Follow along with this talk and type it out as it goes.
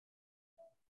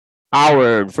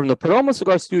Howard from the Perdomo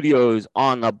Cigar Studios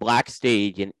on the Black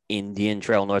Stage in Indian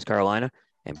Trail, North Carolina,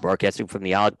 and broadcasting from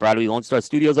the Alec Bradley Lone Star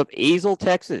Studios of Azle,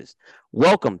 Texas.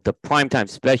 Welcome to Primetime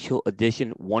Special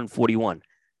Edition 141.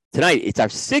 Tonight, it's our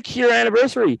 6-year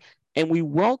anniversary, and we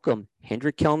welcome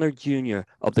Hendrik Kelner Jr.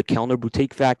 of the Kelner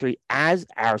Boutique Factory as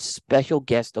our special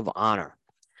guest of honor.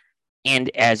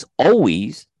 And as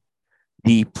always,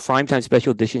 the Primetime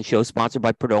Special Edition show sponsored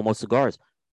by Perdomo Cigars.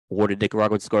 Awarded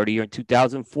Nicaraguan Cigar of the Year in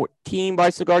 2014 by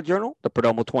Cigar Journal, the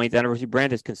Perdomo 20th anniversary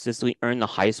brand has consistently earned the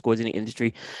highest scores in the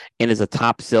industry and is a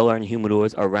top seller in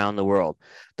humidors around the world.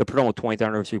 The Perdomo 20th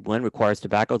anniversary blend requires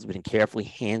tobacco that's been carefully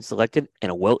hand-selected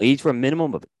and well aged for a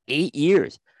minimum of 8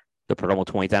 years. The Perdomo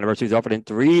 20th anniversary is offered in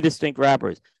 3 distinct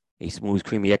wrappers: a smooth,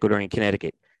 creamy Ecuadorian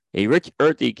Connecticut, a rich,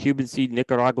 earthy Cuban seed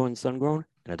Nicaraguan sun-grown,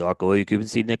 and a dark, oily Cuban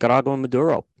seed Nicaraguan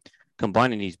Maduro.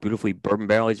 Combining these beautifully bourbon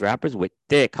barrel-aged wrappers with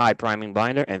thick, high-priming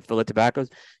binder and fillet tobaccos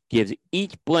gives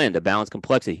each blend a balanced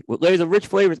complexity with layers of rich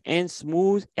flavors and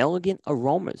smooth, elegant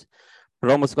aromas.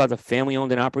 Perdomo Cigars is a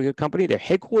family-owned and operated company. They're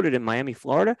headquartered in Miami,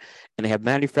 Florida, and they have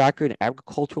manufacturing and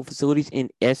agricultural facilities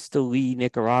in Esteli,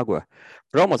 Nicaragua.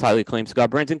 Perdomo's highly acclaimed cigar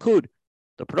brands include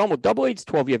the Perdomo Double Aged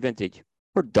 12-year vintage,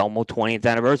 Perdomo 20th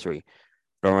anniversary,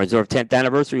 Perdomo Reserve 10th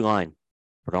anniversary line,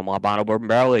 Perdomo Habano Bourbon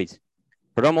Barrel Aged,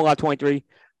 Perdomo Lot 23,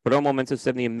 Perdomo Mensa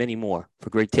 70, and many more. For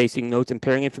great tasting notes and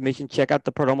pairing information, check out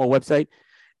the Perdomo website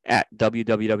at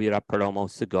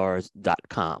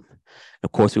www.perdomocigars.com.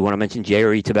 Of course, we want to mention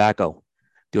JRE Tobacco.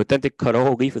 The authentic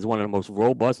Corojo leaf is one of the most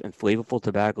robust and flavorful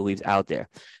tobacco leaves out there.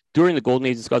 During the golden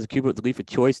age of cigars of Cuba, it was the leaf of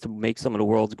choice to make some of the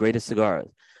world's greatest cigars.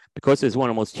 Because it's one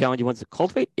of the most challenging ones to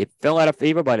cultivate, it fell out of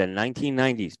favor by the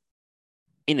 1990s.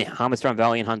 In the Jamastran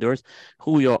Valley in Honduras,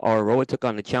 Julio Aroa took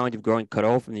on the challenge of growing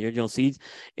Corojo from the original seeds,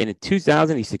 and in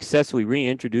 2000, he successfully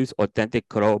reintroduced authentic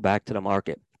Corojo back to the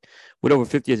market. With over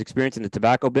 50 years' experience in the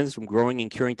tobacco business, from growing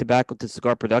and curing tobacco to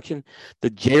cigar production,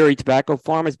 the Jerry Tobacco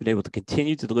Farm has been able to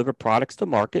continue to deliver products to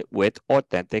market with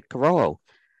authentic Corojo.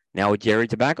 Now with Jerry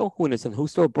Tobacco, Juanes and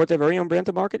Justo brought their very own brand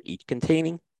to market, each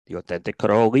containing the authentic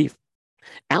Corojo leaf.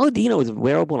 Aladino is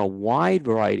available in a wide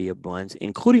variety of blends,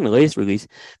 including the latest release,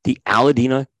 the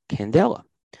Aladino Candela,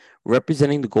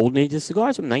 representing the golden age of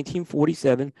cigars from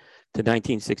 1947 to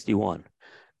 1961.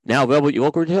 Now available at your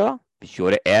local retailer, be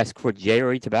sure to ask for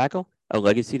JRE Tobacco, a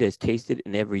legacy that is tasted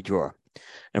in every drawer.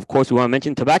 And of course, we want to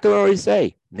mention Tobacco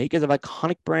USA, makers of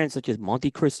iconic brands such as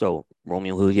Monte Cristo,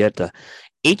 Romeo and Julieta,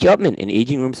 H. Upmann, and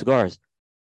Aging Room Cigars.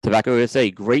 Tobacco USA,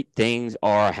 great things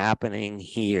are happening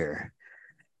here.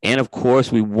 And of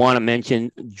course, we want to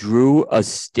mention Drew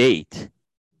Estate.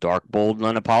 Dark, bold,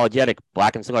 and unapologetic.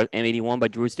 Blackened Cigars M81 by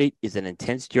Drew Estate is an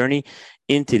intense journey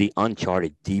into the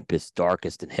uncharted, deepest,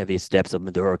 darkest, and heaviest depths of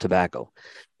Maduro tobacco.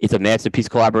 It's a masterpiece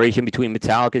collaboration between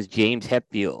Metallica's James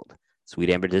Hetfield,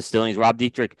 Sweet Amber Distilling's Rob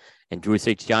Dietrich, and Drew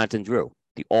Estate's Jonathan Drew.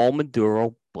 The all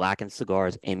Maduro Blackened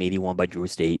Cigars M81 by Drew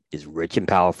Estate is rich and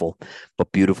powerful,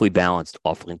 but beautifully balanced,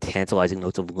 offering tantalizing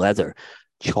notes of leather,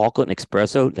 chocolate, and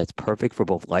espresso that's perfect for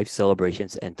both life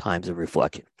celebrations and times of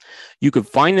reflection. You can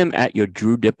find them at your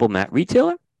Drew Diplomat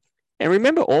retailer. And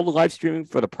remember, all the live streaming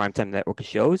for the Primetime Network of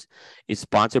shows is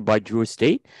sponsored by Drew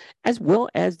Estate, as well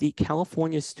as the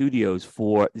California studios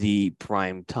for the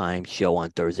Primetime show on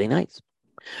Thursday nights.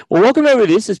 Well, welcome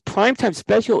everybody. This is Primetime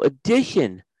Special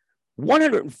Edition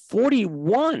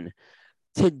 141.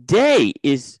 Today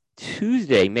is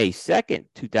Tuesday, May 2nd,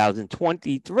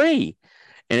 2023.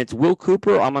 And it's Will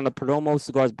Cooper. I'm on the Perdomo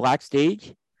Cigars Black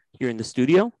Stage here in the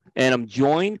studio. And I'm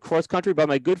joined cross-country by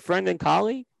my good friend and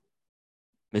colleague,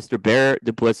 Mr. Bear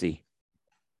Duplessis.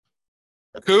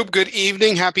 Coop, good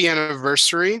evening. Happy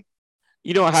anniversary.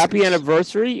 You know, happy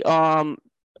anniversary. Bear,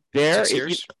 6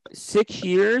 years. 6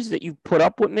 years that you've put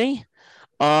up with me.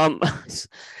 Yes,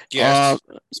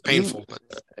 it's painful.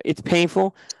 It's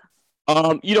painful.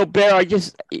 Bear,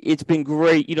 it's been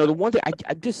great. You know, the one thing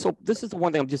this is the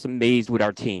one thing I'm just amazed with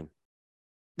our team.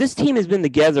 This team has been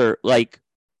together like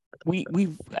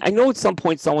I know at some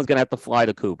point someone's gonna have to fly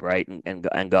the coop, right, and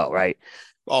go, right.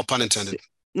 All pun intended.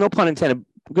 No pun intended,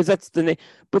 because that's the name.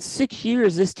 But 6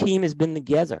 years this team has been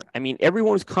together. I mean,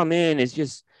 everyone who's come in it's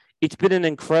been an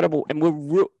incredible, and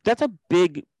that's a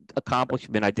big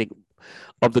accomplishment, I think,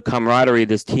 of the camaraderie of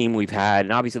this team we've had,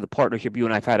 and obviously the partnership you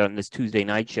and I've had on this Tuesday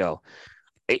night show.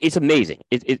 It's amazing.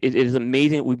 It is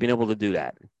amazing that we've been able to do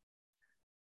that.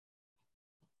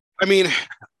 I mean,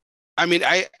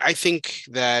 I think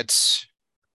that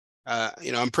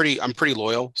I'm pretty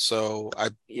loyal, so I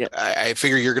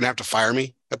figure you're gonna have to fire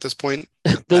me at this point.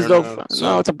 There's no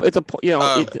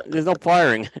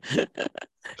firing.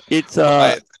 It's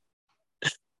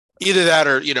either that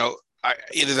or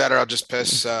Either that or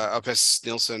I'll piss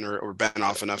Nielsen or Ben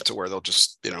off enough to where they'll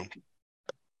just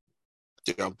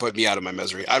put me out of my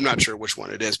misery. I'm not sure which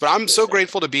one it is, but I'm so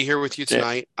grateful to be here with you Yeah.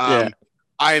 tonight. Yeah.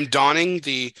 I am donning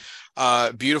the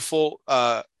beautiful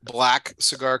black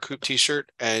Cigar Coop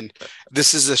T-shirt, and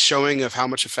this is a showing of how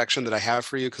much affection that I have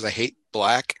for you because I hate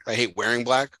black. I hate wearing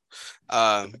black.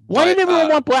 Why did everyone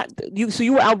want black? So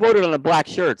you were outvoted on the black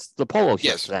shirts, the polo shirts.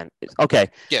 Yes. Then okay.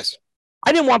 Yes.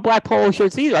 I didn't want black polo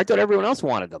shirts either. I thought everyone else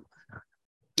wanted them.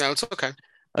 No, it's okay.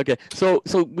 Okay, so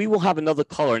we will have another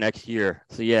color next year.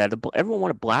 So yeah, everyone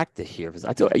wanted black this year.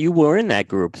 I thought you were in that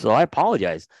group, so I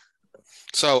apologize.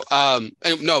 So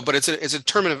no, but it's a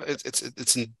term of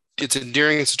it's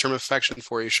endearing. It's a term of affection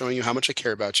for you, showing you how much I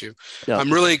care about you. Yeah.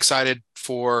 I'm really excited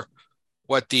for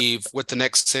what the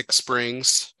next 6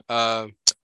 brings.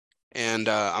 And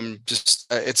I'm just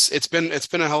it's been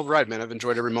a hell of a ride, man. I've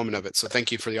enjoyed every moment of it. So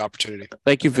thank you for the opportunity.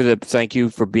 Thank you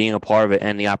for being a part of it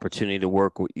and the opportunity to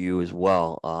work with you as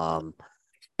well.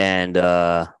 And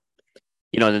the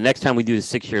next time we do this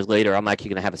 6 years later, I'm actually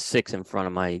gonna have a 6 in front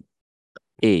of my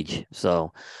age.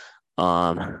 So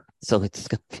so it's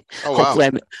gonna be,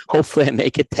 hopefully I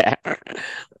make it there.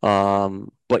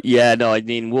 But yeah, no, I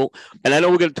mean and I know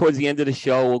we're gonna towards the end of the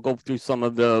show, we'll go through some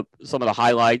of the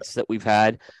highlights that we've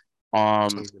had.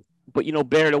 But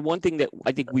Bear, the one thing that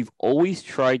I think we've always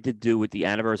tried to do with the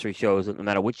anniversary shows, no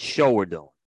matter which show we're doing,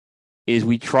 is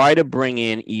we try to bring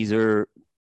in either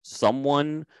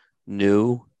someone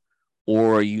new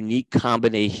or a unique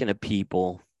combination of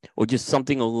people, or just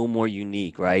something a little more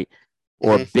unique, right?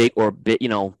 Or big,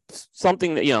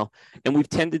 something that and we've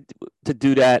tended to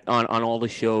do that on all the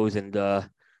shows, and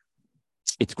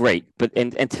it's great. But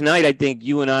and tonight, I think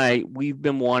you and we've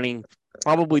been wanting.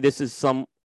 Probably this is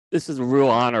a real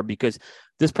honor because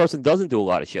this person doesn't do a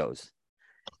lot of shows,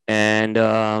 and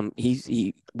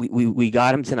we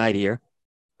got him tonight here.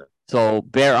 So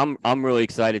Bear, I'm really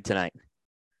excited tonight.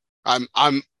 I'm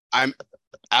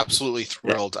absolutely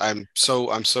thrilled. Yeah.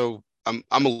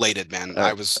 I'm elated, man.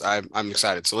 Right. I'm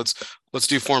excited. So let's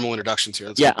do formal introductions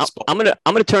here. I'm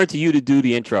gonna turn to you to do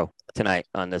the intro tonight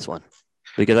on this one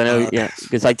because I know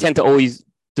because I tend to always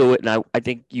do it, and I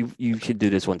think you should do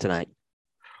this one tonight.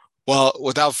 Well,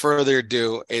 without further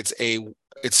ado, it's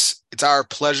our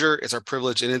pleasure, it's our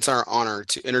privilege, and it's our honor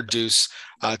to introduce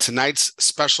tonight's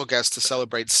special guest to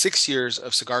celebrate 6 years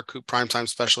of Cigar Coop Primetime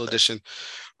Special Edition,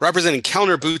 representing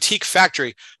Kelner Boutique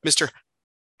Factory, Mr.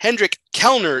 Hendrik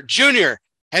Kelner Jr.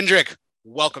 Hendrik,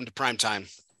 welcome to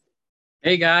Primetime.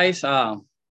 Hey guys,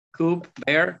 Coop,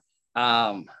 Bear,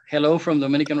 hello from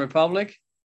Dominican Republic,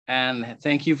 and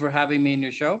thank you for having me in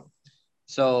your show.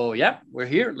 So yeah, we're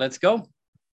here. Let's go.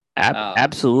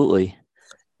 Absolutely.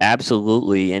 And,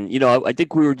 I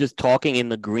think we were just talking in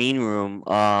the green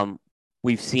room.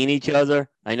 We've seen each other.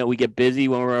 I know we get busy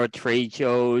when we're at trade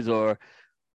shows or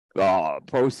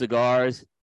Pro Cigars,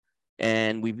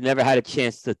 and we've never had a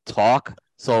chance to talk.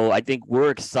 So I think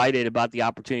we're excited about the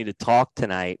opportunity to talk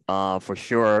tonight, for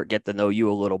sure, get to know you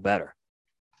a little better.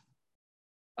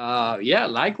 Yeah,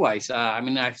 likewise.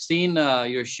 I've seen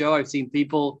your show. I've seen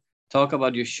people talk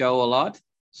about your show a lot.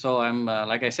 So I'm,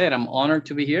 like I said, I'm honored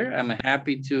to be here. I'm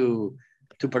happy to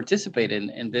participate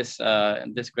in this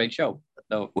great show.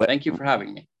 So thank you for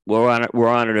having me. We're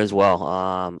honored as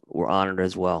well. We're honored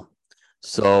as well.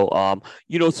 So,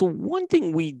 so one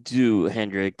thing we do,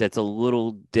 Hendrik, that's a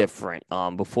little different.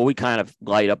 Before we kind of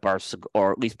light up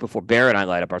or at least before Bear and I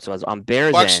light up our cigars, on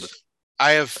Bear's end.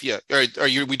 I have, yeah. Are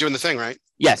we doing the thing, right?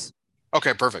 Yes.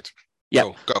 Okay, perfect. Yeah.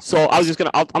 Go. So I was just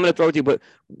I'm gonna throw it to you, but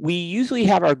we usually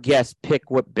have our guests pick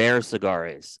what Bear cigar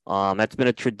is. That's been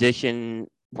a tradition,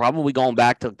 probably going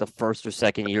back to the first or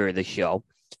second year of the show.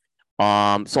 So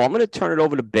I'm gonna turn it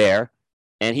over to Bear,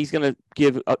 and he's gonna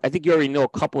give. I think you already know a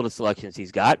couple of the selections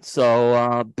he's got.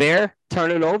 So Bear,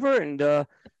 turn it over and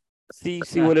see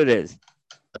what it is.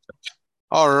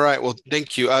 All right. Well,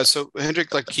 thank you. So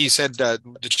Hendrik, like he said, the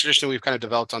tradition we've kind of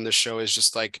developed on this show is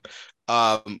just like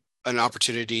an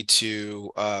opportunity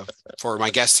for my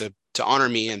guests to honor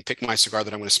me and pick my cigar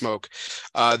that I'm going to smoke.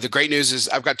 The great news is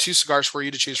I've got 2 cigars for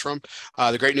you to choose from.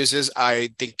 The great news is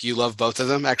I think you love both of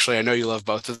them. Actually, I know you love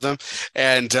both of them,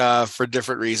 and for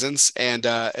different reasons. And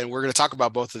we're going to talk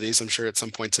about both of these, I'm sure, at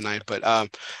some point tonight. But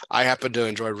I happen to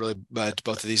enjoy really both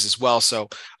of these as well. So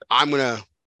I'm going to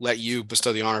let you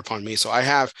bestow the honor upon me. So I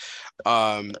have,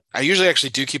 I usually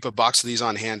actually do keep a box of these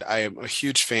on hand. I am a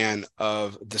huge fan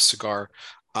of this cigar.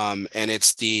 And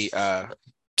it's the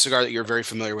cigar that you're very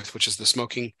familiar with, which is the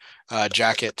Smoking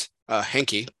Jacket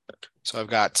Henke. So I've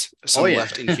got some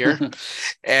left in here,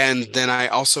 and then I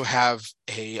also have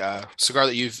a cigar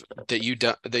that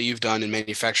you've done and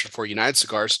manufactured for United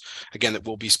Cigars. Again, that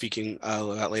we'll be speaking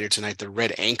about later tonight. The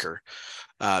Red Anchor.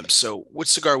 So, which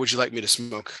cigar would you like me to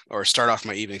smoke or start off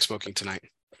my evening smoking tonight?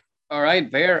 All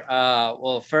right, Bear.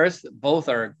 Well, first, both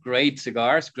are great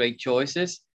cigars, great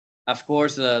choices. Of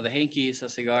course, the Henke is a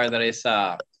cigar that is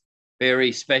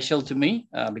very special to me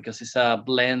because it's a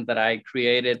blend that I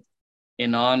created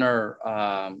in honor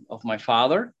of my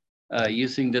father,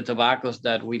 using the tobaccos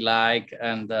that we like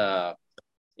and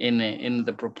in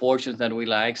the proportions that we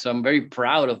like. So I'm very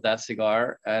proud of that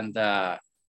cigar, and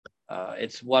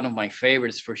it's one of my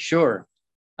favorites for sure.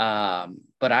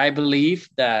 But I believe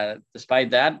that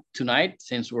despite that, tonight,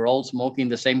 since we're all smoking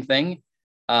the same thing,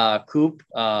 Coop,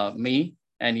 me,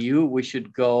 and you, we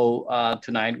should go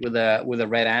tonight with a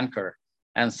Red Anchor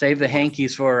and save the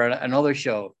Hankies for another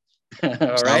show. All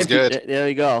Sounds right. good. There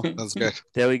we go. Sounds good.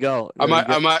 There we go.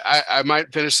 I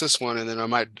might finish this one, and then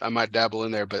I might dabble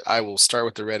in there, but I will start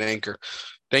with the Red Anchor.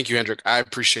 Thank you, Hendrik. I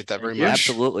appreciate that very much.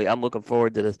 Absolutely. I'm looking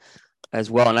forward to this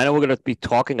as well. And I know we're going to be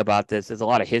talking about this. There's a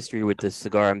lot of history with this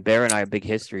cigar, and Bear and I are big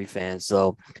history fans.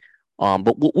 So,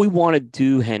 but what we want to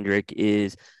do, Hendrik,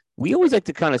 is we always like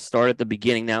to kind of start at the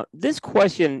beginning. Now, this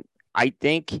question, I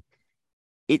think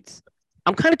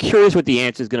I'm kind of curious what the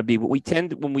answer is going to be, but we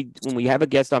tend when we have a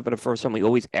guest on for the first time, we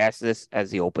always ask this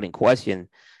as the opening question.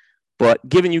 But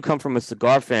given you come from a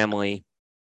cigar family,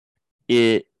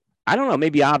 I don't know,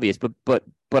 maybe obvious, but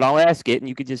I'll ask it, and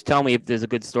you could just tell me if there's a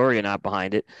good story or not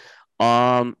behind it.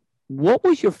 What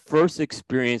was your first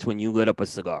experience when you lit up a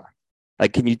cigar?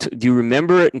 Like, do you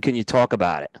remember it, and can you talk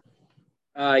about it?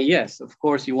 Yes, of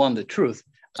course, you want the truth.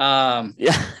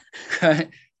 Yeah.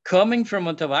 Coming from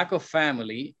a tobacco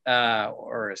family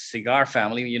or a cigar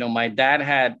family, my dad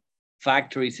had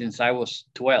factories since I was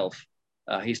 12.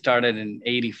 He started in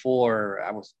 84.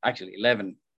 I was actually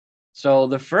 11. So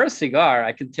the first cigar,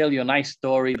 I can tell you a nice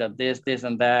story that this,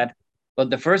 and that. But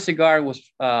the first cigar was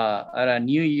at a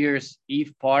New Year's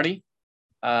Eve party.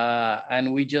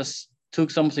 And we just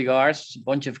took some cigars, a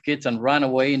bunch of kids, and ran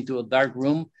away into a dark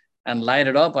room and light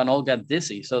it up and all got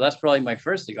dizzy. So that's probably my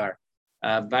first cigar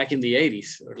back in the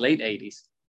 80s or late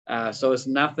 80s. So it's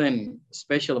nothing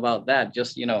special about that.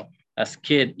 Just, as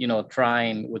kid,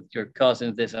 trying with your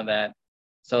cousins, this and that.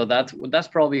 So that's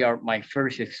probably my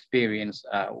first experience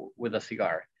with a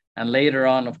cigar. And later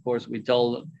on, of course, we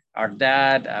told our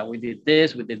dad, we did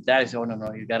this, we did that. He said, oh,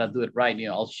 no, you got to do it right.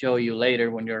 I'll show you later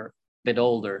when you're a bit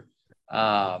older.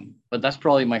 But that's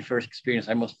probably my first experience.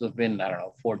 I must have been, I don't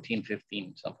know, 14,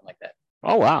 15, something like that.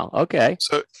 Oh, wow. Okay.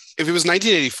 So if it was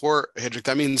 1984, Hendrik,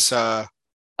 that means... I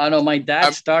know my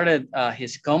dad started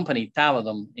his company,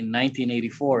 Tabadom, in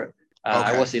 1984. Okay.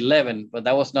 I was 11, but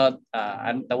that was not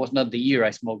the year I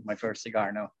smoked my first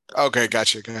cigar. No. Okay,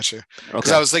 gotcha.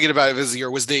 Because I was thinking about it as the year.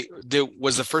 Was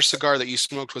the first cigar that you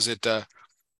smoked, was it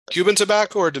Cuban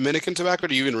tobacco or Dominican tobacco?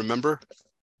 Do you even remember?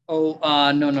 Oh,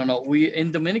 no.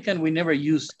 In Dominican, we never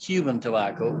used Cuban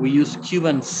tobacco. We used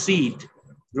Cuban seed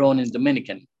grown in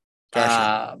Dominican.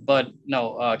 Gotcha. But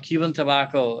no, Cuban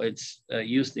tobacco, it's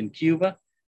used in Cuba.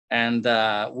 And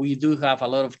we do have a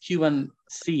lot of Cuban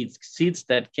seeds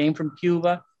that came from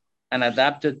Cuba and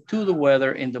adapted to the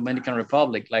weather in Dominican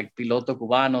Republic, like Piloto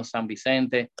Cubano, San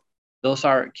Vicente. Those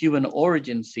are Cuban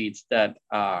origin seeds that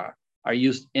are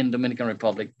used in Dominican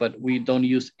Republic, but we don't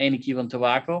use any Cuban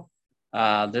tobacco.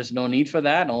 There's no need for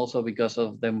that. Also, because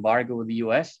of the embargo with the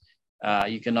U.S.,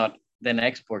 you cannot then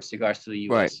export cigars to the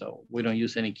U.S. Right. So we don't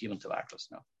use any Cuban tobaccos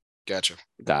now. Gotcha.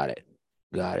 Got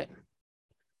it.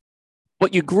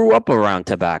 But you grew up around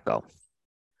tobacco.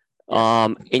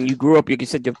 And you grew up, like you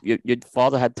said, your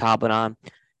father had Tabanon,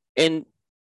 and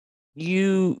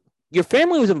your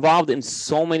family was involved in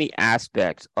so many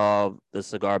aspects of the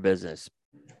cigar business,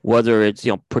 whether it's,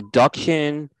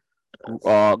 production,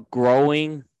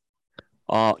 growing,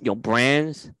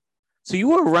 brands. So you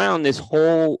were around this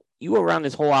whole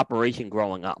operation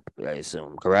growing up, I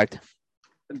assume, correct?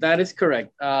 That is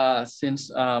correct.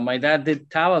 Since my dad did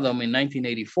Tabadom in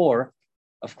 1984,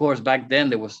 of course, back then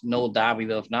there was no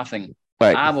Davidoff, nothing.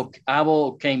 Right.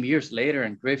 Abo came years later,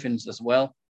 and Griffin's as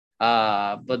well.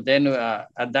 But then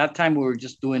at that time we were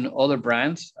just doing other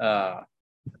brands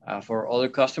for other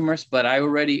customers. But I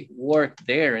already worked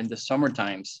there in the summer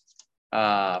times,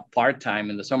 part-time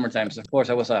in the summer times. Of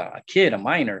course, I was a kid, a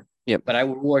minor. Yep. But I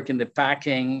would work in the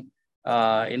packing,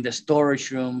 in the storage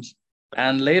rooms.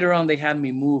 And later on, they had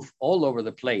me move all over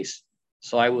the place.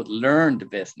 So I would learn the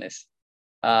business.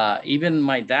 Even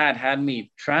my dad had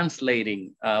me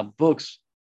translating books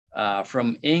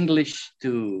from English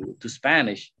to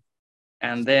Spanish.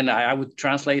 And then I would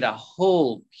translate a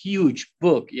whole huge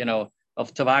book,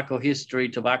 of tobacco history,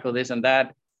 tobacco this and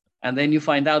that. And then you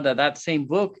find out that that same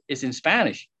book is in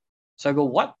Spanish. So I go,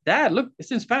 what, Dad? Look,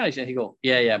 it's in Spanish. And he go,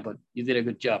 yeah, but you did a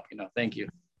good job. Thank you.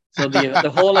 So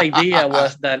the whole idea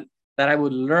was that I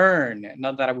would learn,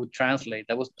 not that I would translate.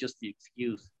 That was just the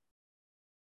excuse.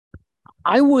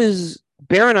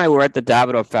 Bear and I were at the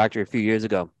Davidoff factory a few years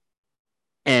ago.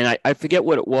 And I forget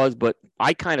what it was, but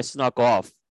I kind of snuck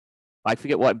off. I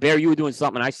forget what. Bear, you were doing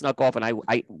something, and I snuck off, and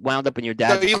I wound up in your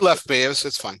dad's. No, you left me.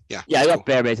 It's fine. Yeah. Yeah, I left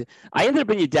Bear basically. I ended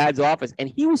up in your dad's office, and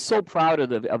he was so proud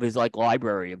of his like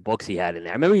library of books he had in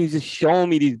there. I remember he was just showing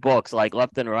me these books like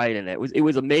left and right, and it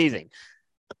was amazing.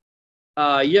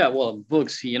 Yeah, well,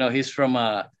 books. He's from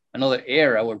another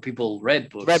era where people read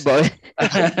books. Read books.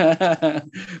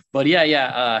 But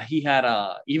yeah. He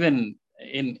had even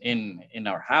in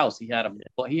our house, he had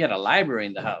a library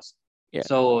in the house. Yeah.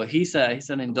 So he's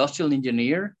an industrial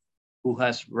engineer who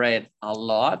has read a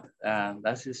lot, and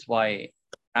that is why.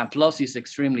 And plus, he's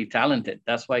extremely talented.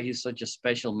 That's why he's such a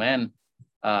special man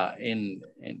in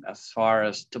as far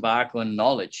as tobacco and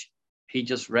knowledge. He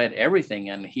just read everything,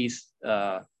 and he's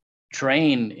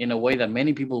trained in a way that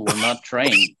many people were not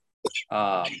trained.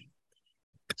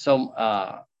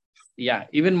 Yeah,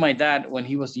 even my dad, when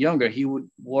he was younger, he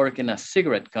would work in a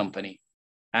cigarette company,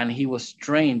 and he was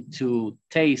trained to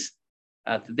taste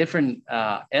the different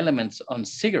elements on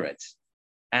cigarettes,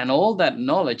 and all that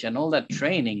knowledge and all that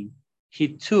training he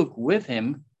took with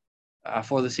him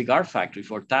for the cigar factory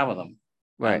for Tabadom.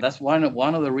 Right. And that's one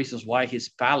of the reasons why his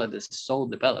palate is so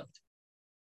developed.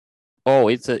 Oh,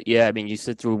 I mean, you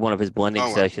sit through one of his blending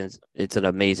sessions. It's an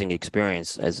amazing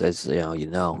experience, as you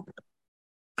know.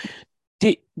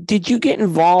 Did you get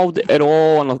involved at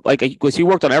all on because you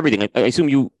worked on everything? I assume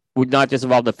you were not just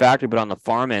involved in the factory, but on the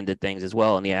farm end of things as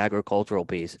well, in the agricultural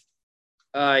piece.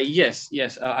 Yes.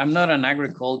 I'm not an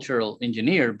agricultural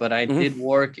engineer, but I did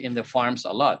work in the farms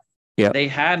a lot. Yeah. They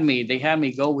had me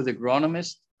go with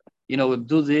agronomists,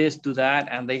 do this, do that,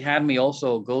 and they had me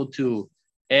also go to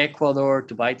Ecuador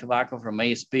to buy tobacco from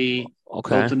ASP,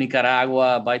 go to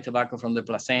Nicaragua, buy tobacco from the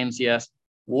Plasencias,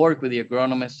 work with the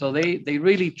agronomists. So they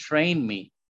really trained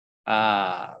me.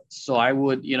 So I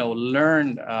would,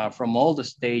 learn from all the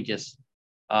stages,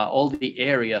 all the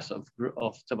areas of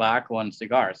tobacco and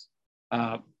cigars.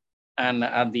 And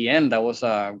at the end, that was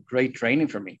a great training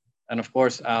for me. And of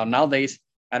course, nowadays,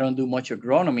 I don't do much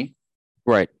agronomy.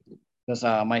 Right. Because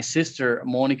my sister,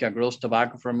 Monica, grows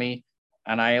tobacco for me.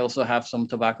 And I also have some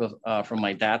tobacco from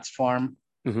my dad's farm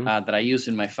that I use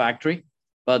in my factory.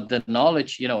 But the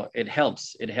knowledge, it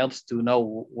helps. It helps to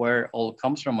know where all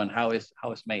comes from and how it's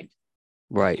made.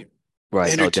 Right.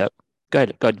 Hendrik, go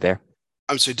ahead, Bear.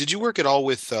 I'm sorry. Did you work at all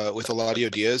with Eladio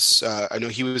Diaz? I know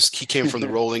he came from the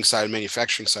rolling side,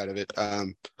 manufacturing side of it.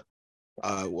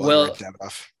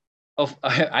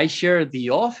 I shared the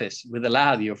office with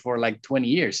Eladio for like 20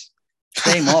 years.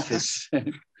 Same office.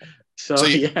 So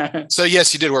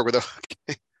yes, you did work with him.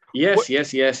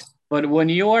 Yes. But when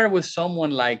you are with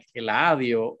someone like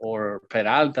Eladio or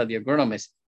Peralta, the agronomist,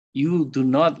 you do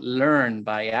not learn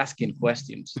by asking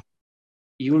questions.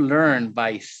 You learn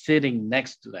by sitting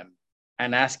next to them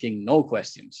and asking no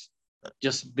questions.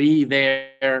 Just be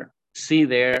there, see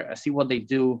what they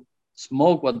do,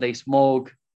 smoke what they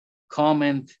smoke,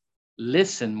 comment,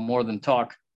 listen more than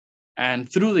talk.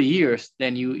 And through the years,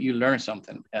 then you learn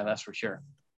something. Yeah, that's for sure.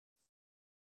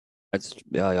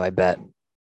 I bet.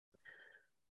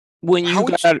 When you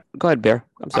go ahead, Bear.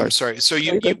 I'm sorry. So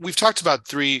we've talked about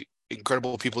three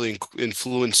incredible people that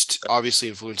influenced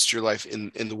your life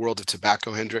in the world of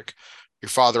tobacco, Hendrik. Your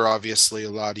father, obviously,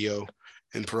 Eladio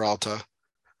and Peralta.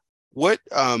 What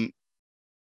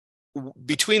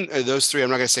between those three, I'm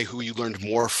not going to say who you learned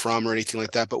more from or anything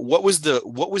like that, but what was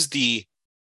the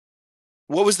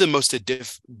most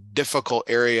difficult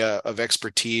area of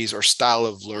expertise or style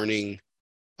of learning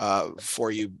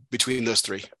for you between those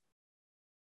three?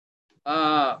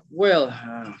 Let's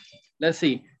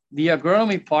see. The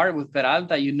agronomy part with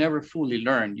Peralta, you never fully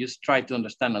learn. You just try to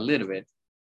understand a little bit.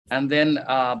 And then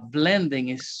blending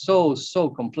is so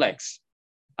complex.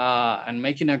 And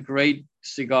making a great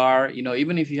cigar,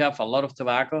 even if you have a lot of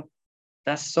tobacco,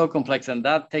 that's so complex. And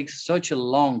that takes such a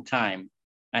long time.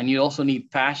 And you also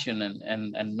need passion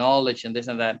and knowledge and this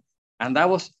and that. And that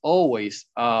was always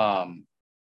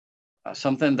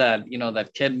something that,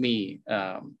 that kept me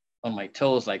on my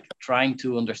toes, like trying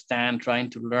to understand, trying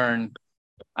to learn,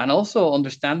 and also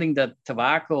understanding that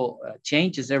tobacco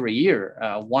changes every year.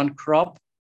 One crop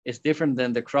is different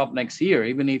than the crop next year.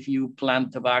 Even if you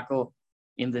plant tobacco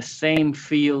in the same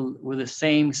field with the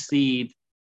same seed,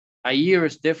 a year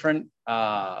is different.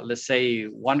 Let's say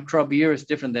one crop year is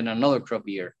different than another crop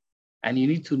year. And you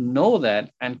need to know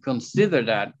that and consider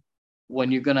that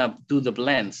when you're gonna do the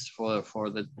blends for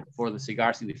the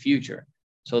cigars in the future.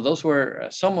 So those were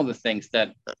some of the things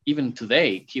that even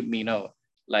today keep me,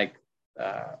 like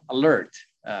alert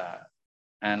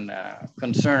and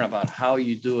concerned about how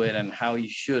you do it and how you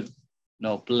should,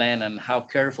 blend and how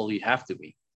careful you have to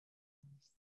be.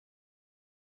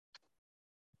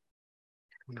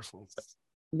 Wonderful.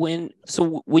 When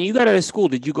you got out of school,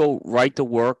 did you go right to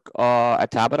work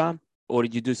at Tabadam, or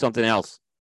did you do something else?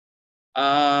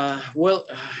 Well,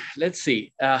 let's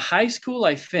see. High school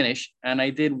I finished, and I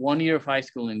did 1 year of high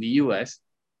school in the U.S.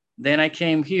 Then I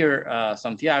came here,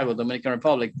 Santiago, Dominican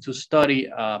Republic, to study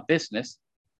business,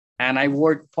 and I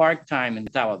worked part-time in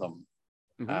Tabadam,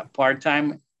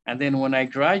 part-time. And then when I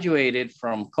graduated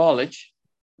from college,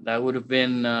 that would have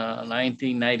been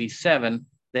 1997.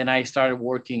 Then I started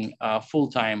working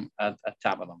full-time at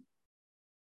Tabadam.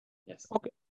 Yes.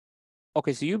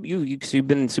 Okay. So you've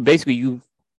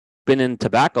been in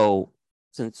tobacco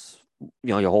since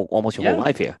almost your whole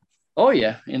life here. Oh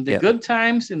yeah, in the good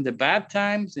times, in the bad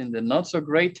times, in the not so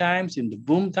great times, in the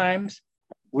boom times,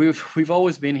 we've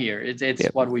always been here. It's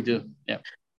what we do. Yeah.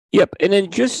 Yep. And then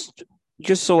just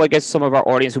so I guess some of our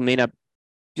audience who may not,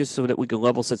 just so that we can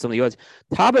level set some of the audience,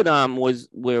 Tabadam was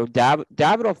where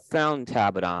Davidoff found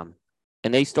Tabadam,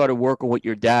 and they started working with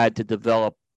your dad to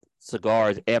develop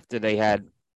cigars after they had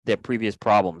their previous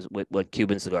problems with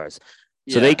Cuban cigars.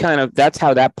 So they that's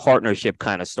how that partnership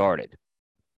kind of started.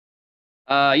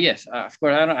 Yes, of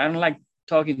course. I don't like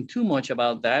talking too much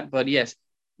about that, but yes,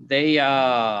 they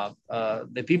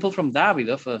the people from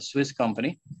Davidoff, a Swiss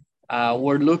company,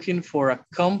 were looking for a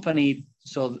company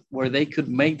where they could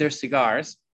make their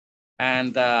cigars,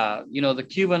 and the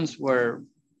Cubans were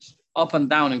up and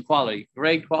down in quality,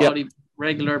 great quality,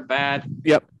 regular, bad,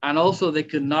 and also they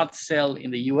could not sell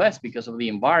in the U.S. because of the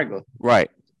embargo. Right.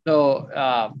 So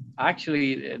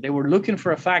actually, they were looking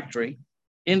for a factory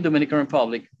in Dominican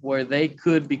Republic where they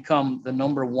could become the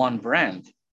 #1 brand.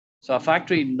 So a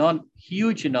factory not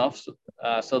huge enough,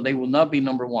 so they will not be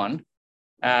 #1,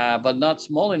 but not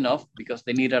small enough because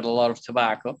they needed a lot of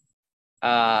tobacco.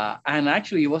 And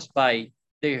actually, it was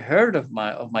they heard of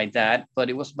my dad, but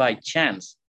it was by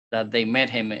chance that they met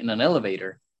him in an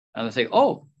elevator, and they say,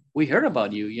 "Oh, we heard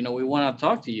about you. We want to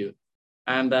talk to you,"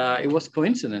 and it was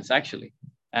coincidence actually.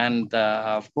 And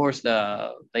of course,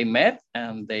 they met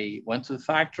and they went to the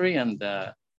factory and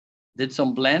did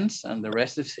some blends, and the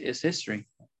rest is history.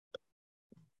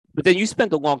 But then you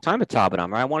spent a long time at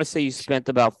Tabadam, right? I want to say you spent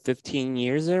about 15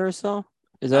 years there or so.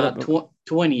 Is that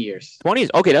 20 years? 20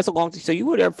 years. Okay, that's a long time. So you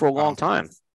were there for a long time.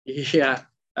 Yeah,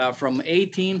 from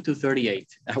 18 to 38.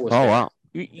 I was there. Wow.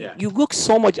 You look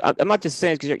so much. I'm not just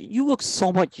saying because you look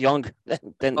so much younger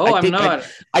than. I'm not.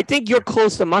 I think you're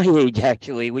close to my age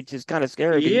actually, which is kind of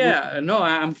scary. Yeah, no,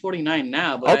 I'm 49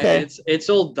 now, but it's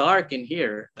all dark in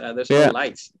here. There's no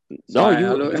lights. So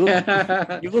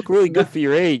you look really good for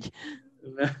your age.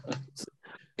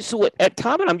 So at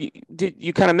Tabadam,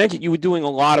 you kind of mentioned you were doing a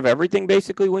lot of everything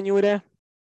basically when you were there.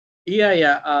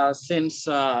 Yeah. Since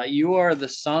you are the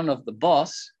son of the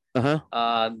boss.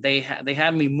 They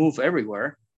had me move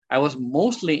everywhere. I was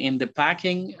mostly in the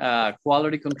packing,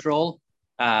 quality control,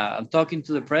 talking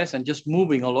to the press, and just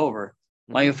moving all over.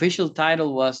 My official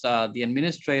title was the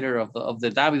administrator of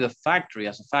the Davidoff factory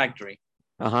as a factory.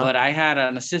 But I had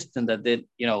an assistant that did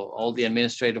all the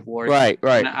administrative work. Right.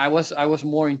 And I was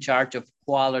more in charge of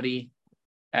quality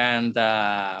and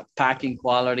packing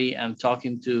quality and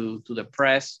talking to the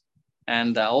press.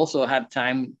 And also had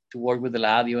time to work with the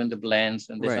Eladio and the blends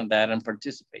and this and that and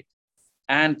participate.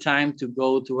 And time to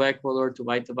go to Ecuador to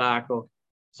buy tobacco.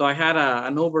 So I had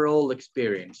an overall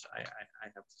experience, I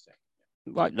have to say.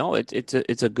 Right. No,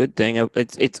 it's a good thing.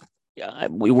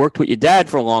 We worked with your dad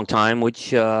for a long time,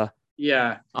 which I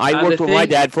worked with my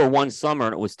dad for one summer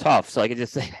and it was tough. So I could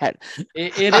just say that.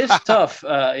 It is tough.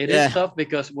 It is tough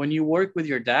because when you work with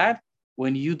your dad,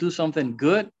 when you do something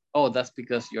good, that's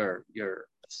because you're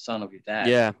son of your dad.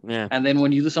 Yeah. And then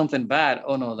when you do something bad,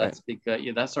 that's because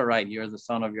that's all right. You're the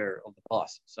son of the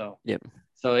boss. So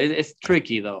So it's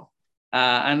tricky though,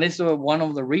 and this is one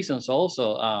of the reasons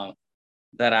also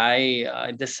that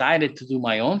I decided to do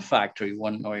my own factory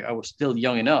when I was still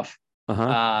young enough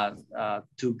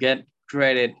to get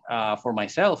credit for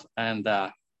myself and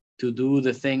to do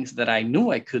the things that I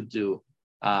knew I could do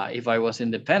if I was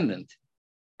independent.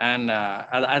 And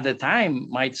at the time,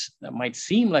 might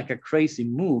seem like a crazy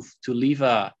move to leave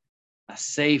a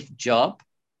safe job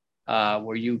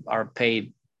where you are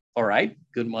paid all right,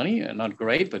 good money, not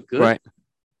great, but good. Right.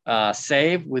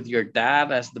 safe with your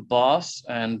dad as the boss,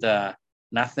 and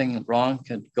nothing wrong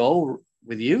can go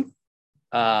with you,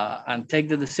 and take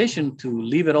the decision to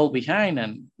leave it all behind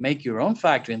and make your own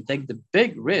factory and take the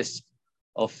big risk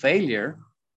of failure.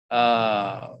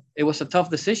 It was a tough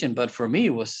decision, but for me,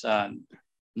 it was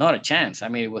not a chance. I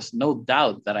mean, it was no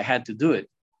doubt that I had to do it.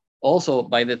 Also,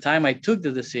 by the time I took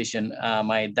the decision,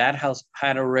 my dad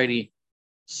had already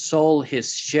sold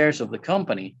his shares of the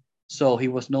company. So he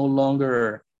was no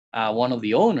longer one of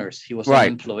the owners. He was an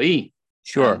employee.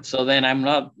 Sure. And so then I'm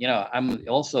not, I'm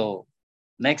also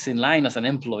next in line as an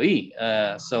employee.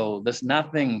 So there's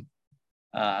nothing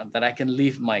that I can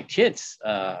leave my kids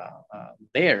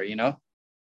there,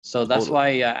 So that's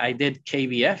why I did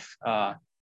KBF,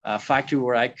 a factory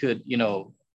where I could,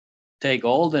 take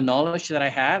all the knowledge that I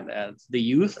had as the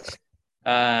youth,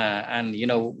 and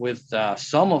with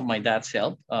some of my dad's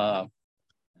help,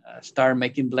 start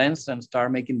making blends and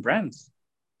start making brands.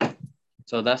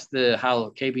 So that's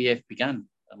how KBF began.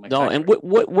 No, factory. And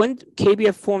what when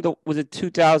KBF formed, was it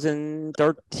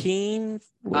 2013?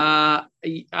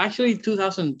 Actually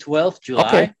 2012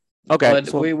 July. Okay.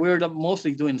 But we were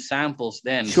mostly doing samples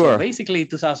then. Sure. So basically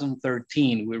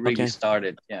 2013 we really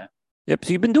started. Yeah. Yep.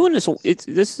 So you've been doing this.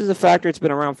 This is a factory that's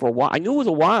been around for a while. I knew it was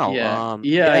a while. Yeah.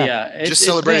 Just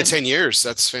celebrated 10 years.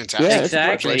 That's fantastic. Yeah,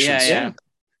 exactly. Yeah.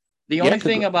 The only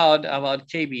thing about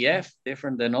KBF,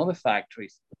 different than other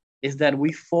factories, is that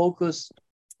we focus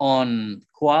on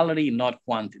quality, not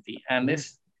quantity. And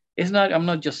this is not, I'm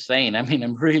not just saying, I mean,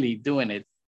 I'm really doing it.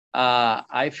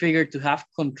 I figured to have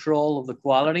control of the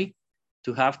quality,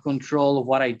 to have control of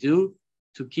what I do,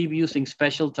 to keep using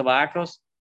special tobaccos,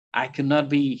 I cannot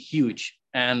be huge.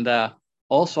 And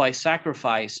also I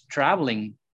sacrifice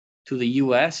traveling to the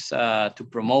US to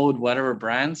promote whatever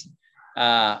brands.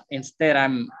 Instead,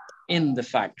 I'm in the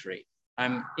factory.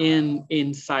 I'm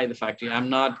inside the factory. I'm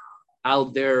not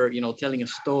out there, telling a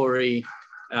story.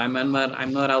 I'm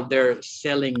not out there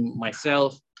selling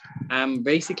myself. I'm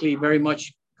basically very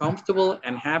much comfortable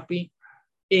and happy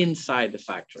inside the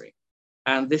factory.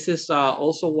 And this is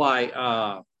also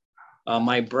why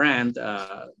my brand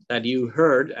that you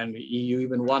heard, and you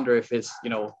even wonder if it's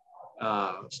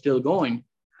still going,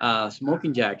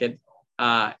 Smoking Jacket.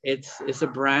 It's a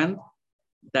brand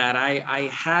that I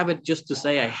have it just to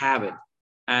say I have it.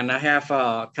 And I have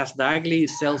Casdagli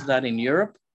sells that in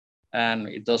Europe, and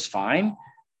it does fine.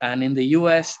 And in the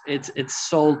US, it's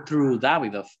sold through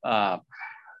Davidoff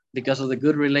because of the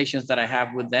good relations that I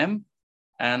have with them.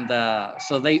 And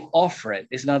so they offer it.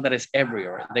 It's not that it's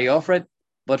everywhere. They offer it.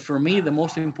 But for me, the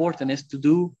most important is to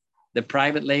do the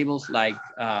private labels like,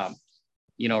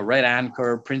 Red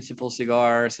Anchor, Principal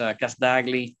Cigars,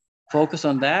 Casdagli. Focus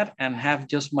on that and have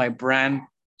just my brand,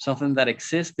 something that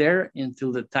exists there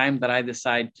until the time that I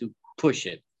decide to push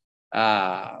it,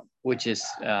 which is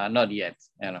not yet,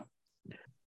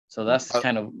 So that's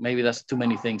kind of, maybe that's too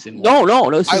many things in one.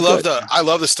 No. I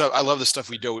love the stuff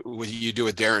we do with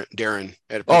Darren.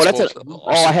 I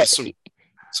had some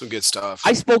good stuff.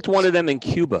 I spoke to one of them in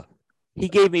Cuba. He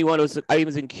gave me one of those. I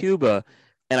was in Cuba,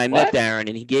 and I met Darren,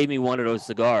 and he gave me one of those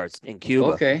cigars in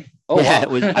Cuba. Okay. Oh, yeah,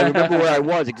 wow. I remember where I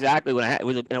was exactly when it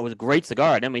was a great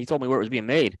cigar. And then he told me where it was being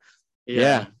made.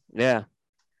 Yeah.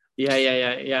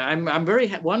 I'm very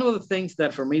one of the things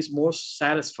that for me is most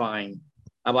satisfying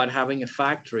about having a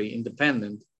factory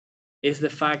independent is the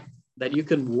fact that you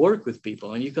can work with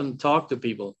people and you can talk to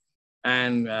people,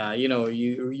 and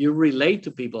you relate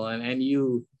to people and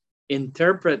you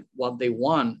interpret what they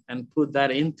want and put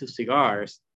that into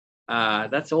cigars.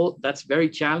 That's very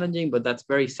challenging, but that's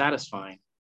very satisfying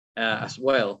as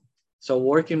well. So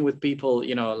working with people,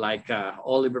 like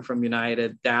Oliver from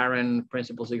United, Darren,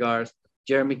 Principal Cigars,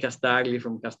 Jeremy Casdagli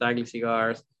from Casdagli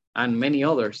Cigars, and many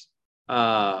others.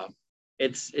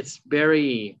 It's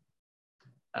very,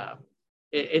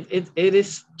 it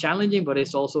is challenging, but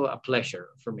it's also a pleasure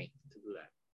for me to do that.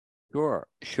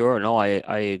 Sure. No,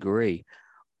 I agree.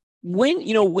 When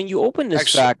you open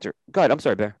this factory, go ahead. I'm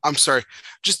sorry, Bear. I'm sorry.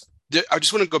 I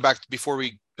just want to go back before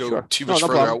we go too much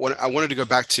further. I wanted to go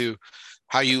back to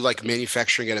how you like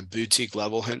manufacturing at a boutique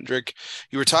level, Hendrik.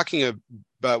 You were talking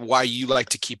about why you like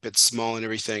to keep it small and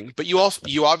everything, but you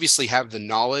obviously have the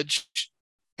knowledge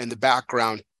and the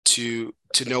background to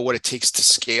know what it takes to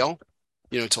scale,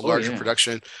 to larger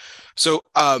production. So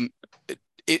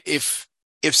if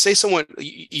say someone,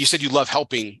 you said you love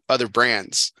helping other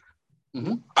brands.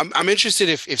 Mm-hmm. I'm interested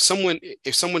if someone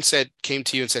came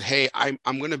to you and said, "Hey, I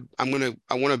want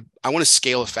to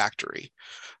scale a factory,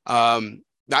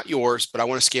 not yours, but I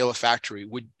want to scale a factory."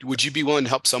 Would you be willing to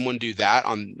help someone do that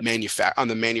on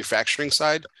the manufacturing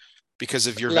side because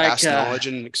of your vast knowledge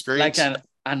and experience?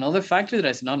 Another factory that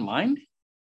is not mine.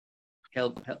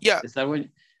 Help. Yeah. Is that what?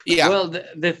 Yeah. Well,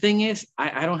 the thing is,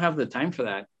 I don't have the time for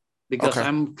that because Okay.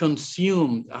 I'm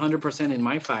consumed 100% in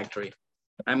my factory.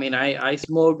 I mean, I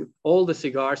smoke all the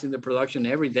cigars in the production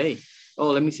every day.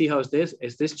 Oh, let me see how is this?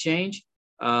 Is this change?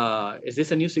 Is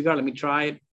this a new cigar? Let me try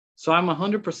it. So I'm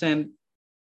 100%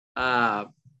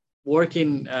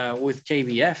 working with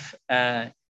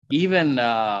KBF. Even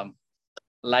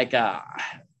like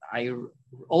I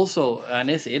also, and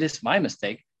it is my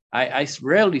mistake. I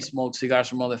rarely smoke cigars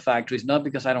from other factories, not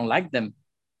because I don't like them,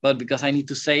 but because I need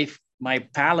to save my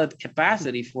palate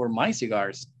capacity for my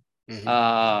cigars.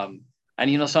 And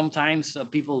you know, sometimes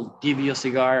people give you a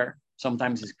cigar.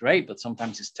 Sometimes it's great, but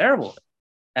sometimes it's terrible,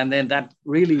 and then that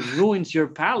really ruins your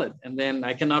palate. And then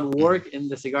I cannot work in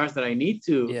the cigars that I need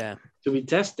to be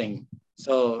testing.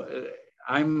 So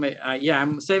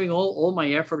I'm saving all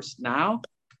my efforts now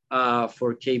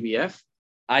for KBF.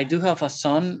 I do have a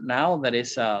son now that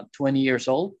is 20 years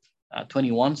old,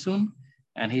 21 soon,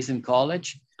 and he's in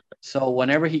college. So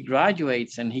whenever he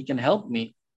graduates and he can help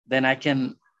me, then I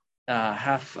can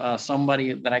have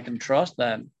somebody that I can trust,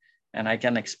 and I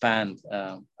can expand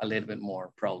a little bit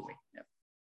more probably. Yeah.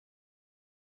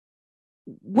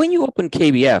 When you open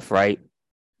KBF, right?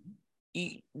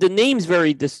 The name's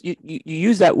very you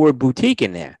use that word boutique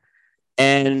in there,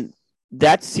 and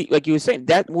that's like you were saying,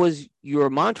 that was your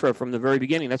mantra from the very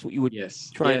beginning. That's what you were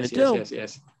trying to do.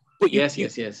 Yes. But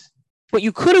Yes. But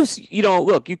you could have,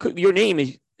 look, your name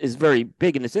is very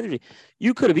big in this industry.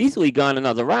 You could have easily gone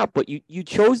another route, but you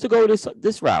chose to go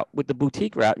this route with the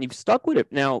boutique route, and you've stuck with it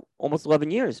now almost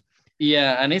 11 years.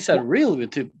 Yeah, and it's a real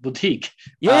boutique.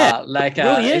 Yeah, like it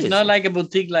really it's is. not like a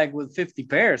boutique like with 50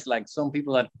 pairs, like some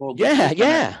people that call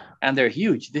yeah, and they're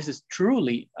huge. This is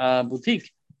truly a boutique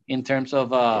in terms of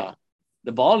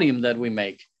the volume that we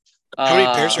make. How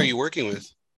many pairs are you working with?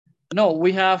 No,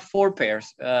 we have 4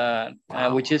 pairs,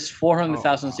 which is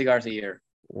 400,000 cigars a year.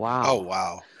 Wow. Oh,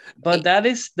 wow. But that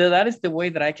is the way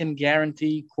that I can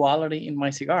guarantee quality in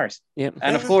my cigars. Yep.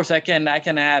 And of course, I can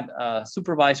add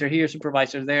supervisor here,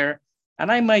 supervisor there,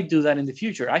 and I might do that in the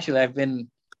future. Actually, I've been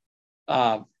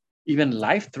even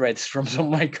life threats from some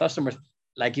of my customers,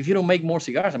 like, if you don't make more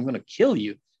cigars, I'm going to kill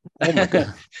you. Oh my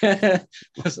God.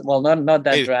 Well, not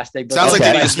that drastic. But sounds like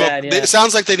they need to smoke. That, yeah. It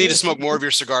sounds like they need to smoke more of your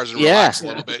cigars and relax a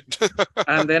little bit.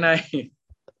 And then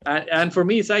and for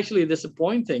me, it's actually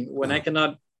disappointing when I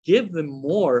cannot give them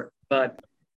more. But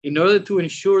in order to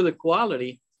ensure the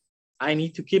quality, I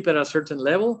need to keep it at a certain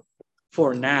level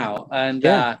for now. And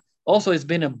also, it's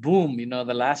been a boom,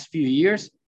 the last few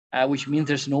years, which means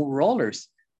there's no rollers.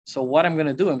 So what I'm going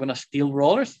to do, I'm going to steal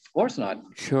rollers? Of course not.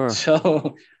 Sure.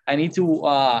 So I need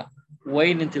to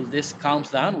wait until this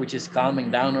calms down, which is calming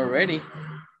down already.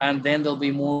 And then there'll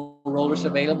be more rollers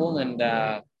available, and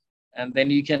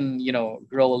then you can,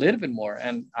 grow a little bit more.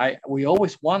 And we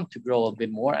always want to grow a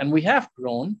bit more, and we have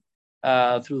grown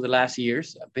through the last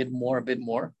years a bit more.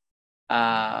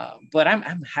 But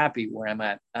I'm happy where I'm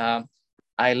at.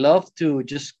 I love to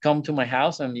just come to my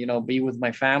house and be with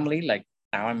my family. Like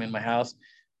now I'm in my house.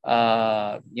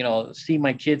 See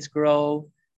my kids grow,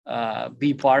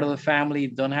 be part of the family.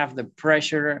 Don't have the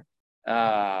pressure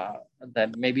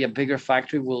that maybe a bigger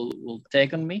factory will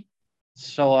take on me.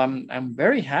 So I'm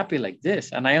very happy like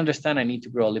this, and I understand I need to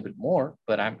grow a little bit more,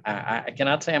 but I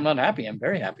cannot say I'm not happy. I'm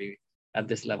very happy at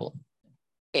this level.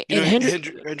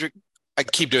 Hendrik, I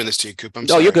keep doing this to you, Coop. I'm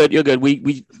sorry. You're good. You're good. We're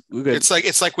good.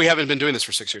 It's like we haven't been doing this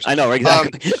for 6 years. I know,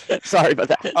 exactly. Sorry about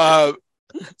that.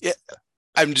 Yeah,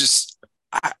 I'm just.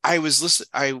 I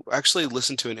actually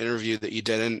listened to an interview that you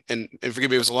did, and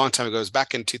forgive me, it was a long time ago. It was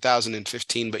back in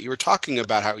 2015, but you were talking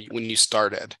about how when you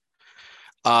started,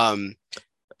 and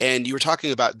you were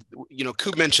talking about,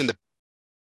 Coop mentioned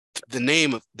the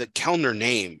name of the Kelner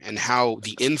name and how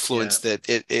the influence that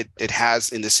it has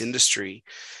in this industry,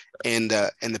 and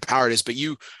the power it is. But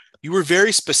you were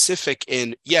very specific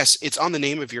in, yes, it's on the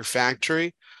name of your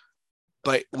factory.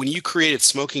 But when you created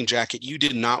Smoking Jacket, you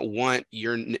did not want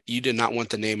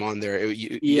the name on there.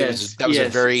 That was a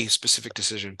very specific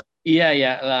decision. Yeah.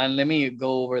 And let me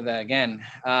go over that again.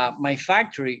 My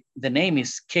factory, the name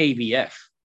is KBF.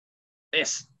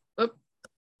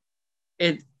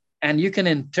 And you can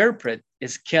interpret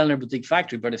it's Kelner Boutique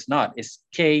Factory, but it's not. It's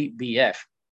KBF,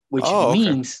 which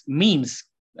means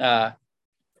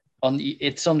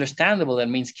it's understandable that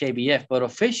means KBF, but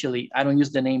officially I don't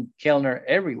use the name Kelner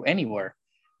anywhere.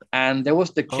 And there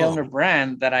was the Kelner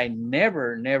brand that I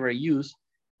never used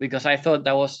because I thought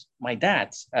that was my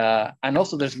dad's. And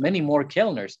also there's many more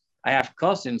Kelners. I have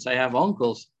cousins, I have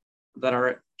uncles that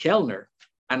are Kelner,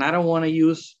 and I don't want to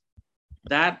use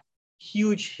that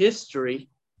huge history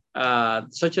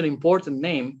such an important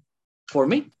name for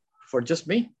me, for just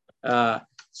me.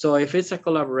 So if it's a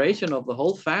collaboration of the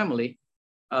whole family,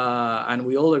 and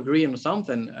we all agree on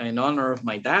something in honor of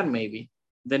my dad, maybe,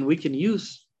 then we can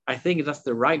use, I think that's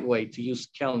the right way to use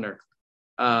Kelner.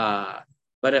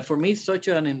 But for me, it's such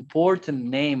an important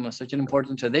name, such an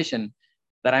important tradition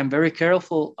that I'm very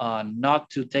careful not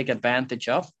to take advantage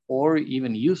of or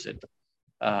even use it.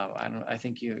 I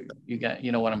think you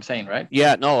know what I'm saying, right?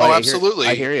 Yeah, no, Oh, absolutely.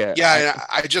 I hear you. Yeah,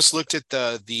 I just looked at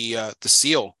the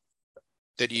seal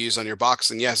that you use on your box,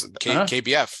 and yes,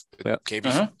 KBF. Yep.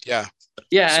 KBF. Yeah.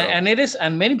 Yeah, So. and it is,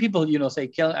 and many people, say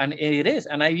Kelner, and it is,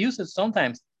 and I use it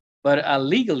sometimes, but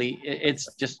legally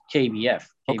it's just KBF,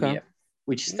 Okay.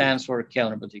 which stands for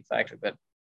Kelner Boutique Factory, but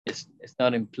it's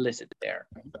not implicit there.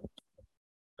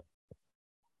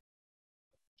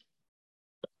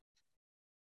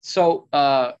 So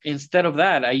instead of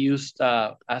that, I used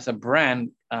as a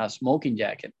brand Smoking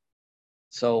Jacket.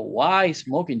 So why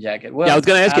Smoking Jacket? Well, yeah, I was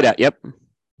going to ask you that. Yep.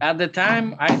 At the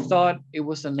time, I thought it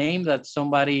was a name that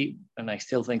somebody, and I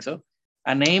still think so,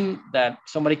 a name that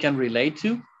somebody can relate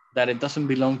to, that it doesn't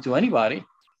belong to anybody.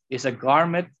 It's a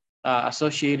garment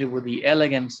associated with the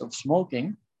elegance of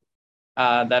smoking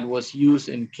that was used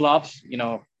in clubs,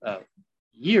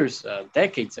 years,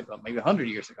 decades ago, maybe 100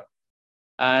 years ago.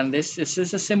 And this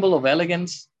is a symbol of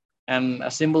elegance and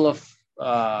a symbol of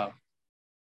that,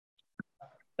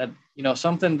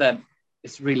 something that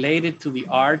is related to the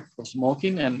art of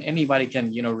smoking, and anybody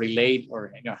can, relate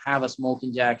or, have a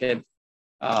smoking jacket.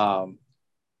 And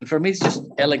for me, it's just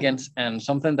elegance and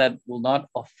something that will not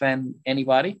offend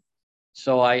anybody.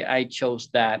 So I chose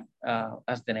that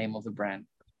as the name of the brand.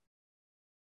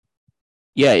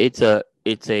 Yeah,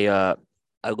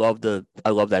 I love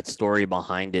that story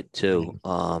behind it too.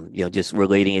 Just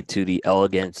relating it to the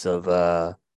elegance of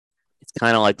it's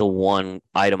kind of like the one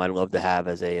item I'd love to have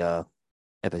as a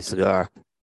cigar.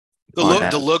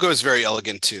 The logo is very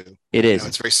elegant too. It is.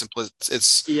 It's very simple.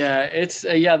 It's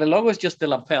the logo is just the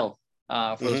lapel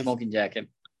for the smoking jacket.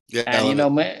 Yeah, and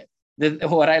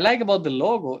what I like about the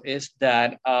logo is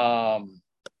that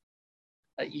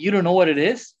you don't know what it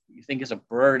is. You think it's a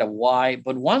bird, a Y,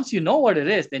 but once you know what it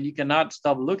is, then you cannot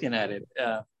stop looking at it.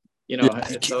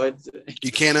 So it's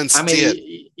you can't unsee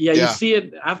it. You see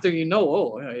it after you know.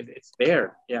 Oh, it's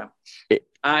there. Yeah,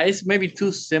 it's maybe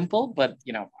too simple, but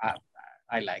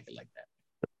I like it like that.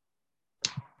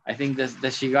 I think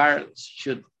the cigar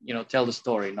should tell the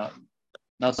story, not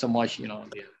so much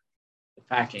the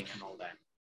packing and all that.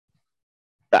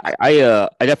 I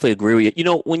definitely agree with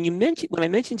you. When I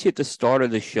mentioned to you at the start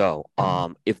of the show,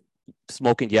 if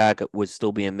Smoking Jacket was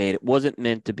still being made, it wasn't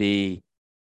meant to be.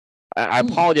 I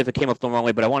apologize if it came up the wrong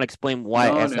way, but I want to explain why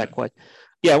I asked that question.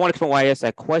 Yeah, I want to explain why I asked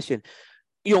that question.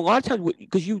 A lot of times,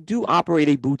 because you do operate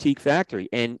a boutique factory,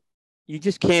 and you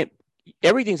just can't.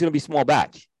 Everything's going to be small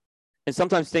batch, and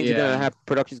sometimes things are going to have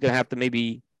production's going to have to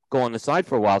maybe go on the side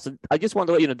for a while. So I just wanted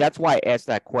to let you know that's why I asked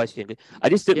that question. I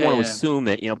just didn't want to assume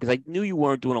it, because I knew you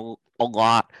weren't doing a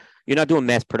lot. You're not doing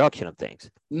mass production of things.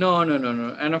 No.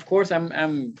 And of course, I'm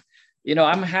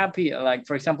happy. Like,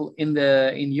 for example,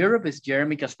 in Europe is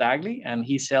Jeremy Castagli, and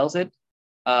he sells it.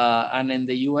 And in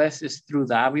the US is through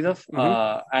Davidoff.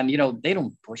 And they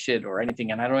don't push it or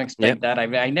anything, and I don't expect that.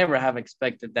 I never have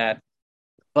expected that,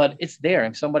 but it's there.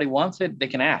 If somebody wants it, they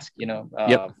can ask.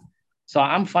 So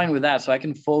I'm fine with that. So I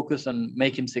can focus on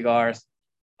making cigars,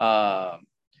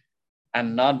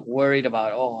 and not worried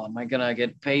about, am I gonna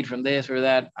get paid from this or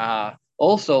that?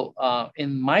 Also,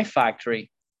 in my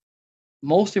factory,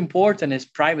 most important is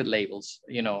private labels.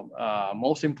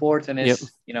 Most important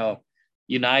is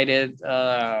United,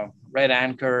 Red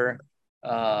Anchor,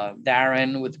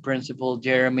 Darren with Principal,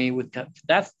 Jeremy with.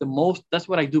 That's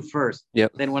what I do first.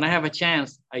 Yep. Then when I have a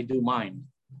chance, I do mine.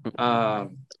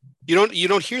 You don't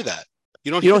hear that.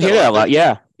 You don't hear that a lot.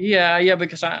 Yeah. Yeah,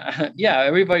 because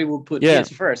everybody will put his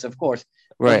first, of course.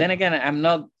 Right. But then again, I'm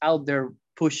not out there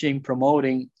pushing,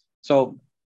 promoting. So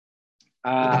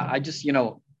I just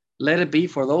let it be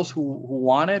for those who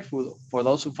want it, for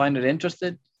those who find it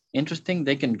interesting,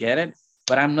 they can get it.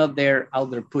 But I'm not out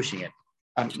there pushing it.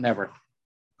 Never.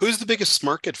 Who's the biggest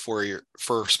market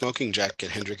for Smoking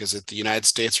Jacket, Hendrik? Is it the United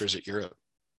States or is it Europe?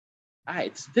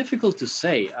 It's difficult to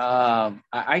say.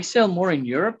 I sell more in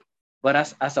Europe, but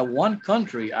as a one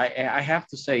country, I have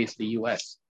to say it's the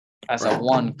US as a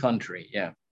one country.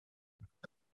 Yeah.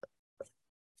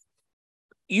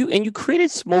 You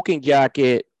created Smoking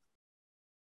Jacket.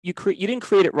 You didn't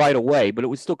create it right away, but it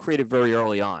was still created very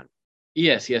early on.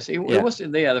 Yes. It was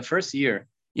the first year.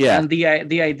 Yeah. And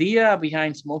the idea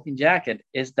behind Smoking Jacket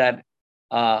is that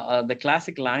the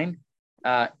classic line,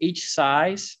 each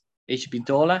size each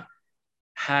Vitola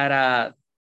had a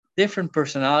different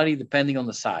personality depending on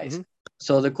the size. Mhm.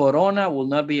 So the Corona will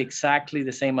not be exactly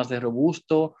the same as the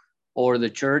Robusto or the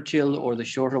Churchill or the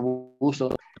short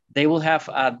Robusto. They will have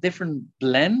a different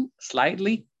blend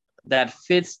slightly that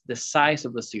fits the size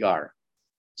of the cigar.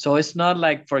 So it's not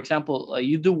like, for example,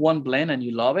 you do one blend and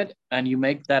you love it and you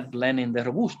make that blend in the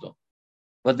Robusto.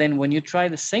 But then when you try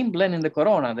the same blend in the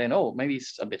Corona, then, oh, maybe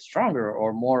it's a bit stronger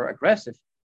or more aggressive.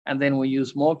 And then when you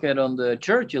smoke it on the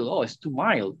Churchill, oh, it's too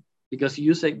mild because you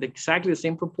use exactly the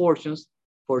same proportions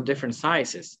for different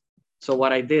sizes. So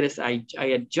what I did is I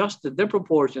adjusted the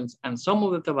proportions and some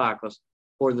of the tobaccos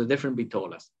for the different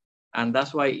Vitolas. And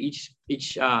that's why each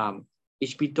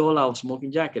Vitola of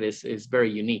Smoking Jacket is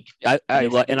very unique. I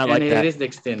like that. It is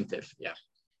distinctive. Yeah.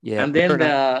 Yeah. And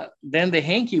then the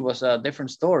Henke was a different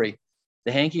story.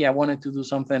 The Henke, I wanted to do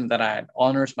something that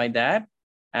honors my dad,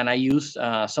 and I used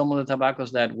some of the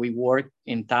tobaccos that we worked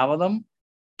in Tabadom,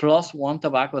 plus one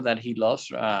tobacco that he loves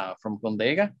from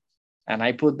Condega, and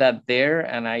I put that there,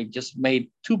 and I just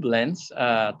made two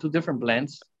different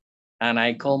blends, and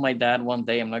I called my dad one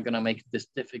day. I'm not gonna make this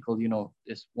difficult,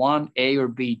 it's one A or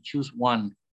B, choose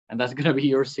one, and that's gonna be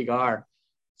your cigar.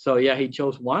 So yeah, he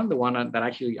chose one, the one that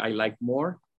actually I like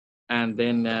more, and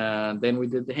then we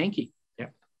did the Henke.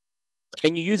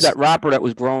 And you use that wrapper that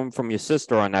was grown from your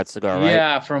sister on that cigar, right?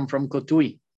 Yeah, from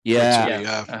Cotuí. Yeah. Cotuí,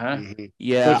 yeah. Uh-huh. Mhm.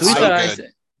 Yeah.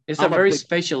 Cotuí is a I'm a very big-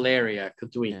 special area,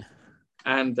 Cotuí. Yeah.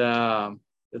 And the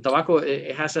tobacco,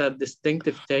 it has a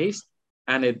distinctive taste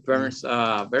and it burns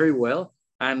very well.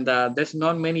 And there's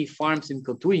not many farms in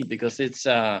Cotuí because it's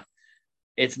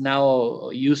now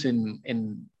used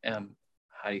in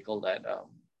how do you call that?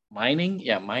 Mining.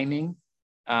 Yeah, mining.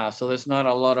 So there's not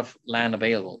a lot of land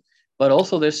available. But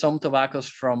also there's some tobaccos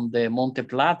from the Monte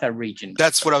Plata region.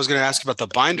 That's what I was going to ask about the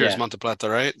binders, Yeah. Monte Plata,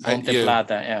 right? Monte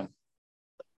Plata, yeah.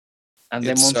 And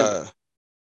then Mhm.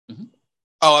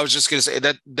 Oh, I was just going to say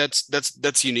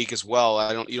that's unique as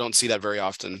well. You don't see that very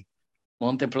often.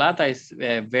 Monte Plata is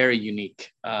very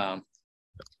unique.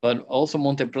 But also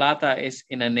Monte Plata is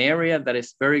in an area that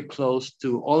is very close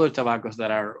to other tobaccos that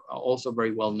are also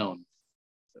very well known.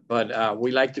 But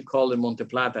we like to call it Monte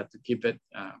Plata to keep it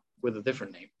with a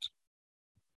different name.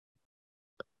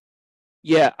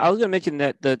 Yeah, I was gonna mention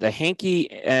that the Henke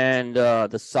and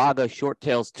the Saga Short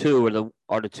Tails 2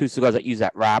 are the two cigars that use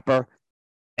that wrapper.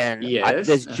 And yes,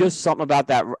 there's just something about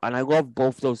that, and I love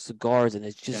both those cigars, and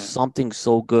it's just something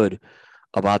so good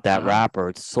about that wrapper.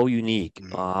 It's so unique.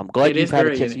 I'm glad you've had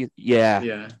a chance.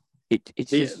 Yeah. It's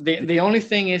just the only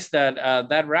thing is that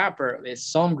that wrapper is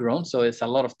sun grown, so it's a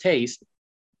lot of taste,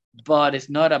 but it's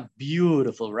not a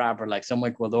beautiful wrapper like some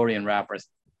Ecuadorian wrappers.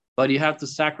 But you have to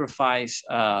sacrifice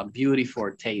beauty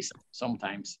for taste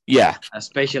sometimes. Yeah,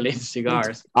 especially in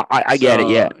cigars. I get it.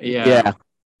 Yeah.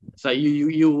 So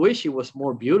you wish it was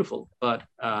more beautiful, but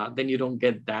then you don't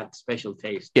get that special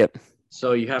taste. Yep.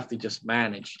 So you have to just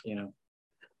manage,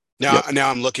 Now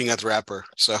I'm looking at the wrapper,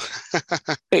 so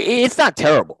it's not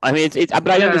terrible. I mean, but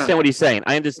I understand what he's saying.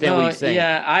 I understand what he's saying.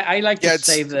 Yeah, I like to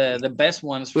save the best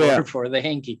ones for the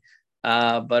Henke.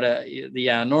 But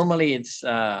normally it's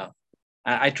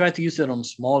I try to use it on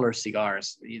smaller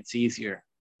cigars. It's easier.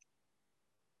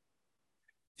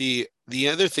 The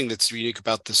other thing that's unique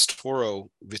about this Toro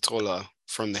Vitola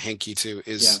from the Henke too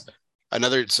is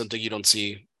another something you don't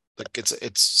see. Like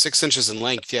it's 6 inches in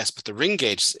length, yes, but the ring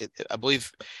gauge, I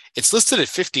believe, it's listed at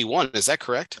 51. Is that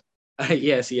correct?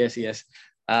 Yes. Yeah,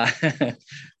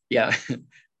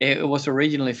 it was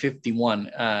originally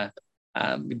 51.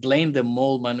 Blame the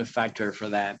mold manufacturer for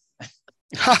that.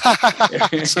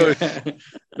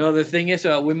 No, the thing is,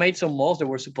 we made some molds that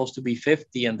were supposed to be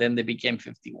 50, and then they became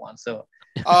 51. So,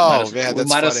 we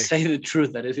might as say the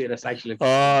truth that it's actually 51.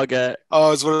 Oh, okay.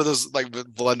 Oh, it's one of those like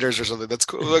blenders or something. That's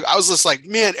cool. Like, I was just like,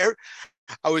 man,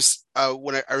 I was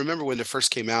when I remember when it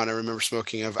first came out. I remember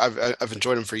smoking. I've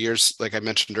enjoyed them for years, like I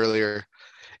mentioned earlier,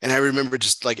 and I remember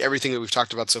just like everything that we've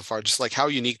talked about so far, just like how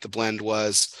unique the blend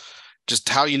was. Just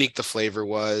how unique the flavor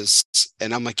was.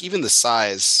 And I'm like, even the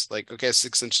size, like, okay,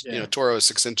 6 inch, Toro is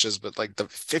 6 inches, but like the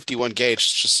 51 gauge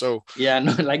is just so. Yeah,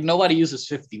 no, like nobody uses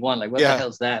 51. Like, what the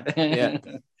hell's that? Yeah.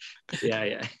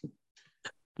 Yeah.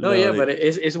 No, yeah, but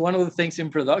it's one of the things in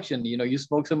production. You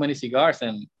smoke so many cigars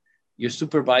and your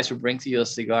supervisor brings you a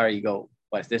cigar. You go,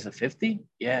 what, is this a 50?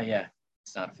 Yeah.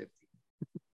 It's not a 50.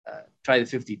 Try the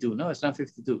 52. No, it's not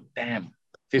 52. Damn.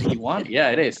 51? Yeah,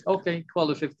 it is. Okay,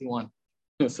 call it 51.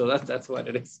 So that's what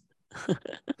it is.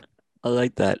 I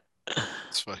like that.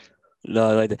 That's funny. No,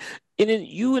 I like that. And then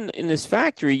you in this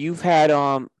factory, you've had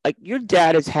like your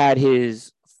dad has had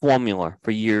his formula for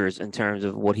years in terms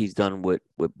of what he's done with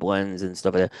blends and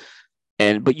stuff like that.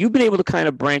 But you've been able to kind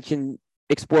of branch and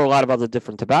explore a lot of other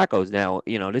different tobaccos now.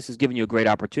 This has given you a great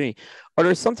opportunity. Are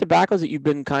there some tobaccos that you've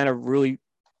been kind of really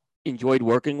enjoyed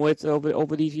working with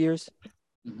over these years?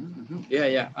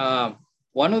 Yeah.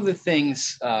 One of the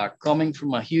things coming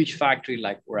from a huge factory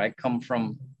like where I come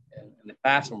from in the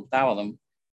past, from Tawadam,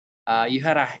 you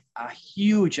had a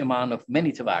huge amount of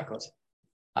many tobaccos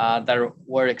that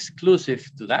were exclusive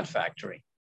to that factory.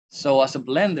 So as a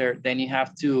blender, then you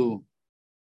have to,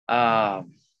 have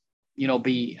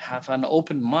an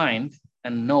open mind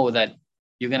and know that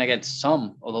you're gonna get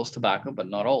some of those tobacco, but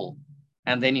not all.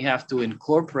 And then you have to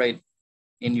incorporate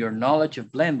in your knowledge of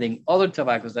blending other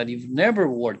tobaccos that you've never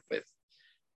worked with.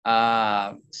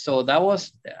 So that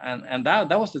was, and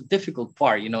that was the difficult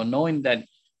part, knowing that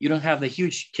you don't have the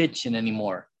huge kitchen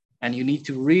anymore, and you need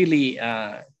to really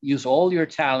use all your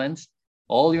talents,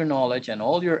 all your knowledge, and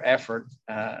all your effort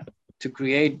to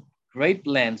create great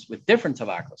blends with different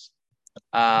tobaccos.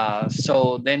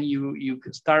 So then you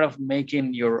start off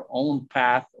making your own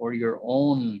path or your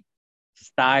own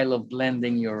style of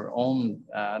blending, your own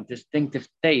distinctive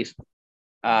taste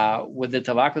with the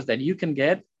tobaccos that you can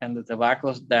get and the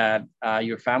tobaccos that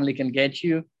your family can get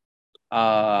you,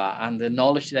 and the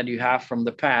knowledge that you have from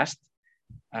the past.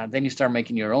 Then you start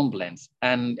making your own blends.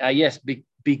 And yes,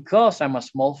 because I'm a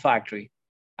small factory,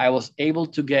 I was able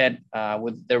to get,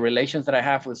 with the relations that I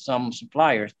have with some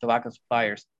suppliers, tobacco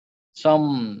suppliers,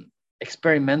 some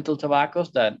experimental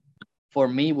tobaccos that for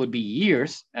me would be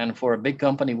years, and for a big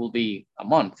company will be a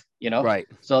month, Right.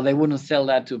 So they wouldn't sell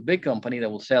that to a big company, they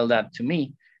will sell that to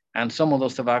me. And some of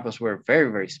those tobaccos were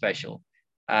very, very special.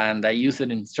 And I use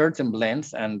it in certain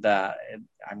blends, and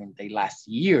they last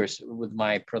years with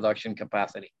my production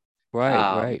capacity.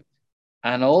 Right.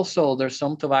 And also there's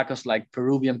some tobaccos like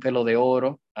Peruvian Pelo de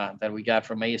Oro that we got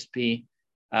from ASP.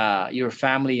 Your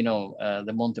family,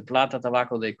 the Monte Plata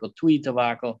tobacco, the Cotuí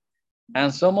tobacco,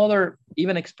 and some other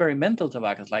even experimental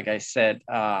tobaccos, like I said,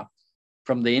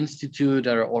 from the Institute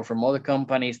or from other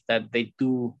companies that they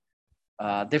do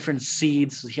different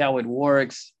seeds, see how it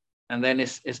works. And then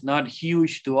it's not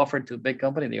huge to offer to a big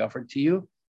company, they offer to you.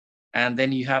 And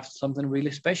then you have something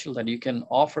really special that you can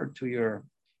offer to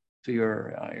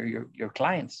your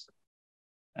clients.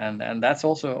 And that's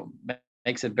also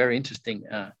makes it very interesting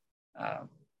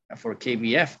for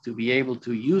KBF to be able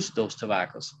to use those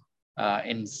tobaccos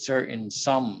in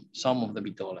some of the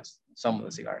vitolas, some of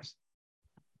the cigars.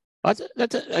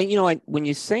 When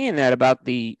you're saying that about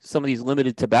some of these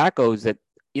limited tobaccos that,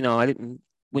 I didn't,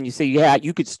 when you say,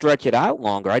 you could stretch it out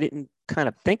longer, I didn't kind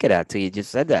of think of that till you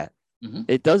just said that. Mm-hmm.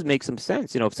 It does make some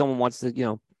sense, if someone wants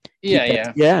to,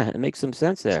 it makes some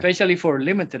sense there. Especially for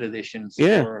limited editions,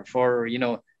 for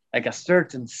like a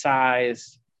certain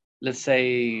size. Let's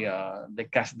say the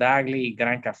Casdagli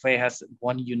Gran Café has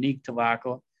one unique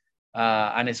tobacco,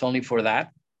 and it's only for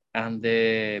that. And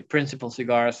the Principal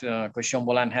Cigars, Cochon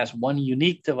Volant, has one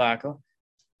unique tobacco,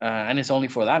 and it's only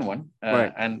for that one.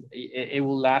 Right. And it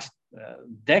will last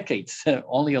decades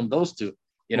only on those two,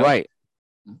 Right.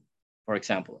 For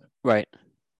example. Right.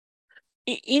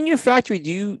 In your factory,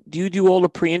 do you do all the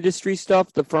pre-industry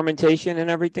stuff, the fermentation and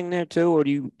everything there too, or do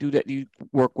you do that? Do you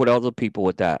work with other people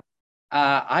with that?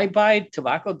 I buy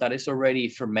tobacco that is already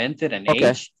fermented and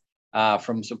aged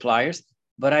from suppliers,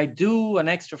 but I do an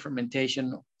extra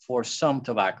fermentation for some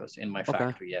tobaccos in my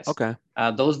factory. Yes. Okay.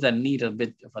 Those that need a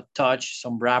bit of a touch,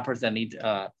 some wrappers that need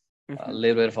a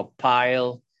little bit of a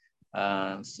pile,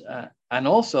 and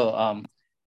also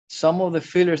some of the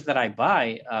fillers that I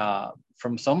buy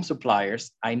from some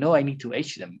suppliers, I know I need to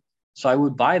age them, so I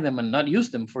would buy them and not use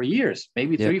them for years,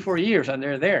 maybe 3-4 years, and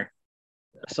they're there.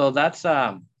 So that's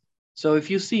so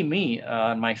if you see me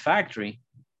in my factory,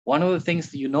 one of the things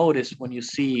that you notice when you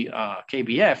see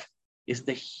KBF is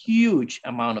the huge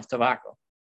amount of tobacco.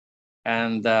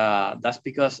 And that's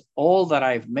because all that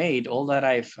I've made, all that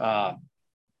I've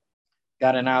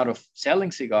gotten out of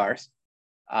selling cigars,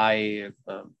 I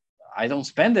don't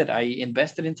spend it. I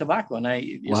invest it in tobacco, and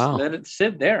I just let it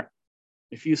sit there.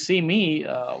 If you see me,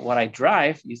 what I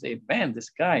drive, you say, man, this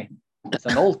guy, it's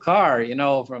an old car,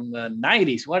 from the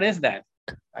 90s. What is that?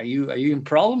 Are you in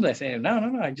problems? I say,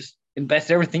 no. I just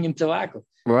invest everything in tobacco.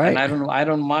 Right. And I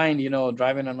don't mind,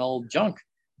 driving an old junk,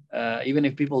 even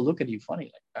if people look at you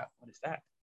funny, like, what is that?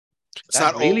 It's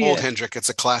not really old, Hendrik. It's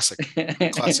a classic.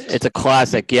 It's a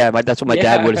classic. Yeah, that's what my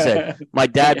dad would have said. My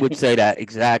dad would say that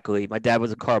exactly. My dad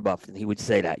was a car buff, and he would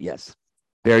say that. Yes,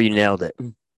 you nailed it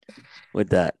with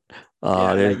that.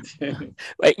 Hendrik,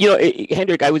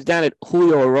 I was down at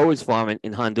Julio Aroa's farm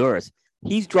in Honduras.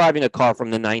 He's driving a car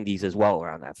from the 90s as well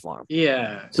around that farm.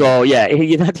 Yeah. So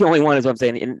you're not the only one, as I'm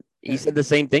saying. And He said the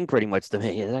same thing pretty much to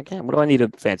me. He's like, what do I need a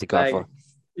fancy car for?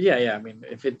 Yeah. I mean,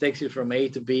 if it takes you from A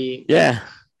to B, Yeah.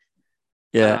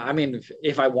 I mean,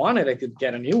 if I wanted, I could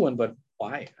get a new one, but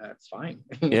why? That's fine.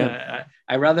 Yeah.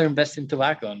 I rather invest in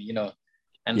tobacco,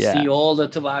 and see all the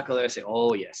tobacco there. Say,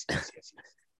 oh yes.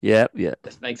 Yeah.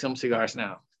 Let's make some cigars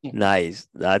now. Nice.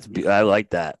 I like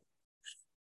that.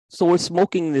 So we're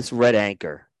smoking this Red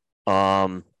Anchor,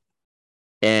 and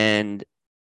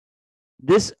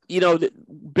this,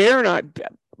 Bear and I,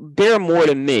 Bear more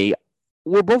than me,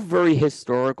 we're both very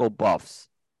historical buffs.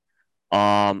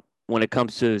 When it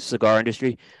comes to the cigar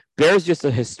industry, Bear's just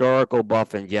a historical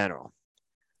buff in general.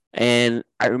 And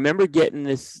I remember getting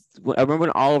this. I remember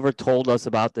when Oliver told us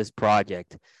about this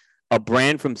project, a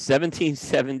brand from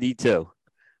 1772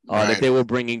 that they were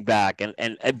bringing back.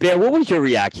 And Bear, what was your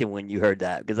reaction when you heard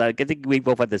that? Because I think we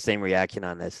both had the same reaction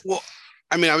on this. Well,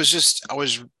 I mean, I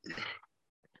was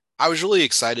really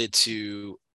excited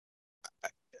to.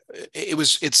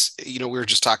 It's we were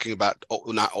just talking about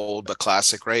not old but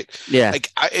classic, right? Yeah. Like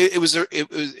it was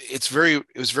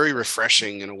very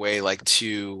refreshing in a way, like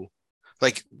to,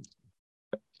 like,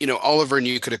 Oliver and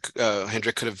you could have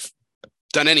Hendrik could have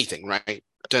done anything, right?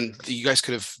 You guys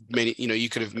could have made, you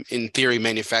could have in theory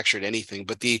manufactured anything,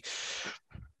 but to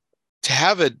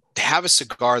have a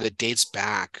cigar that dates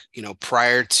back,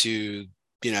 prior to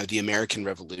the American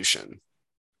Revolution,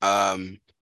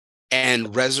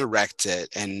 and resurrect it,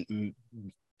 and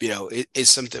it is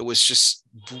something that was just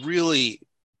really,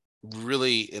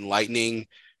 really enlightening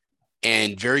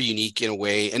and very unique in a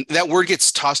way. And that word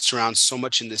gets tossed around so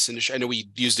much in this industry. I know we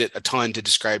used it a ton to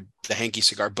describe the hanky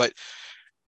cigar, but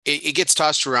it gets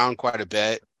tossed around quite a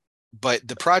bit. But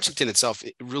the project in itself,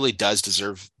 it really does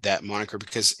deserve that moniker,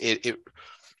 because I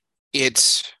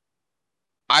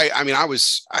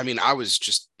was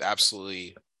just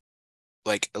absolutely,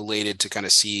 like, elated to kind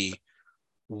of see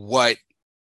what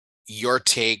your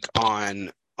take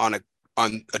on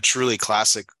a truly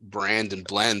classic brand and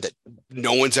blend that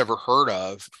no one's ever heard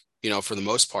of, for the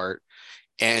most part,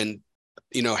 and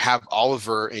have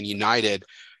Oliver and United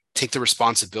take the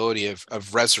responsibility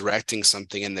of resurrecting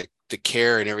something, and the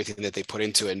care and everything that they put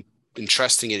into it, and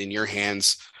trusting it in your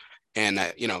hands. And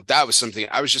that was something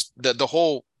I was just the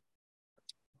whole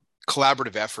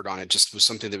collaborative effort on it just was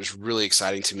something that was really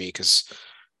exciting to me, because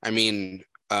I mean,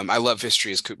 I love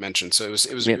history, as Coop mentioned, so it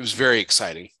was very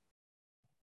exciting.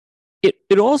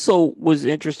 It also was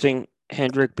interesting,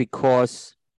 Hendrik,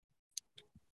 because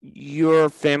your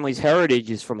family's heritage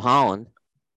is from Holland,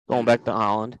 going back to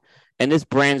Holland, and this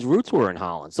brand's roots were in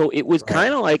Holland. So it was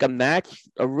kind of like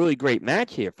a really great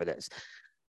match here for this.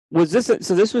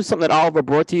 So this was something that Oliver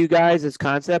brought to you guys, this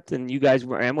concept, and you guys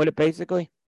ran with it, basically?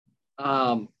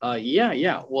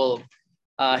 Yeah. Well,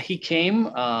 he came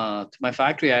to my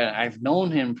factory. I've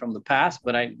known him from the past,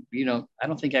 but I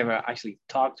don't think I ever actually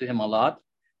talked to him a lot.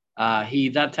 He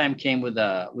that time came with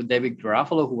David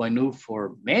Garofalo, who I knew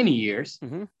for many years.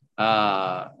 Mm-hmm.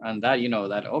 And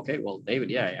that okay, well,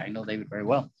 David, yeah, I know David very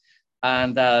well.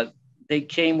 And they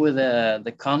came with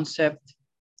the concept,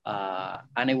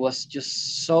 and it was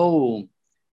just so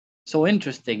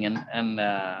interesting, and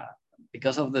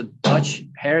because of the Dutch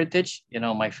heritage,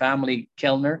 my family,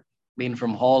 Kelner, being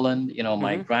from Holland,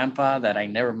 my grandpa that I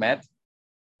never met,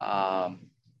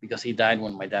 because he died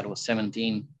when my dad was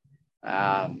 17.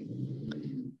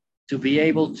 To be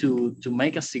able to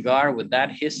make a cigar with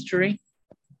that history,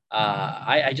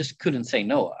 I just couldn't say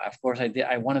no. Of course, I did.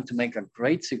 I wanted to make a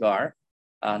great cigar,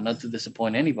 not to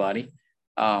disappoint anybody.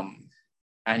 And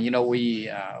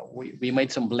we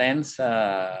made some blends.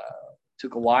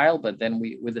 Took a while, but then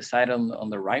we decided on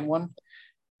the right one.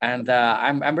 And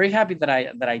I'm very happy that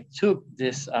I took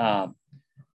this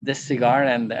cigar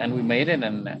and we made it.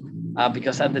 And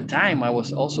because at the time I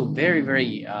was also very,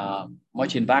 very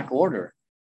much in back order.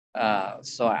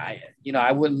 So I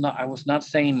was not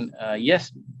saying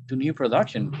yes to new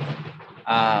production,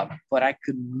 but I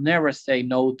could never say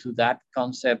no to that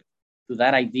concept, to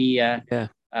that idea.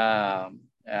 Yeah.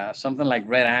 Something like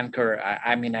Red Anchor.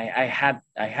 I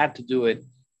had to do it,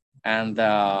 and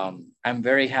I'm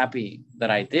very happy that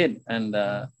I did. And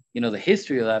the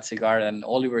history of that cigar, and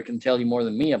Oliver can tell you more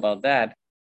than me about that.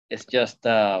 It's just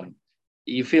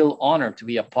you feel honored to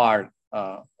be a part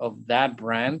of that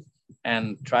brand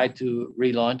and try to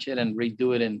relaunch it and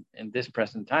redo it in this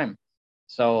present time.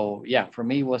 So yeah, for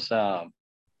me, it was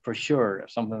for sure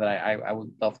something that I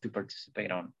would love to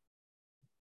participate on.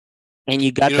 And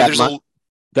you got that.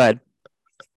 Go ahead.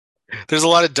 There's a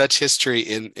lot of Dutch history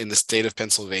in the state of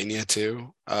Pennsylvania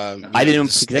too. I didn't even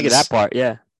think of that part.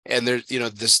 Yeah. And there's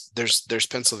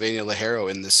Pennsylvania Ligero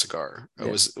in this cigar.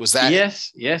 Was that?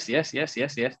 Yes.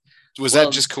 Was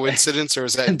that just coincidence or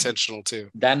was that intentional too?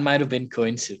 That might have been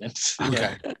coincidence.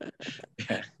 Okay.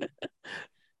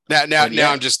 Yeah.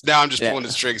 Now I'm just pulling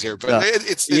the strings here, but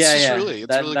it's really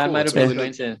cool. Might have been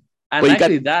coincidence. And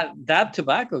actually, that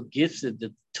tobacco gives it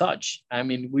the touch. I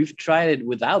mean, we've tried it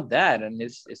without that, and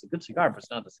it's a good cigar, but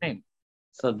it's not the same.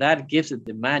 So that gives it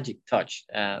the magic touch.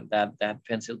 That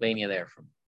Pennsylvania there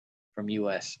from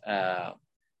US,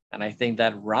 and I think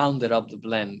that rounded up the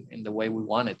blend in the way we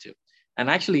wanted to. And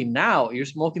actually, now you're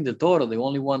smoking the Toro, the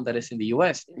only one that is in the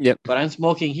US. Yep. But I'm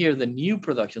smoking here the new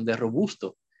production, the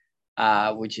Robusto,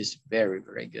 which is very,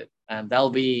 very good. And that'll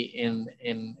be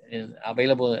in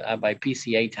available by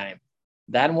PCA time.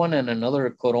 That one and another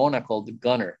Corona called the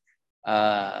Gunner.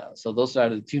 So those are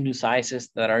the two new sizes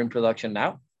that are in production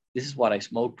now. This is what I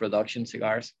smoke, production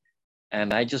cigars.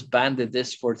 And I just banded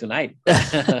this for tonight.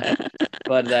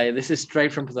 But this is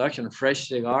straight from production, fresh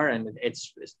cigar, and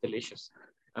it's delicious.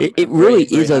 It really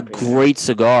is a great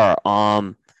cigar.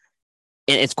 And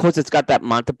it's, of course, it's got that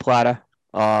Monte Plata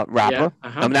wrapper.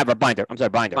 Yeah, I'm not a binder. I'm sorry,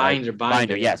 binder.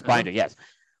 Binder. Yes, binder. Yes.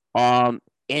 And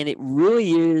it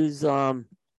really is.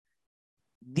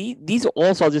 These are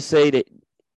also, I'll just say that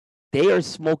they are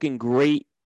smoking great,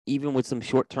 even with some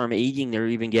short-term aging. They're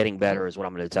even getting better, is what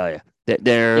I'm going to tell you.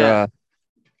 They're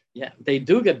they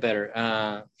do get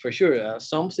better, for sure.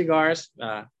 Some cigars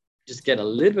just get a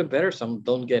little bit better. Some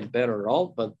don't get better at all.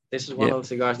 But this is one of the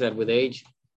cigars that, with age,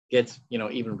 gets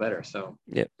even better. So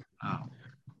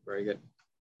very good.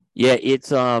 Yeah, it's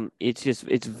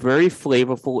very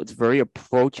flavorful. It's very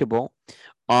approachable.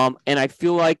 And I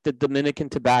feel like the Dominican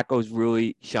tobaccos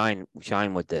really shine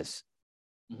with this.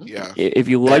 Yeah. If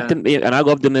you like them, and I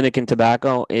love Dominican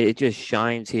tobacco, it just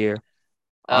shines here.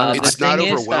 It's not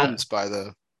overwhelmed by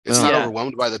the. It's not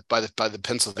overwhelmed by the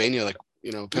Pennsylvania. Like,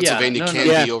 Pennsylvania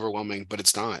can be overwhelming, but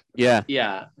it's not. Yeah.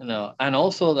 Yeah. No. And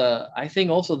also I think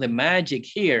also the magic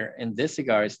here in this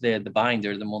cigar is the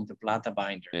binder, the Monte Plata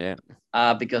binder. Yeah.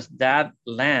 Because that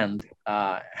land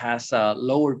has a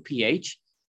lower pH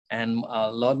and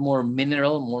a lot more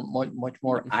mineral, much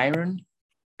more iron.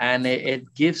 And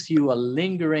it gives you a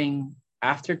lingering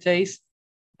aftertaste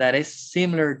that is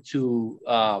similar to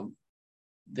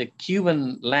the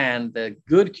Cuban land, the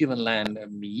good Cuban land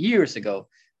years ago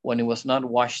when it was not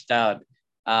washed out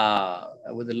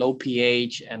with the low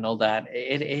pH and all that.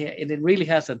 It really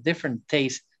has a different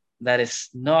taste that is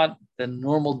not the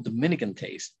normal Dominican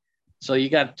taste. So you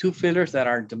got two fillers that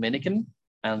are Dominican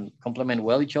and complement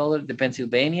well each other. The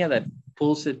Pennsylvania that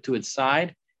pulls it to its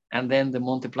side, and then the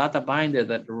Monte Plata binder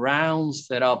that rounds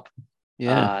it up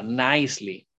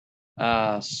nicely.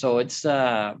 So it's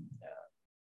a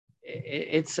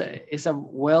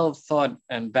well thought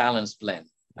and balanced blend.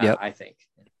 I think.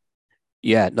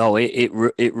 Yeah, no, it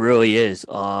really is.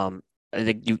 I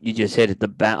think you just hit it.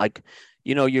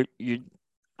 You're.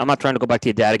 I'm not trying to go back to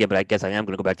your dad again, but I guess I am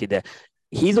going to go back to your dad.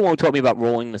 He's the one who taught me about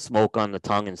rolling the smoke on the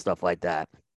tongue and stuff like that.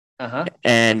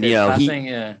 And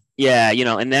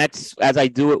and that's, as I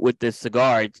do it with this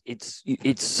cigar, it's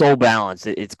so balanced.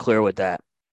 It's clear with that.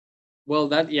 Well,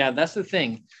 that's the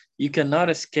thing. You cannot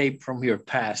escape from your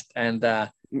past, and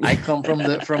I come from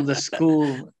the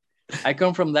school. I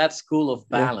come from that school of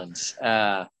balance,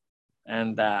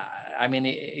 and I mean,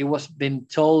 it was been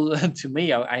told to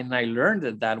me, and I learned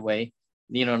it that way.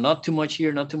 Not too much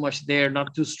here, not too much there,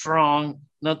 not too strong,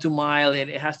 not too mild.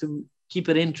 It has to keep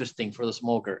it interesting for the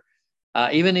smoker,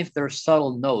 even if there's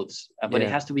subtle notes, but it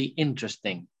has to be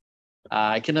interesting.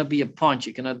 It cannot be a punch.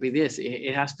 It cannot be this.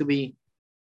 It has to be.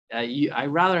 I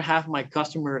rather have my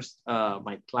customers,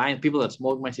 my clients, people that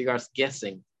smoke my cigars,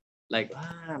 guessing, like,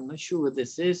 I'm not sure what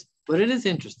this is, but it is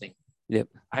interesting. Yep.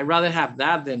 I'd rather have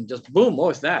that than just boom.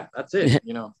 Oh, it's that. That's it.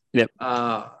 Yep.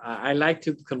 I like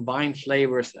to combine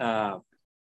flavors. The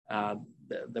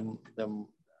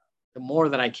more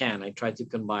that I can, I try to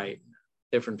combine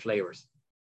different flavors.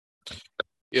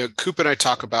 Yeah, Coop and I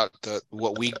talk about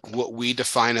what we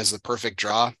define as the perfect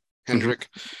draw, Hendrik,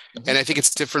 and I think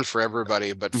it's different for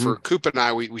everybody. But for Coop and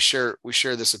I, we share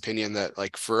this opinion that,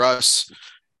 like, for us,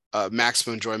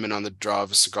 maximum enjoyment on the draw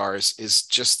of a cigar is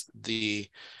just the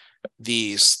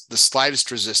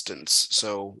slightest resistance.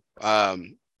 So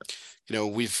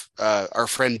we've our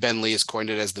friend Ben Lee has coined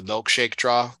it as the milkshake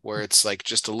draw, where it's like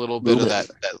just a little bit of that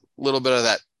little bit of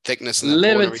that thickness, and a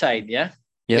little bit tight,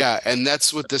 Yep. Yeah, and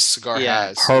that's what this cigar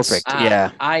has. Perfect.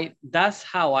 That's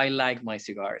how I like my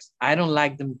cigars. I don't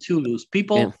like them too loose.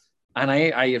 People, and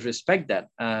I respect that,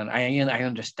 and I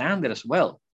understand it as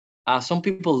well. Some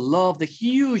people love the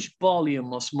huge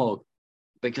volume of smoke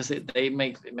because it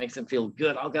makes them feel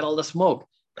good. I'll get all the smoke.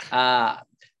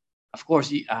 Of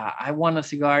course, I want a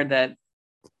cigar that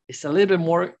it's a little bit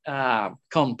more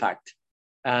compact,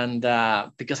 and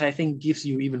because I think gives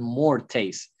you even more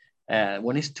taste.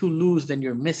 When it's too loose, then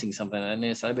you're missing something, and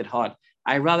it's a little bit hot.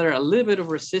 I rather a little bit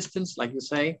of resistance, like you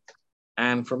say,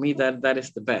 and for me that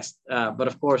is the best. But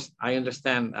of course, I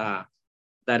understand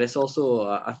that it's also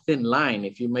a thin line.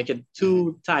 If you make it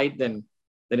too tight, then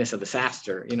it's a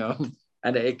disaster,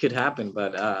 and it could happen.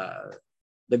 But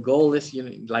the goal is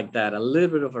like that, a little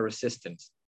bit of a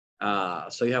resistance,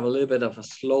 so you have a little bit of a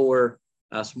slower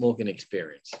smoking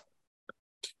experience.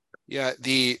 Yeah,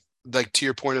 like to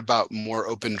your point about more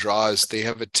open draws, they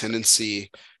have a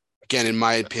tendency, again, in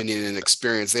my opinion and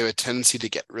experience, they have a tendency to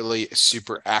get really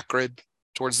super acrid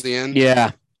towards the end.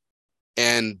 Yeah.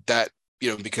 And that,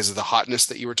 because of the hotness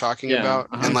that you were talking about.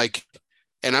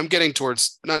 And I'm getting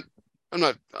towards I'm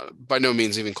not by no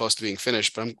means even close to being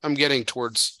finished, but I'm getting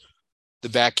towards the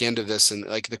back end of this, and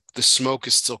like the smoke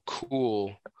is still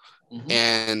cool.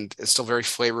 And it's still very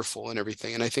flavorful and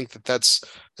everything. And I think that's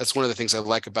one of the things I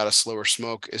like about a slower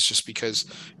smoke, is just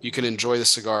because you can enjoy the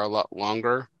cigar a lot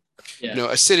longer. Yeah.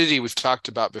 Acidity we've talked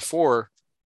about before.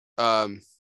 And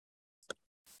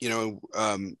we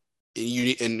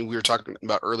were talking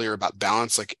about earlier about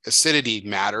balance. Like acidity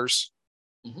matters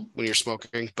when you're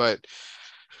smoking, but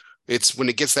it's when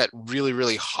it gets that really,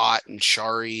 really hot and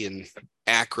charry and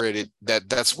acrid,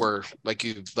 that's where, like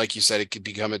you said, it could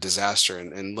become a disaster.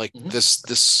 And like this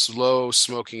slow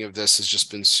smoking of this has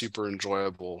just been super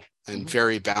enjoyable and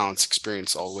very balanced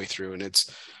experience all the way through. And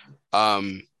it's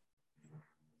I'm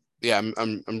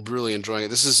really enjoying it.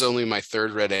 This is only my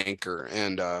third Red Anchor,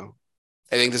 and I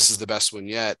think this is the best one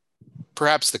yet.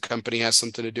 Perhaps the company has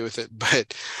something to do with it,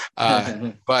 but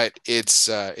it's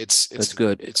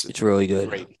good. It's really good.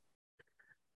 Great.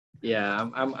 Yeah,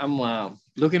 I'm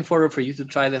looking forward for you to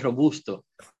try the Robusto.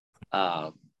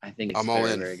 I think it's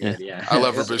very good. Yeah, I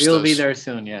love Robustos. You'll be there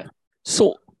soon. Yeah.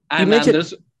 So and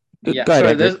mentioned,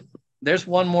 there's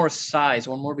one more size,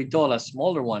 one more Vitola,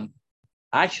 smaller one,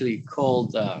 actually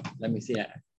called. Let me see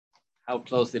how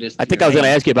close it is. I think I was going to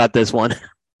ask you about this one.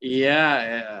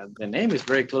 Yeah, the name is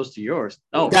very close to yours.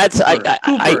 Oh, that's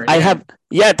Cooper. I have.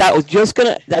 Yeah, that's what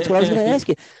I was gonna ask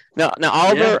you. Now,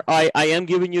 Oliver, I am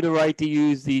giving you the right to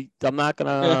use I'm not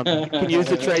gonna. You can use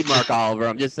the trademark, Oliver.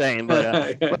 I'm just saying,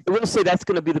 but we'll say that's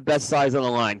gonna be the best size on the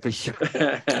line for sure.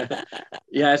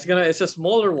 Yeah, it's a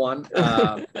smaller one,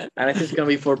 and I think it's gonna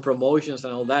be for promotions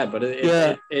and all that. But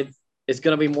it's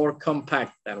gonna be more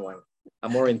compact than one,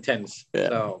 more intense. Yeah.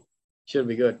 So should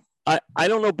be good. I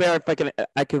don't know, Bear, if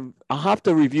I'll have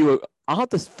to review it. I'll have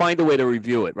to find a way to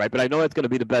review it, right? But I know it's going to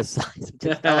be the best size.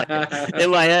 In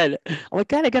my head, I'm like,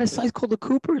 God, I got a size called the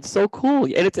Cooper. It's so cool,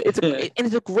 and it's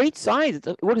a great size.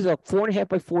 What is it, 4.5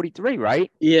 by 43,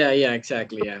 right? Yeah,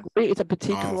 exactly. Yeah, it's a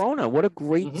petite Corona. What a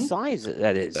great size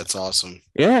that is. That's awesome.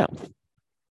 Yeah.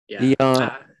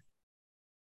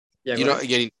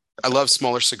 Again, I love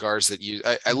smaller cigars that use.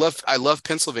 I love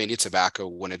Pennsylvania tobacco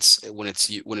when it's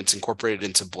incorporated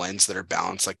into blends that are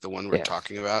balanced, like the one we're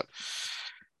talking about.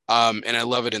 And I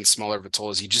love it in smaller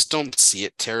Vitolas. You just don't see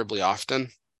it terribly often.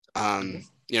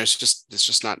 It's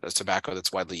just not a tobacco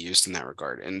that's widely used in that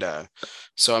regard. And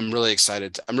so I'm really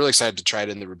excited. I'm really excited to try it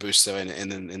in the Robusto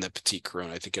and then in the Petite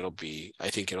Corona. I think it'll be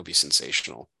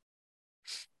sensational.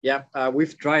 Yeah,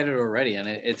 we've tried it already, and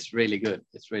it's really good.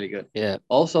 It's really good. Yeah.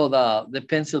 Also, the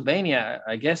Pennsylvania,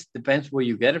 I guess, depends where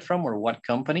you get it from or what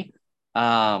company.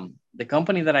 The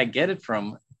company that I get it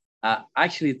from,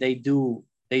 actually, they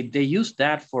use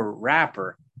that for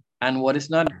wrapper, and what is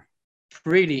not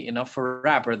pretty enough for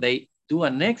wrapper, they do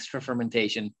an extra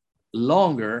fermentation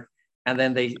longer, and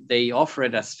then they offer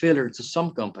it as filler to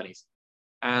some companies,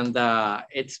 and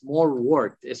it's more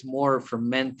worked. It's more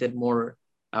fermented, more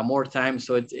time,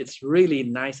 so it's really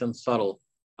nice and subtle.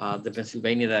 The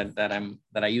Pennsylvania that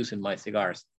I use in my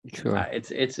cigars. Sure.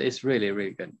 It's really,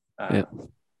 really good.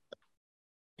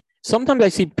 Sometimes I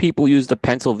see people use the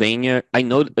Pennsylvania. I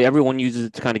know everyone uses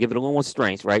it to kind of give it a little more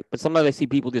strength, right? But sometimes I see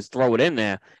people just throw it in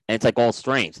there, and it's like all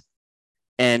strength.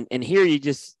 And here you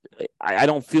just, I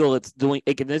don't feel it's doing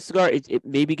it in this cigar. It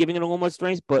may be giving it a little more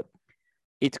strength, but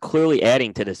it's clearly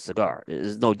adding to this cigar.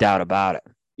 There's no doubt about it.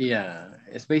 Yeah,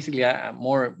 it's basically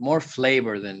more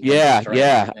flavor than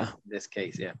in this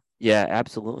case. Yeah,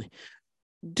 absolutely.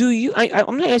 Do you? I'm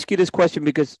going to ask you this question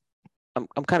because I'm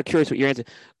kind of curious what your answer.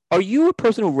 Are you a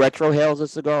person who retrohales a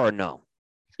cigar or no?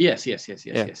 Yes.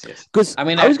 Because I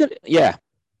mean,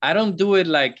 I don't do it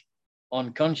like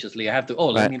unconsciously. I have to.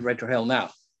 Let me retrohale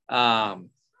now.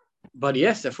 But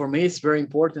yes, for me, it's very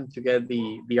important to get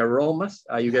the aromas.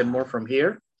 You get more from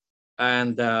here.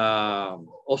 And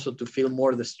also to feel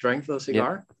more the strength of the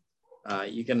cigar.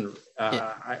 You can.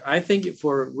 I think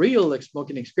for real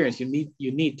smoking experience, you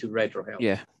need to retrohale.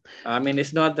 Yeah. I mean,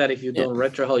 it's not that if you don't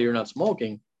retrohale, you're not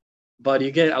smoking, but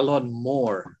you get a lot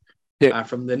more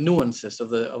from the nuances of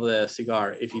the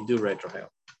cigar if you do retrohale.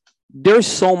 There's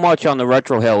so much on the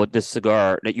retrohale with this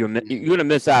cigar that you're gonna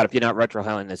miss out if you're not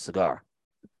retrohaling this cigar.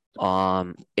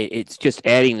 It's just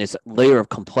adding this layer of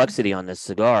complexity on this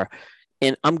cigar.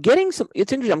 And I'm getting some,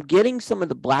 it's interesting, I'm getting some of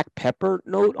the black pepper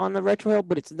note on the retrohale,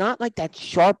 but it's not like that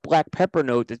sharp black pepper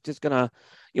note that's just going to,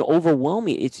 overwhelm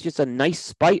me. It's just a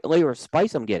nice layer of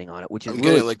spice I'm getting on it, which is really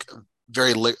getting like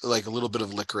very like a little bit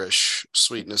of licorice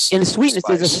sweetness. And the sweetness,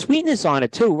 there's a sweetness on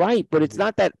it too, right? But it's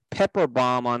not that pepper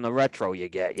bomb on the retro you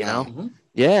get, you know? Mm-hmm.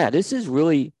 Yeah, this is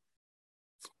really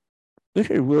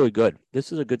good.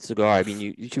 This is a good cigar. I mean,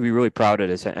 you should be really proud of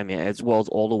this. I mean, as well as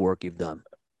all the work you've done.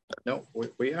 No,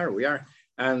 we are.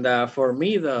 And for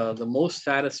me, the most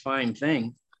satisfying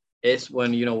thing is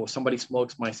when, somebody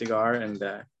smokes my cigar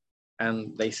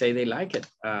and they say they like it.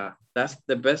 That's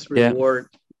the best reward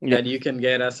that you can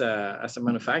get as a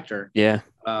manufacturer. Yeah.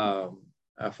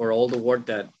 For all the work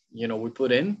that, we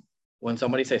put in, when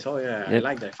somebody says, oh yeah, I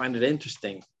like that, I find it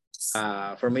interesting.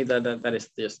 For me, that is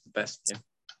just the best. Yeah.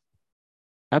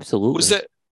 Absolutely.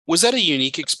 Was that a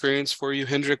unique experience for you,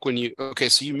 Hendrik?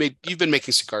 So you've been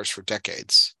making cigars for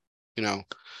decades,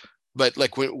 but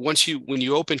like when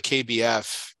you opened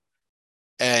KBF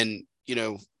and,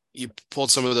 you pulled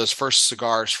some of those first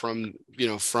cigars from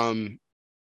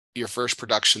your first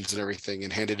productions and everything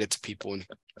and handed it to people and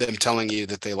them telling you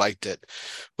that they liked it.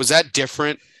 Was that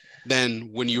different than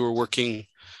when you were working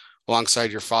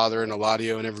alongside your father and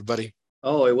Eladio and everybody?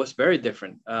 Oh, it was very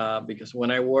different because when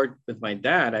I worked with my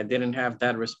dad, I didn't have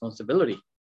that responsibility.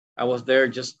 I was there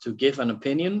just to give an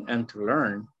opinion and to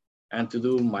learn and to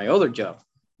do my other job.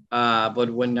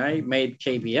 But when I made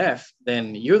KBF,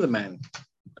 then you're the man.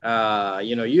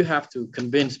 You have to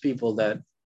convince people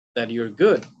that you're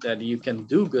good, that you can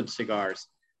do good cigars.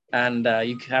 And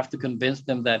you have to convince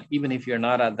them that even if you're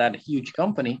not at that huge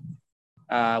company,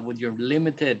 with your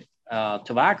limited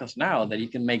tobaccos now, that you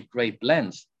can make great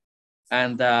blends.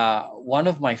 And one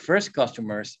of my first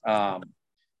customers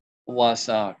was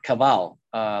Cabal,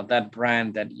 that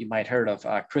brand that you might heard of,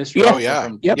 Chris. Oh yeah,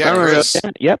 Chris.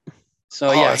 Yep.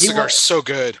 So that cigar's so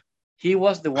good. He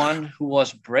was the one who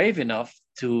was brave enough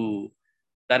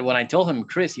that when I told him,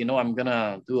 Chris, I'm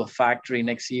gonna do a factory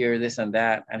next year, this and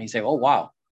that, and he said, oh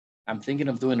wow, I'm thinking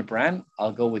of doing a brand.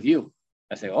 I'll go with you.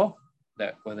 I say, oh,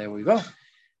 there we go.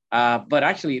 But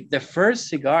actually, the first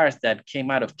cigars that came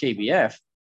out of KBF.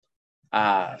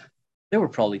 They were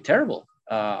probably terrible.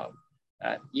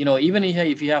 Even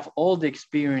if you have all the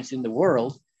experience in the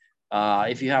world,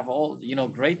 if you have all,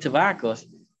 great tobaccos,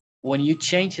 when you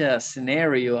change a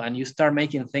scenario and you start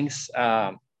making things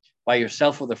by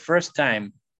yourself for the first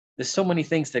time, there's so many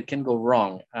things that can go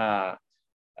wrong.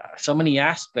 So many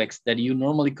aspects that you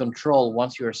normally control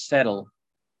once you're settled,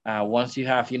 once you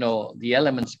have, the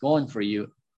elements going for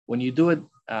you. When you do it,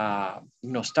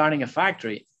 starting a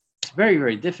factory, it's very,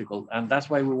 very difficult. And that's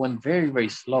why we went very, very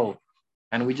slow.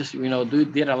 And we just,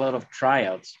 did a lot of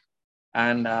tryouts.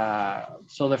 And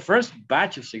so the first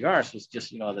batch of cigars was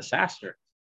just, a disaster.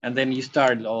 And then you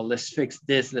start, let's fix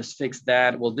this, let's fix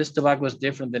that. Well, this tobacco is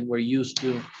different than we're used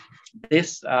to.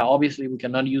 This, obviously, we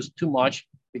cannot use too much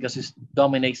because it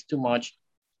dominates too much.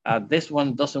 This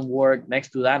one doesn't work next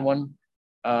to that one.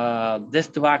 This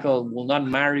tobacco will not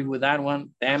marry with that one.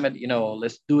 Damn it,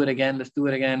 let's do it again.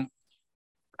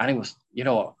 And it was,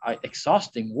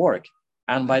 exhausting work.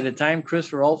 And by the time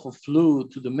Chris Rodolfo flew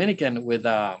to Dominican with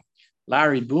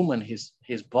Larry Booman,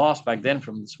 his boss back then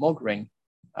from the smoke ring,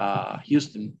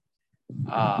 Houston,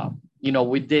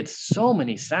 we did so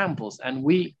many samples and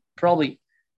we probably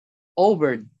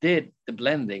overdid the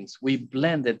blendings. We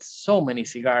blended so many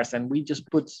cigars and we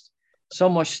just put so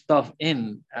much stuff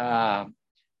in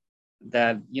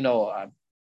that,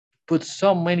 put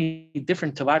so many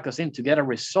different tobaccos in to get a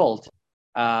result.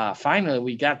 Finally,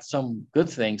 we got some good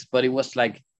things, but it was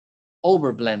like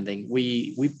over blending.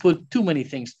 We put too many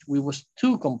things. We was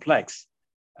too complex.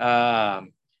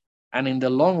 And in the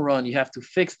long run, you have to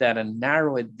fix that and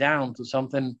narrow it down to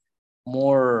something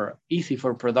more easy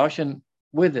for production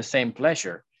with the same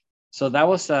pleasure. So that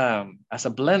was, as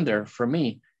a blender for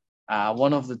me,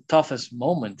 one of the toughest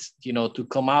moments, to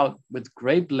come out with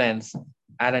great blends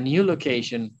at a new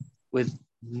location with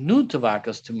new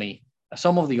tobaccos to me.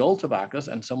 Some of the old tobaccos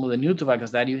and some of the new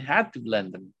tobaccos that you had to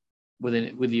blend them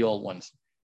with the old ones.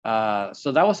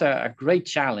 So that was a great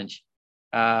challenge.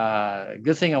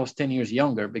 Good thing I was 10 years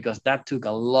younger because that took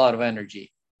a lot of energy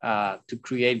to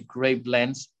create great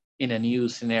blends in a new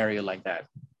scenario like that.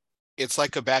 it's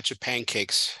like a batch of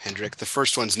pancakes, Hendrik. The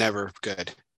first one's never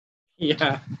good.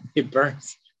 Yeah, it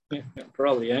burns.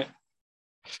 Probably, yeah.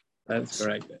 That's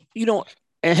correct.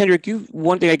 And Hendrik,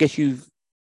 one thing I guess you've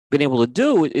been able to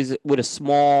do is with a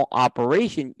small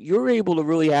operation, you're able to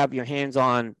really have your hands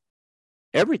on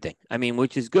everything. I mean,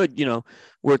 which is good,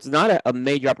 where it's not a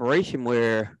major operation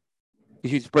where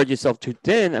if you spread yourself too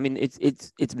thin. I mean,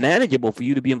 it's manageable for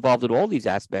you to be involved in all these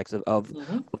aspects of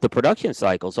the production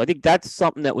cycle. So I think that's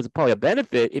something that was probably a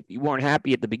benefit. If you weren't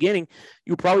happy at the beginning,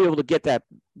 you were probably able to get that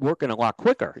working a lot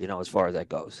quicker, as far as that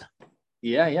goes.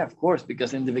 Yeah, of course,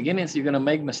 because in the beginnings you're gonna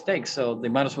make mistakes, so they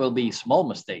might as well be small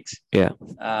mistakes. Yeah.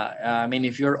 I mean,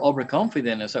 if you're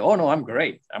overconfident and say, "Oh no, I'm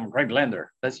great. I'm a great blender.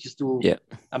 Let's just do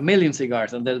a million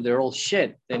cigars," and they're all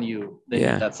shit, then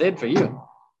that's it for you.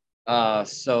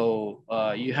 So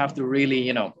you have to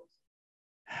really,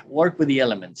 work with the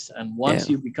elements. And once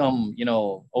you become,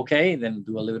 okay, then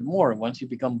do a little bit more. Once you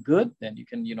become good, then you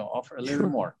can, offer a little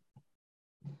bit more.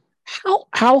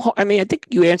 How, I mean, I think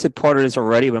you answered part of this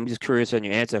already, but I'm just curious on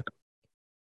your answer.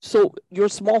 So you're a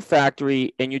small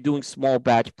factory and you're doing small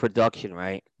batch production,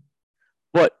 right?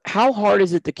 But how hard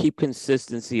is it to keep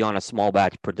consistency on a small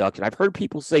batch production? I've heard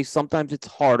people say sometimes it's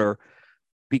harder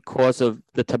because of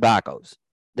the tobaccos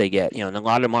they get, and a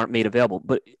lot of them aren't made available.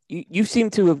 But you seem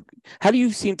to have, how do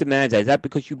you seem to manage that? Is that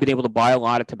because you've been able to buy a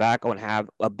lot of tobacco and have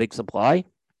a big supply?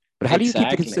 But how do you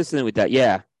keep it consistent with that?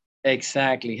 Yeah.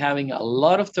 Exactly. Having a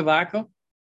lot of tobacco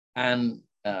and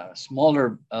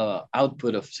smaller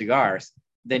output of cigars,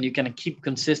 then you can keep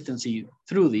consistency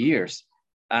through the years.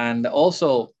 And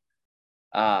also,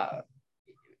 but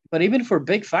even for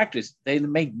big factories, they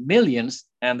make millions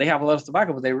and they have a lot of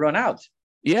tobacco, but they run out.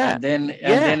 Yeah. And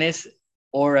then it's,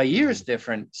 or a year is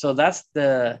different. So that's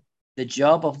the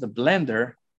job of the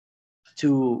blender,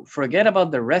 to forget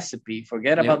about the recipe,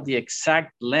 forget about the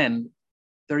exact blend,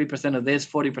 30% of this,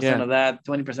 40% of that,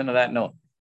 20% of that. No,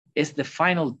 it's the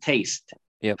final taste,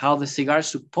 how the cigar is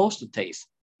supposed to taste.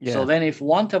 So then if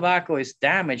one tobacco is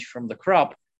damaged from the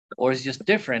crop or is just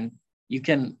different, you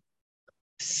can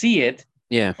see it,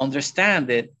 understand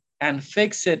it, and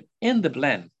fix it in the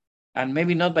blend. And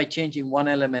maybe not by changing one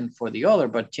element for the other,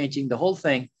 but changing the whole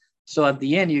thing. So at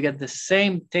the end, you get the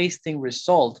same tasting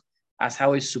result as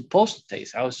how it's supposed to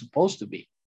taste, how it's supposed to be.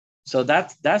 So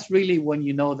that's really when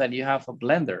you know that you have a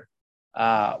blender,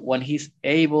 when he's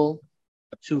able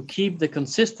to keep the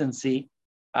consistency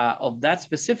of that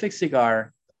specific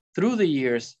cigar through the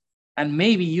years, and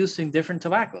maybe using different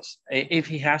tobaccos if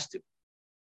he has to.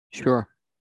 Sure.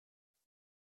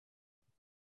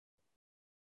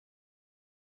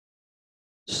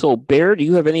 So, Bear, do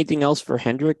you have anything else for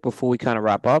Hendrik before we kind of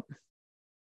wrap up?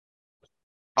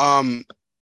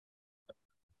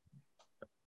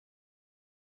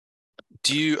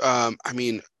 Do you? I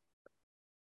mean,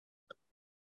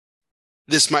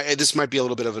 this might be a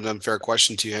little bit of an unfair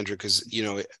question to you, Hendrik, because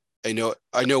I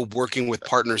know working with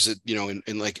partners that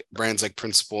in like brands like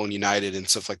Principal and United and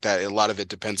stuff like that, a lot of it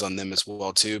depends on them as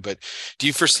well too. But do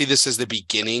you foresee this as the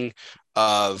beginning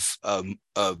of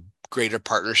a greater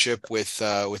partnership with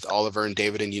Oliver and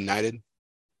David and United?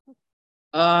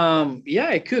 Yeah,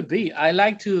 it could be. I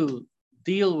like to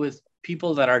deal with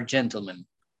people that are gentlemen,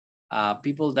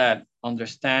 people that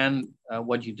understand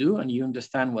what you do and you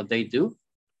understand what they do,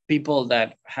 people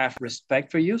that have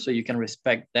respect for you so you can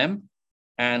respect them.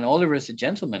 And Oliver is a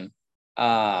gentleman.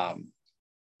 Like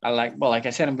I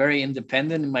said, I'm very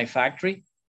independent in my factory,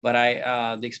 but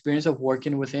the experience of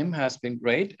working with him has been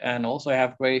great. And also I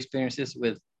have great experiences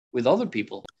with other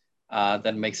people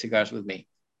that make cigars with me.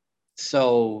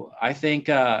 So I think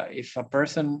if a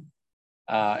person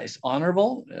is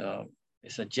honorable,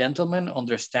 is a gentleman,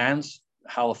 understands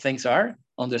how things are,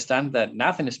 understand that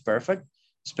nothing is perfect,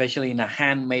 especially in a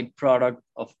handmade product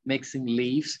of mixing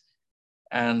leaves,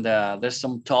 and there's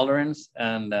some tolerance,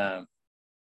 and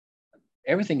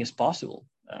everything is possible,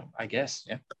 I guess.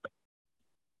 Yeah.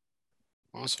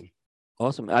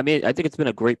 Awesome. I mean, I think it's been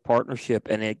a great partnership,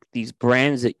 and these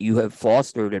brands that you have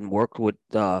fostered and worked with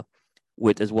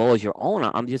as well as your own.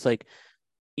 I'm just like,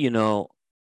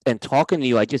 and talking to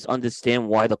you, I just understand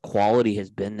why the quality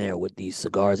has been there with these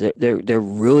cigars. They're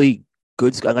really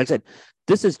good. Like I said,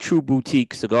 this is true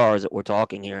boutique cigars that we're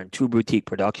talking here, and true boutique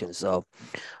production. So,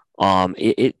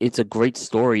 it's a great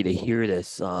story to hear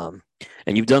this. And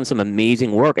you've done some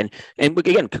amazing work. And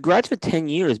again, congrats for 10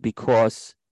 years,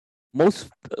 because a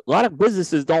lot of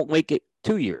businesses don't make it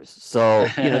 2 years. So,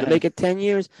 to make it 10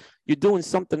 years, you're doing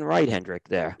something right, Hendrik,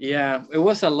 there. Yeah, it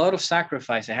was a lot of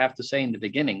sacrifice, I have to say, in the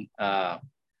beginning.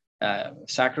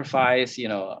 Sacrifice,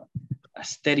 a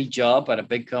steady job at a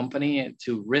big company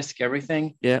to risk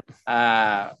everything. Yeah.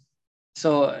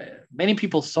 so many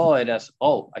people saw it as,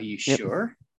 oh, are you Yep.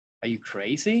 sure? Are you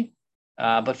crazy?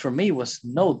 But for me, it was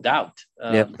no doubt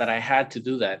Yep. that I had to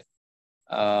do that.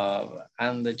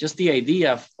 And just the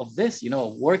idea of this,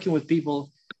 working with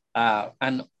people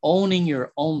and owning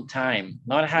your own time,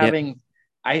 not Yep. having,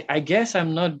 I guess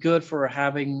I'm not good for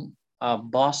having a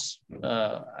boss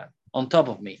on top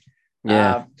of me.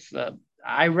 Yeah.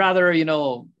 I rather,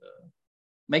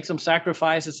 make some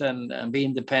sacrifices and be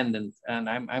independent. And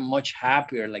I'm much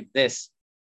happier like this,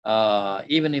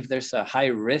 even if there's a high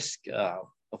risk,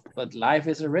 but life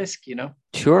is a risk.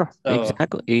 Sure. So,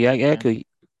 Exactly. Yeah. yeah, Exactly.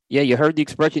 Yeah. You heard the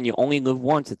expression, you only live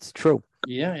once. It's true.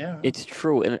 yeah, yeah. It's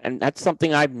true. And that's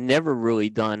something I've never really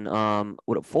done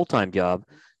with a full-time job.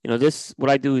 This what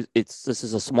I do is this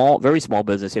is a very small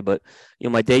business here, but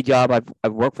my day job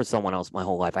I've worked for someone else my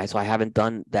whole life. So I haven't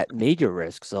done that major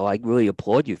risk. So I really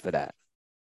applaud you for that.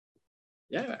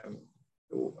 Yeah,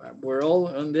 we're all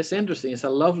in this industry. It's a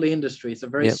lovely industry. It's a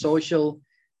very Yep. social,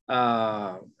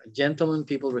 uh, gentleman.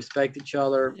 People respect each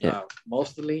other Yeah.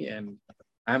 mostly, and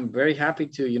I'm very happy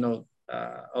to,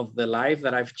 of the life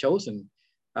that I've chosen.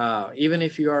 Even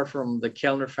if you are from the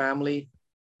Kelner family,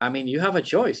 I mean, you have a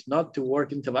choice not to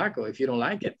work in tobacco if you don't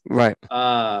like it. Right.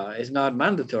 It's not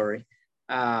mandatory.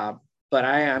 Uh, but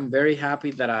I am very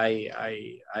happy that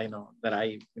I know that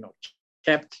I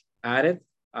kept at it.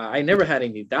 I never had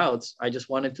any doubts. I just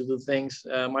wanted to do things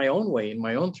my own way in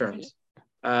my own terms.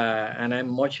 And I'm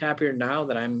much happier now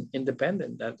that I'm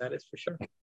independent. That is for sure.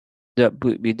 Yeah.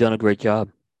 You've done a great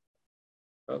job.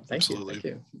 Well, thank you, Absolutely. thank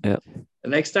you. Yeah. The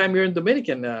next time you're in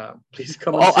Dominican, please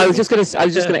come and Oh, see I was me.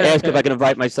 just gonna ask if I can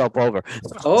invite myself over.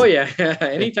 Oh yeah,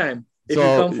 anytime. If you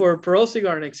So come for Pro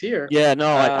Cigar next year, yeah, no,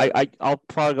 uh, I'll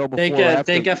probably go take before or a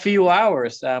after. take a few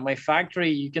hours. My factory,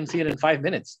 you can see it in 5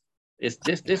 minutes. It's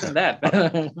this and that.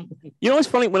 It's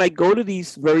funny when I go to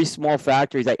these very small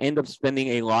factories, I end up spending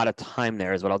a lot of time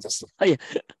there. Is what I'll just tell you,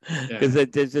 because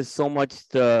there's just so much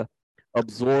to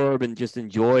absorb and just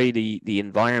enjoy the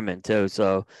environment too.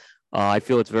 So I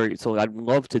feel it's very. So I'd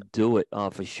love to do it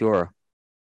for sure.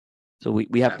 So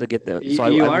we have to get there. So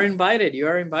You are invited. You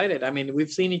are invited. I mean, we've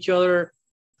seen each other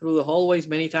through the hallways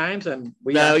many times, and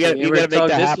we no, actually you never gotta make talked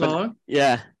that this happen. long.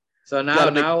 Yeah. So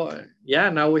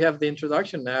now we have the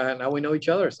introduction. Now we know each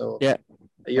other. So Yeah.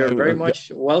 you're very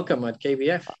much welcome at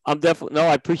KBF. I'm definitely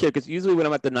I appreciate it because usually when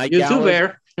I'm at the night You too, galas,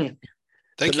 Bear.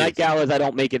 Thank night you. galas, I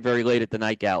don't make it very late at the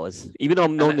night galas, even though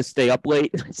I'm known to stay up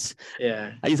late.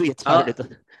 Yeah. I usually get tired at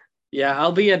the. Yeah,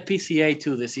 I'll be at PCA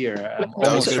too this year. I'm That was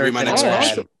almost going to be my certain next of that.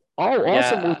 question. Oh,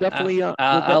 awesome! We'll Yeah, definitely.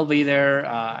 I'll be there.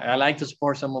 I like to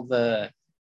support some of the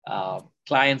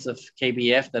clients of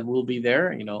KBF that will be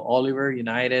there. Oliver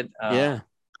United. Yeah.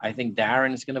 I think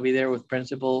Darren is going to be there with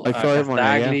Principal. I saw everyone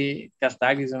there, yeah.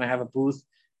 Castagli is going to have a booth,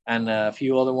 and a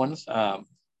few other ones.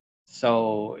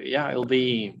 So yeah, it'll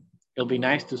be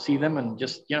nice to see them and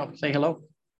just say hello.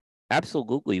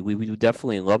 Absolutely, we would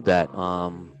definitely love that.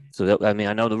 So I mean,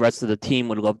 I know the rest of the team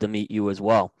would love to meet you as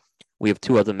well. We have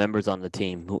 2 other members on the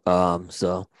team.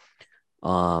 So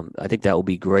I think that will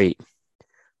be great.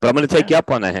 But I'm going to take you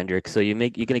up on that, Hendrik. So you're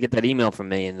going to get that email from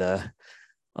me and the.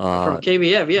 From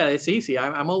KBF, yeah, it's easy.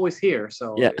 I'm always here,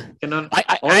 so yeah.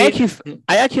 I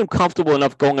actually am comfortable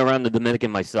enough going around the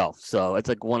Dominican myself. So it's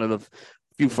like one of the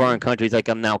few foreign countries like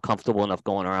I'm now comfortable enough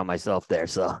going around myself there.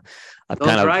 So I've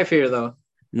don't drive here though.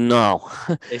 No,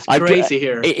 it's crazy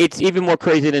here. It's even more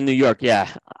crazy than New York. Yeah.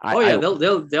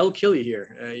 They'll kill you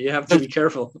here. You have to be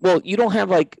careful. Well, you don't have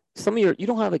like you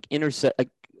don't have like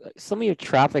some of your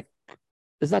traffic.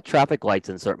 There's not traffic lights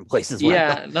in certain places.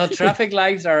 Yeah, no, traffic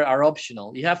lights are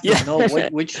optional. You have to know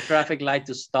which traffic light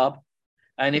to stop.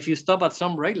 And if you stop at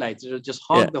some red lights, just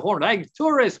honk the horn. Like,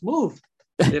 tourists, move.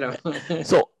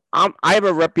 So I have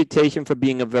a reputation for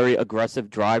being a very aggressive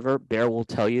driver. Bear will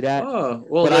tell you that. Oh,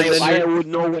 well, but I would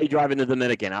no way drive in the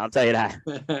Dominican. I'll tell you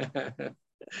that.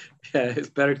 Yeah, it's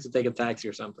better to take a taxi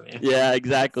or something. Yeah,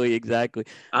 exactly.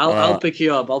 I'll pick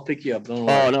you up. Don't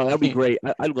worry. Oh no, that'd be great.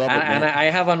 I love it. And I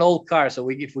have an old car, so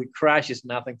if we crash, it's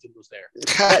nothing to lose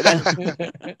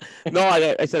there. No,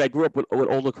 I said I grew up with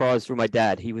older cars through my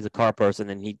dad. He was a car person,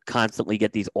 and he'd constantly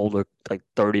get these older, like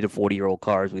 30 to 40-year-old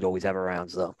cars. We'd always have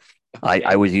around, so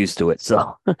I was used to it.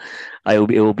 So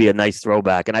it will be a nice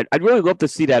throwback, and I'd really love to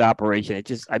see that operation.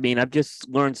 I've just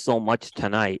learned so much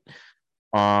tonight.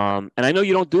 And I know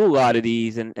you don't do a lot of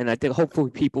these, and I think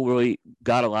hopefully people really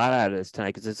got a lot out of this tonight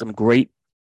because there's some great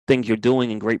things you're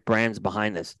doing and great brands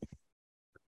behind this.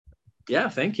 Yeah,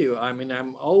 thank you. I mean,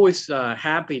 I'm always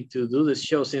happy to do this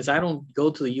show since I don't go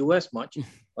to the U.S. much.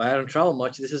 I don't travel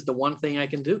much. This is the one thing I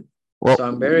can do. Well, So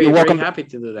I'm very, you're very welcome. happy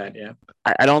to do that. Yeah.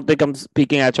 I don't think I'm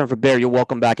speaking out of turn for Bear. You're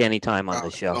welcome back anytime on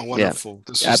this show. Oh, wonderful.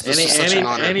 Yeah. This is such an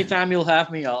honor. Anytime you'll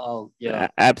have me, I'll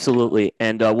Absolutely.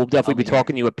 And we'll definitely be be here.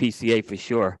 talking to you at PCA for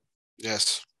sure.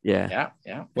 Yes. Yeah.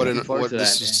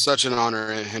 This is such an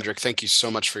honor, Hendrik. Thank you so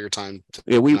much for your time.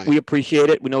 Yeah, we appreciate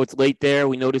it. We know it's late there.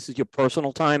 We know this is your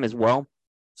personal time as well.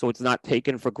 So it's not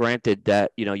taken for granted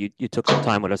that, you took some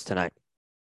time with us tonight.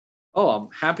 Oh, I'm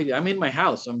happy. I'm in my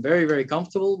house. I'm very, very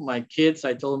comfortable. My kids,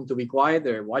 I told them to be quiet.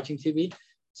 They're watching TV.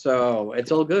 So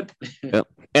it's all good. Yeah.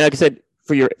 And like I said,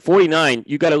 for your 49,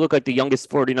 you got to look like the youngest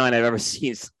 49 I've ever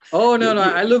seen. Oh, no.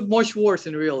 I look much worse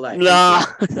in real life. Nah.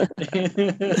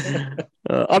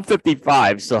 I'm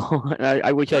 55, so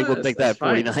I wish I looked like that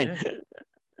 49. Yeah.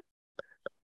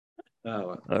 Oh,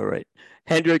 well. All right.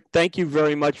 Hendrik, thank you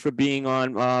very much for being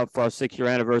on for our 6-year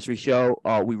anniversary show.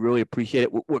 We really appreciate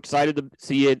it. We're excited to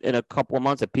see you in a couple of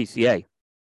months at PCA.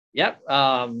 Yep.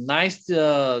 Nice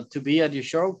to be at your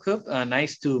show, Coop.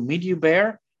 Nice to meet you,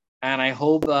 Bear. And I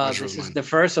hope this is the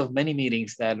first of many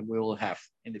meetings that we will have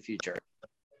in the future.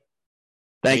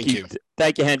 Thank you.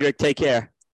 Thank you, Hendrik. Take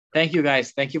care. Thank you,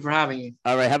 guys. Thank you for having me.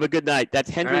 All right. Have a good night. That's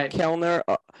Hendrik Kelner,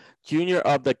 Jr.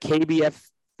 of the KBF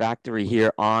Factory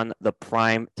here on the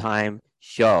Prime Time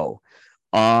Show.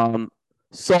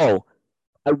 So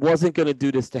I wasn't going to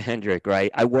do this to Hendrik,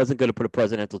 right? I wasn't going to put a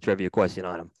presidential trivia question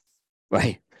on him,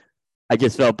 right? I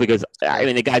just felt because,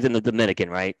 the guy's in the Dominican,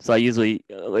 right? So I usually,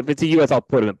 if it's a U.S., I'll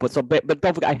put him in. But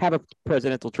don't forget, I have a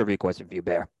presidential trivia question for you,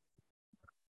 Bear.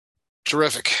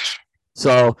 Terrific.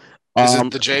 So, is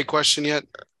it the J question yet?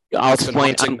 I'll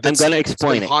explain. I'm going to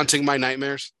explain it. Haunting my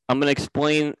nightmares. I'm going to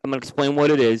explain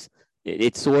what it is.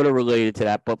 It's sort of related to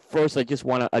that. But first, I just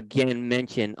want to again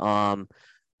mention,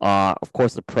 of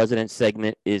course, the president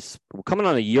segment we're coming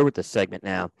on a year with the segment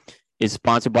now, is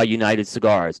sponsored by United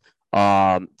Cigars.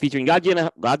 Featuring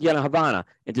Gadiana Havana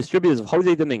and distributors of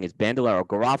Jose Dominguez, Bandolero,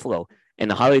 Garofalo, and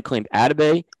the highly acclaimed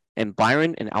Atabey and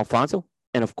Byron and Alfonso,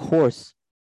 and of course,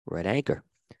 Red Anchor.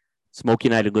 Smoke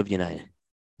United, Live United.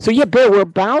 So yeah, Bear, we're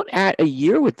about at a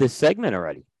year with this segment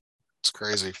already. It's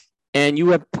crazy. And you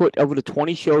have put over the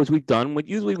 20 shows we've done.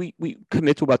 Usually we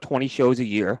commit to about 20 shows a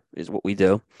year is what we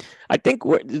do. I think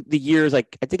the year is I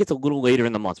think it's a little later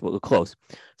in the month, but we're close.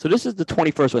 So this is the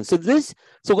 21st one.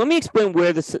 So let me explain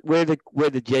where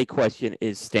the J question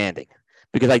is standing,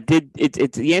 because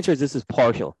the answer is this is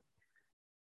partial.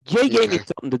 Jay gave me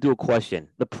something to do a question.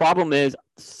 The problem is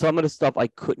some of the stuff I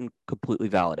couldn't completely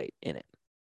validate in it.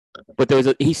 But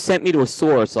he sent me to a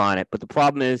source on it. But the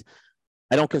problem is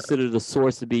I don't consider the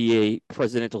source to be a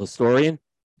presidential historian.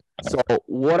 So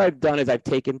what I've done is I've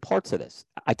taken parts of this.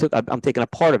 I'm taking a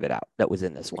part of it out that was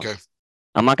in this one. Okay.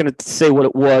 I'm not going to say what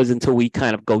it was until we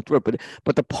kind of go through it.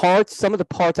 But some of the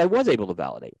parts I was able to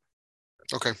validate.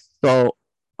 Okay. So,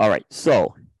 all right.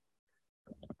 So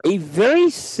a very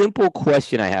simple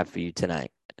question I have for you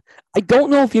tonight. I don't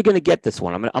know if you're going to get this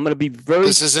one. I'm going to be very.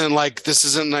 This isn't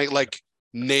like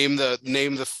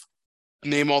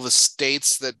name all the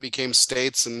states that became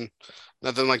states and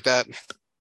nothing like that.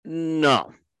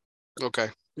 No. Okay.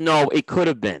 No, it could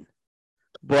have been,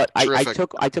 but I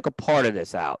took a part of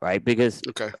this out, right? Because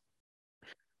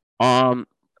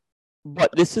but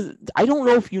this is, I don't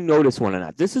know if you know this one or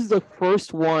not. This is the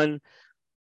first one.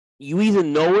 You either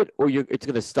know it or it's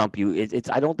going to stump you.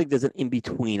 I don't think there's an in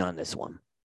between on this one.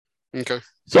 Okay.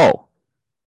 So,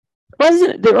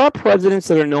 there are presidents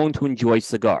that are known to enjoy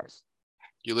cigars.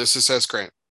 Ulysses S.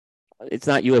 Grant. It's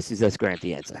not Ulysses S. Grant,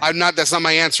 the answer. That's not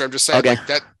my answer. I'm just saying like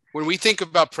that when we think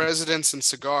about presidents and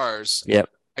cigars,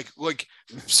 like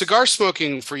cigar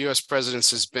smoking for U.S.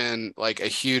 presidents has been like a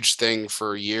huge thing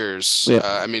for years.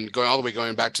 Yep.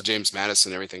 Going back to James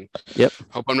Madison and everything. Yep.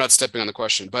 Hope I'm not stepping on the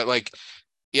question, but like,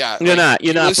 yeah. You're not.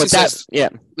 But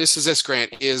Ulysses S.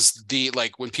 Grant is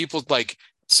when people like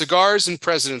cigars and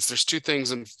presidents, there's two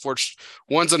things.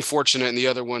 One's unfortunate, and the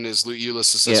other one is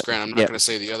Ulysses S. Grant. I'm not going to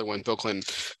say the other one, Bill Clinton.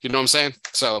 You know what I'm saying?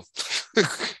 So,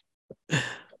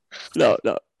 no.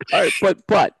 All right,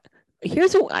 but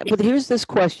here's this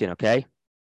question. Okay,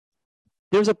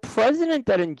 there's a president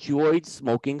that enjoyed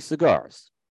smoking cigars,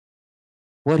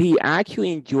 but he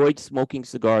actually enjoyed smoking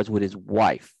cigars with his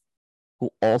wife,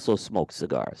 who also smoked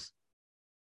cigars.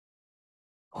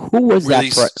 Who was that?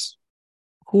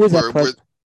 Who was that president?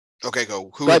 Okay, go.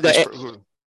 Who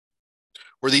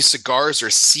were these cigars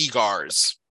or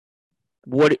cigars?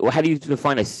 How do you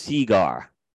define a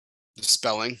cigar? The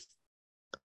spelling.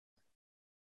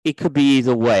 It could be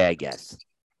either way, I guess,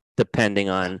 depending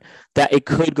on that. It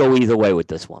could go either way with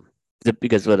this one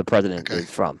because where the president is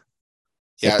from.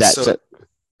 Yeah.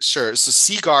 Sure. So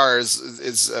cigars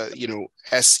is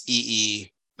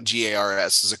SEE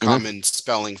GARS is a common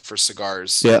spelling for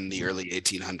cigars Yep. in the early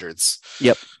 1800s.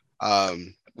 Yep.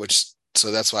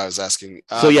 So that's why I was asking.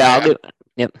 So yeah,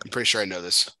 I'm pretty sure I know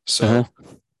this. So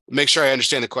make sure I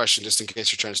understand the question, just in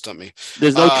case you're trying to stump me.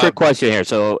 There's no trick question here.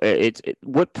 So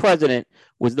what president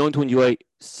was known to enjoy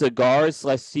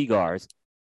cigars/cigars?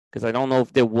 Because I don't know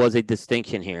if there was a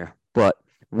distinction here, but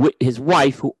his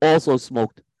wife, who also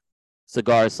smoked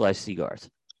cigars/cigars.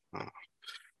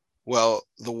 Well,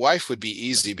 the wife would be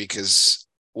easy because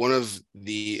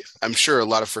I'm sure a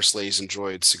lot of first ladies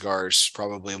enjoyed cigars,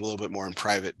 probably a little bit more in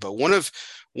private, but one of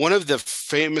the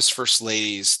famous first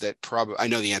ladies that probably, I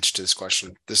know the answer to this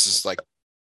question. This is like,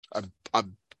 I'm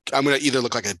going to either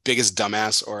look like the biggest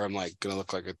dumbass, or I'm like going to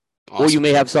look like a awesome. Or you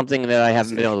may have something that I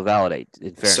haven't been able to validate,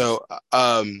 in fairness. So,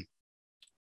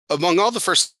 among all the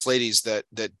first ladies that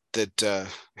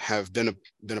have been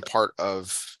a part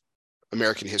of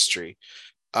American history,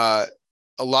 a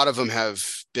lot of them have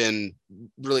been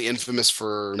really infamous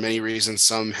for many reasons.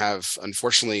 Some have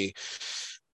unfortunately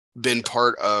been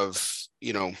part of,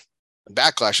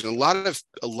 backlash, and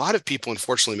a lot of people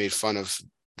unfortunately made fun of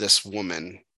this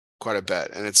woman quite a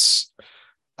bit, and it's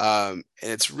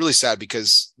really sad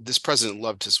because this president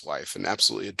loved his wife and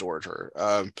absolutely adored her.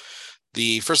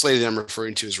 The first lady that I'm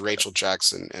referring to is Rachel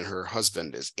Jackson, and her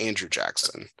husband is Andrew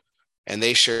Jackson, and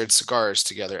they shared cigars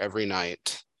together every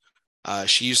night.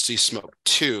 She used to smoke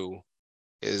 2,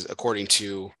 is according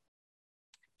to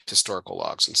historical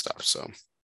logs and stuff. So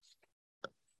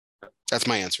that's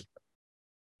my answer.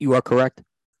 You are correct.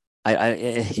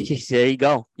 There you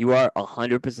go. You are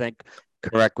 100%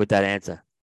 correct with that answer.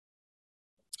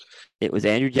 It was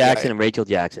Andrew Jackson and Rachel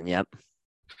Jackson. Yep.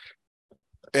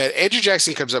 And Andrew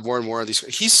Jackson comes up more and more of these.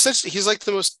 He's like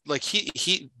the most, like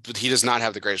he does not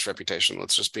have the greatest reputation.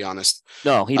 Let's just be honest.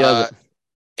 No, he doesn't.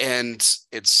 And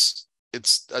it's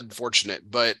unfortunate,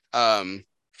 but God,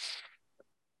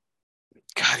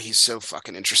 he's so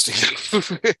fucking interesting.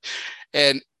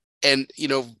 and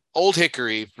Old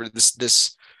Hickory, for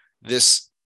this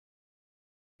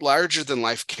larger than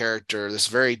life character, this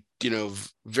very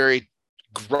very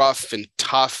gruff and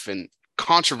tough and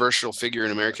controversial figure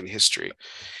in American history,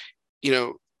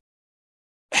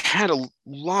 had a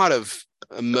lot of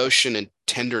emotion and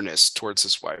tenderness towards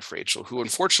his wife Rachel, who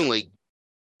unfortunately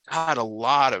had a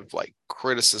lot of like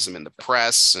criticism in the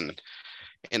press and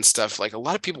stuff. Like, a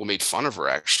lot of people made fun of her,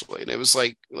 actually, and it was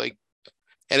like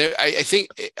and I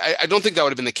don't think that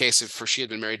would have been the case if she had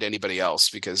been married to anybody else,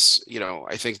 because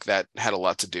I think that had a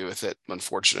lot to do with it,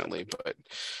 unfortunately.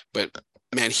 But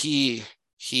man, he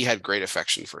had great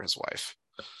affection for his wife.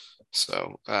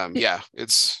 So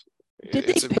it's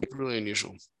really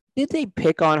unusual. Did they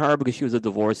pick on her because she was a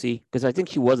divorcee? Because I think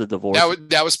she was a divorcee.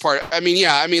 That was part. Things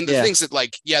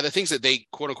that things that they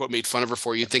quote unquote made fun of her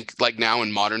for. You think like now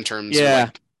in modern terms,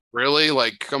 like, really,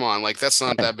 like, come on, like, that's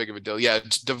not that big of a deal. Yeah,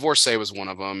 divorcee was one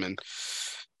of them,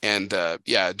 and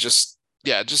just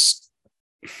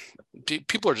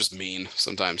people are just mean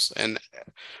sometimes. And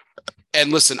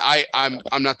listen, I'm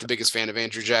not the biggest fan of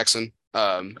Andrew Jackson,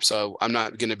 so I'm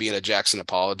not going to be a Jackson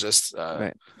apologist.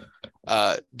 Right.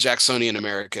 Jacksonian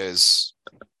America is,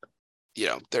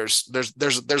 there's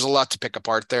a lot to pick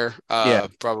apart there.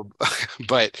 Probably,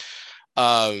 but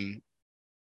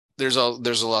there's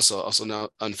also no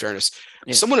unfairness.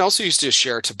 Yeah. Someone else who used to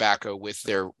share tobacco with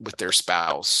their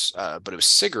spouse, but it was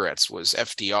cigarettes, was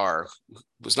FDR, who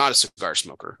was not a cigar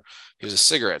smoker. He was a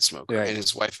cigarette smoker, right. And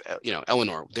his wife,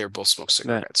 Eleanor, they both smoked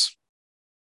cigarettes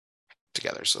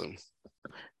together. So,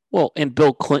 well, and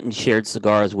Bill Clinton shared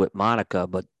cigars with Monica,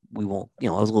 but we won't, it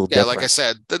was a little different. Like I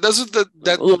said, those are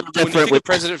when you think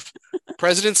of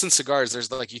presidents and cigars,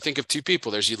 there's like, you think of 2 people.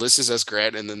 There's Ulysses S.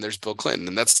 Grant, and then there's Bill Clinton,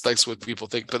 and that's what people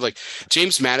think. But like,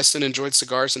 James Madison enjoyed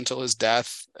cigars until his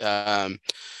death. A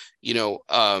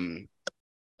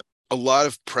lot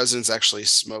of presidents actually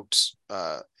smoked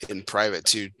in private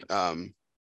too.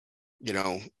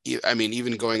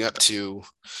 Even going up to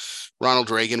Ronald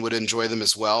Reagan would enjoy them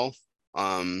as well.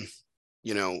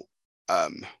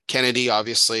 Kennedy,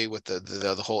 obviously, with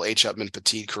the whole H. Upmann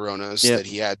Petit Coronas that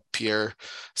he had Pierre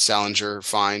Salinger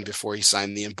find before he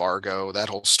signed the embargo, that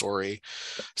whole story.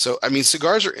 So,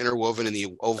 cigars are interwoven in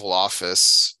the Oval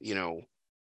Office, in a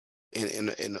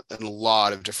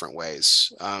lot of different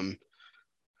ways.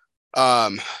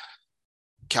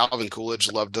 Calvin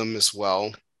Coolidge loved them as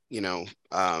well.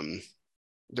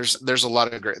 There's a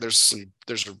lot of great, there's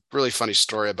a really funny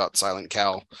story about Silent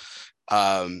Cal.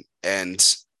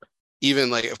 And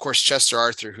even, like, of course, Chester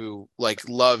Arthur, who like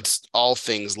loved all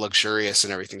things luxurious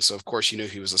and everything. So of course,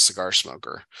 he was a cigar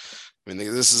smoker.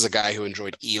 This is a guy who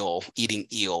enjoyed eating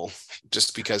eel,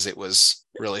 just because it was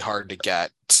really hard to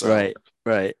get. So, right.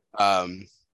 Right.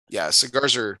 Yeah,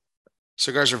 cigars are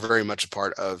very much a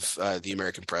part of the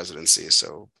American presidency.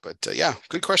 So, but yeah,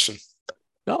 good question.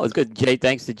 No, it's good, Jay.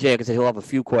 Thanks to Jay. Like I said, he'll have a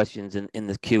few questions in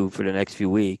the queue for the next few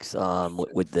weeks.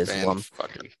 With this Fan one.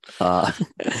 fucking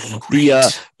The great.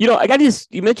 I got this.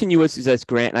 You mentioned USS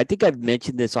Grant, and I think I've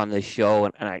mentioned this on the show,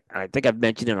 and I think I've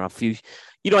mentioned it on a few.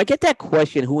 I get that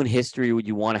question: who in history would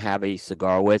you want to have a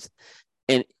cigar with?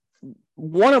 And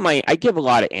I give a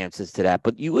lot of answers to that,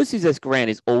 but Ulysses S.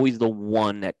 Grant is always the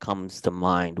one that comes to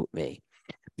mind with me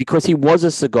because he was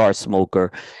a cigar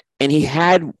smoker, and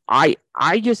I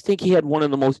just think he had one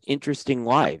of the most interesting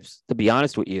lives, to be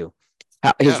honest with you.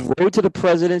 His Yeah. road to the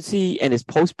presidency and his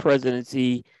post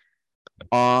presidency,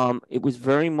 it was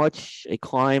very much a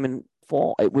climb and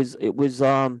fall. It was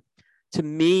to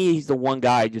me, he's the one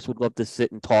guy I just would love to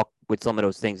sit and talk with some of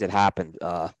those things that happened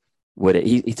with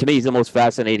it. To me, he's the most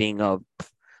fascinating of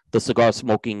the cigar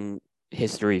smoking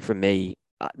history for me.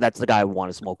 That's the guy I want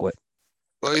to smoke with.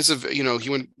 Well, he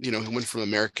went from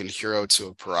American hero to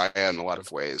a pariah in a lot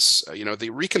of ways. The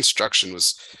Reconstruction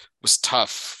was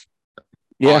tough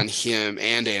Yeah, on him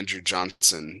and Andrew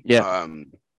Johnson. yeah.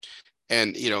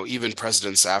 And even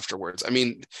presidents afterwards. I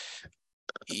mean,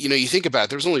 you think about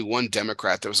it, there was only one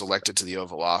Democrat that was elected to the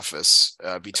Oval Office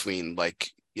between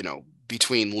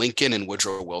Lincoln and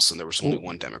Woodrow Wilson. There was only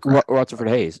one Democrat. Rutherford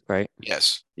Hayes, right?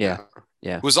 Yes. Yeah,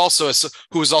 yeah. Who was also a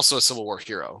Civil War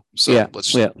hero. So Yeah,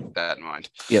 let's just keep that in mind.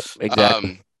 Yep,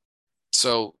 exactly.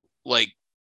 So like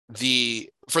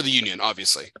for the Union,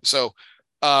 obviously. So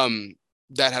I think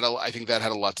that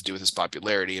had a lot to do with his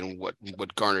popularity and what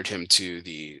garnered him to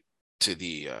the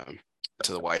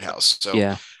White House. So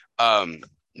Yeah.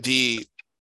 The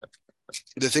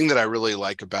thing that I really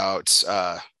like about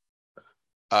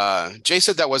Jay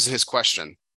said that wasn't his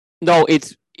question. No,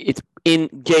 it's in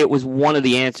Jay. It was one of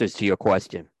the answers to your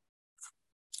question.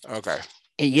 Okay.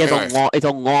 He has it's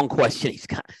a long question. He's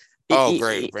got.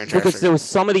 Great. Because there was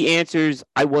some of the answers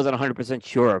I wasn't 100%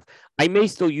 sure of. I may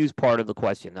still use part of the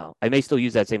question though. I may still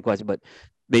use that same question, but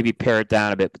maybe pare it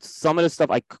down a bit. But some of the stuff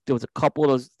there was a couple of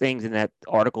those things in that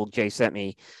article Jay sent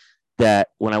me that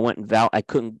when I went and I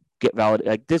couldn't get valid.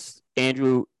 Like this,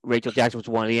 Rachel Jackson was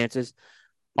one of the answers.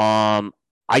 I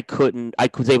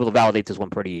was able to validate this one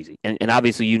pretty easy, and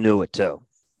obviously you knew it too.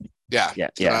 Yeah.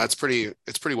 It's pretty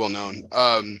well known.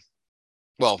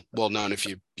 Well known if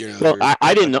Well,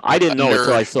 I didn't know it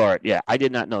till I saw it. Yeah, I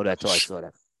did not know that till I saw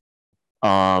that.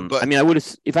 But I mean, I would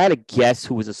have if I had to guess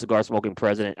who was a cigar smoking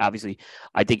president. Obviously,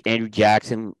 I think Andrew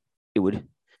Jackson. It would.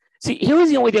 See, here was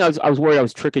the only thing I was worried I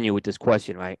was tricking you with this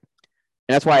question, right?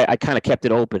 And that's why I kind of kept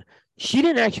it open. She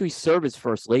didn't actually serve as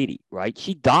first lady, right?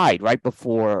 She died right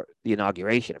before the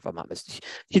inauguration, if I'm not mistaken.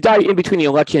 She died in between the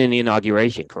election and the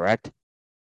inauguration, correct?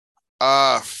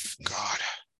 God.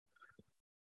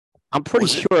 I'm pretty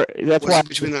sure that's why.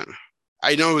 Between that,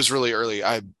 I know it was really early.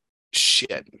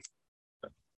 Shit.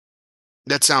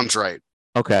 That sounds right.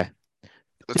 Okay.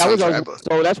 So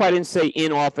that's why I didn't say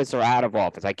in office or out of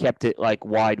office. I kept it like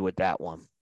wide with that one.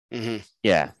 Mm-hmm.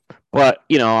 Yeah, but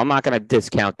I'm not going to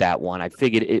discount that one. I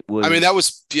figured it was. I mean, that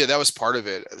was part of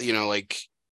it.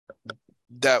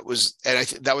 That was, and I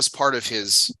think that was part of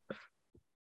his.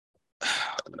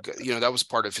 That was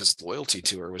part of his loyalty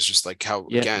to her. Was just like how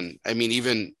again. I mean,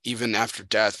 even after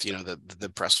death,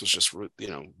 the press was just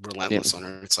relentless on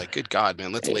her. It's like, good God,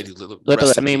 man, let the lady live.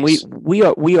 I mean, we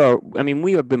are. I mean,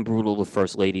 we have been brutal with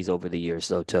first ladies over the years,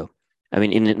 though, too. I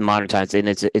mean, in modern times, and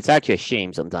it's actually a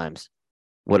shame sometimes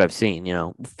what I've seen.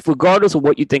 Regardless of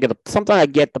what you think of sometimes I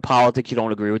get the politics you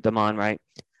don't agree with them on, right?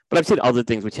 But I've seen other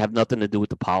things which have nothing to do with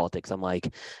the politics. I'm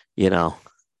like,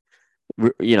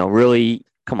 really,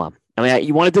 come on. I mean,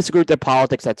 you want to disagree with their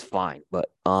politics, that's fine.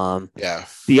 But yeah,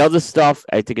 the other stuff,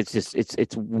 I think it's just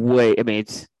it's way. I mean,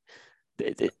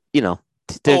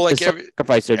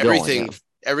 sacrifice they're doing.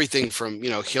 Everything from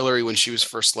Hillary when she was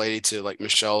first lady to like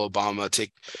Michelle Obama.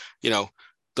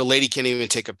 The lady can't even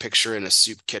take a picture in a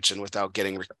soup kitchen without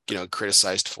getting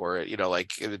criticized for it.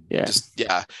 As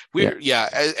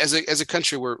a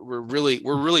country, we're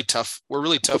really tough. We're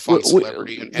really tough on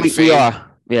celebrity and fame. We are,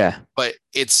 yeah. But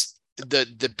it's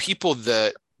the people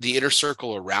the inner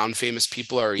circle around famous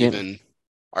people we're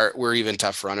even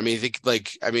tougher on. I mean,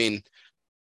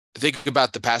 think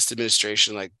about the past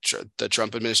administration, like the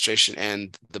Trump administration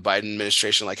and the Biden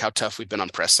administration, like how tough we've been on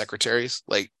press secretaries,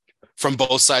 like from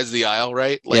both sides of the aisle,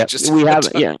 right? Like we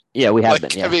haven't. We have been.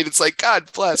 Yeah. I mean, it's like,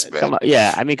 God bless, man. Come on.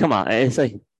 Yeah, I mean, come on. It's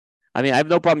like, I mean, I have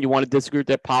no problem. You want to disagree with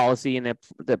their policy and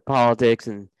their politics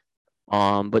and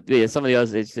but yeah, some of the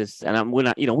others, it's just, and we're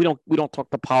not, we don't talk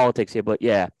the politics here, but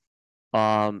yeah,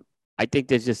 I I think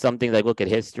there's just something like look at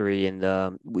history,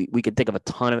 and we could think of a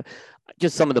ton of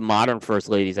just some of the modern first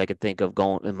ladies I could think of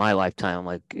going in my lifetime.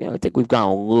 Like, I think we've gone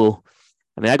a little.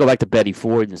 I mean, I go back to Betty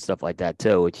Ford and stuff like that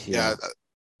too, which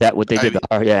that what they did to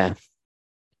her, yeah.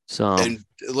 So and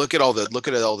look at all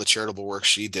the charitable work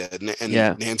she did, and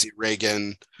yeah. Nancy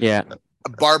Reagan, yeah.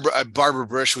 Barbara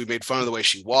Bush. We made fun of the way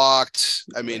she walked.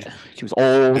 I mean, she was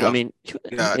old. You know, I mean,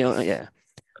 yeah.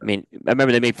 I mean, I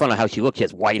remember they made fun of how she looked. She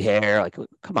has white hair. Like,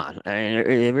 come on,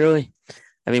 really?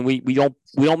 I mean, we don't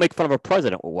make fun of a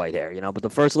president with white hair, but the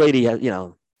first lady has, yeah,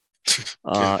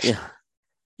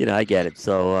 I get it.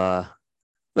 So,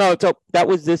 no, so that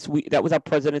was this week. That was our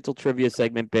presidential trivia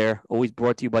segment, Bear. Always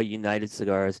brought to you by United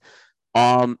Cigars.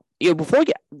 Before we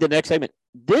get the next segment,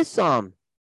 this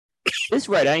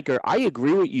red anchor, I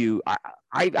agree with you. I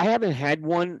haven't had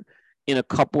one in a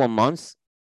couple of months.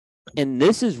 And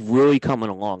this is really coming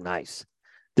along nice.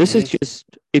 This is just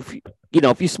if you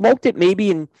smoked it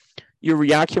maybe and your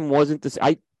reaction wasn't this.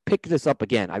 I pick this up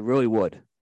again. I really would.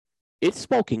 It's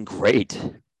smoking great.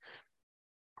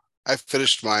 I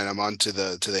finished mine. I'm on to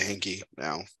the hanky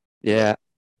now. Yeah,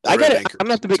 I got it. I'm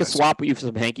gonna have to make a swap with you for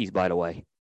some hankies, by the way.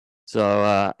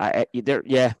 So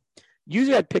yeah.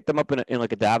 Usually I'd pick them up in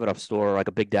like a Davidoff store, like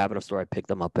a big Davidoff store. I pick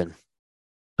them up in.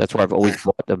 That's where I've always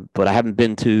bought them, but I haven't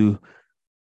been to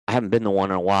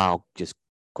one in a while, just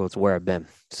because where I've been.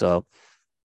 So,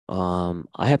 I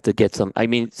have to get some. I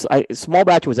mean, small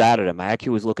batch was out of them. I actually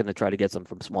was looking to try to get some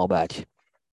from small batch.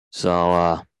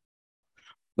 So,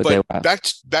 but back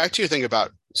to your thing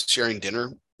about sharing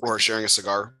dinner or sharing a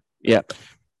cigar. Yeah.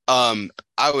 I've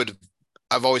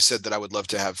always said that I would love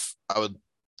to have.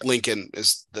 Lincoln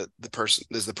is the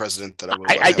president that I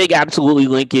would. I think absolutely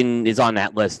Lincoln is on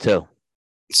that list too.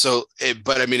 So,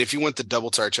 but I mean, if you want the double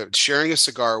charge, sharing a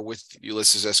cigar with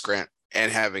Ulysses S. Grant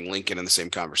and having Lincoln in the same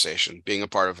conversation, being a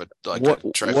part of it, like what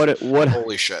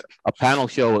holy shit, a panel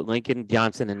show with Lincoln,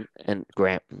 Johnson, and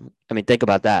Grant. I mean, think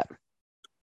about that.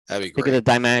 That'd be great. Think of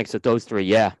the dynamics of those three.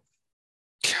 Yeah.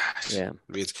 Gosh. Yeah.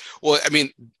 I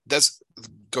mean, that's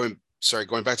going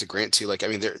back to Grant too. Like, I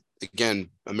mean, there again,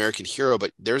 American hero,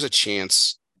 but there's a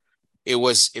chance. It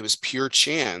was pure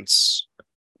chance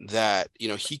that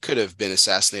he could have been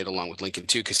assassinated along with Lincoln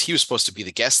too, because he was supposed to be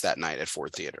the guest that night at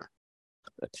Ford Theater.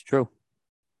 That's true.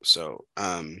 So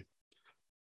and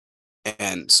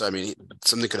so I mean,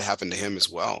 something could have happened to him as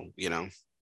well.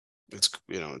 It's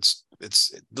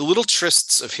the little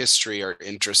trysts of history are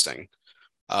interesting.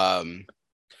 The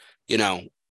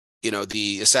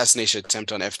assassination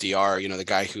attempt on FDR, the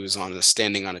guy who was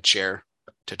standing on a chair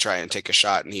to try and take a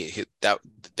shot, and he hit that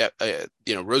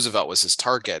Roosevelt was his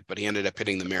target, but he ended up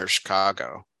hitting the mayor of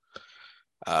Chicago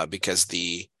because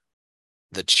the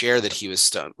chair that he was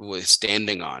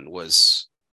standing on was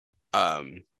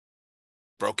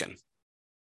broken.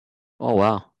 Oh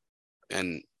wow!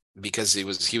 And because he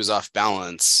was off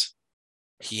balance,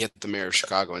 he hit the mayor of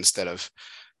Chicago instead of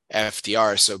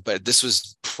FDR. So, but this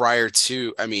was prior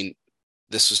to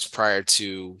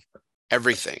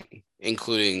everything,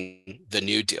 including the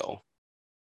New Deal.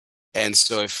 And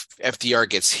so if FDR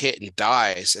gets hit and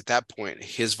dies, at that point,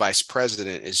 his vice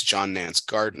president is John Nance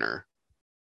Gardner,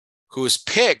 who was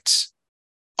picked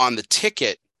on the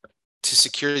ticket to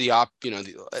secure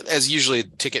as usually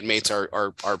ticket mates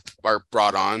are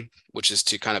brought on, which is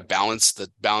to kind of balance the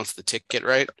ticket,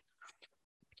 right?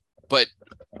 But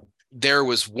there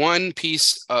was one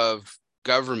piece of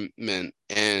government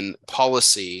and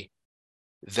policy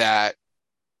that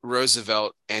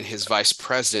Roosevelt and his vice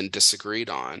president disagreed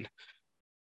on,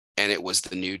 and it was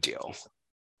the New Deal.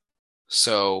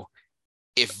 So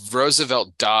if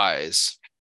Roosevelt dies,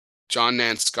 John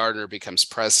Nance Gardner becomes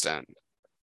president,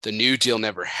 the New Deal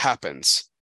never happens,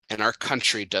 and our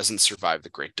country doesn't survive the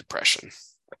Great Depression.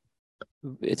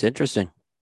 It's interesting.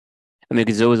 I mean,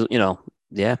 because it was,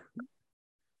 yeah.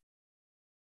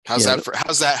 How's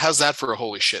that for a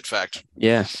holy shit fact?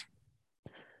 Yeah.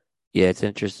 Yeah, it's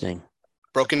interesting.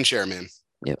 Broken chair, man.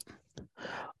 Yep.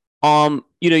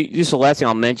 Just the last thing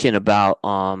I'll mention about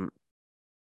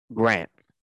Grant.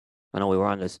 I know we were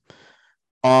on this.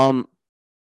 In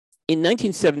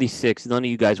 1976, none of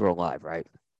you guys were alive, right?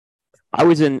 I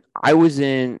was in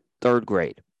third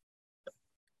grade,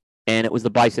 and it was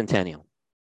the bicentennial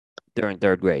during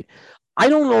third grade. I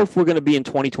don't know if we're going to be in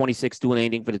 2026 doing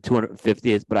anything for the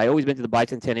 250th, but I always been to the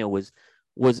bicentennial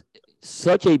was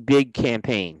such a big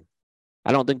campaign.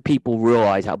 I don't think people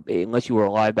realize how, unless you were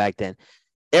alive back then,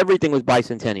 everything was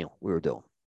bicentennial we were doing.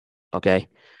 Okay.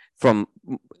 From,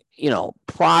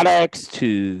 products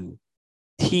to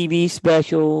TV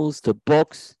specials to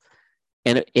books,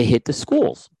 and it hit the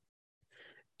schools.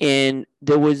 And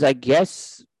there was, I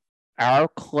guess, our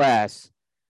class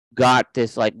got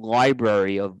this like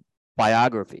library of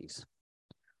biographies.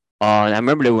 And I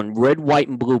remember they were in red, white,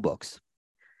 and blue books.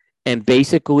 And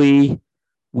basically,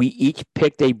 we each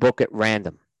picked a book at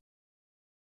random.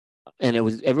 And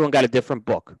everyone got a different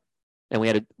book. And we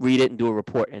had to read it and do a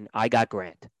report. And I got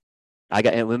Grant.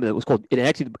 It was called,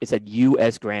 it said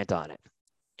U.S. Grant on it.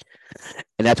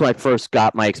 And that's when I first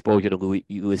got my exposure to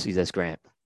Ulysses S. Grant.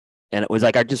 And it was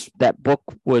like,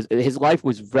 his life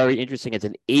was very interesting. As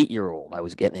an 8-year-old, I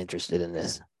was getting interested in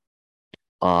this.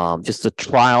 Just the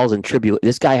trials and tribulations.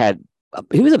 This guy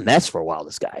he was a mess for a while,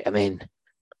 this guy. I mean,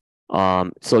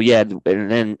 so yeah, and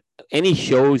then any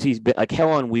shows he's been, like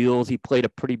Hell on Wheels, he played a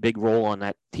pretty big role on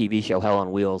that TV show, Hell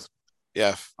on Wheels.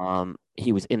 Yeah.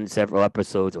 He was in several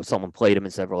episodes, or someone played him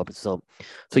in several episodes.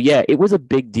 So yeah, it was a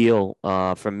big deal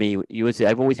for me.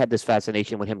 I've always had this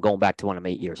fascination with him going back to when I'm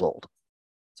 8 years old.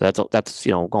 So that's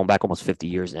going back almost 50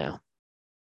 years now.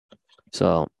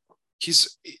 So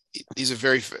he's a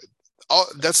very.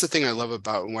 That's the thing I love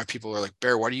about why people are like,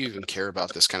 Bear, why do you even care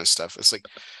about this kind of stuff? It's like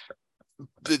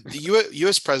the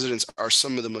U.S. presidents are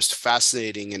some of the most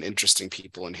fascinating and interesting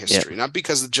people in history. Not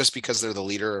because they're the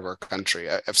leader of our country.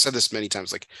 I've said this many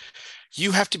times. Like,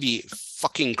 you have to be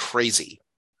fucking crazy,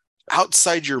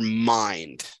 outside your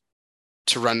mind,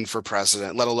 to run for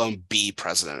president, let alone be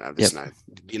president of the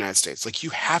United States. Like, you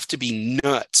have to be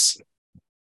nuts.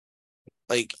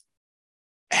 Like,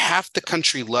 half the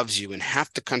country loves you and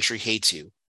half the country hates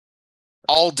you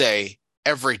all day,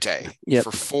 every day,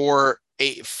 for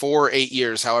 8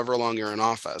 years, however long you're in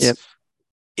office.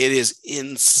 It is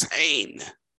insane.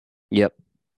 Yep.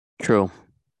 True.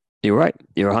 You're right.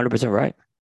 You're 100% right.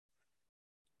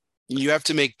 You have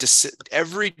to make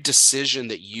every decision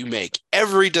that you make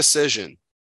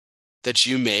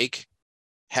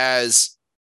has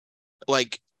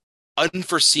like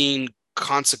unforeseen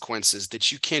consequences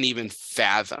that you can't even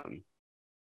fathom,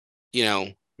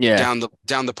 down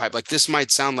the pipe. Like, this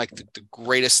might sound like the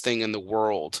greatest thing in the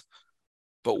world,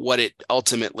 but what it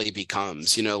ultimately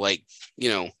becomes, the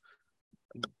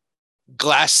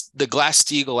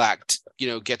Glass-Steagall Act,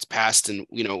 gets passed, and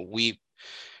we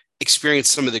experience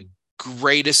some of the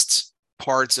greatest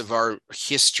parts of our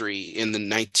history in the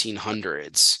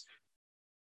 1900s.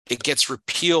 It gets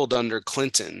repealed under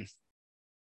Clinton,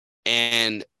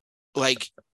 and like,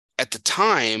 at the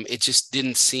time, it just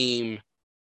didn't seem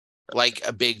like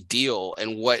a big deal.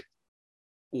 And what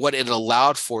it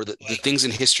allowed for, the things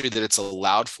in history that it's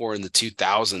allowed for in the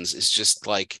 2000s is just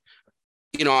like,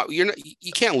 you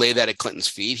can't lay that at Clinton's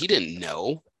feet. He didn't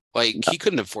know. Like, he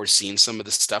couldn't have foreseen some of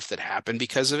the stuff that happened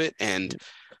because of it. And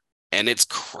it's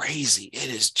crazy. It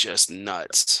is just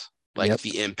nuts. Like,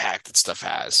 the impact that stuff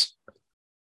has.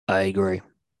 I agree.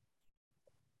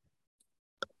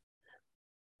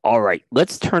 All right,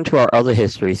 let's turn to our other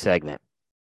history segment.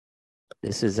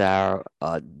 This is our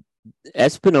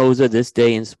Espinosa This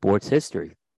Day in Sports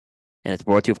History. And it's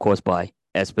brought to you, of course, by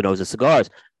Espinosa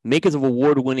Cigars, makers of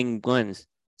award-winning blends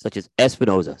such as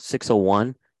Espinosa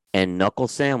 601 and Knuckle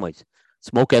Sandwich.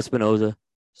 Smoke Espinosa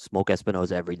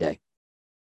every day.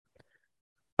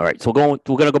 All right, so we're going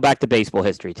to go back to baseball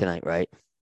history tonight, right?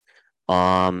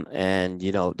 And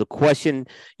the question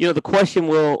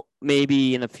will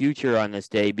maybe in the future on this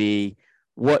day be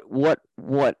what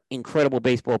incredible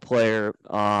baseball player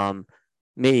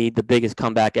made the biggest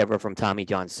comeback ever from Tommy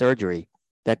John surgery?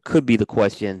 That could be the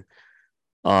question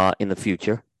in the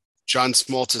future. John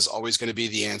Smoltz is always going to be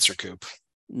the answer, Coop.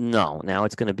 No, now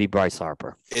it's going to be Bryce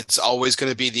Harper. It's always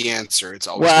going to be the answer. It's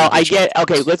always. Well, I get.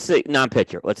 Okay, let's say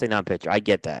non-pitcher. I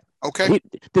get that. Okay.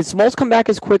 Did Smoltz come back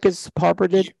as quick as Harper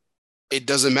did? It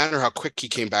doesn't matter how quick he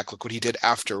came back. Look what he did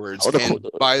afterwards.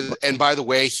 And by the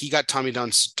way, he got Tommy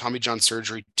John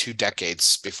surgery 2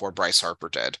 decades before Bryce Harper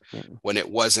did, when it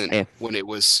wasn't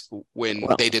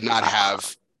they did not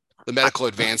have the medical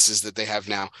advances that they have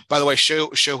now. By the way,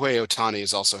 Shohei Ohtani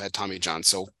has also had Tommy John,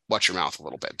 so watch your mouth a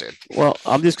little bit, dude. Well,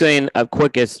 I'm just saying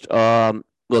quickest.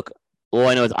 Look, all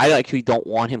I know is I actually don't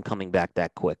want him coming back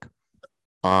that quick.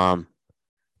 But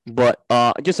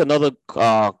just another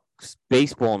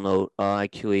baseball note.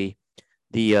 Actually,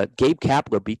 the Gabe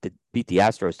Kapler beat the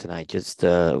Astros tonight. Just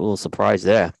a little surprise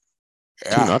there.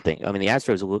 2-0. I mean, the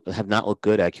Astros have not looked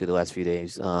good actually the last few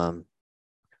days.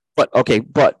 But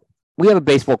we have a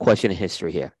baseball question in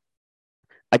history here.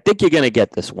 I think you're going to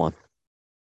get this one,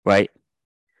 right?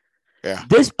 Yeah.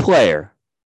 This player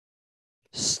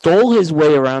stole his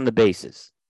way around the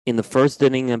bases in the first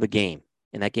inning of a game,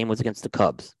 and that game was against the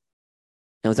Cubs.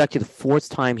 And it was actually the 4th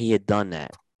time he had done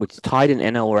that, which tied an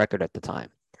NL record at the time.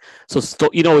 So,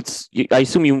 I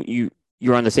assume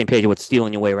you're on the same page of what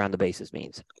stealing your way around the bases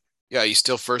means. Yeah, you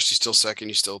still first, you still second,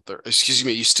 you still third. Excuse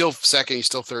me, you still second, you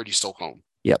still third, you still home.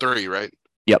 Yep. 3, right?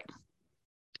 Yep.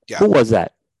 Yeah. Who was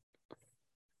that?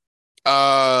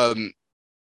 Well,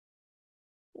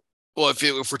 if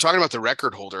we're talking about the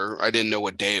record holder, I didn't know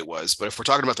what day it was, but if we're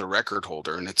talking about the record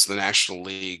holder and it's the National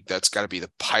League, that's got to be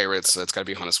the Pirates. That's got to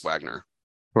be Honus Wagner.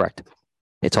 Correct.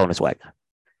 It's Honus Wagner.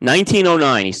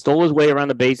 1909. He stole his way around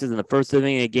the bases in the first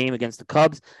inning of a game against the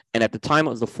Cubs, and at the time,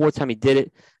 it was the 4th time he did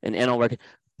it in NL record.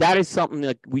 That is something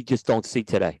that we just don't see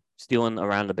today, stealing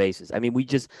around the bases. I mean,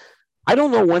 I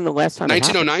don't know when the last time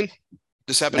 1909?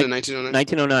 This happened in 1909?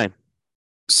 1909.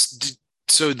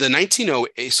 So the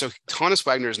 1908, so Honus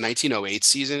Wagner's 1908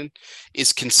 season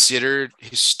is considered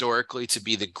historically to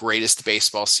be the greatest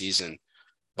baseball season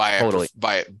by an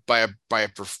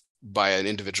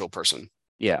individual person.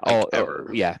 Yeah. Like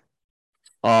ever. Yeah.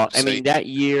 I mean, that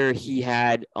year he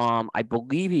had, I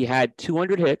believe he had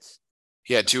 200 hits.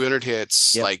 He had 200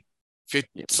 hits, Yep.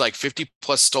 It's like 50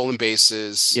 plus stolen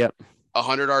bases. Yep.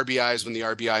 100 RBIs when the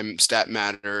RBI stat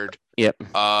mattered. Yep.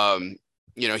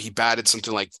 He batted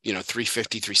something like,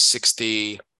 350,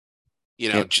 360,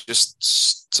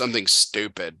 just something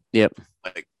stupid. Yep.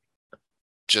 Like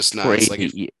just nuts.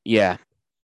 Yeah.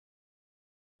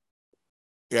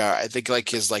 Yeah, I think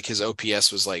his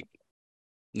OPS was like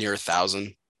near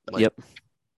 1,000. Yep.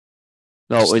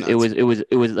 No, it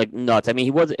was like nuts. I mean,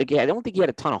 he was. Again, I don't think he had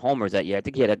a ton of homers that year. I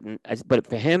think he had, but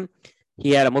for him,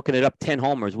 he had. I'm looking it up. 10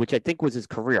 homers, which I think was his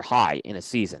career high in a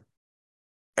season.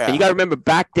 Yeah. And you got to remember,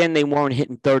 back then they weren't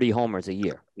hitting 30 homers a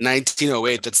year.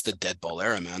 1908. That's the dead ball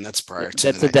era, man. That's prior to.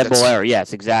 That's the dead ball era.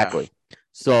 Yes, exactly. Yeah.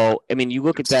 So I mean, you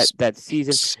look at that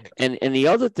season, and the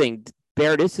other thing,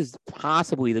 Bear, this is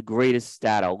possibly the greatest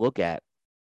stat I'll look at.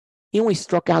 He only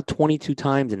struck out 22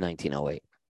 times in 1908.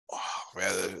 Oh,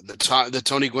 man, the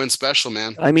Tony Gwynn special,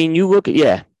 man. I mean, you look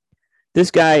at this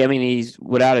guy. I mean, he's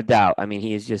without a doubt. I mean,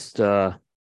 he is just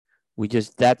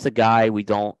that's a guy we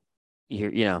don't hear.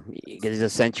 He's a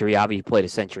century. Obviously, he played a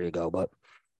century ago, but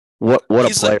what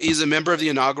a player. He's a member of the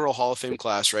inaugural Hall of Fame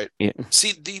class, right? Yeah.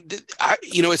 See,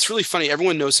 it's really funny.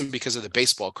 Everyone knows him because of the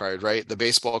baseball card, right? The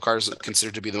baseball card is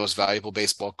considered to be the most valuable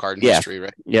baseball card in history,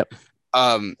 right? Yep.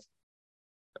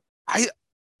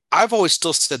 I've always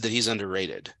still said that he's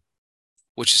underrated,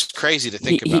 which is crazy to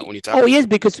think about when you talk. Oh, he is,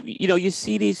 because you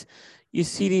see these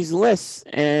lists,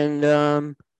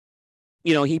 and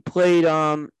he played.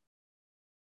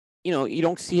 You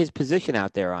don't see his position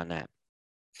out there on that.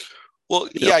 Well,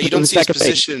 you don't see his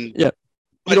position. Yeah,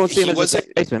 you don't see him as a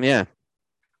second baseman. Yeah.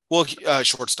 Well,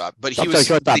 shortstop, but he was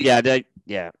sorry, shortstop.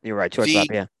 You're right. Shortstop.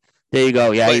 Yeah, there you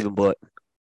go. Yeah, even but.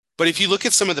 But if you look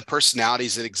at some of the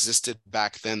personalities that existed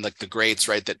back then, like the greats,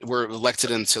 right, that were elected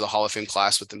into the Hall of Fame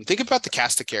class with them, think about the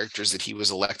cast of characters that he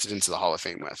was elected into the Hall of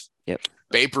Fame with. Yep.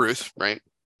 Babe Ruth, right?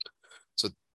 So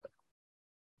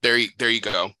there you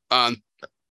go.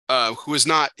 Who was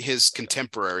not his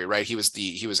contemporary, right? He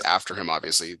was after him,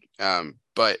 obviously.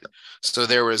 But so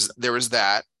there was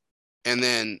that, and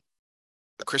then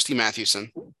Christy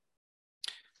Mathewson,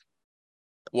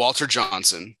 Walter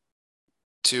Johnson.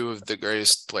 2 of the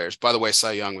greatest players. By the way,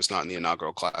 Cy Young was not in the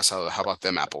inaugural class. How about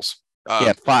them apples?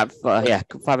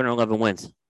 511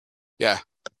 wins. Yeah.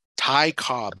 Ty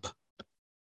Cobb.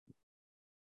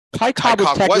 Ty Cobb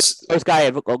was the first guy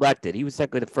ever elected. He was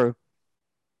technically the first.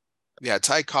 Yeah,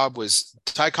 Ty Cobb was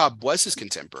his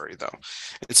contemporary, though.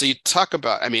 And so you talk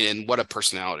about, I mean, and what a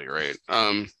personality, right?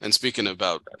 And speaking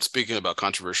about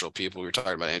controversial people, we were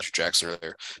talking about Andrew Jackson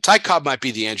earlier. Ty Cobb might be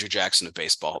the Andrew Jackson of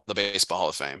baseball, the Baseball Hall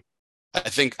of Fame. I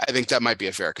think that might be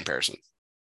a fair comparison.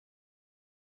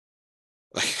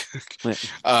 But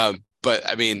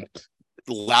I mean,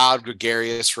 loud,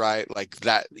 gregarious, right? Like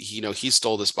that, he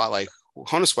stole the spotlight.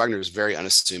 Honus Wagner was very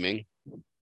unassuming,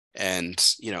 and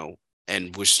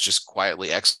was just quietly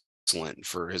excellent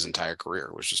for his entire career.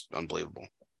 It was just unbelievable.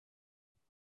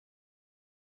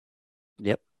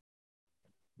 Yep.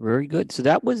 Very good. So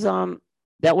that was our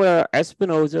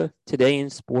Espinoza Today in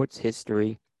Sports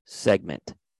History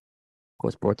segment. Of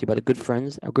course, brought to you by our good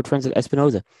friends at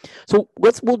Espinoza. So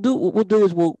what we'll do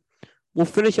is we'll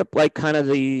finish up like kind of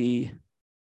the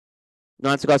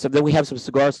non-cigar stuff. Then we have some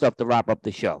cigar stuff to wrap up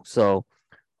the show. So,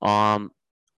 but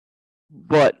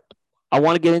I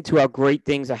want to get into our great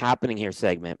things are happening here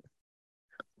segment.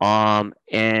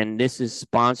 And this is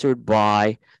sponsored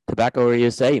by Tobacco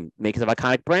USA, makers of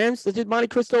iconic brands such as Monte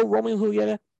Cristo, Romeo and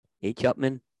Julieta, A.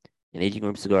 Chapman, and Aging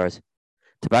Room Cigars.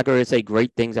 Tobacco USA,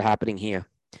 great things are happening here.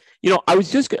 I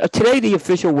was just today the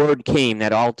official word came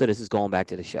that Altadis is going back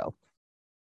to the show,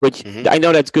 which I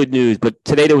know that's good news, but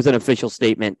today there was an official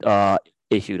statement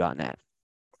issued on that.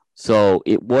 So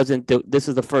it wasn't. This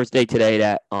is the first day today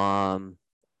that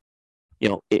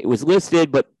it was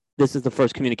listed, but this is the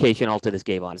first communication Altadis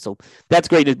gave on it. So that's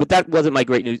great news, but that wasn't my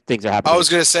great news. Things are happening. I was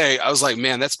going to say, I was like,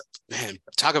 man,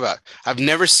 talk about, I've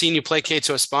never seen you placate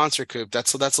to a sponsor, Coop.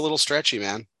 That's a little stretchy,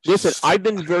 man. Listen, I've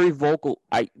been very vocal.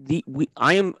 I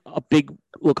am a big,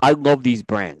 look, I love these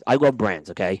brands. I love brands,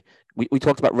 okay? We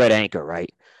talked about Red Anchor,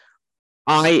 right?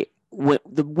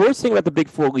 The worst thing about the Big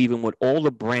Four leaving with all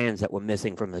the brands that were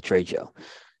missing from the trade show.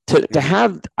 To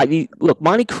have, look,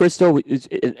 Monte Cristo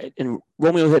and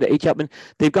Romeo Hill, H. Upman,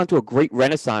 they've gone through a great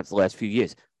renaissance the last few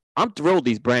years. I'm thrilled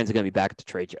these brands are going to be back at the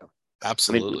trade show.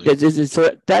 Absolutely.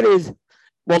 So that is,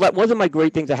 well, that wasn't my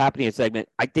great things are happening in segment.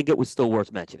 I think it was still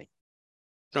worth mentioning.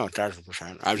 No,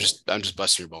 1,000%. I'm just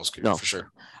busting your balls, Coop, for sure.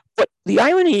 But the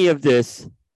irony of this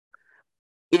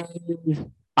is,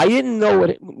 I didn't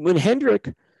know when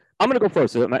Hendrik. I'm going to go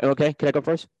first. Okay? Can I go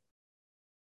first?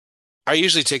 I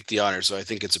usually take the honor, so I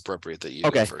think it's appropriate that you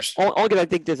go first. Only because I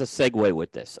think there's a segue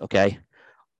with this, okay?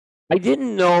 I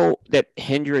didn't know that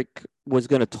Hendrik was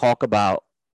going to talk about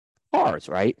cars,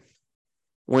 right?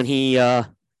 When he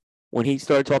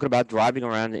started talking about driving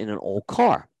around in an old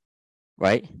car,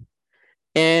 right?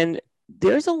 And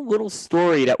there's a little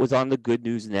story that was on the Good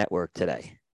News Network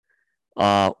today.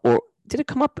 Or did it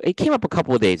come up? It came up a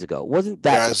couple of days ago. Wasn't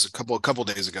that? Yeah, it was a couple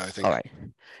of days ago, I think. All right.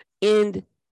 And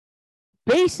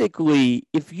basically,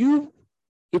 if you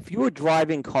were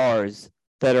driving cars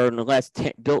that are in the last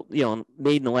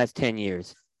made in the last 10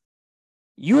 years,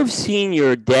 you have seen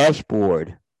your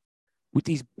dashboard with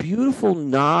these beautiful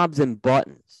knobs and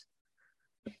buttons,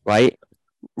 right?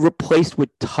 Replaced with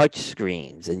touch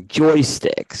screens and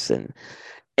joysticks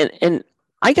and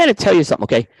I got to tell you something,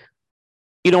 okay?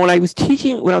 When I was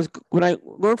teaching, when I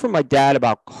learned from my dad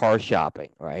about car shopping,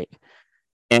 right?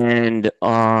 And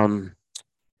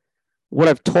what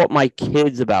I've taught my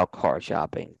kids about car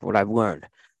shopping, what I've learned,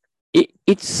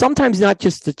 it's sometimes not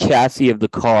just the chassis of the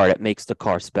car that makes the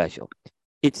car special.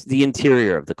 It's the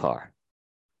interior of the car,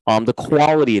 the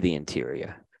quality of the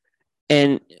interior.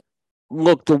 And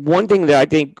look, the one thing that I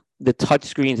think the touch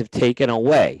screens have taken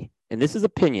away, and this is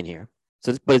opinion here,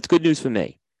 but it's good news for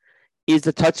me, is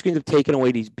the touchscreens have taken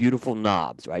away these beautiful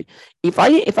knobs, right? If I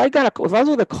was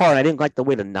with a car and I didn't like the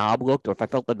way the knob looked, or if I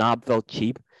felt the knob felt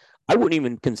cheap, I wouldn't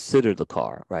even consider the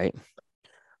car, right?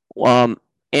 And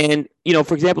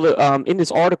for example, in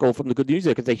this article from the Good News,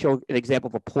 because they show an example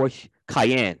of a Porsche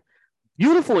Cayenne,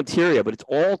 beautiful interior, but it's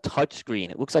all touchscreen.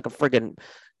 It looks like a friggin',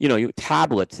 your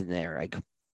tablets in there. Like,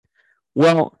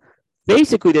 well,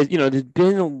 basically, there's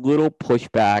been a little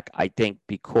pushback, I think,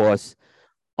 because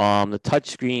the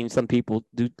touchscreen, some people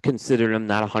do consider them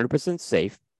not 100%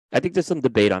 safe. I think there's some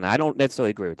debate on that. I don't necessarily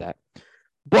agree with that.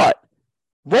 But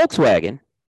Volkswagen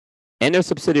and their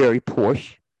subsidiary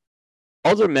Porsche,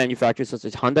 other manufacturers such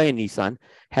as Hyundai and Nissan,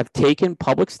 have taken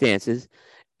public stances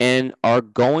and are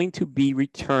going to be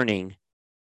returning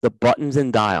the buttons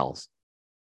and dials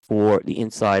for the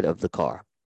inside of the car.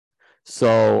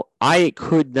 So I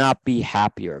could not be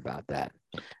happier about that.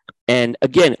 And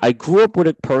again, I grew up with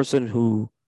a person who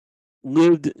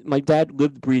my dad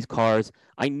lived, breathed cars.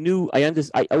 I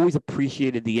always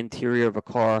appreciated the interior of a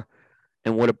car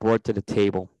and what it brought to the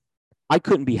table. I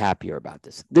couldn't be happier about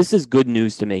this. This is good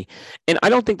news to me. And I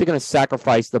don't think they're going to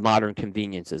sacrifice the modern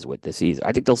conveniences with this either.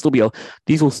 I think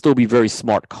these will still be very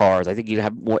smart cars. I think you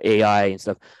have more AI and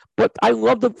stuff. But I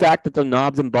love the fact that the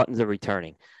knobs and buttons are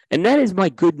returning. And that is my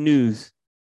good news.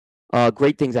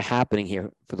 Great things are happening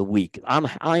here for the week.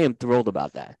 I am thrilled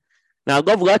about that. Now, I'd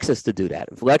love Lexus to do that.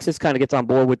 If Lexus kind of gets on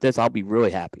board with this, I'll be really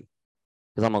happy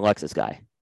because I'm a Lexus guy.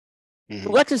 Mm-hmm.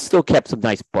 Lexus still kept some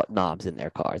nice butt knobs in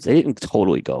their cars. They didn't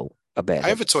totally go a bad. I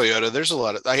have a Toyota. There's a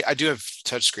lot of. I do have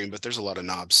touchscreen, but there's a lot of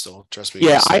knobs still. Trust me.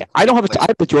 Yeah, I don't have I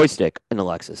have the joystick in the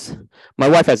Lexus. My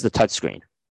wife has the touchscreen.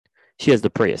 She has the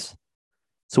Prius.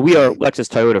 So we are Lexus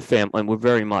Toyota family, and we're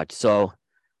very much so.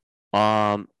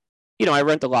 I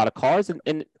rent a lot of cars,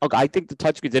 and look, I think the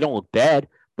touchscreens, they don't look bad,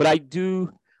 but I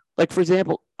do. Like, for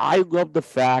example, I love the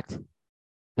fact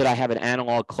that I have an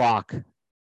analog clock.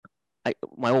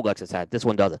 My old Lexus had. This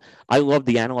one doesn't. I love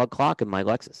the analog clock in my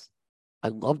Lexus. I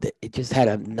loved it. It just had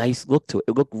a nice look to it.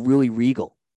 It looked really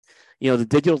regal. The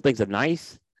digital things are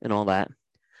nice and all that.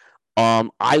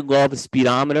 I love a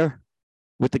speedometer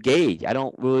with the gauge. I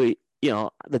don't really,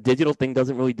 the digital thing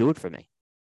doesn't really do it for me.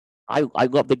 I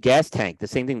love the gas tank, the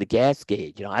same thing, the gas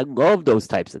gauge. I love those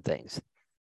types of things.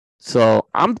 So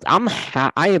I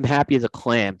am happy as a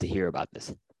clam to hear about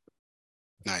this.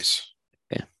 Nice.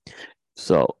 Yeah.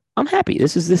 So I'm happy.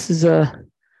 This is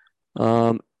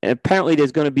apparently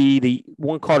there's going to be the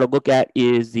one car to look at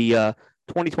is the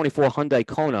 2024 Hyundai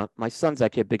Kona. My son's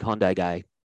actually a big Hyundai guy.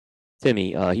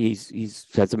 Timmy, he's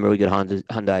had some really good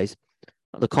Hyundais.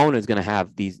 the Kona is going to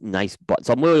have these nice buttons.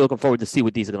 So I'm really looking forward to see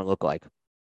what these are going to look like.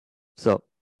 So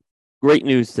great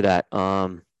news to that.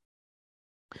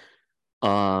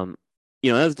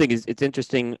 Another thing is it's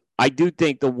interesting. I do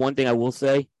think the one thing I will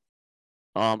say,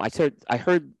 I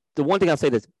heard the one thing I'll say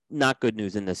that's not good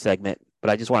news in this segment, but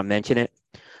I just want to mention it.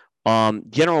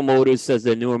 General Motors says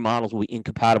their newer models will be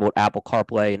incompatible with Apple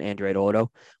CarPlay and Android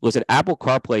Auto. Listen, Apple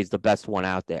CarPlay is the best one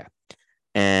out there.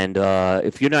 And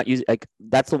if you're not using, like,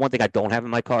 that's the one thing I don't have in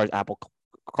my car is Apple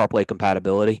CarPlay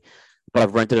compatibility. But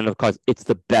I've rented enough cars. It's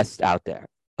the best out there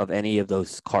of any of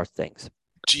those car things.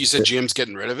 You said GM's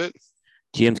getting rid of it?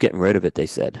 GM's getting rid of it, they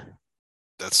said.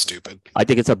 That's stupid. I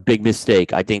think it's a big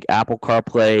mistake. I think Apple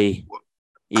CarPlay.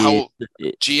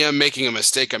 GM making a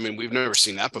mistake? I mean, we've never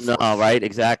seen that before. No, right?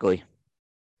 Exactly.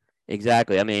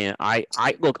 I mean, I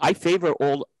favor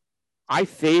all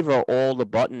the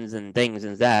buttons and things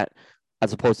and that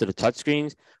as opposed to the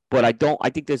touchscreens. But I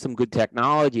think there's some good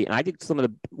technology, and I think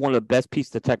one of the best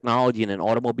pieces of technology in an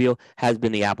automobile has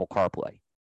been the Apple CarPlay.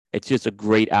 It's just a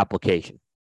great application.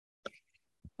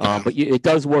 But it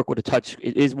does work with a touch.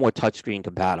 It is more touchscreen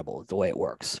compatible. Is the way it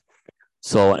works.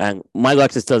 So, and my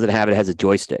Lexus doesn't have it. It has a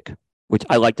joystick, which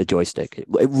I like the joystick. It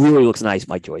really looks nice,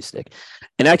 my joystick.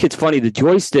 And actually, it's funny. The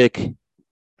joystick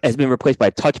has been replaced by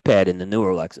a touchpad in the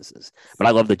newer Lexuses. But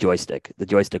I love the joystick. The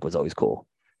joystick was always cool.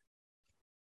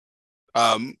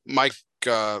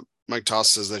 Mike Toss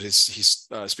says that he's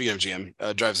speaking of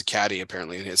GM, drives a Caddy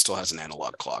apparently, and it still has an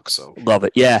analog clock. So love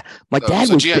it. Yeah, my dad.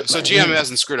 GM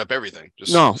hasn't screwed up everything.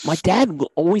 No, my dad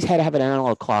always had to have an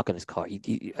analog clock in his car. I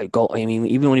mean,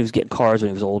 even when he was getting cars when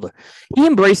he was older, he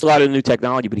embraced a lot of the new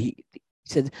technology. But he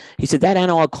said that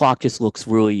analog clock just looks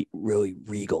really, really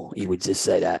regal. He would just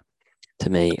say that to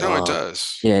me. No, it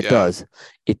does. Yeah, it does.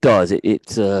 It does.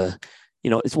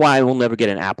 It's why I will never get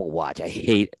an Apple Watch. I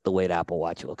hate the way the Apple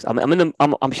Watch looks.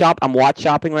 I'm watch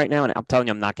shopping right now, and I'm telling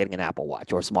you, I'm not getting an Apple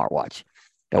Watch or a smartwatch.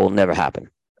 That will never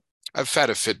happen. I've had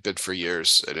a Fitbit for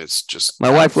years, and it's just my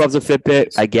wife loves a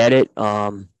Fitbit. I get it.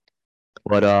 I'm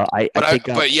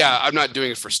not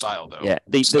doing it for style though. Yeah,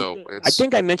 I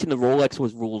think I mentioned the Rolex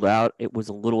was ruled out. It was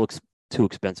a little too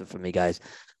expensive for me, guys.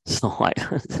 So but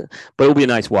it'll be a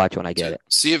nice watch when I get it.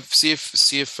 See if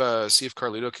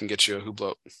Carlito can get you a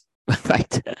Hublot.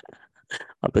 Right. I'll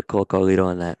have to call Carlito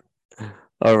on that.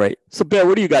 All right. So, Bear,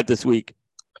 what do you got this week?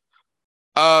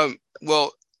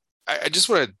 Well, I just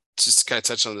want to just kind of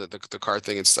touch on the car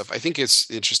thing and stuff. I think it's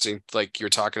interesting, like you're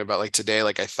talking about, like today,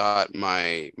 like I thought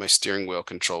my steering wheel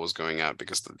control was going out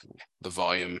because the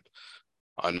volume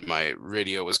on my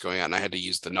radio was going out, and I had to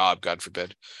use the knob, God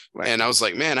forbid. Right. And I was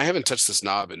like, man, I haven't touched this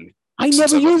knob, and I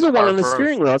never use the one on the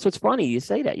steering wheel. That's what's funny. You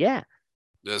say that, yeah.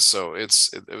 So it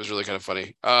was really kind of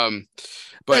funny.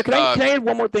 But can I add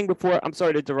one more thing before? I'm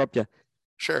sorry to interrupt you.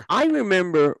 Sure. I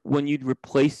remember when you'd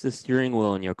replace the steering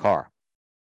wheel in your car.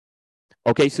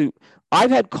 Okay, so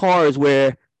I've had cars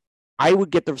where I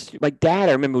would get my dad,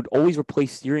 I remember, would always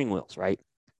replace steering wheels, right?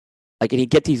 Like, and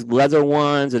he'd get these leather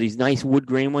ones or these nice wood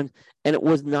grain ones, and it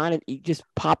was not he just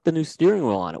popped the new steering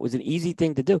wheel on. It was an easy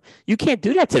thing to do. You can't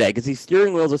do that today because these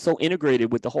steering wheels are so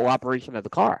integrated with the whole operation of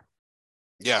the car.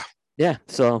 Yeah. Yeah,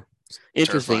 so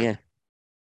interesting. Terrifying.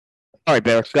 Yeah. All right,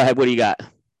 Bear, go ahead. What do you got?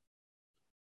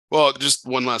 Well, just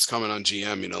one last comment on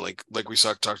GM. Like we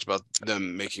talked about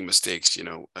them making mistakes.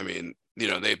 I mean,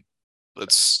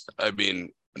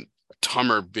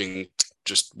 Hummer being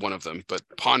just one of them, but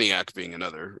Pontiac being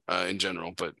another in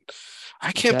general. But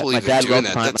I can't believe they're doing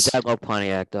that. My dad loved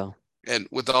Pontiac, though. And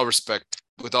with all respect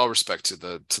to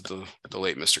the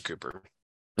late Mr. Cooper,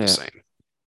 yeah. Saying.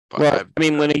 Well, I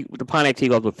mean, when the Pontiac he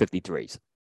loved with 53s,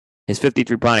 his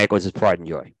 53 Pontiac was his pride and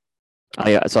joy.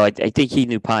 So I think he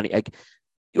knew Pontiac.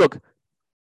 Look,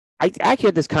 I actually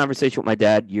had this conversation with my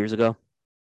dad years ago.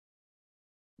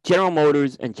 General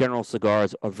Motors and General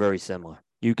Cigars are very similar.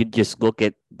 You could just look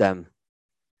at them.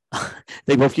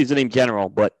 They both use the name General,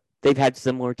 but they've had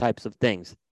similar types of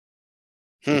things.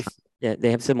 Yeah,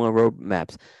 they have similar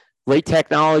roadmaps. Great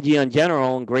technology on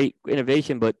General and great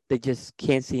innovation, but they just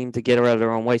can't seem to get out of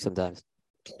their own way sometimes.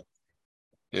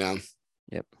 Yeah.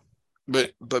 Yep.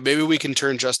 But maybe we can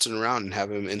turn Justin around and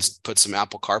have him put some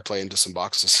Apple CarPlay into some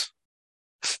boxes.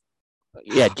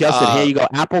 Yeah, Justin, here you go.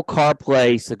 Apple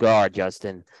CarPlay cigar,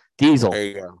 Justin. Diesel. There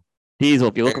you go. Diesel.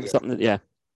 If you're looking for something, yeah.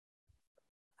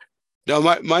 No,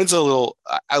 mine's a little.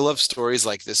 I love stories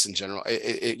like this in general.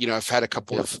 I've had a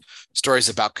couple of stories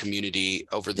about community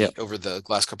over the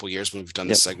last couple of years when we've done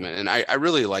this segment, and I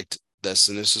really liked this,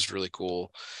 and this is really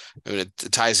cool. I mean, it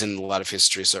ties in a lot of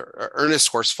history. So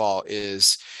Ernest Horsfall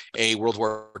is a World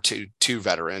War II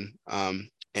veteran,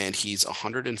 and he's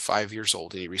 105 years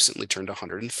old, and he recently turned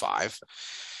 105.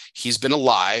 He's been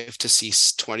alive to see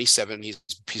 27.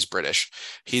 He's British.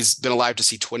 He's been alive to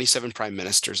see 27 prime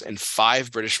ministers and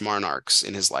 5 British monarchs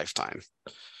in his lifetime.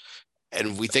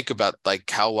 And we think about like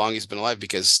how long he's been alive,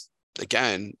 because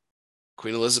again,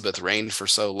 Queen Elizabeth reigned for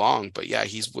so long, but yeah,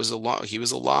 he was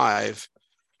alive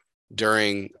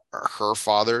during her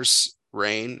father's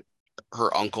reign,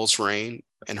 her uncle's reign,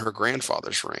 and her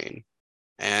grandfather's reign.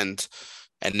 And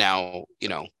now,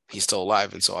 he's still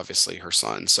alive, and so obviously her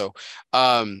son. So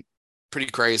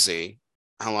pretty crazy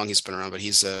how long he's been around, but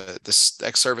he's this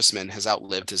ex-serviceman has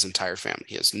outlived his entire family.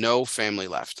 He has no family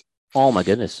left. Oh my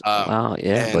goodness. Wow.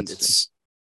 Yeah. And it's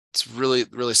really,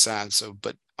 really sad. So,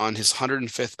 but on his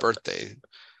 105th birthday,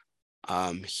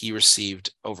 he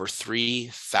received over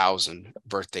 3,000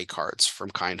 birthday cards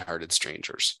from kind-hearted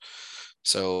strangers.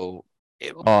 So,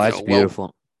 that's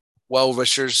beautiful. Well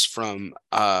wishers from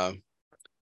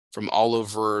all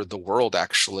over the world,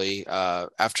 actually.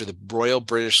 After the Royal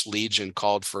British Legion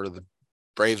called for the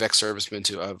brave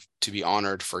ex-serviceman to be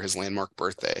honored for his landmark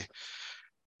birthday,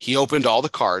 he opened all the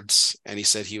cards and he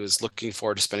said he was looking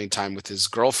forward to spending time with his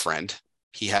girlfriend.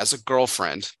 He has a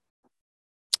girlfriend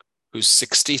who's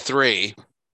 63.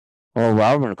 Oh,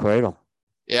 Robert in the cradle.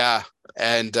 Yeah,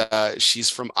 and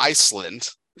she's from Iceland.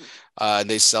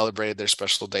 They celebrated their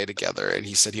special day together, and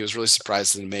he said he was really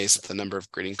surprised and amazed at the number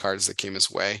of greeting cards that came his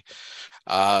way.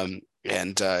 And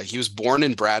he was born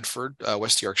in Bradford,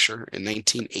 West Yorkshire, in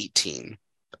 1918.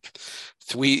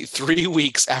 3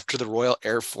 weeks after the Royal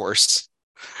Air Force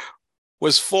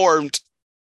was formed.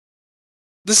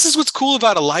 This is what's cool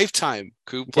about a lifetime,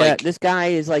 Coop. Yeah, this guy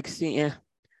is like seeing. Yeah,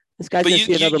 this guy's gonna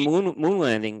see another moon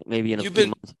landing maybe in a few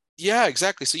months. Yeah,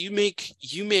 exactly. So you make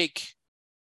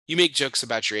jokes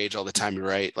about your age all the time,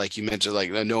 right? Like you mentioned,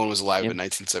 like no one was alive in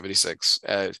 1976,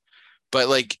 but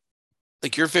like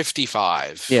you're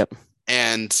 55. Yep.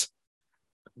 And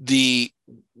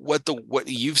what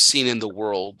you've seen in the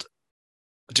world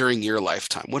during your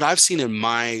lifetime, what I've seen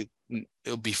in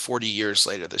it'll be 40 years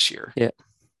later this year. Yeah.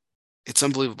 It's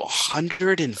unbelievable.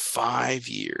 105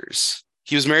 years.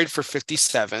 He was married for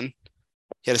 57.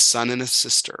 He had a son and a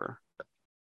sister,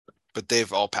 but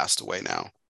they've all passed away now.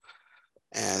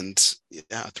 And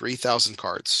 3,000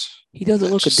 cards. He doesn't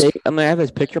look a day. I mean, I have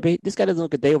his picture, but this guy doesn't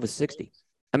look a day over 60.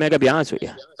 I mean, I gotta be honest with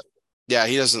you. Yeah,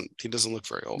 he doesn't look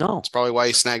very old. No. It's probably why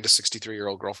he snagged a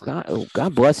 63-year-old girlfriend.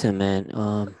 God bless him,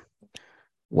 man.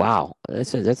 Wow,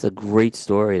 that's a great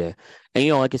story there. And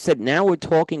like I said, now we're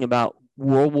talking about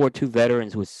World War II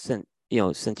veterans with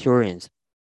centurions.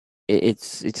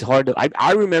 It's hard to.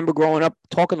 I remember growing up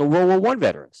talking to World War I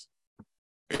veterans.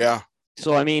 Yeah.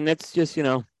 So I mean, that's just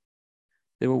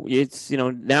it's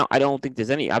now I don't think there's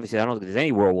any. Obviously, I don't think there's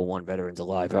any World War I veterans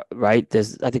alive, right?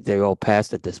 I think they're all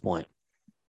passed at this point.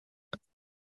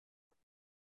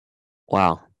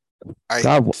 Wow.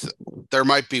 There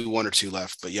might be 1 or 2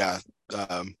 left, but yeah.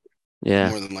 More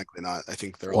than likely not. I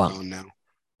think they're all gone now.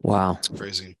 Wow. It's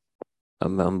crazy.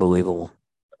 Unbelievable.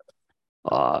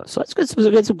 So let's get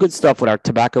some good stuff with our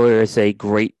Tobacco USA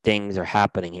Great Things Are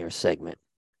Happening Here segment.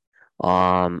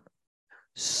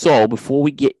 So before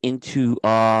we get into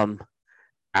our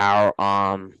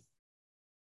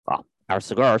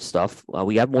cigar stuff,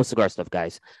 we have more cigar stuff,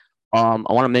 guys. I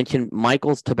want to mention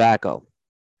Michael's Tobacco.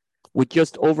 With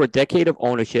just over a decade of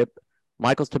ownership,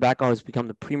 Michael's Tobacco has become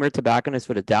the premier tobacconist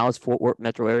for the Dallas-Fort Worth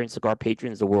metro area and cigar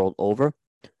patrons the world over.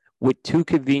 With 2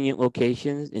 convenient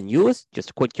locations in Euless, just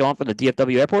a quick jaunt from the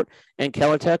DFW airport, and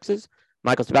Kelner, Texas,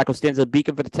 Michael's Tobacco stands as a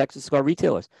beacon for the Texas cigar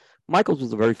retailers. Michael's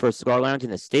was the very first cigar lounge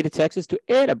in the state of Texas to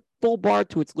add a full bar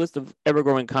to its list of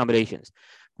ever-growing combinations.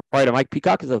 Proprietor Mike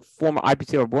Peacock is a former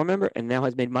IPCR board member and now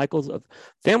has made Michael's a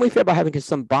family affair by having his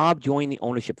son Bob join the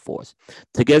ownership force.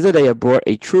 Together, they have brought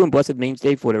a true and blessed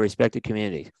mainstay for their respective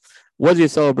communities. Whether you're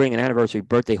celebrating an anniversary,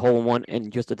 birthday, hole-in-one,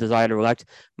 and just a desire to relax,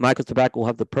 Michael's Tobacco will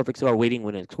have the perfect cigar waiting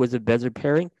with an exquisite beverage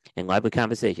pairing and lively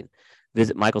conversation.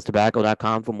 Visit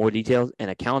michaelstobacco.com for more details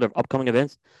and a calendar of upcoming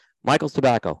events. Michael's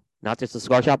Tobacco, not just a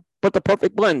cigar shop, but the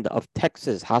perfect blend of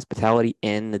Texas hospitality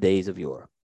and the days of yore.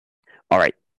 All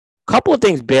right. Couple of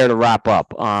things bear to wrap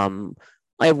up. I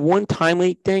have one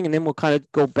timely thing, and then we'll kind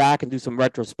of go back and do some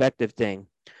retrospective thing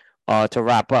to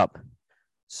wrap up.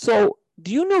 So,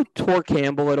 do you know Tor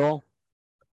Campbell at all?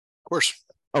 Of course.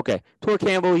 Okay. Tor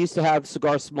Campbell used to have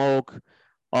Cigar Smoke.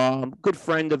 Good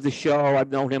friend of the show.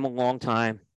 I've known him a long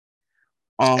time.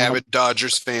 Avid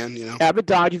Dodgers fan, Avid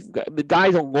Dodgers. The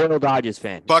guy's a loyal Dodgers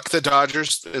fan. Buck the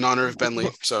Dodgers in honor of Ben Lee.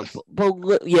 So, but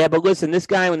listen, this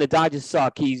guy when the Dodgers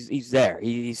suck, he's there.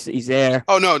 He's there.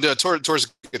 Oh no, Tor's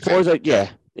a good fan.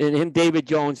 And him, David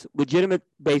Jones, legitimate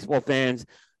baseball fans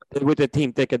with the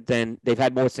team thick and thin. They've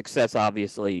had more success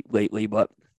obviously lately,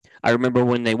 but I remember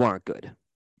when they weren't good.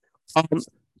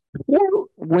 Paul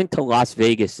went to Las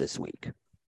Vegas this week,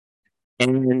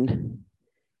 and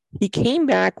he came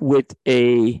back with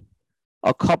a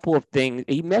couple of things.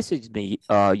 He messaged me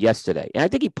yesterday, and I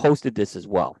think he posted this as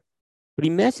well. But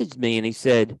he messaged me and he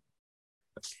said,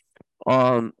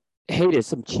 hey, there's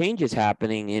some changes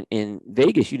happening in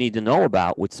Vegas you need to know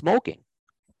about with smoking.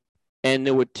 And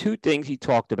there were two things he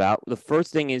talked about. The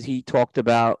first thing is he talked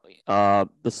about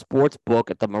the sports book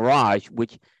at the Mirage,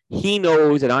 which he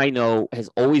knows and I know has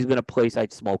always been a place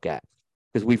I'd smoke at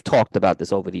because we've talked about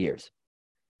this over the years.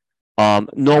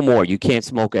 No more. You can't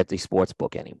smoke at the sports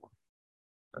book anymore.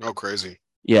 Oh, crazy.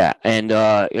 Yeah, and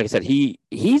like I said,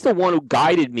 he's the one who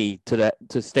guided me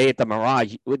to stay at the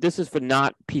Mirage. This is for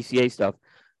not PCA stuff.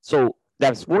 So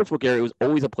that sportsbook area was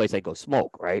always a place I go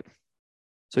smoke, right?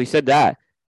 So he said that.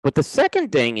 But the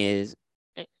second thing is,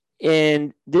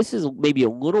 and this is maybe a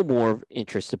little more of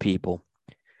interest to people,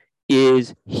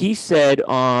 is he said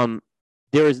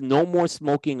there is no more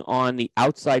smoking on the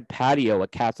outside patio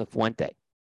at Casa Fuente.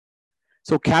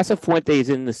 So Casa Fuente is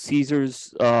in the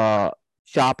Caesars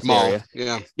shops Mall. area.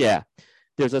 Yeah. Yeah.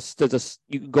 There's a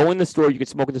you can go in the store, you can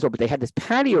smoke in the store, but they had this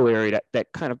patio area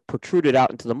that kind of protruded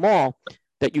out into the mall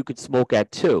that you could smoke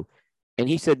at too. And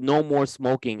he said no more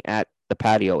smoking at the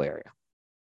patio area.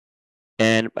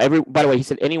 And by the way, he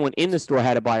said anyone in the store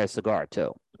had to buy a cigar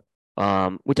too,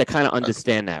 which I kind of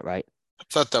understand that, right? I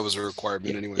thought that was a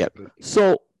requirement anyway. Yeah.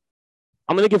 So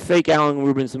I'm going to give fake Alan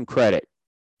Rubin some credit.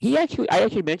 I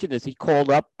actually mentioned this. He called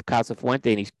up Casa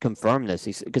Fuente and he confirmed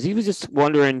this. Because he was just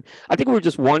wondering. I think we were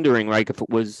just wondering, right, if it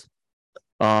was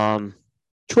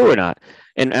true or not.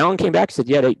 And Alan came back and said,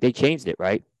 yeah, they changed it,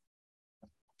 right?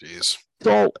 Jeez.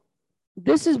 So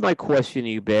this is my question to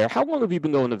you, Bear. How long have you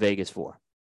been going to Vegas for?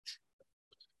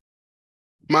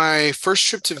 My first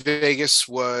trip to Vegas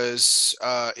was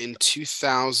in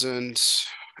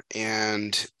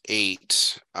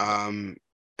 2008.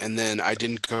 And then I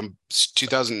didn't come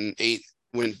 2008,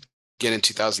 went again in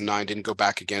 2009, didn't go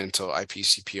back again until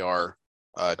IPCPR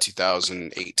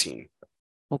 2018.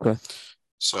 Okay.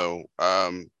 So,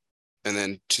 and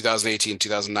then 2018,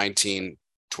 2019,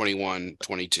 21,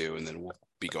 22, and then we'll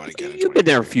be going again. You've been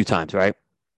there a few times, right?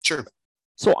 Sure.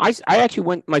 So I actually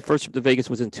went, my first trip to Vegas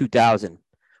was in 2000,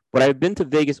 but I've been to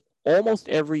Vegas almost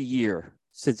every year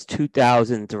since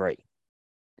 2003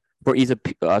 for either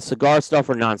cigar stuff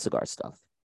or non-cigar stuff.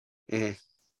 Mm-hmm.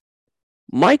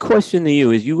 My question to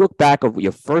you is, you look back over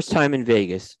your first time in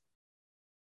Vegas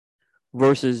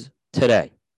versus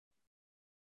today.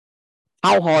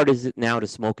 How hard is it now to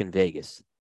smoke in Vegas?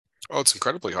 Oh, it's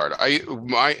incredibly hard.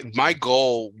 My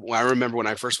goal, I remember when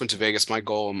I first went to Vegas, my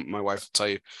goal, my wife will tell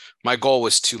you, my goal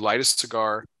was to light a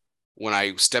cigar when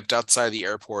I stepped outside the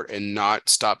airport and not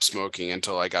stop smoking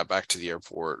until I got back to the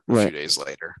airport a few days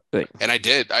later. Right. And I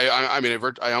did. I mean,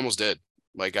 I almost did.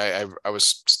 Like I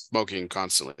was smoking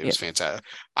constantly. It was fantastic.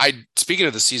 Speaking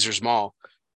of the Caesars Mall,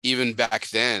 even back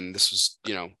then, this was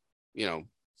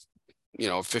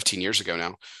 15 years ago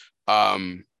now.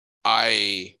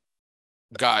 I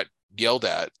got yelled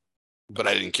at, but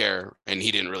I didn't care, and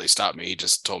he didn't really stop me. He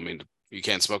just told me, you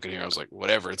can't smoke in here. I was like,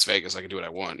 whatever, it's Vegas, I can do what I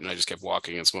want. And I just kept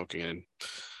walking and smoking, and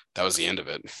that was the end of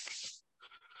it.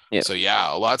 So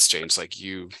yeah, a lot's changed. Like,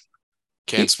 you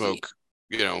can't smoke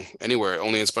anywhere,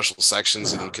 only in special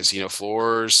sections and casino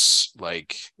floors.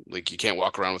 Like you can't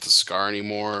walk around with a cigar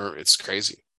anymore. It's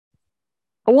crazy.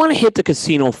 I want to hit the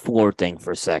casino floor thing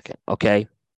for a second, okay?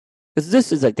 Because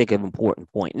this is, I think, an important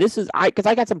point. This is because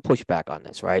I got some pushback on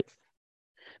this, right?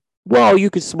 Well, you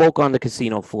could smoke on the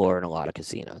casino floor in a lot of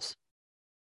casinos.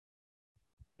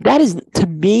 That is, to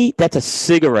me, that's a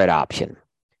cigarette option.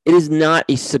 It is not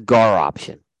a cigar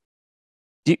option.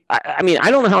 I mean,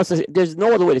 I don't know how else to say. There's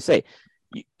no other way to say it.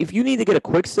 If you need to get a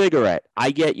quick cigarette,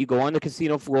 you go on the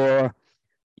casino floor,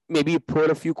 maybe you put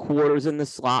a few quarters in the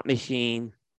slot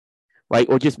machine, right?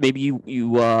 Or just maybe you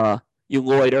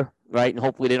loiter, right? And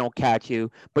hopefully they don't catch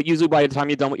you. But usually by the time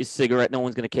you're done with your cigarette, no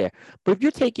one's going to care. But if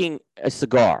you're taking a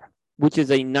cigar, which is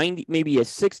maybe a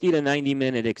 60 to 90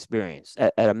 minute experience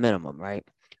at a minimum, right?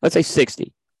 Let's say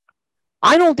 60.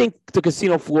 I don't think the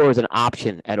casino floor is an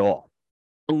option at all,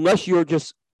 unless you're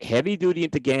just heavy duty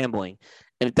into gambling.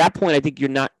 And at that point, I think you're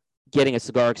not getting a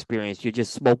cigar experience. You're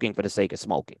just smoking for the sake of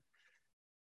smoking.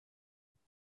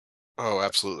 Oh,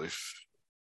 absolutely.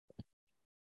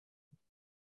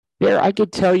 There, I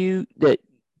could tell you that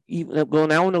now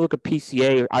I want to look at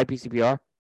PCA or IPCPR.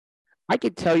 I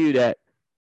could tell you that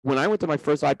when I went to my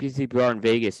first IPCPR in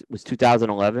Vegas, it was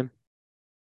 2011. It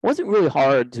wasn't really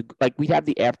hard to, we'd have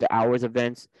the after hours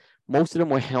events. Most of them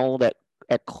were held at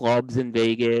clubs in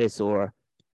Vegas or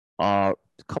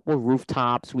a couple of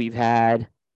rooftops we've had.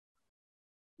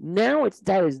 Now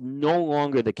that is no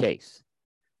longer the case.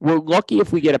 We're lucky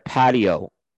if we get a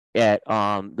patio at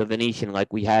the Venetian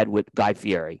like we had with Guy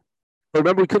Fieri. But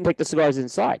remember, we couldn't take the cigars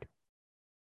inside.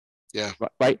 Yeah.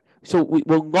 Right. So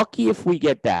we're lucky if we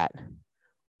get that.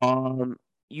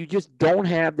 You just don't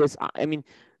have this. I mean,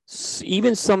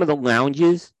 even some of the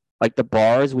lounges, like the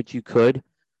bars, which you could,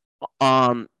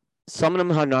 some of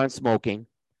them are non-smoking.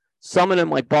 Some of them,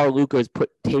 like Bar Lucas, put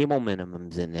table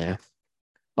minimums in there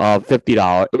of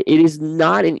 $50. It is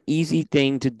not an easy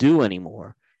thing to do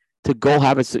anymore. To go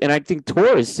have and I think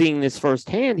Tor is seeing this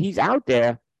firsthand. He's out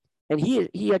there, and he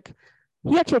actually,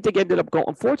 I think, ended up going.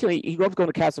 Unfortunately, he loves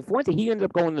going to Casa Fuente. He ended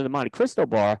up going to the Monte Cristo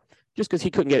bar just because he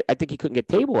couldn't get. I think he couldn't get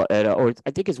table at, or I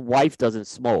think his wife doesn't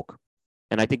smoke,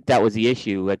 and I think that was the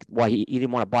issue. Like why he didn't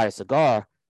want to buy a cigar,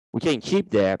 which ain't cheap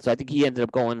there. So I think he ended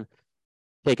up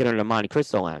taking her to the Monte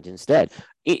Cristo lounge instead.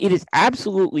 It is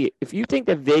absolutely. If you think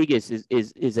that Vegas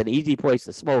is an easy place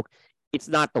to smoke, it's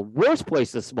not the worst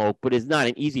place to smoke, but it's not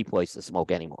an easy place to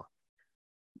smoke anymore.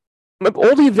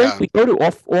 All the events we go to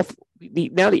off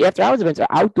the after hours events are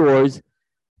outdoors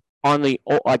on the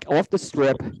off the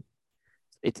strip.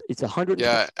 It's 100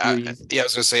 Yeah, degrees. I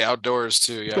was gonna say outdoors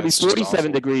too. Yeah, It's gonna be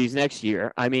 47 degrees next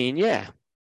year. I mean, yeah.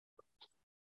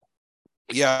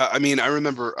 Yeah, I mean, I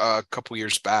remember a couple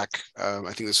years back.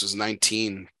 I think this was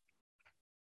 2019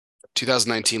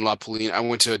 La Polina. I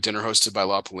went to a dinner hosted by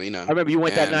La Polina. I remember you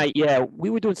went that night. Yeah, we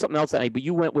were doing something else that night, but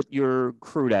you went with your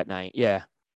crew that night. Yeah.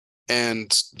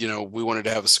 And we wanted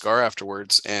to have a cigar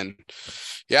afterwards, and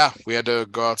yeah, we had to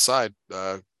go outside.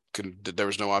 There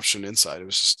was no option inside. It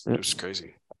was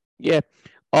crazy. Yeah.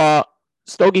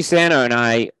 Stogie Santa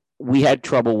and we had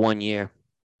trouble one year.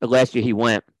 The last year he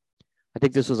went. I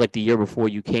think this was like the year before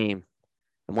you came.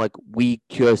 And like we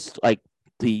just like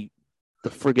the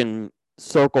friggin'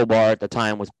 Circle Bar at the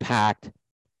time was packed.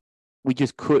 We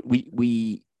just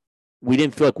we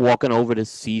didn't feel like walking over to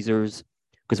Caesars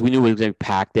because we knew it was going to be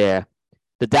packed there.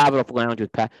 The Davidoff Lounge was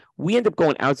packed. We ended up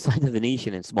going outside the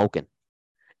Venetian and smoking.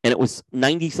 And it was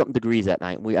 90-something degrees that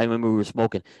night. I remember we were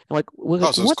smoking. I'm like,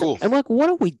 so it's cool. I'm like, what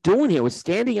are we doing here? We're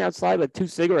standing outside like two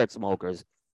cigarette smokers.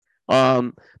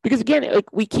 Because again,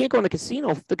 like we can't go in the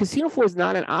casino. The casino floor is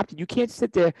not an option. You can't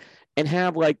sit there and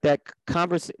have like that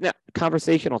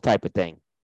conversational type of thing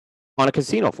on a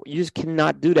casino floor. You just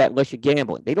cannot do that unless you're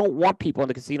gambling. They don't want people on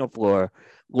the casino floor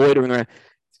loitering around.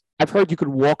 I've heard you could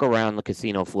walk around the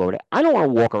casino floor. I don't want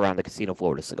to walk around the casino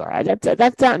floor with a cigar.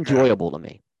 That's not enjoyable to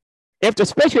me.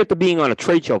 Especially after being on a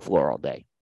trade show floor all day.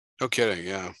 No kidding.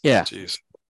 Yeah. Yeah. Jeez.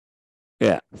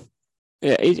 Yeah.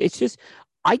 Yeah. It's just.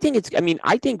 I think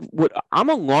I'm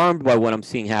alarmed by what I'm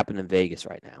seeing happen in Vegas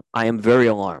right now. I am very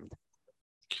alarmed.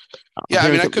 Yeah, I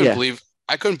mean, I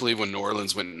couldn't believe when New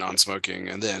Orleans went non-smoking,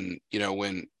 and then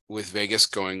when with Vegas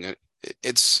going,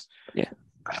 it's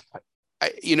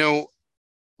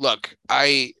look,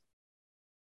 I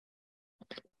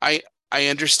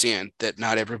understand that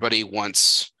not everybody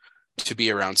wants to be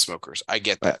around smokers. I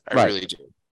get that. I really do.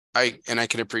 I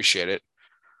can appreciate it.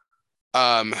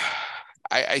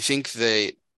 I think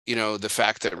that the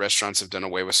fact that restaurants have done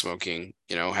away with smoking,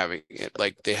 having it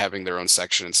like they having their own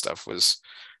section and stuff was.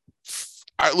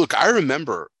 I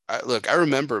remember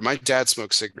my dad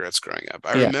smoked cigarettes growing up.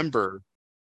 I remember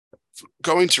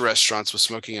going to restaurants with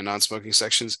smoking and non-smoking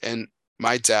sections, and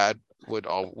my dad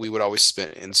we would always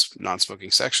spit in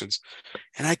non-smoking sections,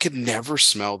 and I could never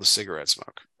smell the cigarette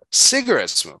smoke.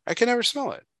 I could never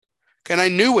smell it, and I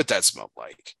knew what that smelled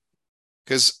like.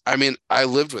 Because I mean, I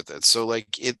lived with it, so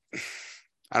like it.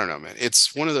 I don't know, man.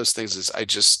 It's one of those things. I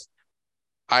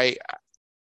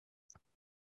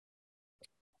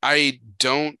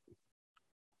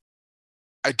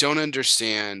don't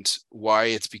understand why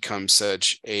it's become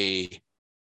such a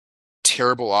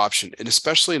terrible option, and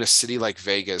especially in a city like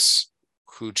Vegas,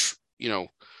 who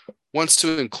wants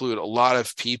to include a lot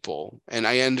of people, and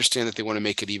I understand that they want to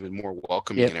make it even more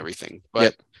welcoming and everything,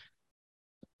 but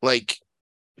like.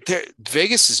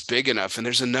 Vegas is big enough, and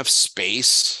there's enough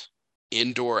space,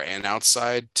 indoor and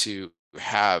outside, to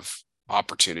have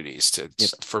opportunities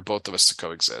for both of us to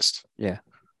coexist. Yeah,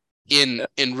 in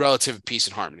relative peace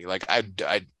and harmony. Like I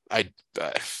don't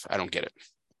get it.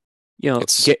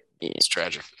 It's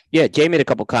tragic. Yeah, Jay made a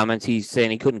couple comments. He's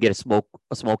saying he couldn't get a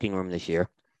smoking room this year.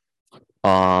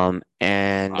 The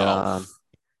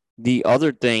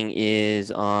other thing is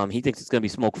he thinks it's going to be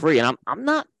smoke free, and I'm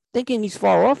not thinking he's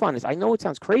far off on this. I know it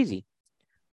sounds crazy.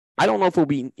 I don't know if it'll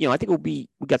be, I think we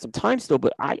got some time still,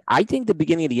 but I think the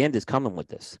beginning of the end is coming with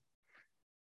this.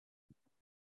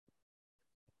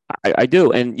 I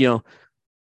do. And,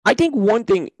 I think one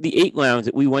thing, the 8 Lounge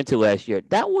that we went to last year,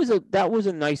 that was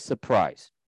a nice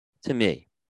surprise to me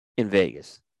in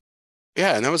Vegas.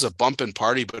 Yeah, and that was a bumping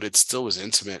party, but it still was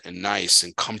intimate and nice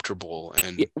and comfortable.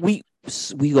 And We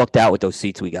lucked out with those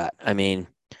seats we got. I mean,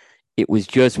 it was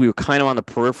just we were kind of on the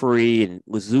periphery, and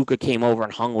Lazuka came over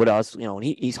and hung with us. And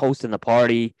he's hosting the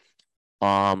party. We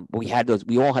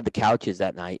all had the couches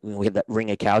that night. We had that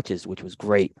ring of couches, which was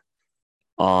great.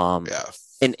 yeah,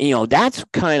 And that's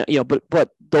kind of but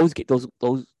those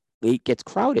it gets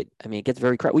crowded. I mean, it gets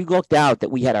very crowded. We lucked out that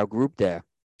we had our group there,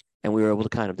 and we were able to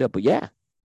kind of do it. But yeah.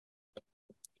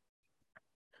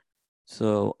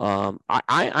 So I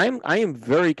am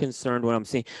very concerned what I'm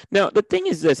seeing. Now the thing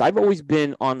is this: I've always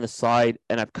been on the side,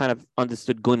 and I've kind of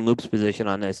understood Glenn Loop's position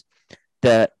on this.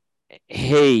 That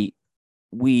hey,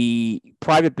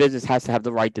 private business has to have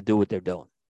the right to do what they're doing,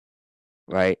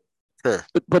 right? sure.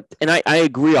 But I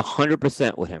agree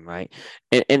 100% with him, right?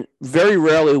 And very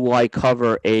rarely will I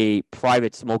cover a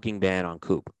private smoking ban on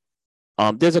Coop.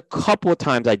 There's a couple of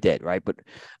times I did, right? But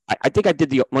I think I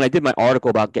did when I did my article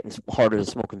about getting harder to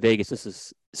smoke in Vegas. This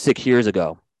is 6 years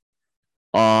ago.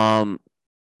 Now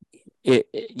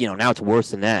it's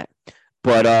worse than that.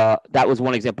 But that was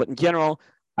one example. But in general,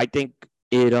 I think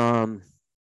it's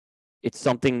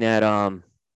something that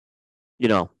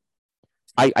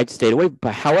I'd stayed away.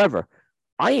 But however,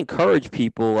 I encourage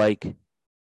people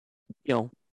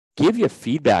give your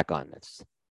feedback on this.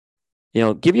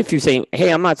 Give you a few saying,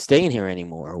 hey, I'm not staying here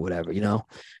anymore or whatever,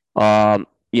 I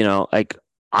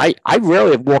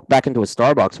rarely have walked back into a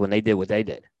Starbucks when they did what they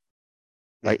did.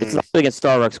 Right. Mm-hmm. It's nothing against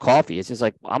Starbucks coffee. It's just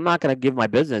like, I'm not going to give my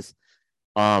business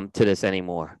to this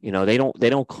anymore. They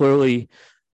don't clearly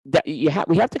that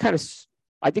we have to kind of,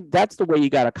 I think that's the way you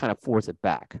got to kind of force it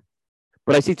back.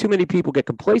 But I see too many people get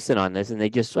complacent on this and they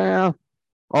just,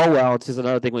 it's just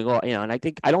another thing we go, and I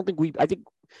think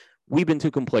we've been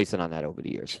too complacent on that over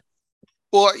the years.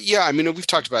 Well, yeah, I mean, we've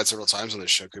talked about it several times on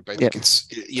this show, Coop. I think it's,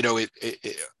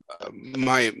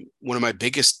 one of my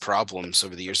biggest problems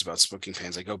over the years about smoking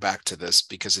bans, I go back to this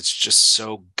because it's just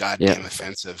so goddamn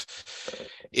offensive,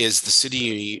 is the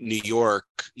city of New York,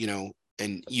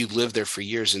 and you live there for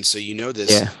years. And so,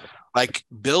 this, like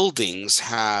buildings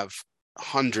have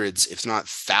hundreds, if not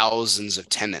thousands of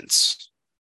tenants.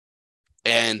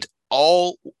 And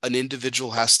all an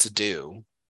individual has to do,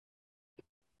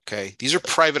 okay, these are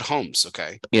private homes.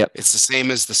 Okay. Yep. It's the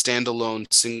same as the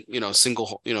standalone,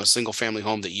 single family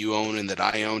home that you own and that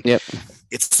I own. Yep.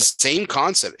 It's the same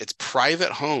concept. It's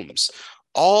private homes.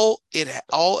 All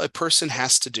a person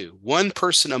has to do, one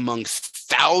person among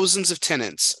thousands of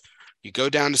tenants, you go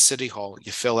down to City Hall,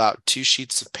 you fill out 2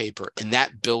 sheets of paper, and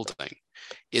that building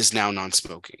is now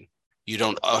non-smoking. You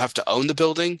don't have to own the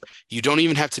building. You don't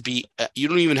even have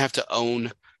to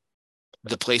own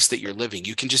the place that you're living.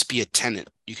 You can just be a tenant.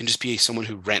 You can just be someone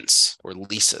who rents or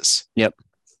leases. Yep.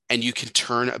 And you can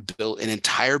turn an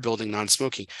entire building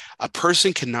non-smoking. A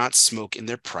person cannot smoke in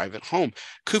their private home.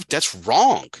 Coop, that's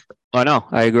wrong. I know.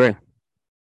 I agree.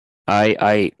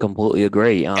 I completely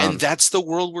agree. And that's the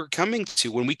world we're coming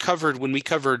to. When we covered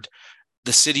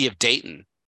the city of Dayton,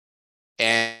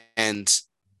 and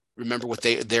remember what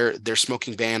their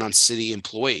smoking ban on city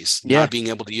employees not being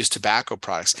able to use tobacco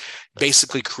products,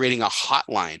 basically creating a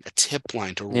hotline, a tip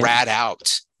line to rat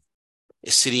out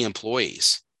city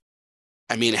employees.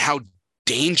 I mean, how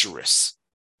dangerous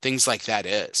things like that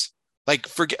is. Like,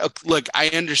 I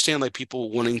understand like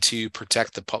people wanting to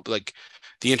protect the public,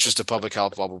 the interest of public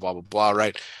health, blah, blah, blah, blah, blah,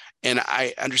 right? And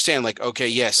I understand, like, okay,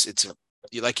 yes, it's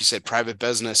like you said, private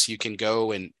business. You can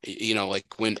go and, like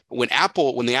when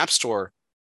the App Store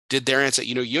did their answer,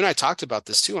 you and I talked about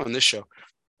this too on this show.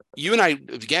 You and I,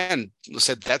 again,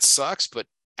 said that sucks, but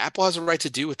Apple has a right to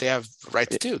do what they have the right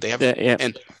to do. They have,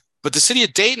 but the city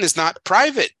of Dayton is not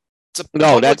private.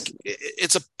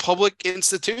 It's a public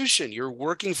institution. You're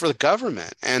working for the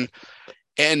government, and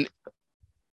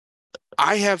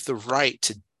I have the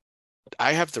right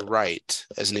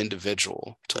as an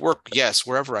individual to work, yes,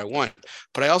 wherever I want,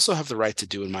 but I also have the right to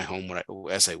do in my home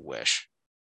as I wish.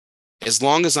 As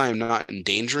long as I am not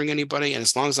endangering anybody, and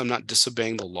as long as I'm not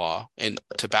disobeying the law, and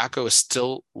tobacco is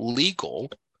still legal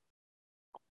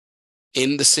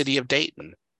in the city of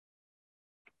Dayton.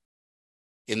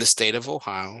 In the state of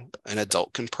Ohio, an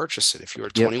adult can purchase it. If you are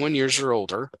 21 years or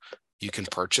older, you can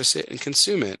purchase it and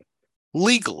consume it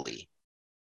legally.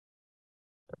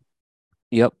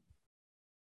 Yep.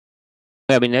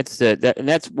 I mean, and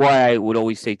that's why I would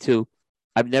always say too,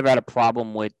 I've never had a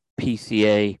problem with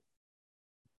PCA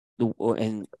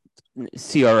and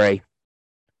CRA.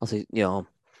 I'll say,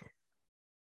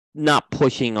 not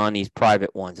pushing on these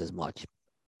private ones as much.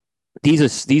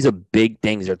 these are big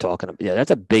things they're talking about. Yeah,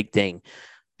 that's a big thing.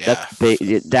 Yeah. That's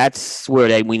big. That's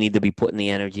where we need to be putting the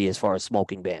energy as far as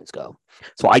smoking bans go.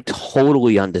 So I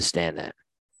totally understand that.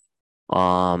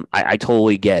 I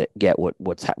totally get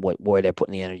where they're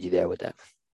putting the energy there with that.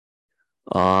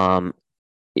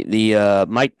 The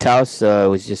Mike Taus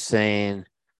was just saying,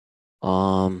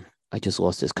 I just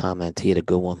lost his comment. He had a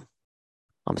good one.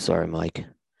 I'm sorry, Mike.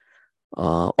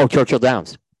 Churchill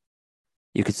Downs.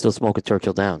 You could still smoke at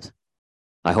Churchill Downs.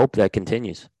 I hope that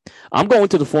continues. I'm going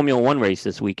to the Formula One race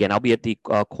this weekend. I'll be at the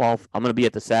I'm going to be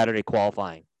at the Saturday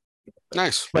qualifying.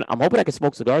 Nice. But I'm hoping I can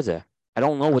smoke cigars there. I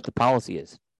don't know what the policy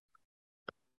is.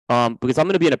 Because I'm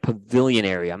going to be in a pavilion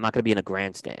area. I'm not going to be in a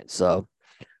grandstand. So,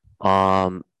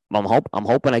 I'm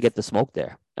hoping I get to smoke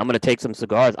there. I'm going to take some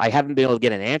cigars. I haven't been able to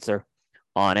get an answer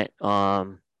on it. But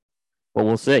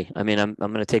we'll see. I mean, I'm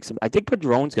going to take some. I think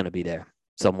Padron's going to be there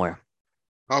somewhere.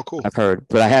 Oh, cool. I've heard,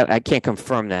 but I can't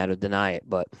confirm that or deny it.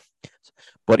 But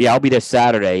yeah, I'll be there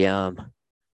Saturday.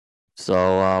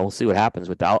 So we'll see what happens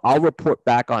with that. I'll report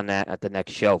back on that at the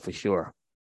next show for sure.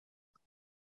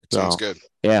 Sounds good.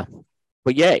 Yeah.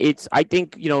 But yeah, I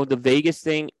think, the Vegas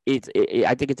thing,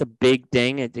 I think it's a big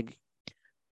thing. I think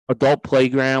adult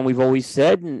playground, we've always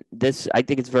said, and I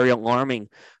think it's very alarming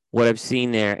what I've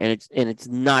seen there. And it's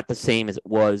not the same as it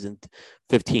was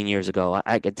 15 years ago.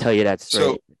 I can tell you that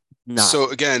straight. So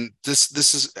again, this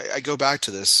is, I go back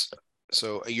to this.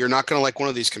 So you're not going to like one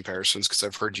of these comparisons because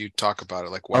I've heard you talk about it,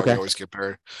 like why we always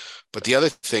compare. But the other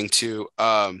thing too,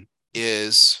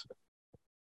 is,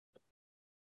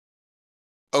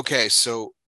 okay,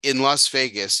 so in Las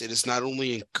Vegas, it is not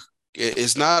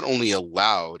only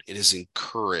allowed, it is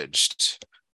encouraged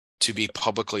to be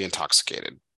publicly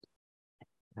intoxicated.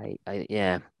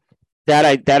 Yeah. That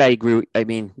I agree. I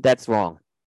mean, that's wrong.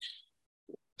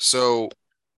 So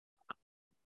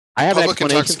I have public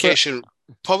intoxication.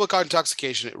 Public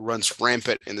intoxication, it runs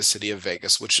rampant in the city of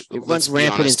Vegas, which it runs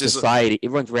rampant in society. It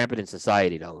runs rampant in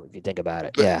society, though, if you think about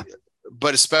it.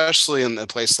 But especially in a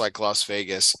place like Las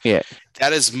Vegas,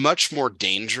 that is much more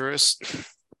dangerous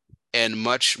and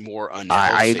much more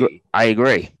unhealthy. I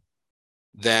agree.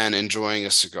 Than enjoying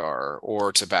a cigar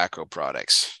or tobacco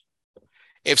products.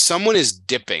 If someone is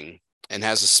dipping and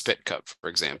has a spit cup, for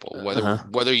example, whether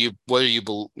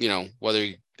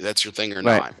that's your thing or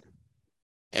not,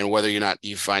 and whether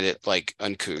you find it like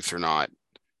uncouth or not,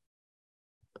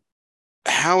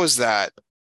 how is that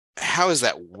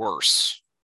worse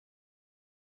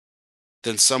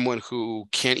than someone who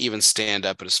can't even stand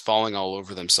up and is falling all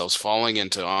over themselves, falling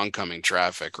into oncoming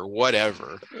traffic or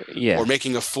whatever, or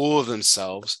making a fool of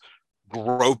themselves,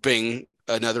 groping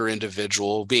another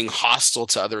individual, being hostile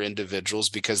to other individuals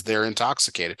because they're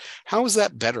intoxicated? How is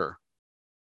that better?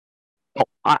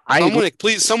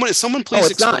 Someone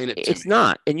please explain it to me. It's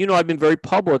not. And I've been very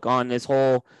public on this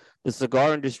whole, the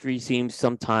cigar industry seems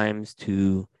sometimes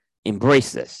to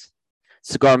embrace this.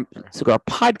 Cigar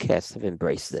podcasts have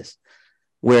embraced this,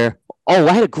 where, I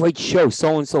had a great show,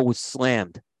 so and so was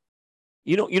slammed.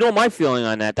 You know my feeling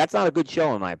on that. That's not a good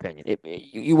show, in my opinion.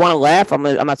 You want to laugh? I'm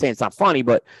not saying it's not funny,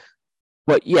 but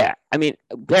yeah, I mean,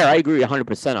 Bear, I agree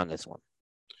 100% on this one.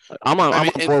 I'm on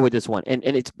board with this one, and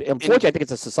it's unfortunately, I think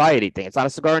it's a society thing. It's not a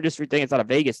cigar industry thing. It's not a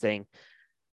Vegas thing.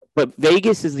 But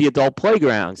Vegas is the adult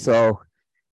playground, so.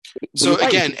 So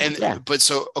again,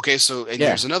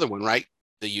 here's another one, right?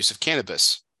 The use of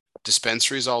cannabis,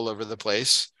 dispensaries all over the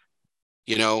place,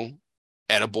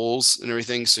 edibles and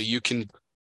everything. So you can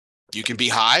be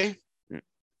high.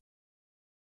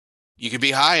 You can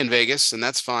be high in Vegas, and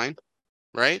that's fine,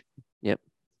 right? Yep.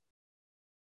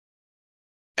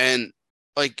 And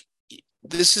like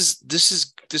this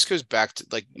goes back to,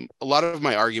 like, a lot of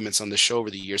my arguments on the show over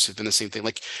the years have been the same thing.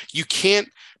 Like, you can't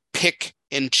pick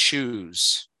and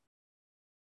choose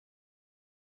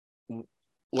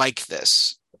like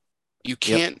this. You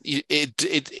can't.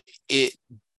 It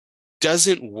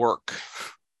doesn't work.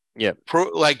 Yeah.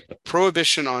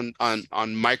 Prohibition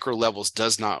on micro levels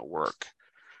does not work.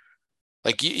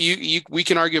 Like, we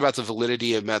can argue about the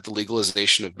validity about the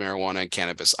legalization of marijuana and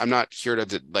cannabis. I'm not here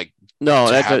to like. No,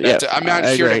 I'm not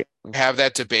here to have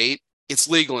that debate. It's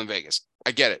legal in Vegas.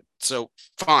 I get it. So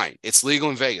fine, it's legal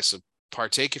in Vegas. So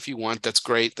partake if you want. That's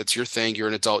great. That's your thing. You're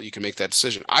an adult. You can make that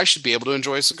decision. I should be able to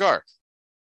enjoy a cigar.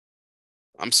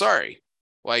 I'm sorry.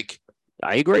 Like,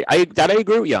 I agree. I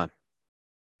agree with you on.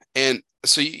 And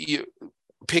so you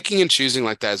picking and choosing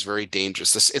like that is very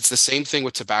dangerous. It's the same thing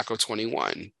with tobacco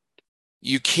 21.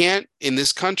 You can't, in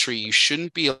this country, you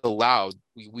shouldn't be allowed.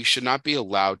 We should not be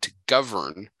allowed to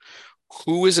govern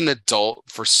who is an adult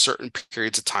for certain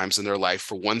periods of times in their life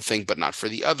for one thing, but not for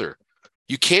the other.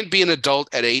 You can't be an adult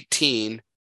at 18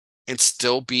 and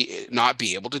still not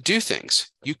be able to do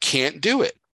things. You can't do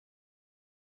it.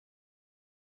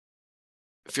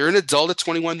 If you're an adult at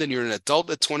 21, then you're an adult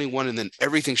at 21, and then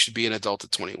everything should be an adult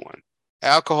at 21.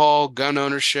 Alcohol, gun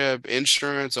ownership,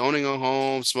 insurance, owning a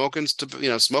home, smoking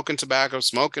tobacco,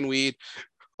 smoking weed,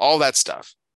 all that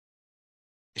stuff.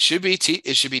 T21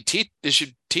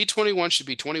 should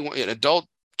be 21. An adult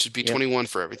should be 21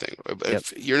 for everything.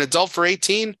 If you're an adult for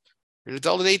 18, you're an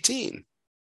adult at 18.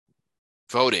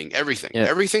 Voting, everything. Yep.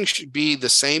 Everything should be the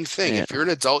same thing. Yeah. If you're an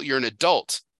adult, you're an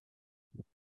adult.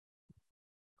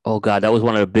 Oh God, that was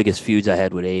one of the biggest feuds I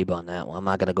had with Abe on that one. I'm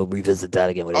not gonna go revisit that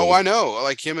again with Abe. Oh, I know.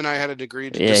 Like him and I had to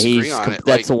disagree on it.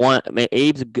 That's the one. I mean,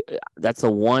 that's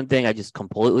the one thing I just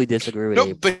completely disagree with.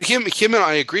 Abe. But him and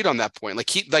I agreed on that point.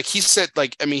 He said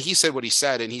he said what he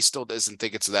said, and he still doesn't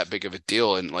think it's that big of a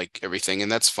deal and like everything,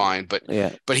 and that's fine. But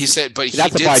yeah, but he said, but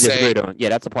that's he did say, yeah,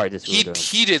 that's the part I disagree with.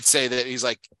 He did say that he's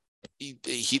like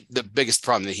the biggest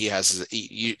problem that he has is that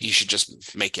you should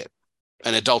just make it.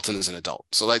 An adult is an adult.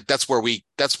 So like that's where we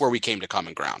came to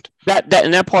common ground. That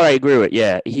part I agree with.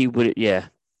 Yeah, he would. Yeah,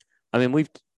 I mean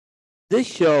this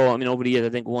show. I mean over the years,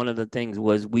 I think one of the things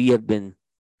was we have been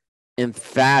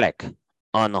emphatic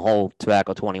on the whole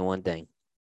Tobacco 21 thing,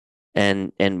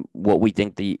 and what we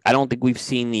think I don't think we've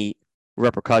seen the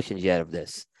repercussions yet of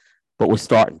this, but we're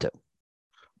starting to.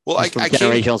 Well,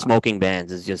 generational smoking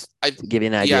bans is just to give you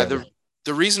an idea. Yeah,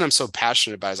 the reason I'm so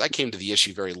passionate about it is I came to the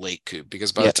issue very late, Coop,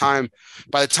 because by the time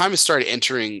it started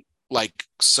entering like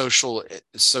social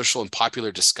and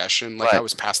popular discussion, like I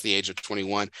was past the age of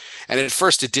 21, and at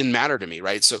first it didn't matter to me,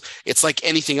 right? So it's like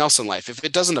anything else in life. If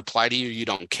it doesn't apply to you, you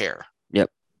don't care. Yep.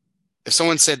 If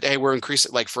someone said, "Hey, we're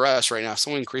increasing," like for us right now, if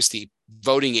someone increased the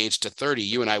voting age to 30,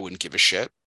 you and I wouldn't give a shit.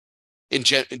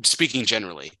 Speaking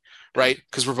generally, right?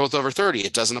 Because we're both over 30,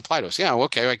 it doesn't apply to us. Yeah,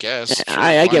 okay, I guess. Sure,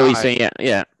 I get what you're saying.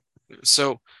 Yeah.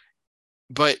 So,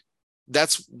 but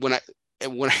that's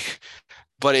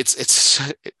but it's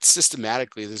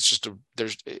systematically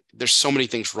there's so many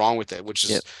things wrong with it, which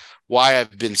is why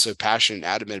I've been so passionate and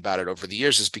adamant about it over the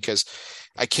years, is because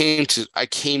I came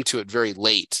to it very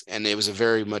late, and it was a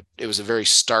very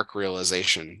stark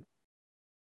realization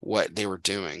what they were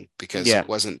doing, because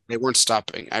they weren't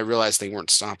stopping. I realized they weren't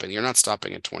stopping. You're not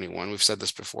stopping at 21. We've said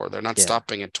this before. They're not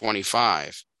stopping at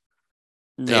 25.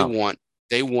 No.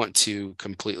 They want to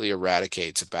completely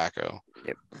eradicate tobacco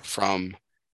from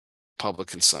public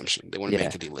consumption. They want to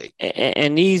make it illegal.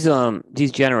 And these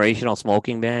generational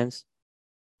smoking bans,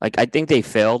 like I think they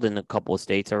failed in a couple of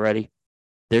states already.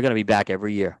 They're going to be back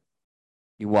every year.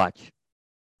 You watch.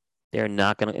 They're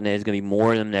not going to, and there's going to be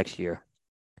more of them next year.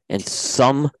 And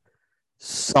some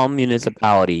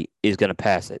municipality is going to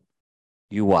pass it.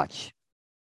 You watch.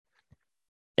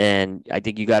 And I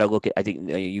think you got to look at.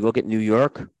 You look at New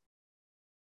York.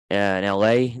 And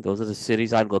LA, those are the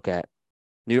cities I'd look at.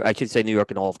 I should say New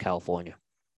York and all of California.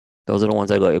 Those are the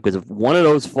ones I look at. Because if one of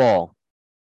those fall,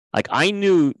 like I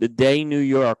knew the day New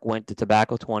York went to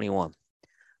Tobacco 21,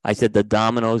 I said the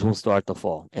dominoes will start to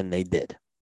fall. And they did.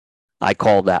 I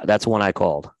called that. That's when I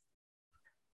called.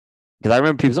 Because I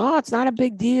remember people saying, it's not a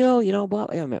big deal,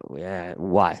 but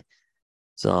why?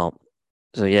 So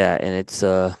yeah, and it's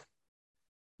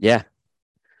yeah.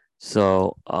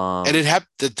 So and it happened.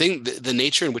 The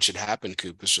nature in which it happened,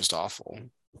 Coop, was just awful.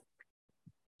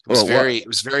 It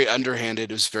was very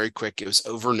underhanded. It was very quick. It was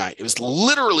overnight. It was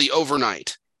literally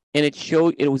overnight. And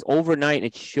it was overnight, and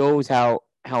it shows how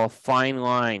a fine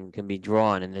line can be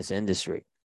drawn in this industry.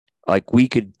 Like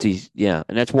and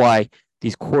that's why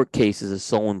these court cases are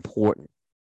so important.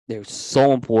 They're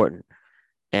so important,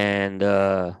 and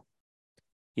and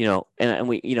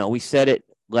we said it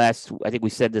last. I think we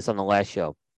said this on the last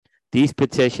show. These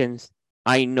petitions,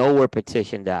 I know we're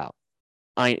petitioned out.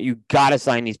 You got to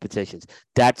sign these petitions.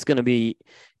 That's going to be,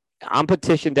 I'm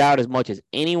petitioned out as much as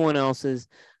anyone else's.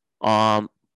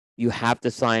 You have to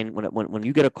sign when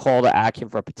you get a call to action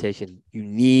for a petition. You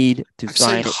need to sign. I've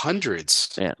signed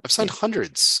hundreds. Yeah, I've signed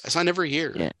hundreds. I sign every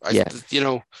year.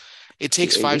 It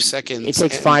takes 5 seconds. It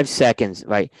takes 5 seconds,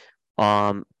 right?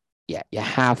 You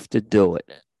have to do it.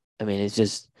 I mean, it's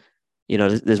just.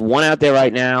 There's one out there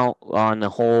right now on the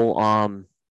whole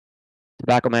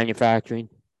tobacco manufacturing.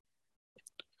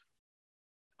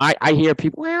 I hear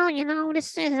people,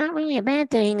 this is not really a bad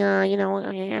thing.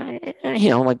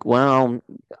 I'm like, well,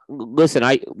 listen,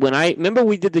 when I remember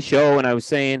we did the show and I was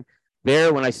saying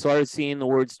there when I started seeing the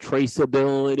words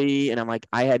traceability, and I'm like,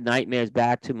 I had nightmares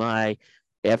back to my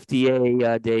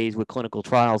FDA days with clinical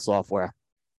trial software,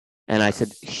 and I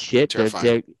said, shit,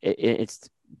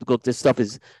 look, this stuff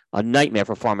is a nightmare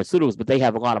for pharmaceuticals, but they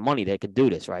have a lot of money. They can do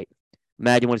this, right?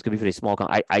 Imagine what it's going to be for these small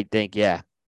companies. I think,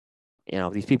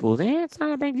 these people, it's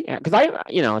not a big deal. Because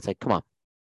it's like, come on,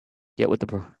 get with the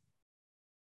pro.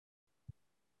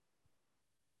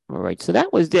 All right, so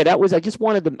that was it. I just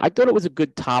wanted to. I thought it was a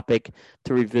good topic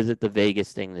to revisit the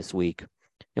Vegas thing this week.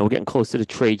 We're getting close to the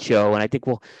trade show, and I think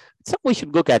it's something we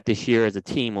should look at this year as a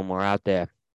team when we're out there.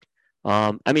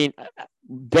 I mean,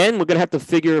 Ben, we're gonna have to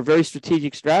figure a very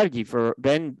strategic strategy for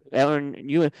Ben, Aaron,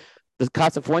 you. The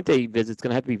Casa Fuente visit's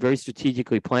gonna have to be very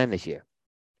strategically planned this year.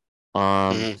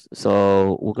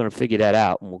 So we're gonna figure that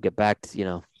out, and we'll get back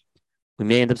to we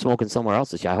may end up smoking somewhere else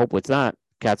this year. I hope it's not.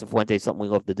 Casa Fuente is something we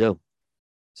love to do.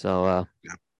 So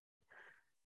yeah.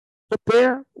 But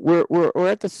there, we're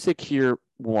at the 6-year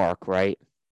mark, right?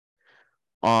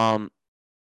 And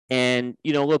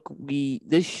look,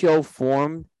 this show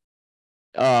formed.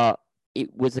 It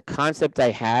was a concept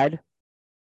I had.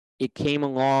 It came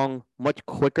along much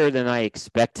quicker than I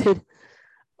expected.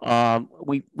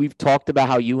 We've talked about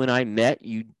how you and I met.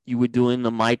 You were doing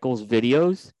the Michaels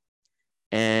videos,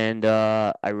 and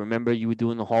I remember you were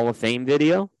doing the Hall of Fame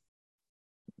video,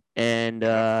 and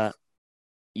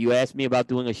you asked me about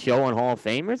doing a show on Hall of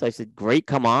Famers. I said, "Great,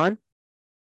 come on."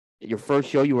 Your first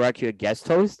show, you were actually a guest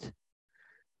host,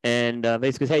 and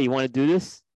basically, hey, you want to do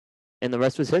this? And the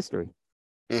rest was history.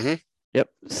 Mm-hmm. Yep.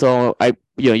 So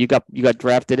you got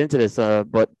drafted into this,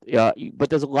 but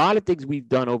there's a lot of things we've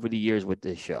done over the years with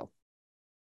this show.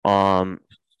 And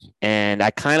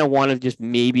I kind of want to just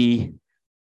maybe,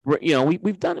 we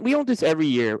don't do this every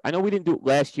year. I know we didn't do it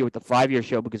last year with the 5-year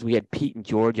show because we had Pete and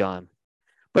George on,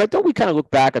 but I thought we kind of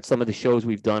look back at some of the shows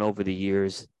we've done over the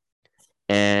years,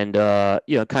 and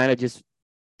kind of just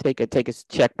take a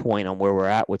checkpoint on where we're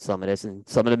at with some of this and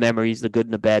some of the memories, the good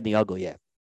and the bad and the ugly. Yeah.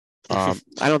 I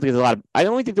don't think there's a lot of. I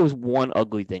only think there was one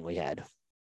ugly thing we had.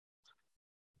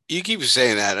 You keep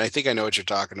saying that, and I think I know what you're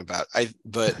talking about.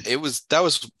 But that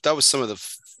was some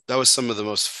of the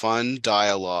most fun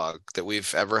dialogue that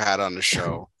we've ever had on the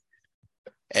show,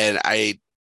 and I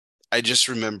just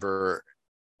remember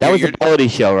that was the Bellady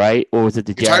show, right? Or was it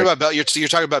the? You're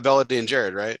talking about Bellady and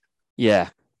Jared, right? Yeah.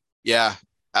 Yeah.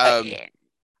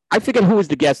 I forget who was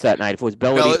the guest that night. If it was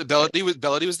Bellady.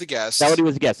 Bellady was the guest. Bellady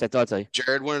was the guest. I thought so.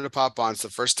 Jared wanted to pop on. It's the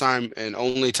first time and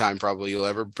only time probably you'll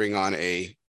ever bring on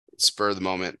a spur of the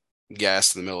moment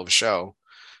guest in the middle of a show.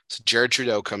 So Jared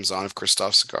Trudeau comes on of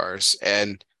Christoph Cigars,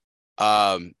 and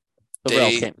the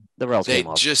rails came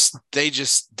off. They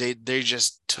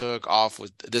just took off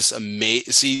with this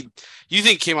amazing. See, you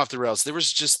think it came off the rails? There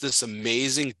was just this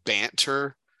amazing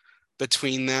banter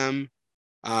between them.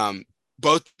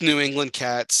 Both New England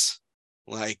cats,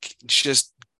 like,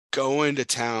 just going to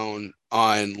town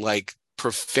on like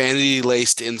profanity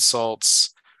laced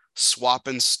insults,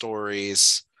 swapping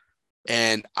stories,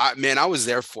 and I was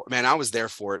there for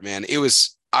it, man. It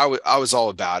was I was all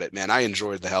about it, man. I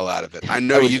enjoyed the hell out of it. I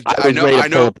know. Pull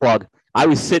the plug. I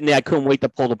was sitting there. I couldn't wait to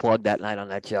pull the plug that night on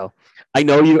that show. I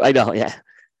know. Yeah.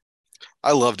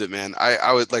 I loved it, man.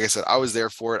 I was, like I said, I was there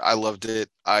for it. I loved it.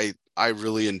 I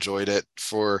really enjoyed it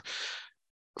for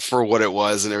what it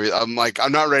was and everything.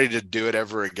 I'm not ready to do it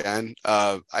ever again.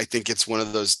 I think it's one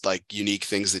of those like unique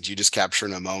things that you just capture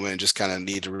in a moment and just kind of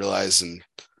need to realize, and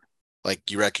like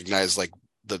you recognize like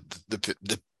the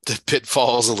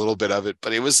pitfalls a little bit of it,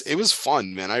 but it was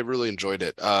fun, man. I really enjoyed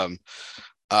it. And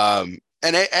I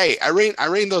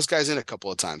reined those guys in a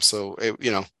couple of times, so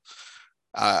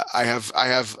I have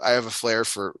a flair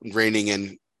for reining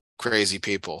in crazy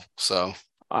people. So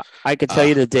I could tell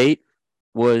you the date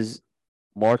was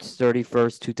March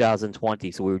 31st,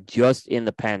 2020. So we were just in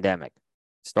the pandemic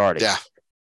starting. Yeah.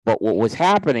 But what was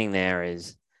happening there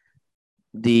is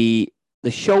the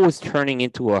show was turning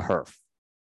into a HERF.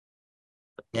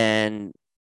 And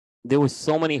there was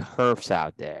so many HERFs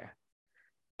out there.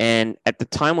 And at the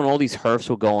time when all these HERFs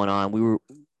were going on, we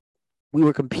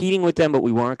were competing with them, but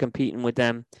we weren't competing with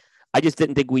them. I just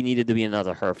didn't think we needed to be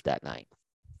another HERF that night.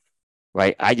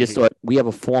 Right? I just thought we have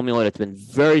a formula that's been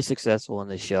very successful in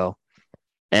this show.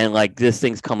 And like this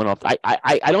thing's coming off.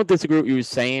 I don't disagree with what you were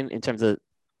saying in terms of,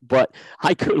 but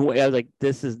I couldn't wait. I was like,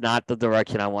 this is not the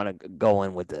direction I want to go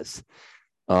in with this.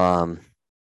 So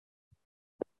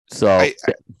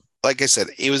like I said,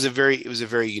 it was a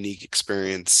very unique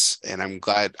experience, and I'm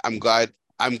glad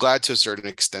to a certain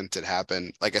extent it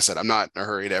happened. Like I said, I'm not in a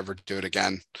hurry to ever do it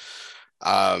again.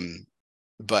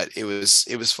 But it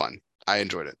was fun. I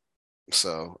enjoyed it.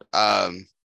 So,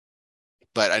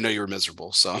 but I know you were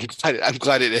miserable, so I'm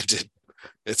glad it ended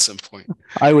at some point.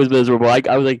 I was miserable.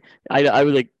 You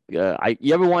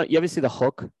ever see The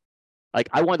Hook? Like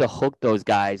I wanted to hook those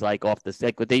guys like off the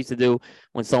set. What they used to do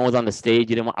when someone was on the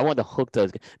stage, I wanted to hook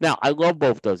those guys. Now I love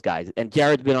both those guys, and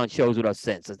Jared's been on shows with us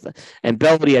since. And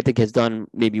Belvedere, I think, has done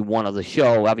maybe one other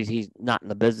show. Obviously, he's not in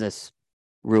the business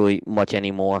really much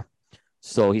anymore,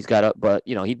 so he's got but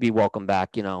he'd be welcome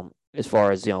back. As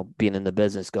far as being in the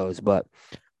business goes. But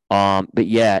yeah,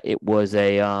 that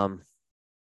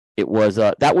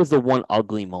was the one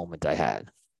ugly moment I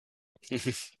had.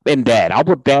 And bad. I'll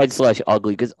put bad /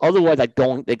 ugly because otherwise I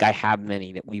don't think I have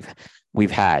many that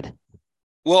we've had.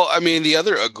 Well, I mean, the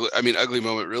other ugly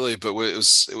moment really, but it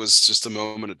was just a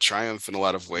moment of triumph in a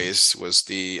lot of ways. Was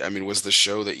the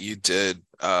show that you did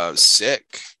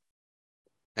sick,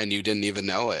 and you didn't even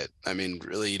know it. I mean,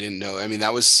 really, you didn't know. I mean,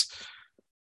 that was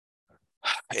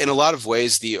in a lot of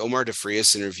ways the Omar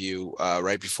DeFrias interview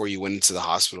right before you went into the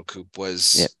hospital, Coop,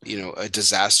 was a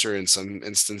disaster in some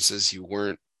instances. You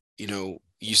weren't,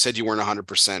 you said you weren't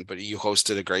 100%, but you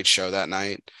hosted a great show that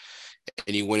night.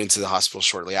 And you went into the hospital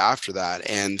shortly after that.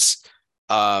 And,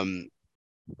 I'm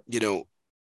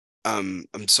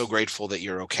so grateful that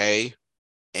you're okay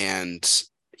and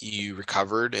you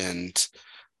recovered. And,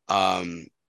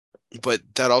 but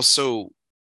that also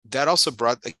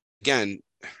brought, again,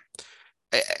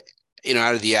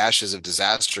 out of the ashes of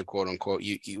disaster, quote unquote,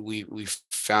 we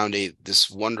found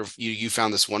you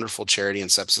found this wonderful charity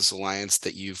and Sepsis Alliance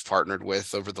that you've partnered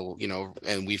with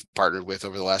and we've partnered with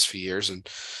over the last few years. And,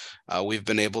 we've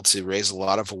been able to raise a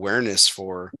lot of awareness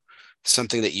for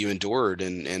something that you endured,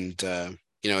 and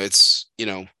it's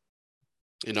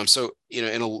I'm so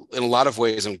in a lot of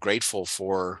ways I'm grateful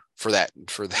for that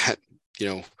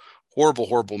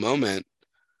horrible moment,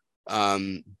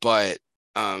 but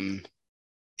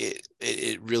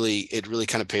it really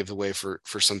kind of paved the way for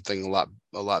something a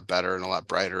lot better and a lot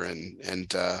brighter,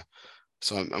 and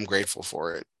so I'm grateful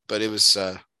for it. But it was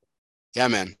yeah,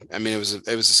 man. I mean, it was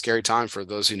a scary time for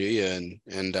those who knew you,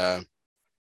 and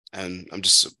I'm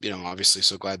just obviously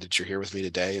so glad that you're here with me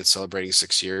today and celebrating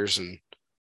 6 years and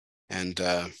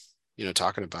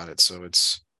talking about it. So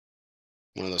it's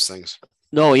one of those things.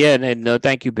 No, yeah, and no,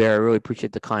 thank you, Bear. I really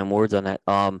appreciate the kind words on that.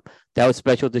 That was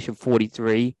special edition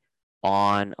 43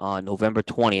 on November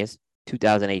 20th,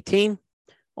 2018.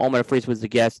 Omar DeFrias was the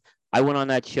guest. I went on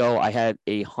that show. I had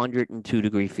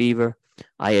 102-degree fever.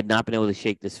 I had not been able to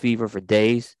shake this fever for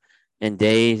days and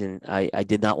days, and I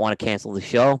did not want to cancel the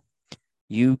show.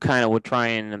 You kind of were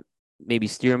trying to maybe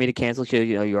steer me to cancel the show.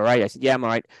 You're all right. I said, yeah, I'm all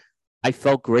right. I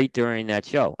felt great during that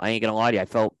show. I ain't going to lie to you.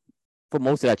 For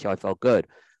most of that show, I felt good.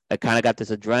 I kind of got this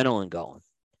adrenaline going.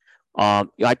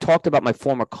 I talked about my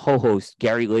former co-host,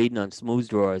 Gary Layden, on Smooth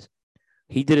Drawers.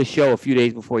 He did a show a few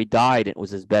days before he died, and it was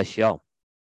his best show.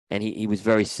 And he was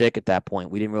very sick at that point.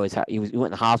 We didn't realize he went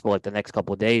in the hospital like the next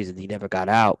couple of days, and he never got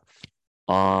out.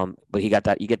 But you get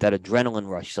that adrenaline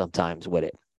rush sometimes with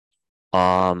it.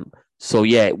 So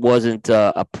yeah, it wasn't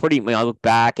a pretty. I look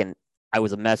back and I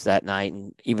was a mess that night,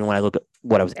 and even when I look at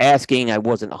what I was asking, I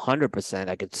wasn't 100%.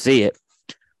 I could see it.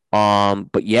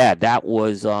 But yeah, that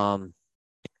was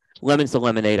lemons to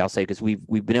lemonade, I'll say, because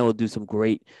we've been able to do some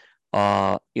great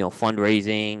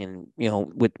fundraising, and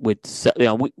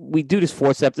we do this for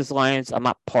Sepsis Alliance. I'm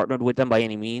not partnered with them by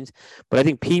any means, but I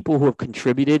think people who have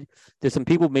contributed, there's some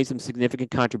people who made some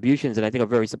significant contributions, and I think are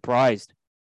very surprised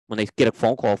when they get a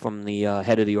phone call from the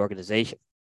head of the organization,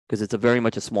 because it's very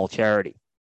much a small charity.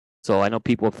 So I know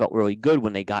people have felt really good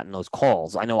when they gotten those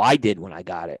calls. I know I did when I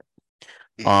got it.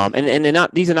 And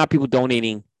these are not people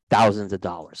donating thousands of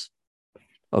dollars.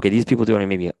 Okay, these people donating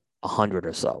maybe 100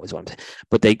 or so is what I'm saying.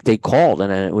 But they called,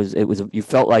 and then it was you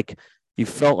felt like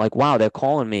wow, they're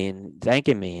calling me and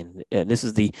thanking me, and this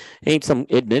is ain't some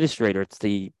administrator, it's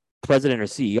the president or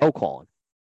CEO calling.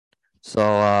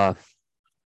 So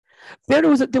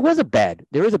there is a bad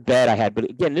I had, but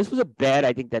again, this was a bad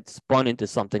I think that spun into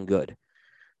something good.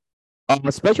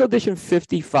 Special edition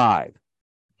 55,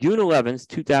 June 11th,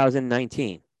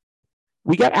 2019.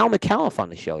 We got Al McAuliffe on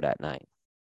the show that night.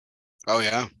 Oh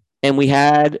yeah. And we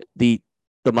had the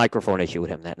microphone issue with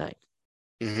him that night.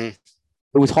 Mm-hmm.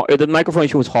 It was hard. The microphone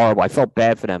issue was horrible. I felt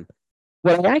bad for them.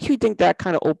 But I actually think that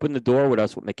kind of opened the door with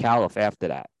us with McAuliffe after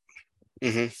that.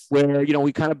 Mm-hmm. Where,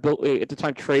 we kind of built, at the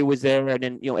time Trey was there, and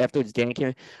then, afterwards Dan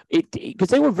came in. Because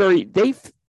they were they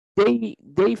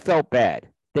felt bad.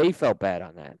 They felt bad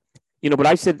on that. But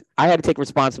I said I had to take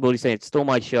responsibility, saying it's still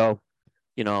my show.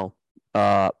 It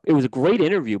was a great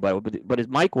interview, but his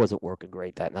mic wasn't working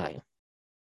great that night.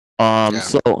 Yeah.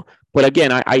 So, but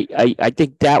again, I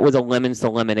think that was a lemons to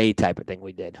lemonade type of thing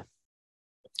we did.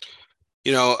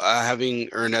 Having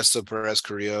Ernesto Perez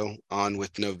Carrillo on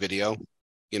with no video,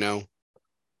 I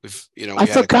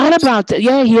forgot about that.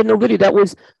 Yeah, he had no video. That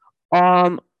was,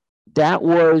 That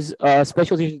was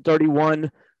Special Edition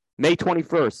 31, May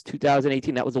 21st,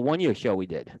 2018. That was a 1-year show we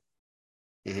did.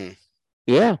 Mm-hmm.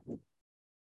 Yeah.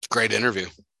 Great interview.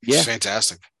 Yeah. It's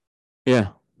fantastic. Yeah.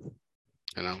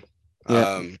 You know.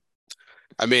 Yeah.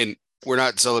 I mean, we're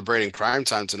not celebrating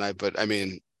primetime tonight, but I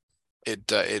mean,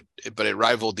 it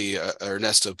rivaled the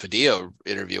Ernesto Padilla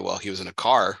interview while he was in a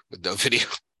car with no video.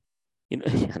 You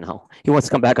know, he wants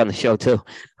to come back on the show too.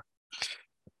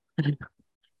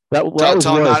 That was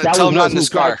Tell him worse. not, tell him not in his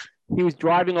car. He was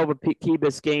driving over Key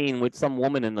Biscayne with some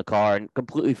woman in the car and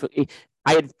completely.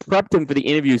 I had prepped him for the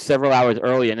interview several hours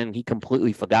earlier, and then he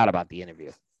completely forgot about the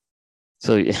interview.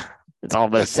 So yeah, that's all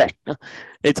I'm gonna say.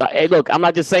 Hey, look, I'm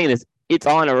not just saying this. It's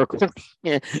on a recording.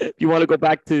 If you want to go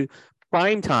back to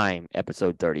Primetime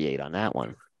episode 38 on that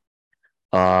one.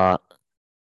 But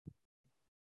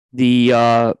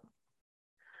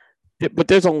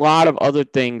there's a lot of other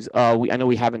things. I know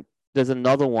we haven't. There's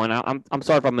another one. I'm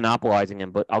sorry if I'm monopolizing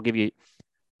him, but I'll give you.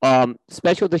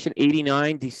 Special Edition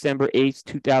 89, December 8th,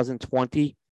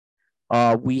 2020.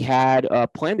 We had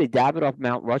planned a Davidoff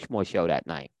Mount Rushmore show that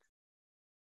night,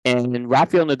 and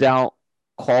Rafael Nadal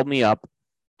called me up,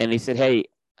 and he said, "Hey,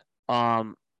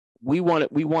 we want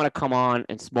to come on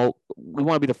and smoke. We're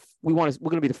going to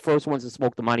be the first ones to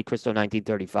smoke the Monte Cristo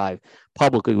 1935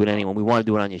 publicly with anyone. We want to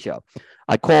do it on your show."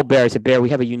 I called Bear. I said, "Bear, we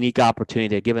have a unique opportunity.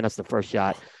 They're giving us the first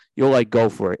shot. You'll go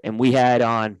for it." And we had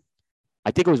on,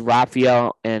 I think it was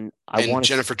Raphael and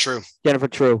Jennifer True. Jennifer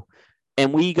True.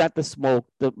 And we got to smoke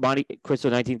the Monte Cristo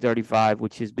 1935,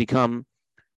 which has become,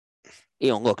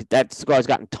 look, that cigar's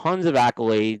gotten tons of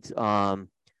accolades.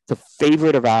 It's a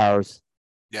favorite of ours.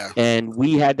 Yeah. And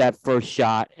we had that first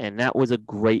shot, and that was a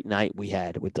great night we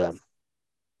had with them.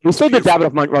 We still did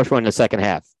Davidoff Mount Rushmore in the second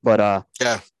half, but yeah,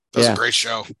 that was a great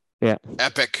show. Yeah.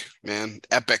 Epic, man.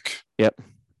 Epic. Yep.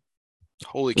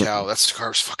 Holy cow, that cigar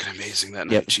was fucking amazing that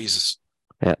night. Yep. Jesus.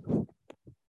 Yeah.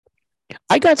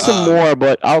 I got some more,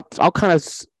 but I'll kind of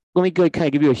let me go kind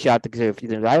of give you a shot to say a few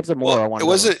things. I have some more.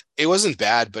 It wasn't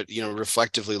bad, but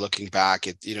reflectively looking back,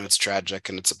 it's tragic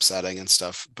and it's upsetting and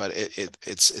stuff. But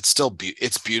it's still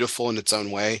it's beautiful in its own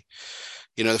way.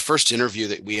 The first interview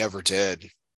that we ever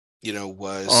did,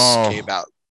 was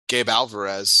Gabe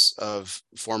Alvarez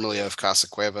formerly of Casa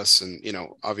Cuevas, and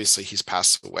obviously he's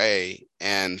passed away.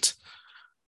 And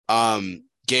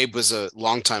Gabe was a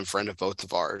longtime friend of both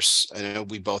of ours. I know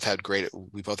we both had great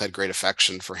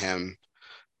affection for him.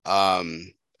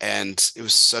 And it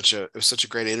was such a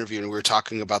great interview. And we were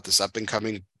talking about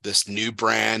this new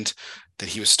brand that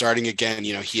he was starting again.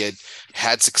 He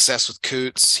had success with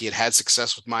Coots. He had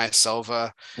success with Maya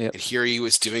Selva. Yep. And here he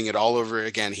was doing it all over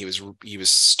again. He was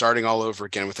starting all over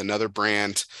again with another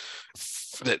brand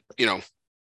that,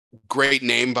 great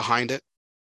name behind it.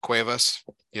 Cuevas,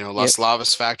 Las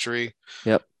Lavas factory.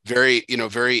 Yep. Very,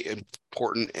 very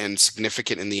important and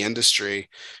significant in the industry.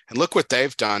 And look what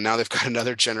they've done. Now they've got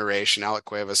another generation. Alec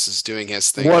Cuevas is doing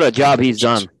his thing. What a job he's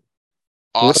done.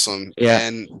 Awesome. Yeah.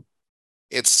 And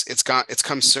it's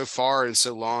come so far and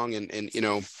so long. And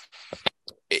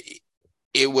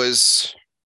it was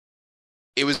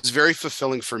very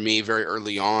fulfilling for me very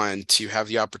early on to have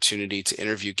the opportunity to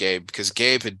interview Gabe, because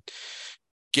Gabe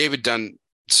had done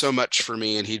so much for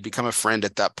me, and he'd become a friend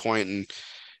at that point. And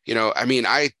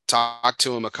I talked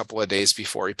to him a couple of days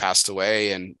before he passed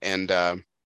away, and not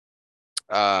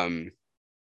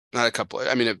a couple,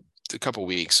 a couple of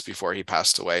weeks before he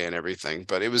passed away and everything.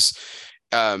 But it was,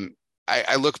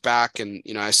 I look back and,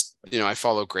 I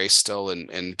follow Grace still,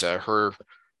 and her,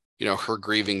 her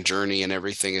grieving journey and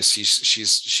everything is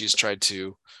she's tried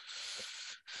to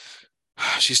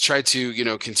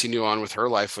continue on with her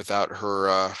life without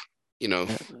her,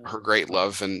 her great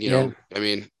love. And,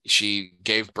 she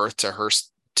gave birth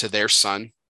to their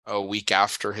son a week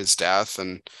after his death.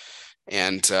 And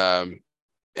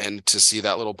to see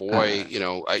that little boy,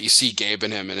 you see Gabe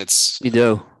in him, and it's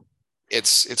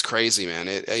crazy,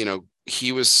 man.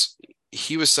 He was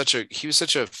such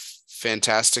a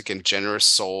fantastic and generous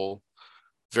soul,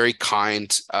 very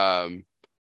kind,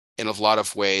 in a lot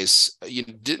of ways. You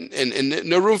didn't, and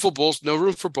no room for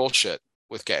bullshit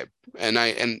with Gabe. And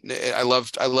I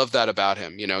loved that about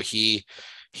him.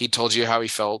 He told you how he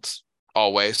felt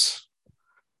always.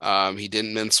 He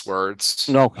didn't mince words.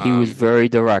 No, he was very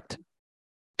direct.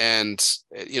 And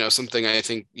something I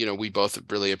think we both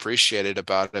really appreciated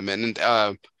about him,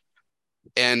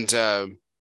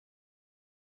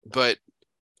 but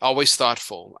always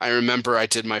thoughtful. I remember I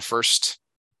did my first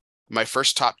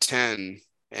top 10,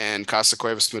 and Casa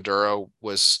Cuevas Maduro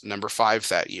was number 5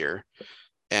 that year.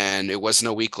 And it wasn't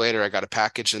a week later, I got a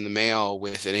package in the mail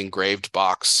with an engraved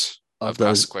box of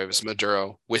Casa Cuevas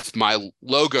Maduro with my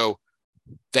logo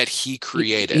that he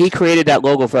created. He created that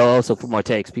logo for also for more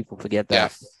takes. People forget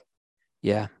that.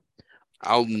 Yeah.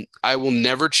 I will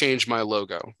never change my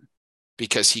logo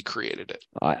because he created it.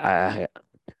 I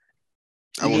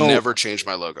will never change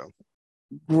my logo.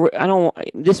 I don't.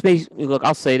 This makes look.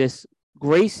 I'll say this.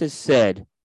 Grace has said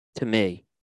to me,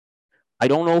 I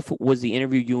don't know if it was the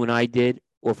interview you and I did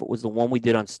or if it was the one we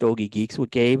did on Stogie Geeks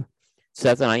with Gabe.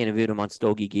 Seth and I interviewed him on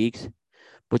Stogie Geeks,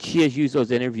 but she has used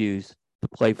those interviews to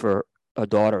play for her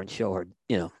daughter and show her,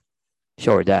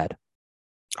 show her dad.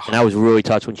 And I was really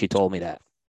touched when she told me that.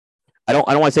 I don't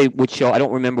want to say which show. I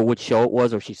don't remember which show it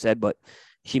was or she said, but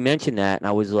she mentioned that, and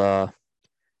I was,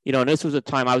 and this was a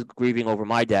time I was grieving over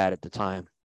my dad at the time.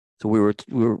 So we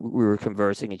were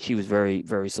conversing, and she was very,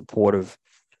 very supportive.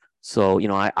 So,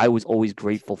 I was always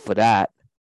grateful for that.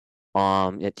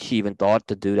 That she even thought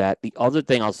to do that. The other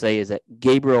thing I'll say is that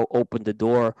Gabriel opened the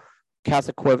door.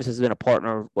 Casa Cuevas has been a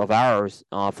partner of ours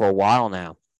for a while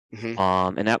now.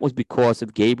 Mm-hmm. And that was because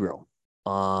of Gabriel.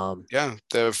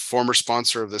 The former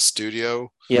sponsor of the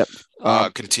studio. Yep.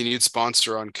 Continued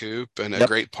sponsor on Coop and Yep. a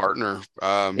great partner.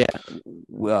 Well,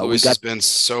 Luis has been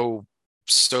so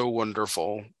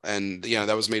wonderful, and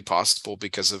that was made possible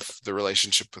because of the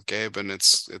relationship with Gabe, and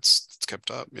it's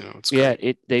kept up. It's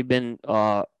great. They've been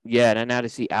and now to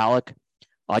see Alec,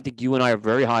 I think you and I are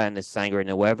very high on this Sangre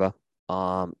Nueva.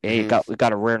 We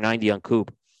got a rare 90 on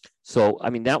Coop, so I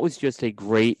mean that was just a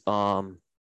great I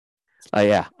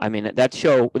mean that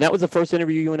show, that was the first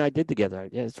interview you and I did together.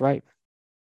 Yeah, that's right.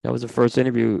 That was the first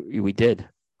interview we did.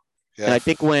 Yeah. And I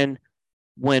think when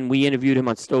we interviewed him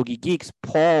on Stogie Geeks,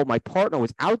 Paul, my partner,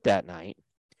 was out that night,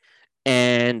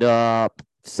 and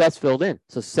Seth filled in.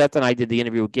 So Seth and I did the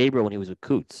interview with Gabriel when he was with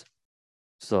Coots.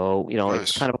 So, nice.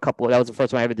 It's kind of that was the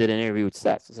first time I ever did an interview with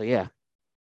Seth. So, yeah.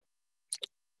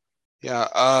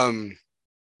 Yeah.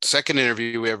 Second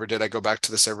interview we ever did, I go back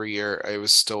to this every year. I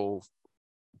was still,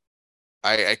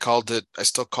 I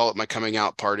still call it my coming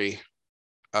out party.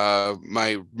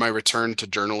 My return to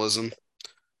journalism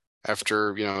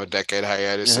after a decade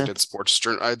hiatus. I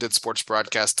did sports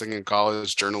broadcasting in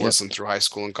college, journalism through high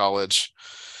school and college,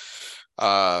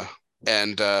 I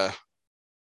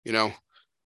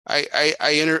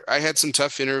had some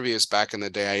tough interviews back in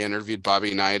the day. I interviewed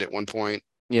Bobby Knight at one point.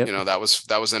 That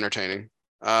was entertaining.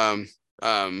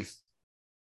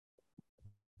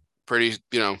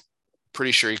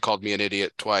 Pretty sure he called me an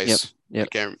idiot twice. Yep.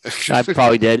 I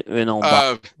probably did.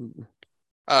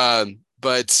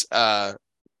 But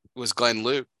was Glenn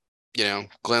Loop.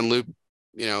 Glenn Loop,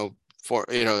 at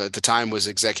the time was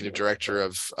executive director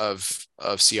of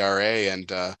CRA,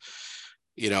 and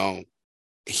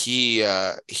he's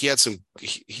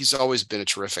always been a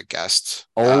terrific guest.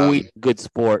 Always good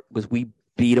sport, because we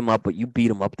beat him up, but you beat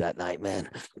him up that night, man.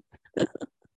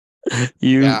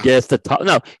 You guessed the top.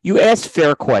 No, you asked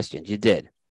fair questions. You did.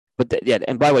 But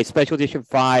and by the way, Special Edition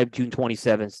 5, June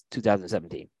 27th,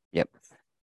 2017. Yep.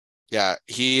 Yeah,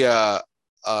 he got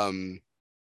a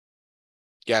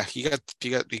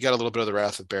little bit of the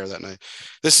wrath of bear that night.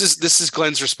 This is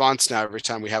Glenn's response now every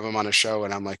time we have him on a show,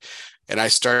 and I'm like, and I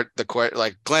start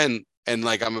Glenn, and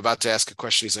I'm about to ask a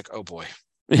question. He's like, oh boy.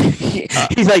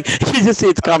 He's like, he just see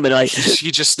it's coming. He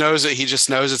just knows it. He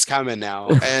just knows it's coming now.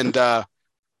 And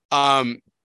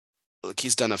look, he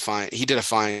did a fine.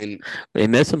 They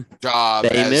miss him. Job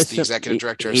as the executive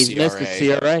director of CRA. He's missed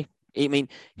the CRA. I mean,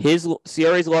 his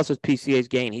CRA's loss was PCA's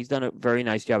gain. He's done a very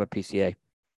nice job at PCA.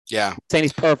 Yeah, I'm saying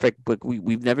he's perfect, but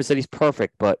we've never said he's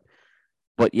perfect. But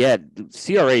yeah,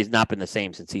 CRA has not been the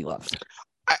same since he left.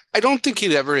 I don't think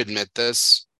he'd ever admit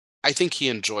this. I think he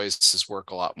enjoys his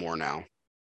work a lot more now.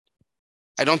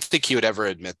 I don't think he would ever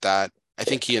admit that. I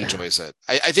think he enjoys it.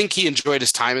 I think he enjoyed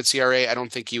his time at CRA. I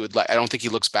don't think he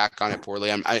looks back on it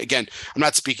poorly. I'm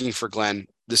not speaking for Glenn.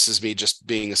 This is me just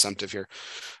being assumptive here,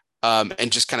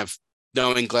 and just kind of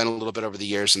knowing Glenn a little bit over the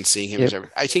years and seeing him.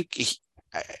 Yep. I think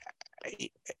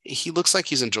he looks like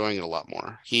he's enjoying it a lot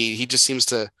more. He just seems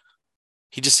to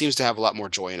have a lot more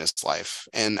joy in his life.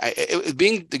 And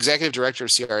being the executive director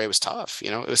of CRA was tough.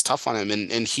 It was tough on him,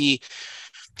 and he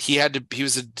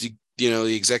was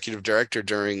the executive director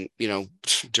during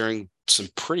some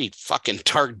pretty fucking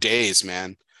dark days,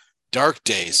 man. Dark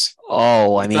days.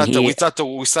 Oh, I mean, we thought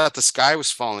the sky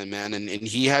was falling, man, and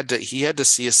he had to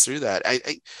see us through that. I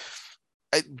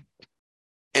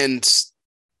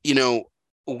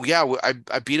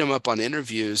beat him up on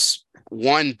interviews.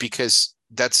 One, because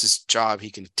that's his job, he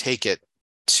can take it.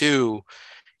 Two,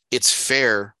 it's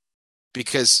fair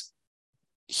because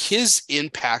his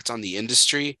impact on the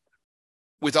industry,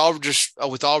 with all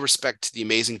respect to the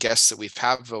amazing guests that we've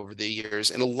had over the years,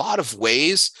 in a lot of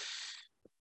ways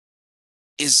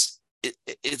is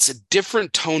it's a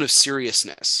different tone of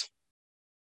seriousness.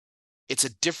 It's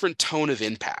a different tone of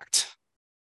impact.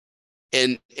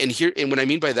 And what I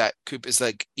mean by that, Coop, is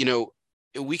like,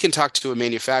 we can talk to a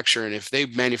manufacturer, and if they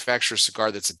manufacture a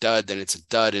cigar that's a dud, then it's a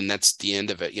dud, and that's the end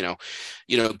of it.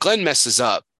 Glenn messes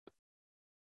up,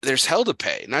 there's hell to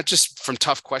pay, not just from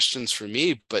tough questions for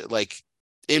me, but like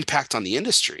impact on the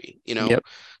industry. Yep.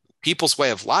 People's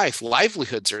way of life,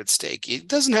 livelihoods are at stake. He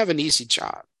doesn't have an easy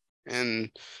job,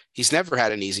 and he's never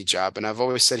had an easy job. And I've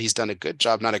always said he's done a good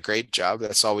job, not a great job.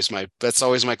 That's always my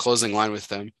closing line with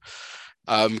them.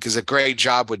 Because a great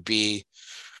job would be,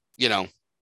 a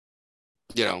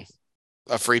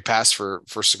free pass for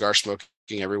cigar smoking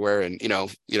everywhere, and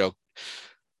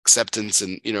acceptance,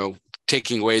 and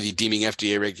taking away the deeming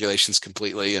FDA regulations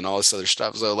completely, and all this other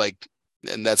stuff. So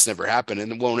and that's never happened,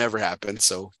 and it won't ever happen.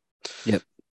 So, yep.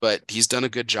 But he's done a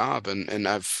good job, and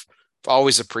I've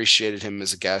always appreciated him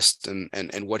as a guest, and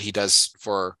what he does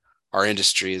for our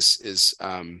industry is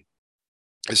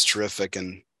terrific.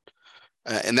 And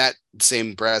that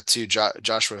same breath too,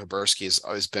 Joshua Habursky has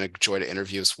always been a joy to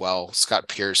interview as well. Scott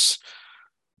Pierce,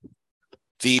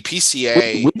 the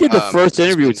PCA. We did the first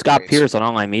interview with Scott great. Pierce on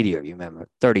Online Media. You remember?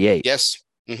 38. Yes.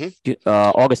 Mm-hmm.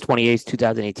 August 28th,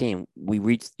 2018.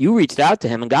 You reached out to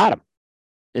him and got him.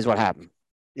 Is what happened.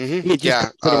 Mm-hmm. He had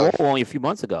just put a role only a few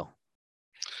months ago.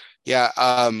 Yeah.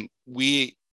 I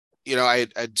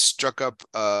struck up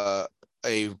a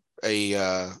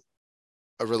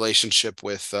relationship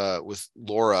with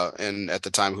Laura, and at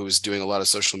the time, who was doing a lot of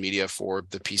social media for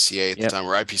the PCA at the time,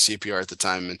 or IPCPR at the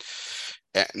time, and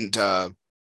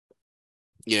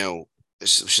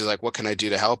she's like, "What can I do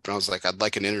to help?" And I was like, "I'd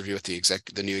like an interview with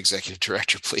the new executive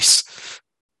director, please."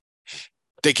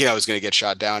 Thinking I was going to get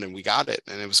shot down, and we got it,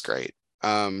 and it was great.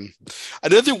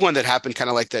 Another one that happened kind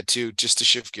of like that too, just to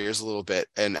shift gears a little bit,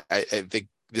 and I think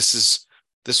this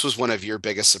was one of your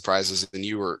biggest surprises, and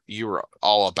you were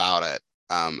all about it.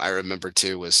 I remember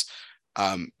too was,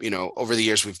 over the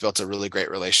years we've built a really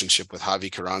great relationship with Javi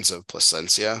Carranza of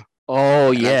Plasencia.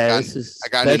 Oh, and yeah, I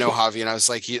got to know Javi, and I was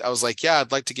like, yeah,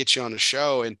 I'd like to get you on a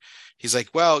show, and he's like,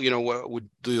 well, what would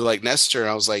do you like Nestor? And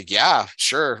I was like, yeah,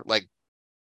 sure, like,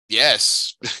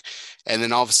 yes. And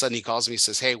then all of a sudden he calls me,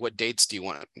 says, hey, what dates do you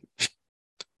want?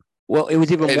 Well, it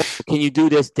was even more, can you do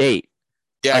this date?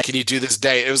 Yeah, can you do this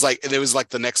date? It was like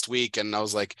the next week, and I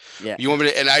was like, yeah, you want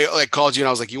me to? And I called you, and I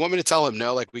was like, you want me to tell him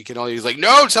no? Like, we can only. He's like,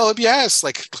 no, tell him yes.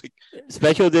 Like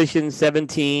special edition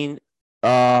 17,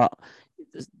 December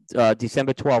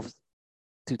 12th,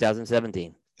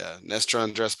 2017. Yeah, Nestor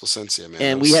Andres Plasencia, man.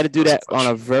 And we had to do that on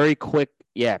a very quick.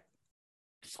 Yeah,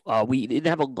 we didn't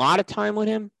have a lot of time with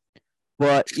him,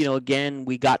 but again,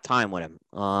 we got time with him.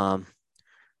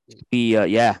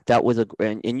 That was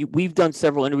we've done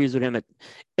several interviews with him at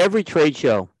every trade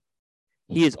show.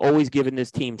 He has always given this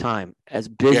team time, as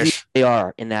busy as they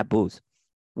are in that booth.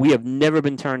 We have never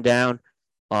been turned down.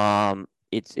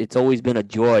 It's always been a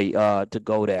joy to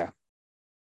go there.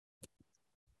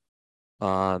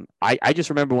 I just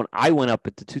remember when I went up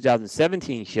at the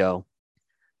 2017 show,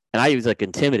 and I was like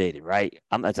intimidated. Right,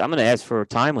 I'm going to ask for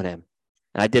time with him,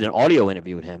 and I did an audio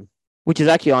interview with him, which is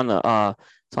actually on the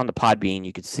it's on the Podbean.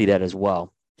 You could see that as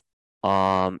well.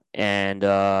 And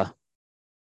I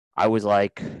was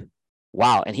like,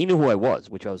 wow. And he knew who I was,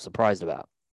 which I was surprised about.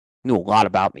 He knew a lot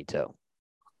about me too.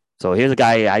 So here's a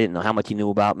guy I didn't know how much he knew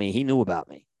about me. He knew about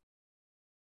me.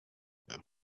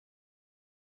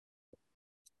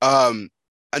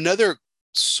 Another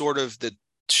sort of the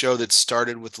show that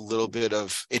started with a little bit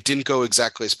of, it didn't go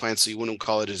exactly as planned, so you wouldn't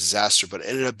call it a disaster, but it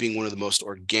ended up being one of the most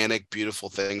organic, beautiful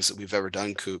things that we've ever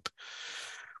done, Coop,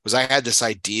 was I had this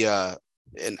idea,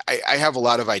 and I have a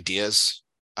lot of ideas.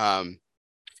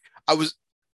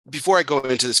 Before I go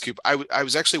into this, Coop, I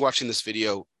was actually watching this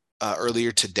video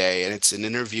earlier today, and it's an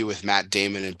interview with Matt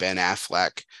Damon and Ben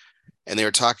Affleck. And they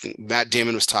were talking, Matt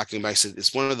Damon was talking about, he said,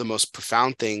 it's one of the most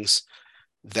profound things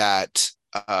that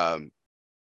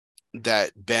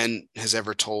that Ben has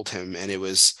ever told him. And it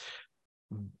was,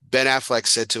 Ben Affleck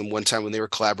said to him one time when they were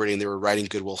collaborating, they were writing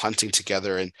Good Will Hunting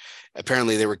together, and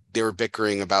apparently they were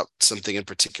bickering about something in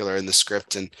particular in the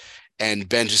script, and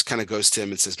Ben just kind of goes to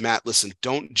him and says, Matt, listen,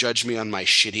 don't judge me on my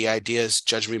shitty ideas,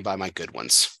 judge me by my good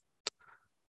ones.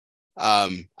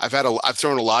 I've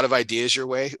thrown a lot of ideas your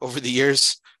way over the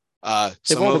years.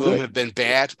 Some of them have been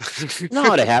bad.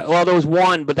 No, they have. Well, there was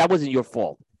one, but that wasn't your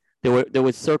fault. There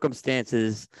was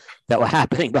circumstances that were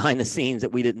happening behind the scenes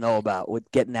that we didn't know about with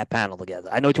getting that panel together.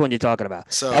 I know which one you're talking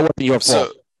about. So that wasn't your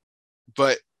fault.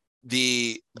 But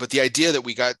the idea that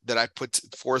we got, that I put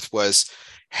forth, was,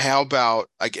 how about,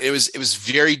 like, it was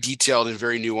very detailed and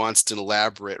very nuanced and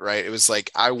elaborate, right? It was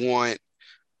like, I want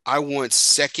I want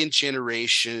second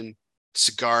generation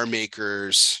cigar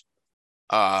makers,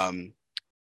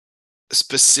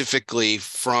 specifically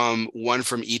from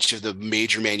each of the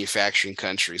major manufacturing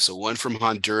countries. So one from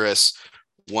Honduras,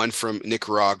 one from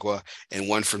Nicaragua, and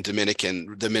one from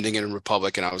Dominican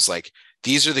Republic. And I was like,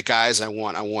 these are the guys I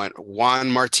want. I want Juan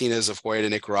Martinez of Hoya de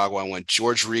Nicaragua. I want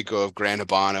George Rico of Gran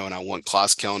Habano, and I want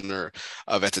Klaus Kelner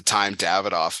of, at the time,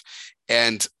 Davidoff.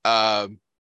 And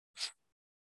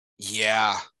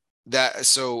yeah,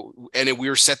 we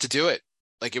were set to do it.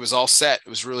 Like, it was all set. It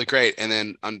was really great. And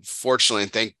then, unfortunately,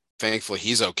 and thankfully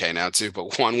he's okay now too,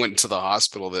 but Juan went into the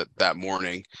hospital that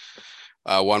morning.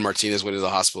 Juan Martinez went to the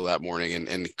hospital that morning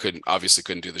and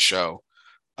couldn't do the show.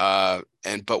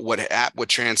 But what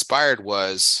transpired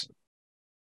was,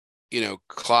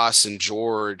 Klaus and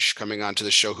George coming onto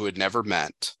the show who had never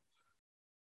met,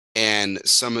 and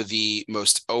some of the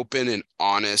most open and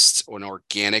honest and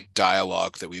organic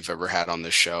dialogue that we've ever had on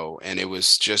the show. And it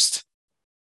was just,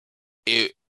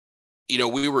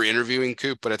 we were interviewing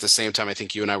Coop, but at the same time, I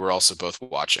think you and I were also both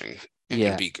watching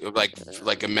and be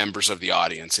like members of the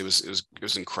audience. It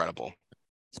was incredible.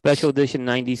 Special edition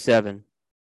 97,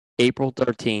 April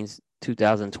 13th,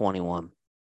 2021.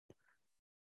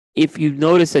 If you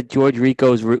notice that George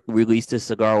Rico's released a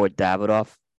cigar with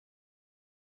Davidoff,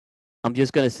 I'm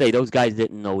just going to say those guys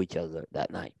didn't know each other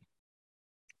that night.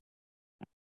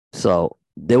 So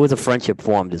there was a friendship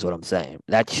formed, is what I'm saying.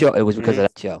 That show, it was because of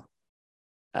that show.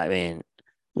 I mean,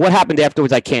 what happened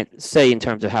afterwards, I can't say in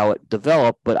terms of how it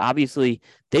developed, but obviously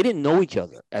they didn't know each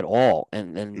other at all.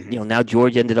 And now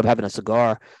George ended up having a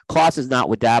cigar. Klaus is not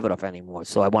with Davidoff anymore,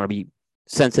 so I want to be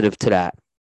sensitive to that.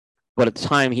 But at the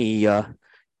time, he was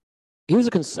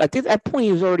I think at that point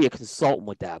he was already a consultant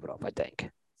with Davidoff, I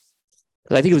think.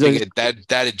 I think it was that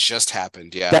had just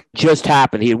happened. Yeah, that just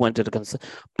happened. He had went to the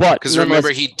but because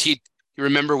remember he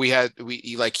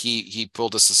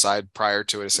pulled us aside prior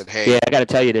to it and said, "Hey, I got to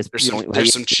tell you this.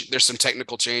 There's some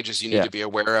technical changes you need to be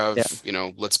aware of.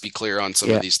 Yeah. Let's be clear on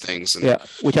some of these things." And,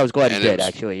 which I was glad he did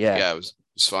actually. Yeah, it was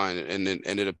fine, and it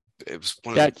ended up. It was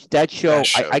one of that show.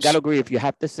 I got to agree. If you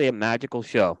have to say a magical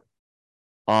show,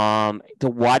 to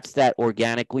watch that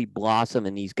organically blossom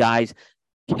and these guys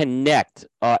connect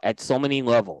at so many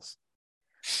levels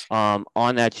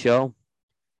on that show,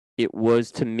 it was,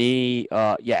 to me,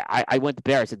 I went to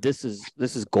Bear. I said, this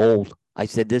is gold. I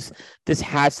said, this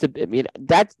has to be, I mean,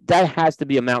 that has to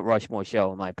be a Mount Rushmore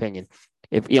show, in my opinion.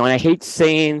 If and I hate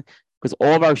saying, because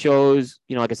all of our shows,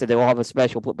 like I said, they all have a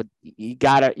special, but you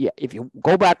gotta, if you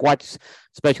go back, watch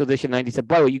Special Edition 97.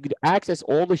 By the way, you could access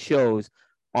all the shows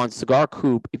on Cigar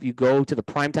Coop. If you go to the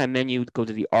primetime menu, go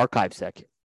to the archive section.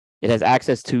 It has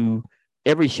access to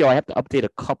every show. I have to update a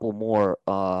couple more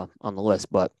on the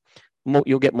list, but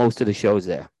you'll get most of the shows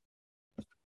there.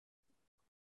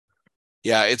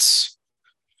 Yeah, it's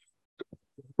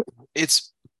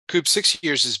Coop. 6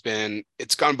 years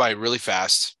it's gone by really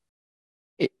fast.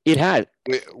 It had.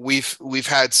 We've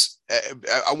had.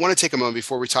 I want to take a moment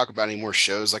before we talk about any more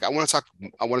shows. Like I want to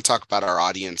talk about our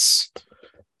audience.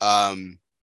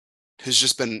 Who's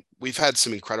just been, we've had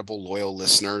some incredible loyal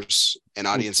listeners and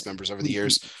audience members over the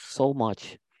years. So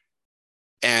much.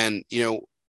 And,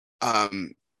 I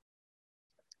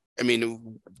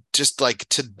mean, just like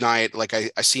tonight, like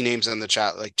I see names in the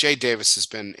chat, like Jay Davis has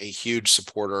been a huge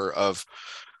supporter of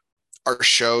our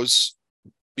shows,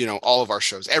 all of our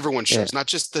shows, everyone's shows, not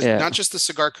just the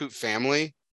Cigar Coop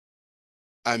family.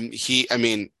 Cigar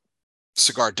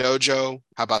Dojo,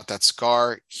 how about that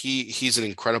cigar? He's an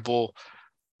incredible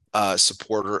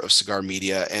supporter of cigar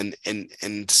media, and I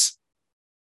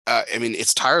mean,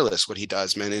 it's tireless what he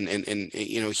does, man, and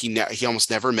he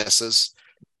almost never misses.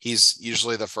 He's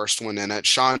usually the first one in it.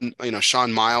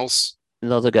 Sean Miles,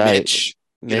 another guy, Mitch.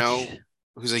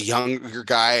 Who's a younger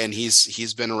guy, and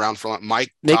he's been around for a long.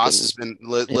 Mike Toss has been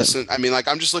listen. I mean, like,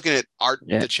 I'm just looking at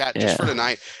the chat just for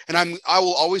tonight, and I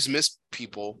will always miss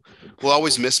people. We'll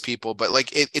always miss people, but like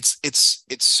it's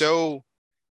so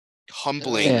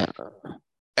humbling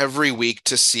every week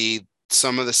to see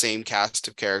some of the same cast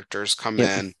of characters come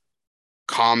in,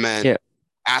 comment,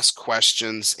 ask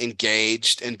questions,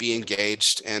 engaged, and be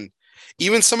engaged, and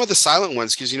even some of the silent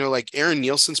ones, because like Aaron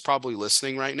Nielsen's probably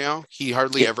listening right now. He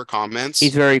hardly ever comments.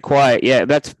 He's very quiet. Yeah,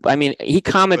 he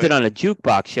commented on a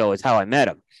jukebox show is how I met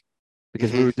him,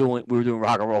 because we were doing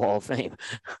Rock and Roll Hall of Fame.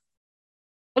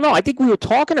 Well, no, I think we were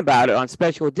talking about it on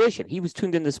Special Edition. He was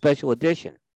tuned into Special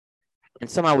Edition, and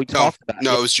somehow we talked about it.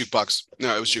 No, it was Jukebox.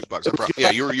 No, it was Jukebox.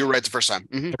 Yeah, you were right the first time.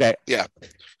 Okay. Yeah,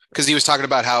 because he was talking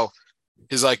about how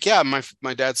He's like, yeah,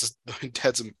 my dad's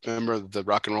a member of the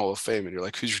Rock and Roll Hall of Fame, and you're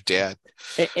like, who's your dad?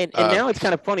 And now it's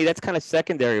kind of funny. That's kind of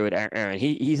secondary with Aaron.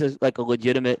 He's like a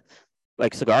legitimate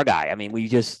like cigar guy. I mean,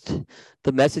 the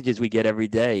messages we get every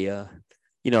day.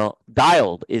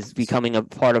 Dialed is becoming a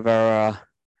part of our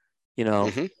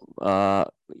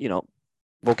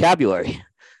vocabulary.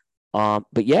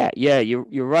 But yeah,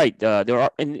 you're right.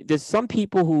 There's some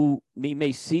people who we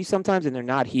may see sometimes and they're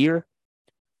not here.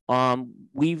 I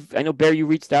know Barry, you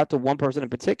reached out to one person in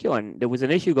particular, and there was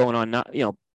an issue going on,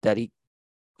 that he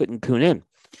couldn't tune in,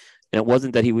 and it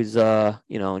wasn't that he was,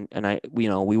 we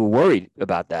were worried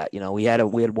about that. We had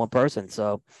one person,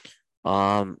 so,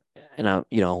 and I'm,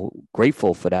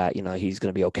 grateful for that. He's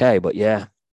going to be okay, but yeah.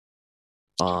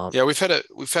 Yeah, we've had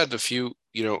a few,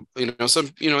 some,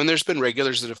 and there's been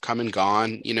regulars that have come and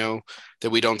gone, that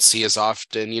we don't see as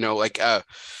often,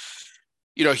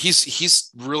 he's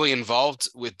really involved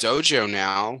with Dojo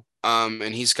now,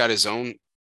 and he's got his own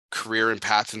career and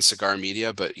path in cigar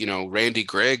media. But Randy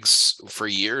Griggs for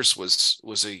years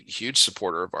was a huge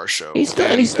supporter of our show. He still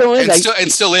is.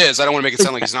 And still is. I don't want to make it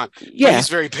sound like he's not. Yeah, but he's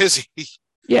very busy.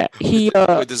 Yeah, he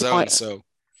with his own. So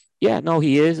yeah, no,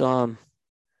 he is.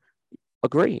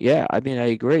 Agree. Yeah, I mean, I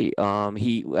agree.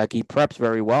 He preps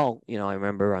very well. I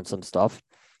remember on some stuff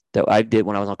that I did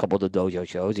when I was on a couple of the Dojo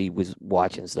shows. He was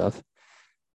watching stuff.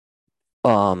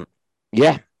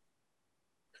 Yeah.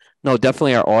 No,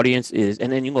 definitely our audience is,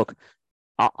 and then you look.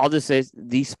 I'll just say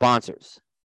these sponsors.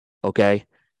 Okay,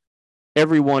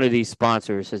 every one of these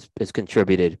sponsors has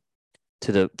contributed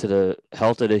to the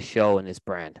health of this show and this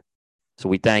brand. So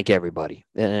we thank everybody,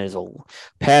 and there's a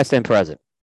past and present.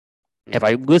 If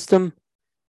I list them,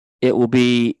 it will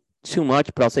be too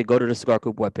much, but I'll say go to the Cigar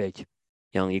Coop webpage.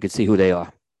 You can see who they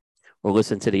are. Or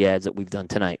listen to the ads that we've done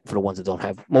tonight for the ones that don't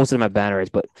have. Most of them have banner ads,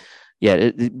 but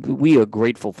yeah, we are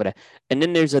grateful for that. And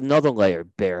then there's another layer,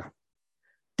 Bear.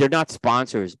 They're not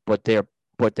sponsors, but they're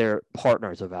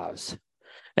partners of ours,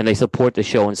 and they support the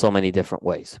show in so many different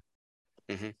ways.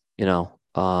 Mm-hmm.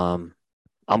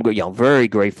 I'm good. Very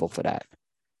grateful for that.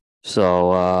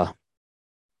 So,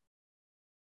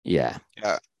 yeah.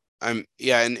 And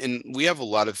we have a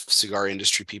lot of cigar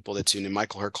industry people that tune in.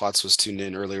 Michael Herklotz was tuned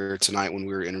in earlier tonight when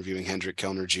we were interviewing Hendrik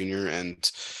Kelner Jr.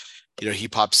 and he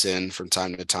pops in from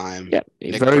time to time. Yeah,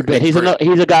 very good. He's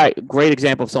a guy, great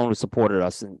example of someone who supported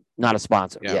us and not a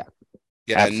sponsor. Yeah.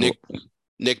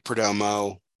 Nick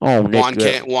Perdomo. Oh,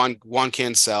 Nick. Juan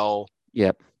Cancel.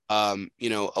 Yep.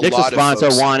 Nick's a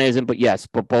sponsor. Juan isn't, but yes,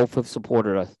 but both have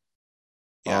supported us.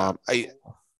 Yeah.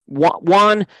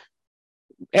 Juan.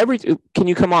 Can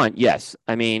you come on? Yes.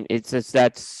 I mean, it's just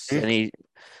that's mm-hmm. and he.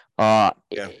 Yeah.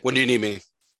 When do you need me?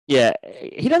 Yeah,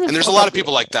 he doesn't. And there's a lot of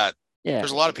people like that. Yeah.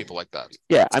 There's a lot of people like that.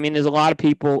 Yeah, I mean, there's a lot of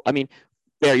people. I mean,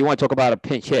 Bear, you want to talk about a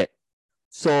pinch hit?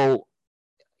 So,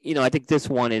 I think this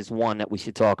one is one that we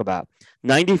should talk about.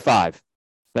 95.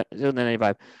 March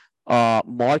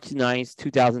 9th,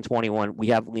 2021. We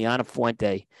have Liana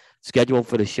Fuente scheduled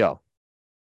for the show.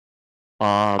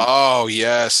 Oh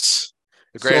yes.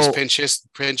 The greatest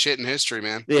pinch hit in history,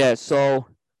 man. Yeah, so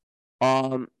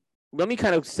let me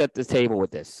kind of set the table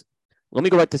with this. Let me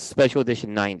go back to Special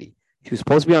Edition 90. She was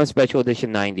supposed to be on Special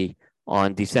Edition 90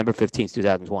 on December 15th,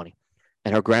 2020,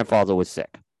 and her grandfather was sick.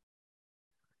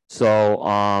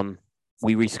 So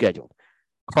we rescheduled.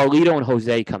 Carlito and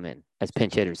Jose come in as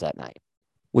pinch hitters that night,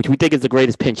 which we think is the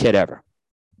greatest pinch hit ever.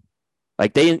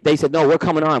 Like they said, no, we're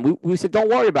coming on. We said, don't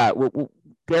worry about it.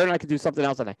 Bear and I could do something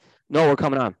else that night. No, we're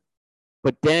coming on.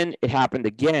 But then it happened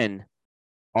again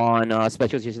on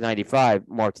Special Edition 95,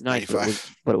 March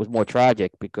 9th. But it was more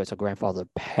tragic because her grandfather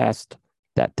passed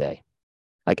that day,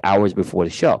 like hours before the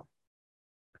show.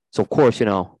 So, of course,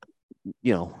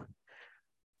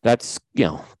 that's,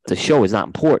 the show is not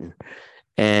important.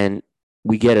 And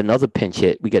we get another pinch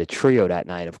hit. We get a trio that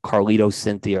night of Carlito,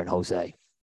 Cynthia, and Jose.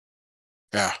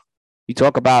 Yeah. You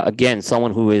talk about, again,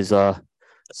 someone who is, they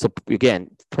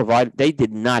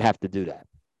did not have to do that.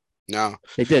 No,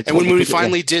 they did. And when we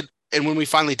finally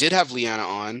did have Liana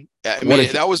on, that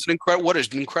was an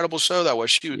incredible show that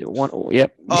was. Shoot.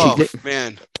 Yep. Oh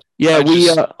man. Yeah,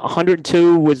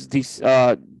 102 was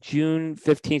the June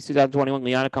 15th, 2021.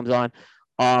 Liana comes on.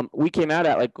 We came out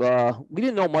at we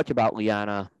didn't know much about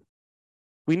Liana.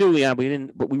 We knew Liana,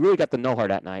 but we really got to know her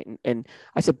that night. And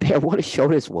I said, Bear, what a show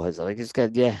this was. Like, this guy,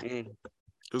 yeah. It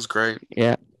was great.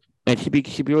 Yeah. And she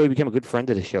really became a good friend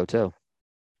of the show too.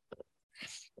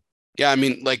 Yeah, I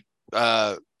mean,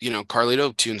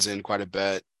 Carlito tunes in quite a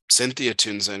bit. Cynthia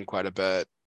tunes in quite a bit.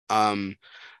 I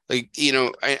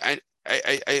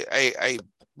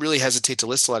really hesitate to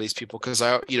list a lot of these people because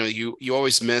you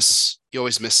always miss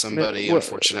somebody,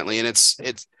 unfortunately, and it's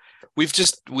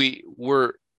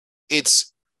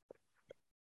it's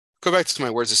go back to my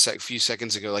words a few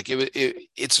seconds ago. Like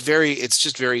it's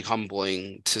just very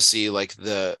humbling to see like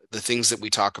the things that we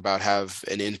talk about have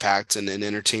an impact and an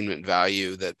entertainment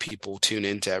value that people tune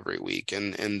into every week.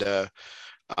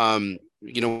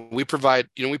 We provide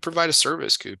a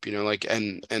service, Coop, like,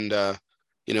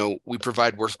 we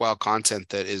provide worthwhile content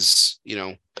that is, we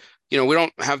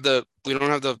don't have the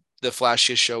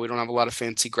flashiest show. We don't have a lot of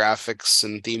fancy graphics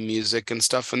and theme music and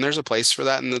stuff. And there's a place for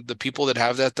that. And the people that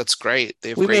have that, that's great.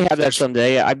 We may have that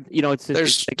someday.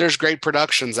 There's great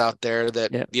productions out there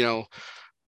that, like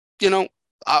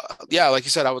you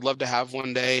said, I would love to have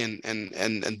one day.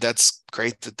 And that's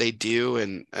great that they do.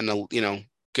 And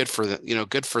good for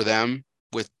them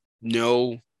with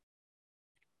no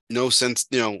sense,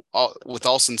 with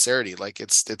all sincerity. Like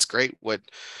it's great what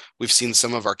we've seen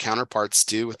some of our counterparts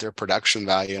do with their production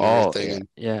value and everything.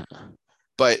 Yeah.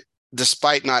 But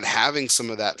despite not having some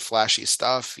of that flashy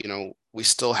stuff, we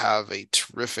still have a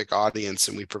terrific audience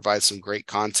and we provide some great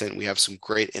content. We have some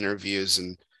great interviews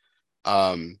and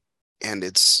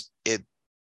it's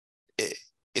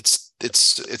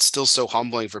still so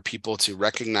humbling for people to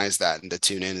recognize that and to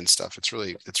tune in and stuff. It's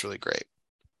really great.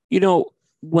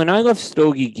 When I left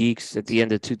Stogie Geeks at the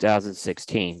end of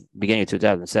 2016, beginning of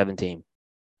 2017,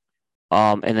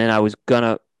 and then I was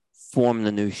gonna form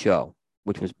the new show,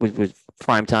 which was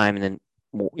prime time, and then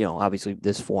obviously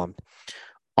this formed.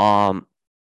 I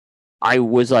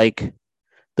was like,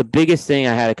 the biggest thing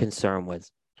I had a concern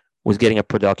with was getting a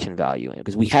production value in,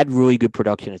 because we had really good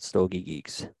production at Stogie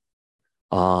Geeks,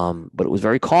 but it was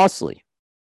very costly.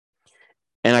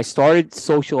 And I started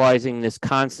socializing this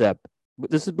concept.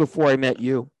 This is before I met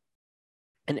you,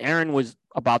 and Aaron was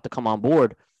about to come on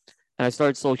board, and I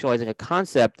started socializing a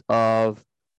concept of,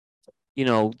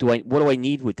 what do I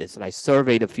need with this? And I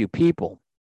surveyed a few people,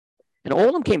 and all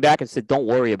of them came back and said, "Don't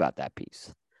worry about that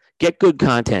piece. Get good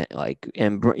content, take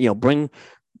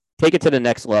it to the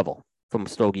next level from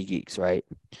Stogie Geeks, right?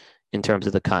 In terms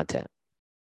of the content."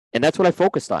 And that's what I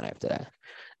focused on after that.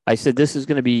 I said, this is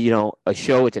going to be, a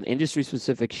show. It's an industry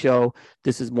specific show.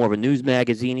 This is more of a news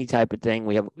magazine type of thing.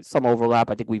 We have some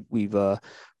overlap. I think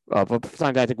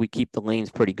sometimes I think we keep the lanes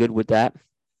pretty good with that.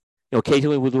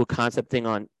 Occasionally we'll do a concept thing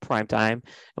on prime time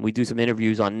and we do some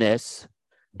interviews on this,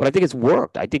 but I think it's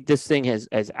worked. I think this thing has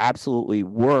absolutely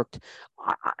worked.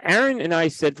 Aaron and I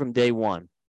said from day one,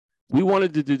 we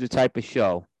wanted to do the type of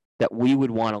show that we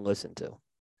would want to listen to.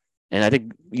 And I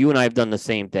think you and I have done the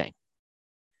same thing.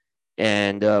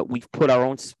 And we've put our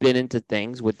own spin into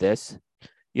things with this.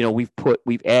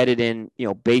 We've added in,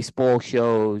 baseball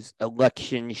shows,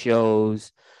 election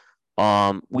shows.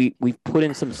 We've put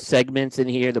in some segments in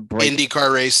here to break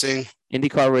IndyCar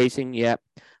racing. Yeah.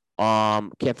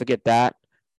 Can't forget that.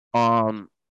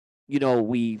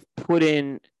 We've put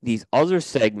in these other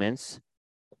segments,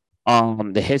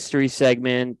 the history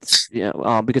segment,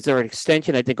 because they're an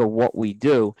extension, I think, of what we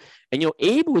do. And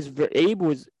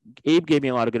Abe gave me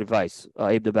a lot of good advice.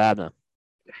 Abe DeBabna.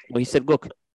 Well, he said, look,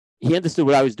 he understood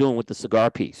what I was doing with the cigar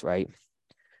piece, right?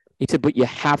 He said, but you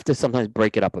have to sometimes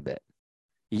break it up a bit.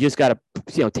 You just got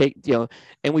to, take,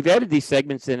 and we've added these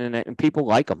segments in, and people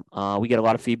like them. We get a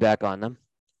lot of feedback on them,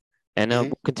 and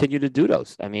we'll continue to do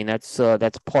those. I mean, that's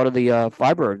part of the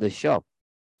fiber of this show.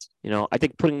 I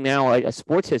think putting now a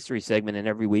sports history segment in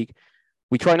every week,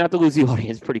 we try not to lose the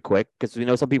audience pretty quick because we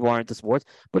know some people aren't into sports,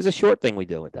 but it's a short thing we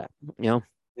do with that.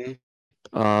 The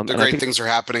great things are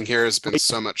happening here. Has been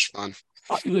so much fun.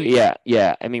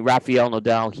 Yeah. I mean, Rafael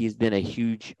Nadal, he's been a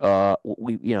huge.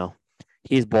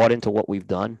 He's bought into what we've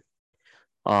done.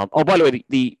 By the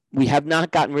way, we have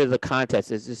not gotten rid of the contest.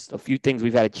 There's just a few things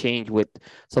we've had to change with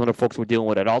some of the folks we're dealing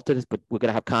with at Alternus, but we're going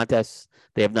to have contests.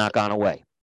 They have not gone away.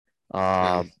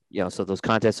 So those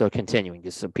contests are continuing,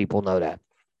 just so people know that.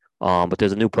 But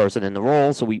there's a new person in the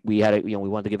role, so we had we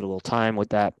wanted to give it a little time with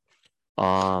that.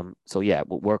 So yeah,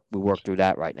 we work through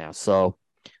that right now. So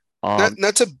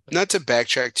not to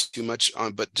backtrack too much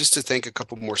on, but just to thank a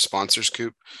couple more sponsors,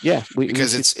 Coop. Yeah,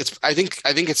 because I think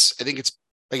it's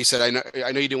like you said. I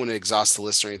know you didn't want to exhaust the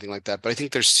list or anything like that, but I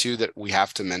think there's two that we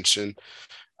have to mention.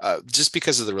 Just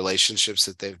because of the relationships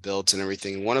that they've built and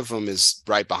everything. One of them is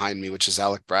right behind me, which is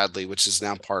Alec Bradley, which is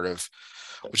now part of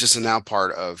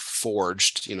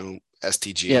Forged,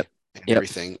 STG and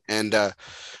everything. And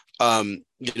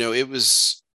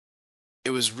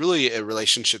it was really a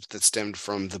relationship that stemmed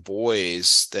from the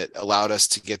boys that allowed us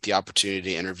to get the opportunity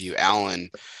to interview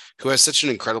Alan, who has such an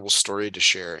incredible story to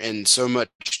share, and such a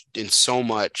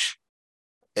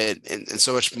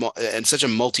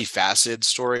multifaceted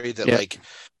story that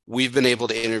we've been able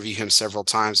to interview him several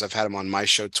times. I've had him on my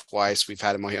show twice. We've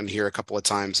had him on here a couple of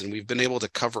times, and we've been able to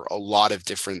cover a lot of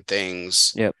different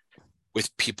things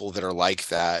with people that are like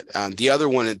that. The other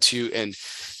one too, and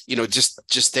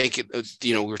just think it,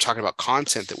 we were talking about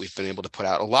content that we've been able to put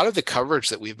out. A lot of the coverage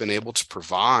that we've been able to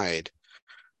provide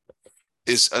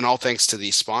is, and all thanks to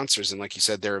these sponsors. And like you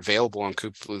said, they're available on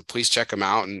Coop. Please check them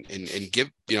out and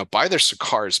give, buy their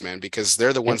cigars, man, because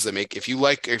they're the ones that make, if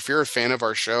you're a fan of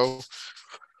our show,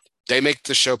 they make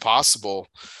the show possible.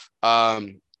 But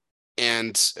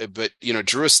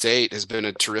Drew Estate has been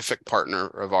a terrific partner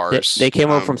of ours. They came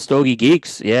over from Stogie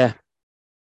Geeks. Yeah.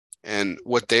 And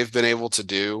what they've been able to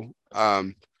do,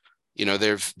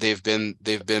 they've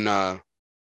been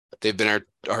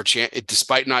our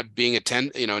despite not being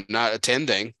not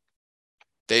attending,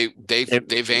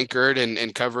 they've anchored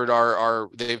and covered our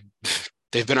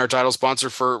they've been our title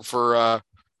sponsor for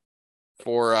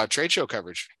trade show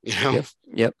coverage.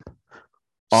 Yep.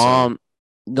 So.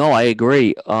 No, I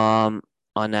agree. On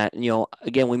that,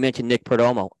 again, we mentioned Nick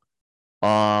Perdomo,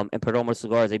 and Perdomo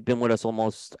Cigars. They've been with us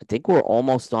almost. I think we're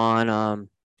almost on.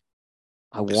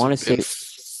 I want to say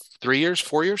 3 years,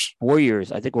 4 years. 4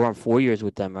 years. I think we're on 4 years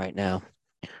with them right now.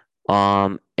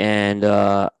 And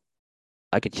I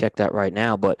could check that right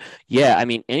now. But yeah, I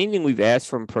mean, anything we've asked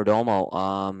from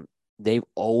Perdomo, they've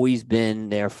always been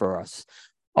there for us.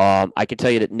 I can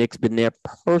tell you that Nick's been there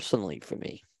personally for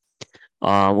me,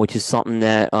 which is something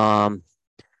that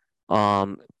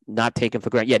not taken for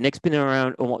granted. Yeah, Nick's been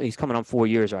around. He's coming on 4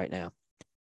 years right now.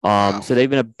 Wow. So they've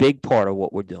been a big part of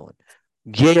what we're doing.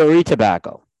 JRE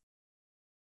Tobacco.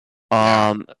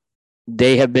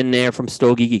 They have been there from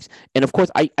Stogie Geeks. And of course,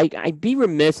 I'd be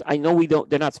remiss. I know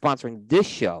they're not sponsoring this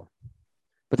show,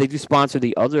 but they do sponsor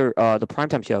the other, the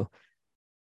primetime show,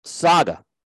 Saga.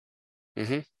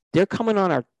 Mm-hmm. They're coming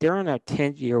on they're on our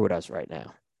 10th year with us right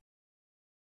now.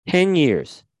 10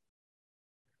 years.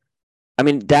 I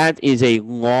mean, that is a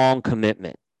long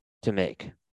commitment to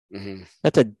make. Mm-hmm.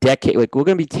 That's a decade. Like, we're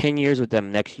going to be 10 years with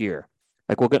them next year.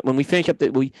 Like, when we finish up I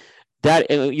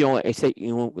say,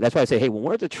 that's why I say, hey, when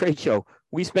we're at the trade show,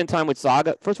 we spend time with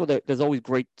Saga. First of all, there's always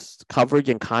great coverage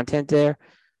and content there.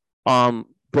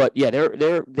 But yeah,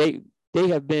 they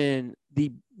have been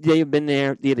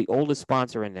there. They're the oldest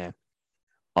sponsor in there.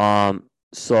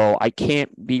 So I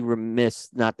can't be remiss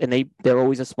and they're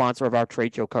always a sponsor of our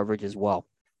trade show coverage as well.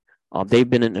 They've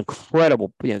been an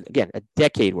incredible, again, a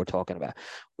decade we're talking about,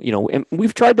 and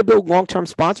we've tried to build long-term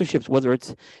sponsorships, whether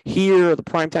it's here, the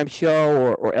primetime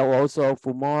show, or El Oso,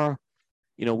 Fumar.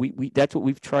 We that's what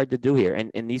we've tried to do here.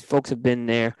 And these folks have been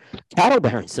there. Cattle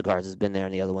Baron Cigars has been there,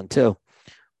 and the other one too.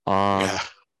 Yeah.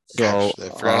 So gosh, I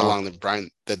forgot how long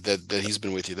that he's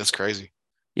been with you. That's crazy.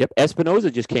 Yep.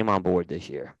 Espinoza just came on board this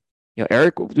year.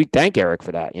 Eric, we thank Eric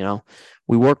for that.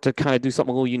 We worked to kind of do something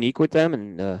a little unique with them,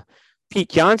 and Pete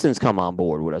Johnson's come on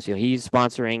board with us. He's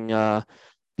sponsoring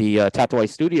the Tatuai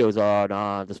Studios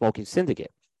on the Smoking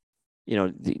Syndicate.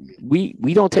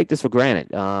 We don't take this for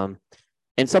granted.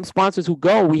 And some sponsors who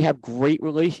go, we have great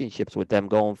relationships with them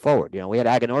going forward. We had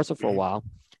Aganorsa for a while,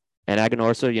 and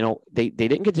Aganorsa, they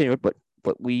didn't continue it, but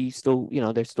we still,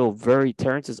 they're still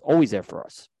Terrence is always there for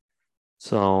us.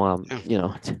 So,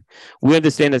 we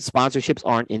understand that sponsorships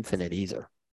aren't infinite either.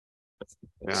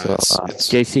 Yeah, so,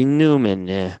 JC Newman,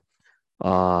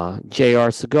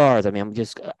 JR Cigars. I mean, I'm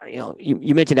just,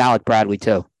 you mentioned Alec Bradley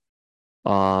too.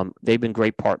 They've been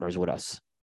great partners with us.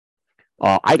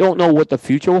 I don't know what the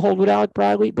future will hold with Alec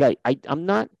Bradley, but I'm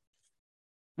not.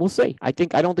 We'll see. I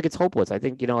don't think it's hopeless. I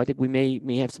think we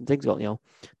may have some things going.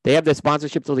 They have their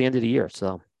sponsorship till the end of the year,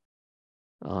 so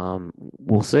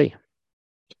we'll see.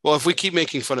 Well, if we keep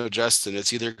making fun of Justin,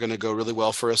 it's either going to go really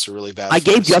well for us or really bad. I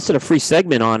gave Justin a free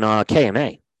segment on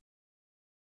KMA,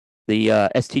 the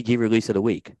STG release of the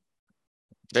week.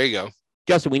 There you go.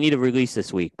 Justin, we need a release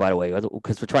this week, by the way,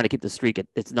 because we're trying to keep the streak.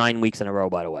 It's 9 weeks in a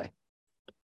row, by the way.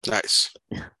 Nice.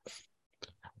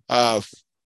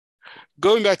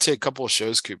 Going back to a couple of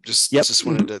shows, Coop, just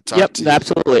wanted to talk to you.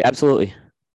 Absolutely.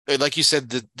 Like you said,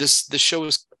 this show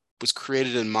was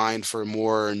created in mind for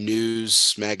more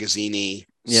news magazine-y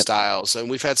styles. And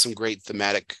we've had some great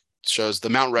thematic shows. The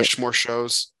Mount Rushmore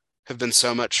shows have been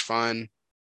so much fun.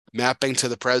 Mapping to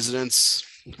the Presidents,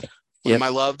 one of my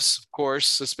loves, of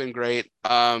course. It's been great.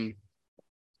 I've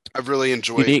really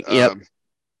enjoyed the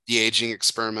aging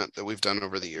experiment that we've done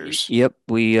over the years. Yep,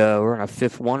 we're on our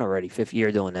fifth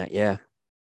year doing that. Yeah.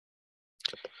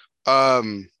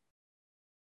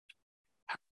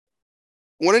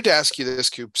 Wanted to ask you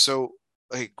this, Coop. So,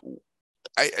 like,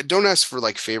 I don't ask for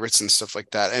like favorites and stuff like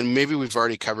that, and maybe we've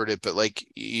already covered it. But like,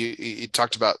 you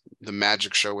talked about the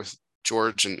Magic show with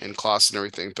George and Klaus and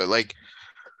everything. But like,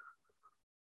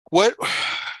 What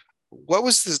what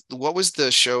was the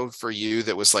show for you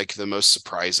that was like the most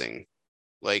surprising?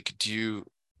 Like, do you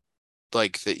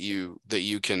like that you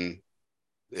can,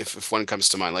 if one comes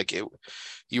to mind, like it,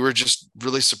 you were just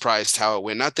really surprised how it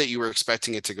went. Not that you were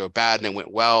expecting it to go bad and it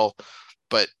went well,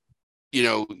 but you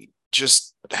know,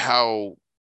 just how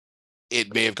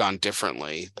it may have gone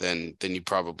differently than you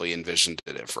probably envisioned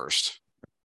it at first.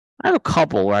 I have a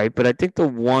couple, right? But I think the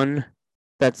one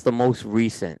that's the most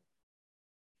recent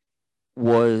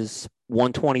was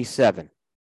 127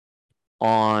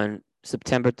 on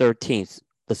September 13th,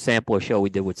 the sampler show we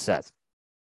did with Seth.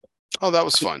 Oh, that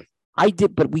was fun. I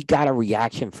did, but we got a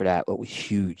reaction for that. It was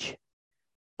huge.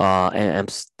 And I'm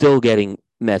still getting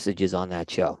messages on that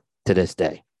show to this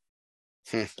day.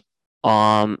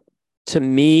 To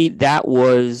me, that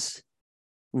was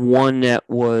one that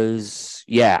was,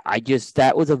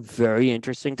 that was a very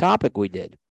interesting topic we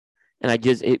did. And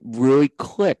it really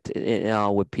clicked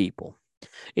with people.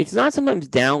 It's not sometimes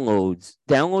downloads.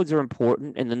 Downloads are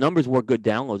important, and the numbers were good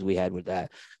downloads we had with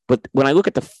that. But when I look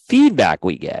at the feedback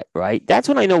we get, right, that's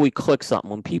when I know we click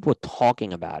something, when people are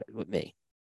talking about it with me.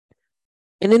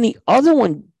 And then the other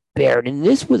one, Baird, and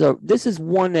this is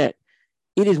one that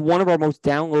it is one of our most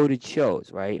downloaded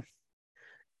shows, right?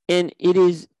 And it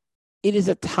is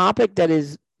a topic that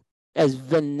is as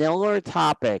vanilla a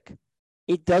topic.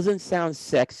 It doesn't sound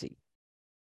sexy,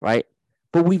 right?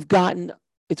 But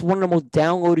it's one of the most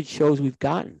downloaded shows we've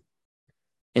gotten.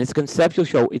 And it's a conceptual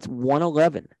show. It's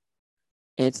 111.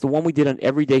 And it's the one we did on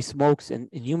Everyday Smokes and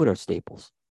Humidor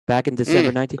Staples back in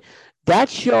December 19th. That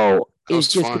show is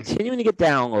just continuing to get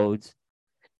downloads.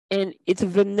 And it's a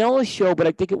vanilla show, but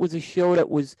I think it was a show that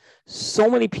was so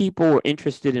many people were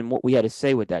interested in what we had to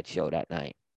say with that show that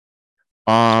night.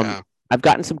 I've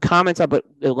gotten some comments on, but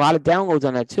a lot of downloads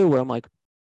on that too, where I'm like,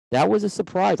 that was a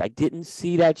surprise. I didn't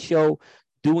see that show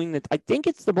doing that. I think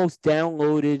it's the most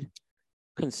downloaded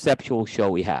conceptual show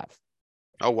we have.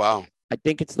 Oh wow! I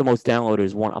think it's the most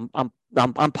downloaded one.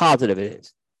 I'm positive it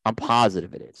is. I'm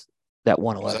positive it is. That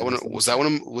 111. Was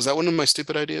that one of my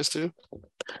stupid ideas too?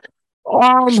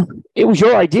 It was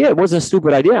your idea. It wasn't a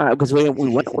stupid idea because we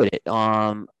went with it.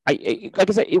 Like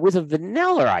I said, it was a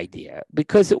vanilla idea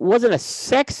because it wasn't a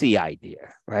sexy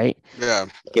idea, right? Yeah.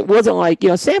 It wasn't like,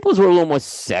 samples were a little more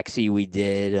sexy. We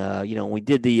did, we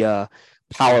did the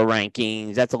power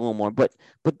rankings. That's a little more, but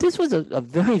this was a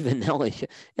very vanilla show.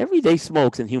 Everyday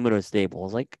Smokes and Humidor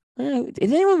Staples. Like,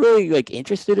 is anyone really like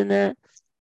interested in that?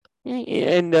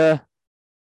 And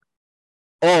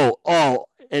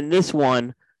and this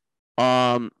one.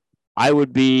 I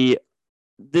would be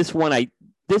this one. I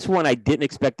didn't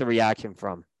expect the reaction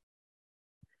from.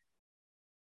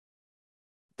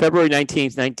 February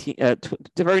 19th,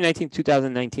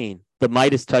 2019, the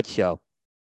Midas Touch Show.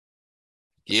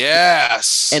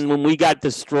 Yes. And when we got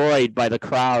destroyed by the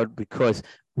crowd because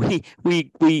we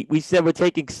said we're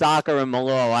taking soccer and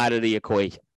Malo out of the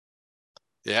equation.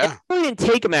 Yeah. And we didn't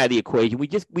take them out of the equation.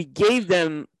 We gave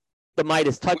them the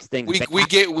Midas Touch thing. We gave them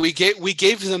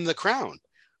the crown.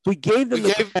 We gave them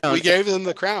the crown. We gave them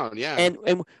the crown, yeah.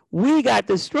 And we got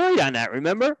destroyed on that,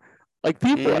 remember? Like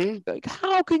people like,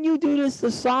 how can you do this to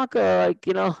soccer? Like,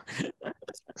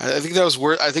 I think that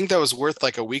was worth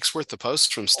like a week's worth of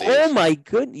posts from Steve. Oh my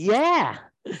goodness, yeah.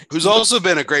 Who's also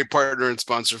been a great partner and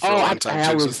sponsor for a long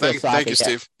time too. So thank you,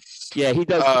 Steve. Yeah, he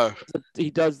does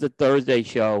he does the Thursday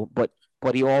show, but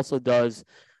he also does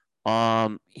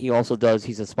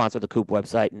he's a sponsor of the Coop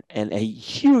website and a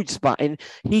huge spot. And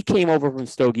he came over from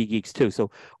Stogie Geeks too. So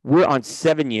we're on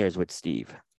 7 years with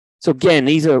Steve. So again,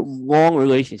 these are long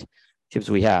relationships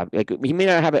we have. Like, he may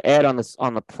not have an ad on the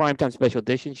primetime special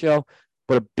edition show,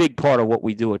 but a big part of what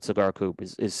we do at Cigar Coop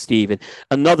is Steve. And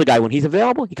another guy, when he's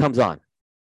available, he comes on.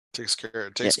 Takes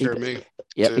care of me.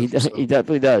 Yeah, he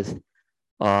definitely does.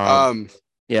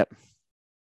 Yep.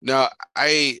 No,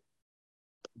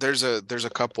 there's a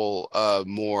couple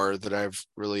more that I've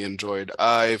really enjoyed.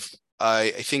 I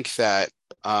think that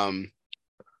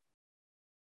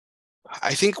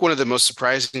I think one of the most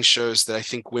surprising shows that I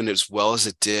think went as well as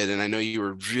it did, and I know you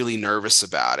were really nervous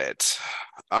about it.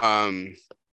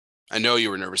 I know you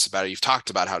were nervous about it. You've talked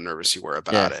about how nervous you were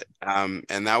about it.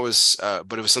 And that was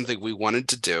but it was something we wanted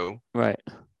to do. Right.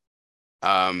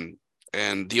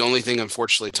 And the only thing,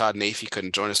 unfortunately, Todd Nafee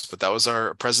couldn't join us, but that was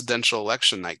our presidential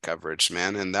election night coverage,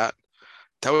 man. And that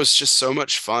was just so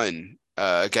much fun.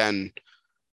 Again,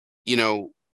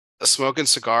 smoking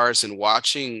cigars and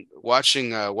watching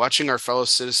our fellow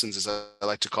citizens, as I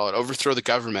like to call it, overthrow the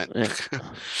government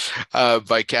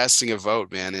by casting a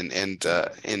vote, man, and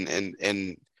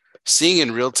seeing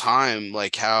in real time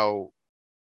like how,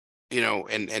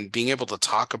 and being able to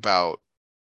talk about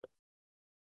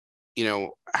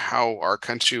how our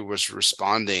country was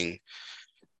responding,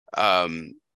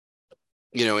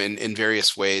 in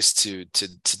various ways to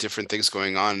different things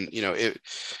going on,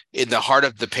 in the heart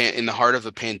of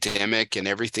the pandemic and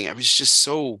everything. It was just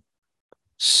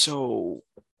so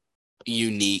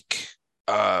unique.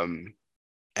 And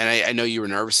I know you were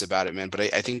nervous about it, man, but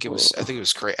I think it was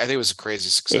great. I think it was a crazy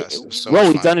success. It was so much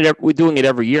we've fun. done it. We're doing it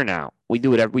every year now. We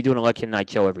do an election night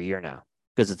show every year now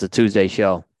because it's a Tuesday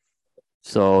show.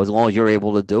 So as long as you're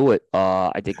able to do it,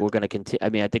 I think we're going to continue. I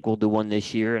mean, I think we'll do one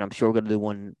this year, and I'm sure we're going to do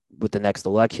one with the next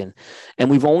election. And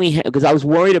we've only because I was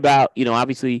worried about,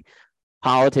 obviously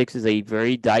politics is a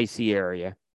very dicey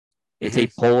area. It's a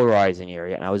polarizing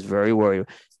area, and I was very worried.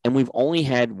 And we've only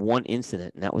had one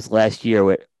incident, and that was last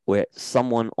year where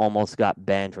someone almost got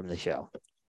banned from the show.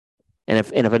 And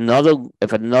if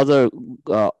another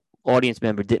audience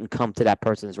member didn't come to that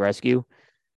person's rescue,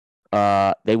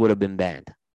 they would have been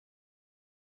banned.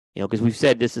 Because we've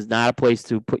said this is not a place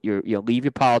to put your, leave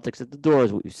your politics at the door,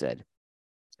 is what we've said.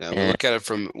 Yeah, we look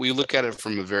at it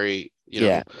from a very,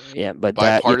 but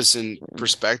bipartisan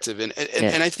perspective, and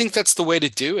I think that's the way to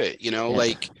do it.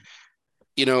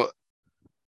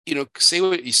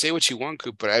 Say what you want,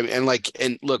 Coop, but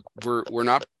and look, we're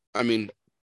not. I mean,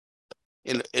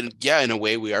 in a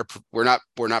way we're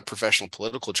not professional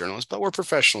political journalists, but we're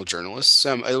professional journalists.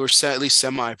 We're at least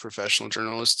semi-professional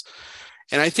journalists.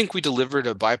 And I think we delivered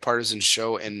a bipartisan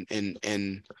show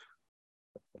and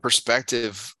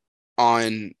perspective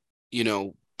on,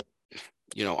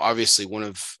 obviously one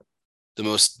of the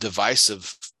most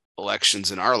divisive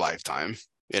elections in our lifetime,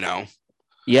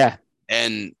 Yeah.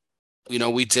 And,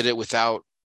 we did it without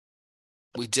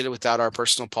our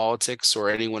personal politics or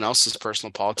anyone else's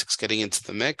personal politics getting into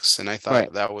the mix. And I thought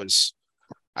it was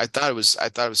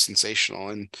sensational.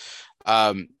 And,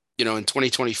 in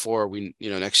 2024,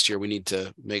 next year we need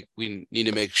to make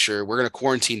sure we're going to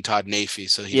quarantine Todd Nafee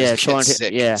so he doesn't get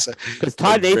sick. Yeah, because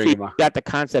Todd Nafee got the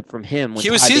concept from him.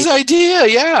 It was his idea,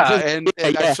 and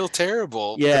I feel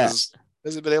terrible because he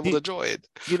hasn't been able to join.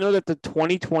 You know that the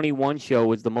 2021 show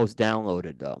was the most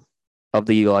downloaded though of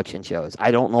the election shows.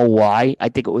 I don't know why. I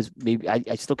think it was maybe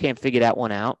I still can't figure that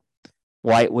one out.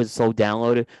 Why it was so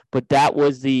downloaded, but that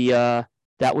was the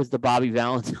Bobby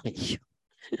Valentine show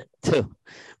too.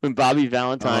 When Bobby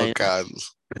Valentine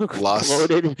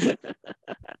loaded.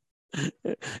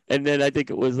 And then I think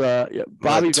it was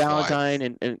Bobby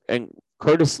Valentine and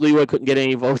Curtis Lewa couldn't get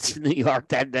any votes in New York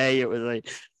that day. It was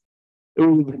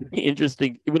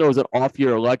interesting. Even though it was an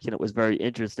off-year election, it was very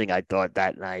interesting, I thought,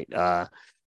 that night.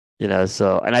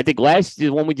 So, and I think last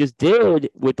year one we just did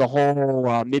with the whole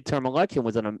midterm election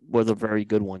was a very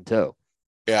good one too.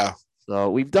 Yeah.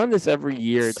 So we've done this every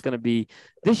year. It's going to be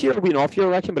this year will be an off-year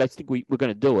election, but I think we're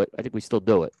going to do it. I think we still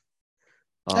do it.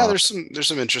 Yeah, there's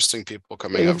some interesting people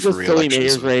coming up for re-election.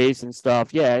 Mayor's race and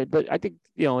stuff. Yeah, but I think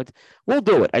we'll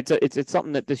do it. It's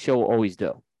something that this show will always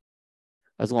do,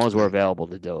 as long as we're available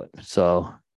to do it.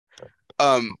 So,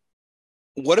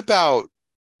 what about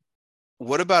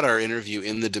our interview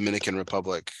in the Dominican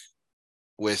Republic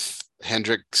with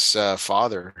Hendrik's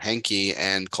father, Henke,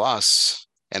 and Klaus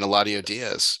and Eladio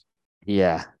Diaz?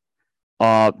 Yeah.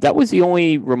 That was the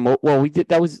only remote. Well, we did.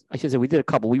 That was, I should say, we did a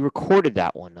couple. We recorded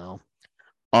that one though.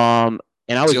 And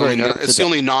I was very nervous. It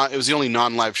was the only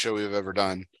non-live show we've ever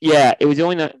done. Yeah, it was the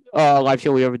only live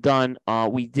show we ever done.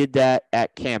 We did that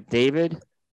at Camp David,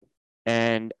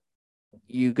 and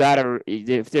you gotta,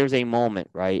 if there's a moment,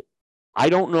 right? I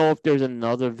don't know if there's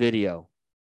another video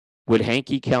with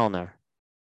Henke Kelner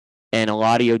and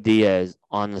Eladio Diaz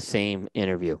on the same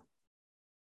interview.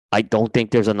 I don't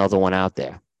think there's another one out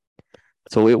there.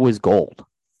 So it was gold.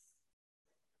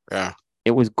 Yeah.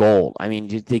 It was gold. I mean,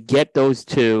 to get those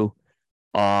two,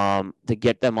 to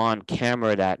get them on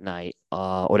camera that night,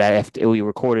 or we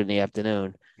recorded in the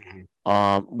afternoon,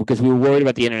 because we were worried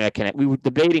about the internet connection. We were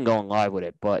debating going live with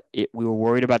it, but we were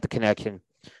worried about the connection.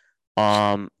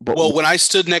 But when I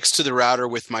stood next to the router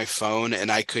with my phone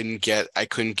and I couldn't get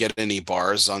any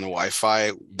bars on the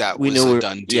Wi-Fi, that was a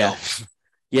done deal.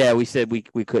 Yeah, we said we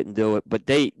couldn't do it, but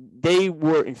they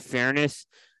were, in fairness,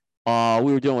 we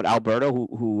were doing with Alberto,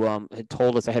 who had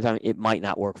told us ahead of time it might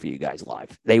not work for you guys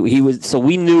live. So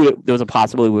we knew that there was a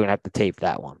possibility we were gonna have to tape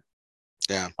that one.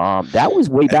 Yeah. That was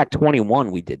way back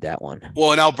 21. We did that one.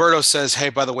 Well, and Alberto says, "Hey,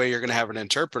 by the way, you're gonna have an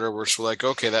interpreter," which we're like,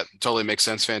 "Okay, that totally makes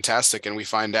sense, fantastic." And we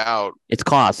find out it's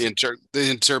Klaus. The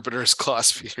interpreter is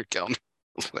Klaus Peter Kelner.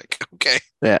 Like, okay.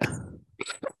 Yeah.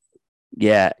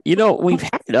 Yeah. We've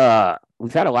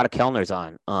had a lot of Kellners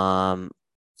on.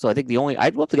 So I think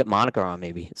I'd love to get Monica on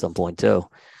maybe at some point too.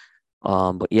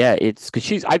 But yeah, it's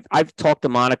because I've talked to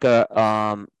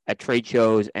Monica at trade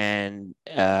shows and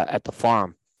at the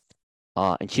farm,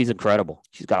 and she's incredible.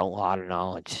 She's got a lot of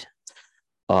knowledge.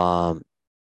 So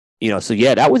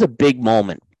yeah, that was a big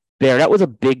moment. Bear, that was a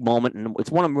big moment, and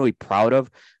it's one I'm really proud of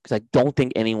because I don't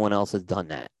think anyone else has done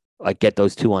that. Like get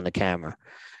those two on the camera,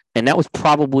 and that was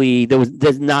probably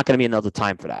there's not going to be another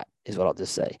time for that. Is what I'll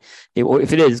just say.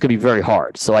 If it is, it's going to be very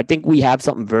hard. So I think we have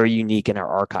something very unique in our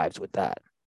archives with that.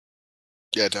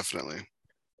 Yeah, definitely.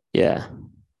 Yeah,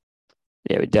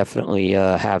 yeah, we definitely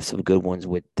have some good ones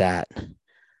with that.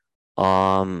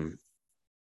 And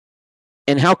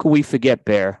how could we forget,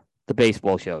 Bear, the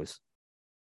baseball shows?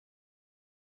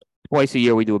 Twice a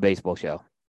year we do a baseball show.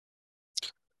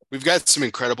 We've got some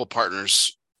incredible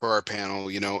partners for our panel.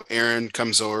 Aaron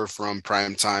comes over from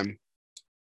Primetime.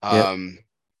 Yep.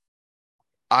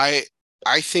 I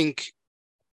think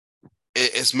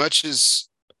as much as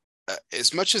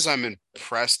I'm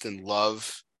impressed and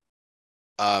love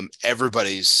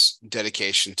everybody's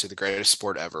dedication to the greatest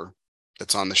sport ever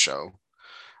that's on the show,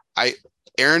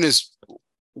 Aaron is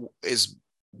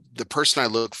the person I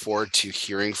look forward to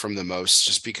hearing from the most,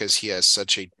 just because he has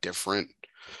such a different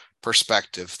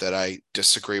perspective that I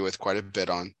disagree with quite a bit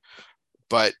on,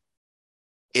 but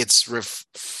it's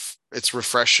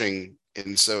refreshing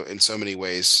in so many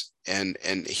ways, and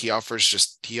he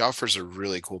offers a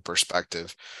really cool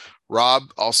perspective. Rob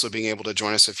also being able to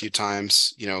join us a few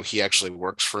times. He actually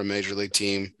works for a major league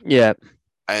team. Yeah.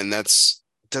 And that's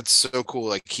so cool.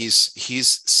 Like he's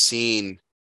seen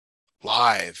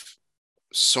live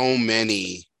so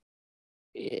many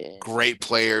great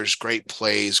players, great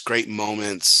plays, great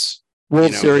moments.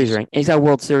 World Series ring. He's got a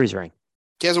World Series ring.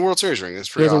 He has a World Series ring. That's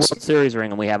pretty awesome. He has a World Series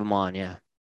ring, and we have him on, yeah.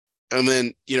 And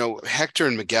then, Hector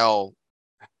and Miguel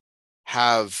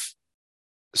have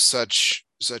such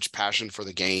passion for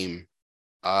the game.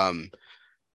 And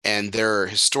their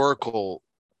historical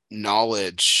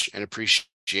knowledge and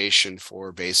appreciation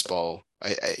for baseball, I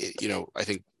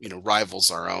think,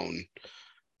 rivals our own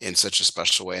in such a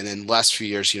special way. And then last few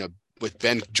years, with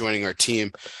Ben joining our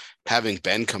team, having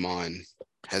Ben come on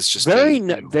has just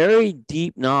very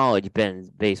deep knowledge,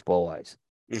 Ben, baseball wise.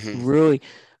 Mm-hmm. Really,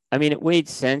 I mean, it made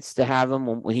sense to have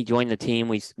him when he joined the team.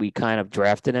 We kind of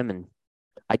drafted him, and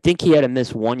I think he had to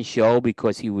miss one show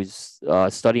because he was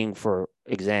studying for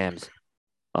exams.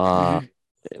 It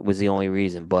was the only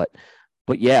reason, but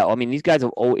yeah, I mean, these guys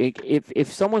have.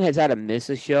 If someone has had to miss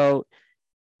a show,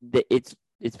 it's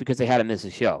because they had to miss a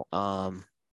show.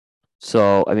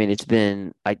 So I mean, it's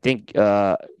been. I think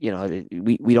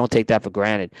we don't take that for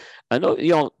granted. I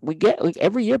know we get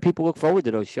every year people look forward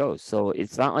to those shows, so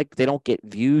it's not like they don't get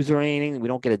views or anything. We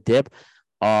don't get a dip.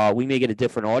 We may get a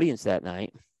different audience that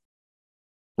night.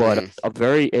 But as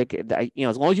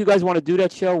long as you guys want to do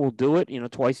that show, we'll do it.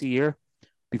 Twice a year,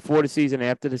 before the season,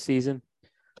 after the season,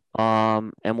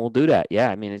 and we'll do that. Yeah,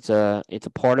 I mean, it's a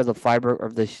part of the fiber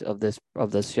of this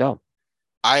show.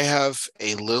 I have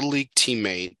a little league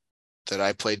teammate that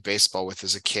I played baseball with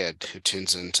as a kid who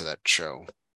tunes into that show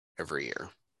every year.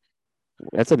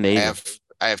 That's amazing.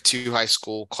 I have two high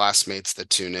school classmates that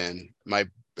tune in. My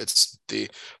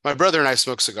brother and I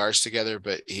smoke cigars together,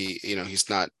 but he's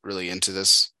not really into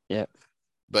this. Yeah.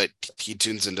 But he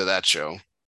tunes into that show.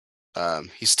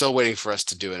 He's still waiting for us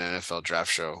to do an NFL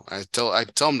draft show. I tell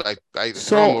him I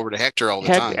throw him over to Hector all the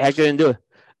time. Hector didn't do it.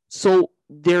 So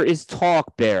there is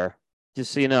talk, Bear,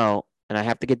 just so you know, and I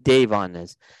have to get Dave on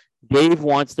this. Dave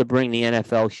wants to bring the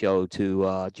NFL show to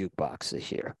Jukebox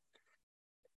this year.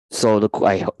 So the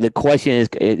question is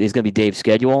going to be Dave's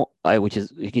schedule, which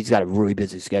is he's got a really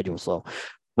busy schedule. So,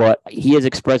 but he has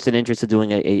expressed an interest in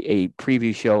doing a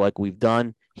preview show like we've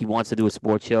done. He wants to do a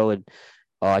sports show, and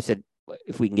I said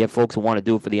if we can get folks who want to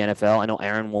do it for the NFL. I know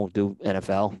Aaron won't do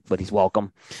NFL, but he's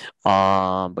welcome.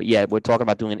 But yeah, we're talking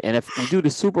about doing an NFL. We do the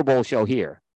Super Bowl show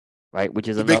here, right? Which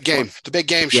is the big game, the big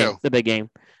game show, the big game.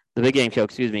 The big game show,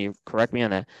 excuse me, correct me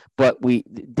on that. But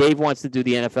Dave wants to do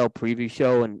the NFL preview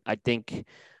show, and I think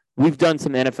we've done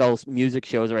some NFL music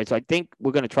shows already. So I think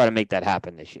we're going to try to make that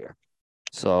happen this year.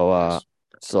 So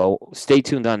stay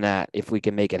tuned on that. If we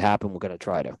can make it happen, we're going to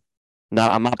try to.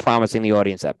 I'm not promising the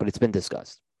audience that, but it's been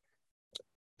discussed.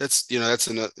 That's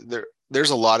another.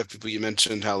 There's a lot of people you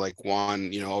mentioned how like Juan,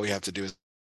 all we have to do is.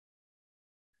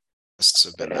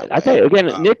 I tell you again,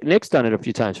 Nick's done it a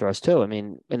few times for us too. I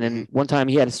mean, and then one time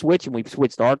he had to switch, and we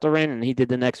switched Arthur in, and he did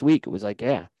the next week. It was like,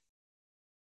 yeah,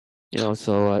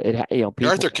 So the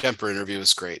Arthur Kemper interview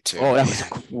was great too. Oh, that was a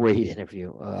great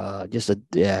interview. Yeah,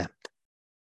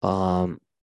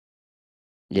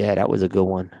 that was a good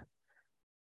one.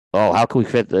 Oh, how can we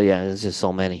fit? There's just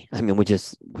so many. I mean, we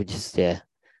just There's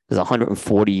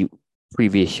 140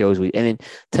 previous shows. And then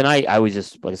tonight I was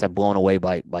just, like I said, blown away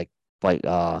by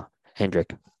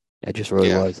Hendrik. I just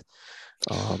really was.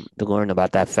 To learn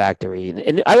about that factory.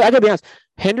 And I gotta be honest,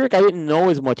 Hendrik, I didn't know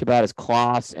as much about as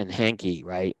Klaus and Henke,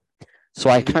 right? So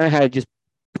I kind of had to just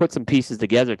put some pieces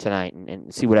together tonight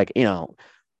and see what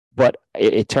but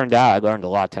it turned out I learned a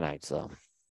lot tonight. So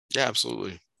yeah,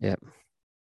 absolutely. Yeah.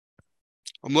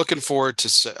 I'm looking forward to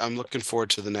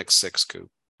the next 6, Coop.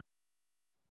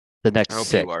 The next I hope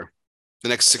 6. you are. The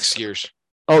next 6 years.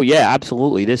 Oh yeah,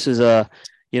 absolutely. This is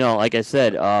like I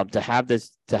said, to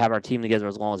have our team together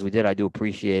as long as we did, I do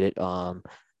appreciate it.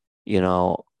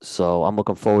 So I'm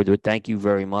looking forward to it. Thank you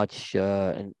very much.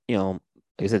 And like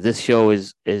I said, this show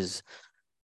is a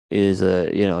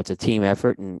it's a team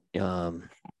effort, and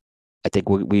I think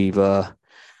we've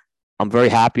I'm very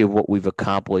happy of what we've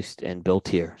accomplished and built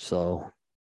here. So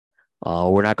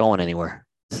we're not going anywhere.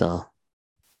 So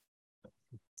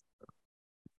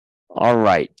all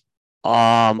right.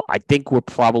 I think we're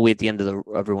probably at the end of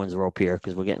everyone's rope here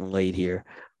because we're getting late here.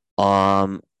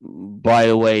 By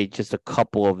the way, just a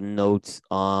couple of notes.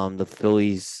 The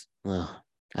Phillies. I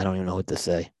don't even know what to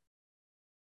say.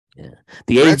 Yeah,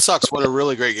 the Red Sox won a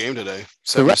really great game today.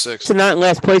 7-6. The Red Sox are not in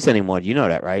last place anymore. You know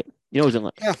that, right? You know who's in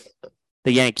last? Yeah.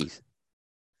 The Yankees.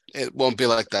 It won't be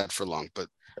like that for long, but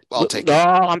I'll take it. No,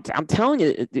 I'm telling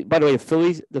you. By the way, the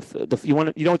Phillies. You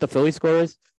know what the Phillies score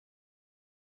is?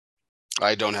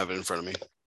 I don't have it in front of me.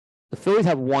 The Phillies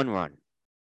have 1 run.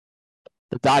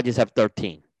 The Dodgers have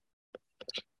 13.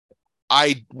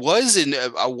 I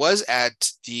was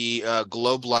at the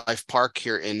Globe Life Park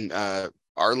here in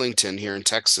Arlington, here in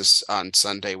Texas, on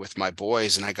Sunday with my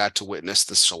boys, and I got to witness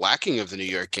the shellacking of the New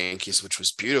York Yankees, which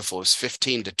was beautiful. It was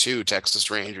 15-2 Texas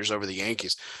Rangers over the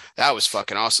Yankees. That was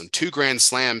fucking awesome. 2 grand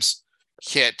slams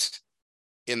hit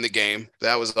in the game.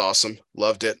 That was awesome.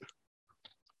 Loved it.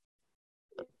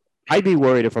 I'd be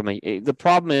worried if the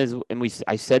problem is, and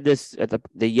I said this at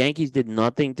the Yankees did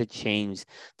nothing to change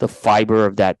the fiber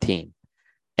of that team.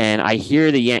 And I hear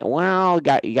you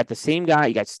got the same guy,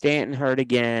 you got Stanton hurt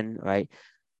again, right?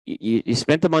 You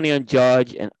spent the money on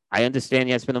Judge, and I understand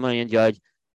you had to spend the money on Judge.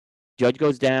 Judge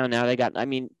goes down. Now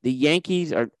the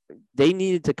Yankees they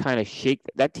needed to kind of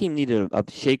that team needed a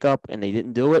shake up, and they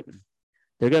didn't do it.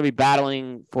 They're going to be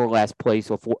battling for last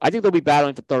place I think they'll be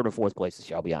battling for 3rd or 4th place this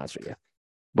year, I'll be honest with you.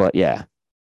 But yeah.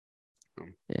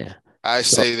 I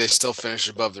say they still finish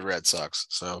above the Red Sox.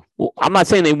 So I'm not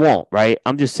saying they won't, right?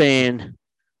 I'm just saying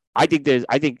I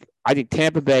think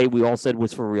Tampa Bay, we all said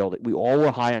was for real. We all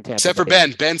were high on Tampa except Bay. for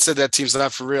Ben. Ben said that team's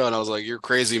not for real, and I was like, "You're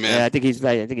crazy, man." Yeah, I think he's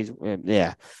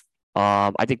yeah.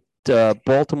 I think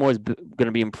Baltimore is going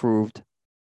to be improved.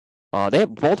 They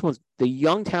have the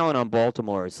young talent on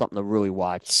Baltimore is something to really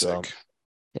watch. Sick. So,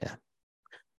 yeah.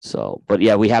 So, but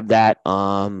yeah, we have that.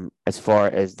 As far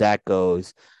as that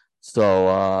goes,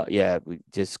 so yeah, we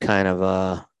just kind of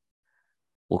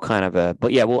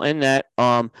but yeah, we'll end that.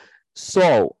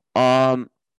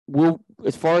 We'll,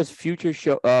 as far as future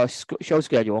show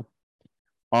schedule,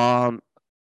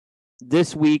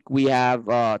 this week we have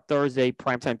Thursday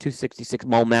primetime 266.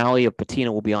 Mo Malley of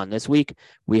Patina will be on this week.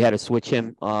 We had to switch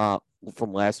him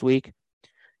from last week,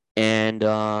 and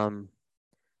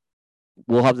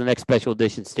we'll have the next special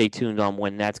edition. Stay tuned on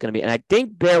when that's going to be. And I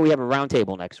think, Bear, we have a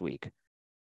roundtable next week.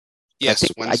 Yes,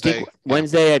 Wednesday.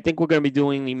 Wednesday, I think we're going to be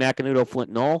doing the Macanudo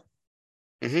Flint Knoll.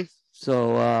 Mm-hmm.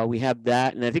 So we have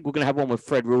that. And I think we're going to have one with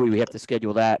Fred Rui. We have to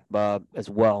schedule that as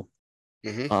well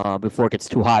before it gets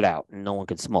too hot out and no one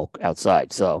can smoke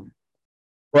outside. So,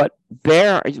 but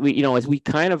Bear, as we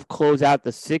kind of close out the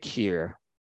 6-year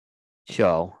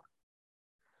show,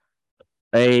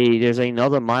 there's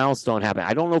another milestone happening.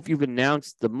 I don't know if you've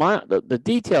announced the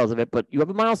details of it, but you have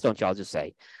a milestone show, I'll just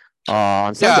say.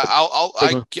 On Sunday.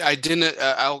 Yeah, I didn't.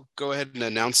 I'll go ahead and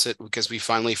announce it because we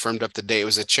finally firmed up the date. It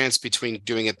was a chance between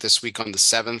doing it this week on the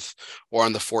 7th or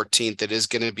on the 14th. It is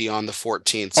going to be on the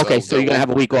 14th. Okay, so you're going to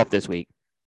have a week off this week.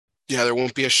 Yeah, there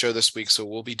won't be a show this week, so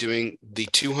we'll be doing the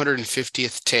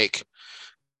 250th take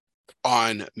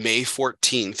on May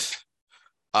 14th.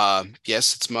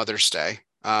 Yes, it's Mother's Day,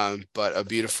 but a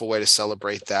beautiful way to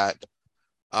celebrate that.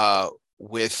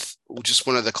 With just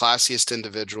one of the classiest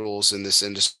individuals in this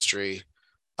industry.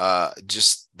 I've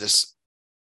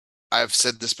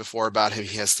said this before about him.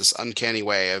 He has this uncanny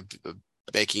way of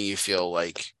making you feel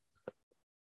like,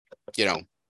 if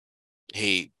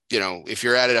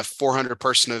you're at a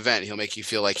 400-person event, he'll make you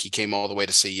feel like he came all the way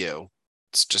to see you.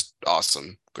 It's just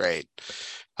awesome. Great.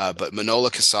 But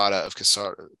Manola Quesada of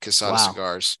Quesada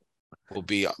Cigars will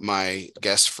be my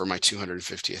guest for my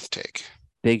 250th take.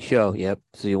 Big show. Yep.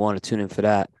 So you want to tune in for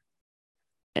that.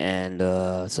 And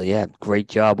so yeah, great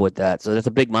job with that. So that's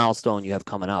a big milestone you have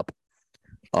coming up.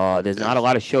 There's not a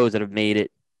lot of shows that have made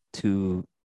it to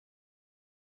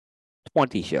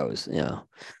 20 shows,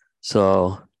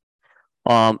 So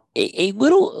a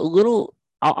little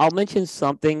I'll mention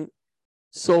something.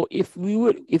 So if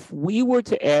we were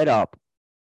to add up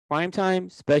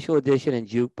Primetime, Special Edition, and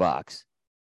Jukebox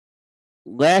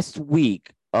last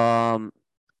week,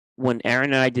 when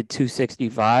Aaron and I did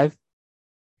 265,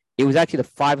 it was actually the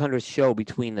 500th show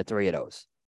between the three of those.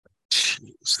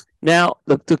 Jeez. Now,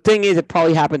 the thing is, it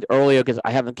probably happened earlier because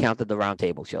I haven't counted the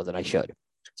roundtable shows, and I should.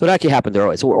 So it actually happened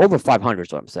earlier. So we're over 500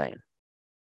 is what I'm saying.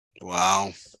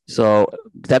 Wow. So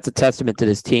that's a testament to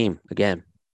this team. Again,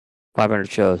 500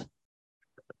 shows.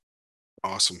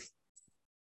 Awesome.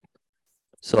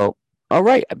 So, all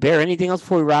right. Bear, anything else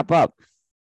before we wrap up?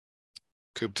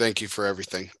 Coop, thank you for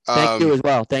everything. Thank you as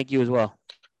well. Thank you as well.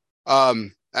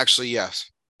 Actually,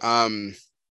 yes. I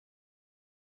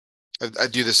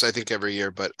do this, I think, every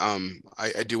year, but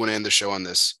I do want to end the show on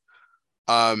this.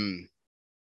 Coop,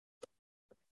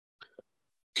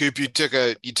 you took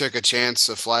a chance,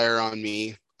 a flyer on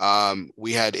me.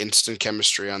 We had instant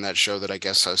chemistry on that show that I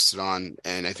guest hosted on,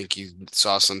 and I think you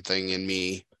saw something in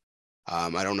me.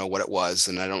 I don't know what it was,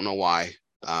 and I don't know why.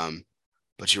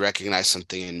 But you recognized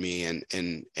something in me,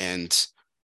 and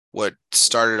what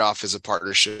started off as a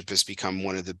partnership has become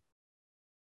one of the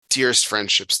dearest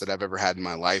friendships that I've ever had in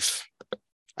my life.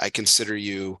 I consider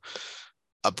you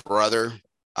a brother,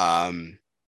 and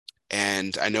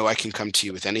I know I can come to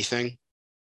you with anything.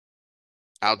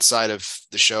 Outside of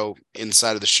the show,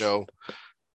 inside of the show,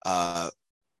 I'm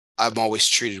always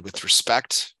treated with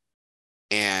respect,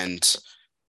 and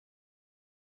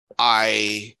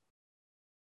I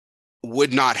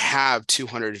would not have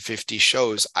 250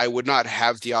 shows. I would not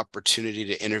have the opportunity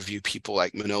to interview people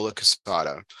like Manolo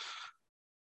Casada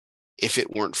if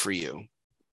it weren't for you.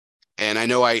 And I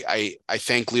know I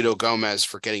thank Lito Gomez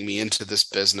for getting me into this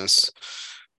business.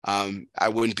 I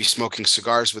wouldn't be smoking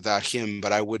cigars without him,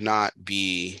 but I would not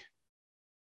be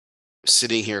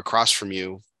sitting here across from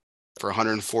you for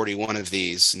 141 of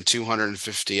these and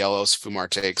 250 LL's Fumar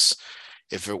takes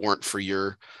if it weren't for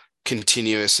your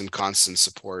continuous and constant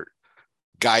support,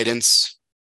 guidance,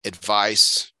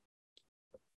 advice,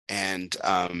 and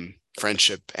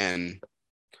friendship. And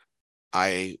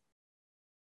I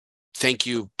thank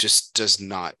you just does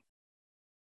not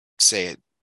say it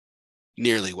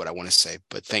nearly what I want to say,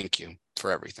 but thank you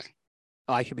for everything.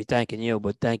 Oh, I should be thanking you,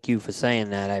 but thank you for saying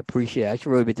that. I appreciate it. I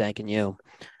should really be thanking you.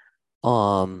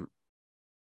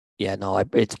 Yeah, no,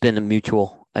 it's been a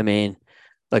mutual. I mean,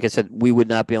 like I said, we would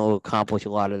not be able to accomplish a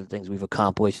lot of the things we've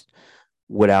accomplished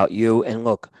without you. And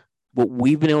look, what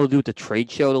we've been able to do at the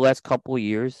trade show the last couple of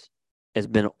years has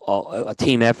been a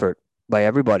team effort by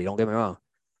everybody. Don't get me wrong.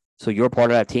 So you're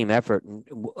part of that team effort, and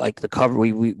like the cover,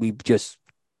 we've just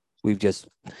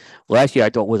last year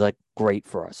I thought was like great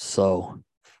for us. So,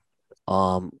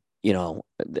 especially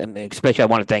I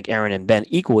want to thank Aaron and Ben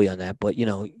equally on that. But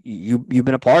you've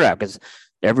been a part of that because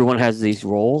everyone has these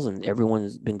roles and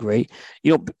everyone's been great.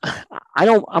 I'm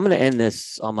going to end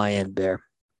this on my end, Bear.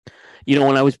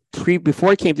 When I was before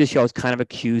I came to the show, I was kind of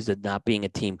accused of not being a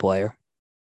team player.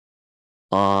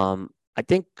 I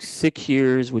think 6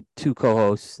 years with two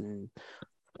co-hosts and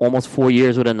almost 4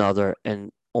 years with another,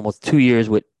 and almost 2 years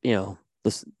with Nielsen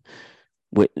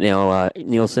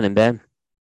and Ben.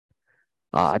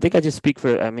 I think I just speak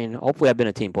for. I mean, hopefully, I've been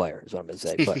a team player. Is what I'm going to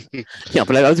say. But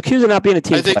but I was accused of not being a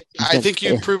team player. I think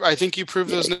you prove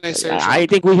those naysayers. I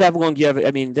think we have longevity.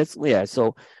 I mean, that's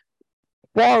So,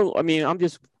 well, I mean, I'm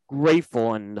just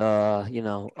grateful and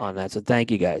on that. So,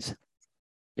 thank you guys.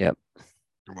 Yep.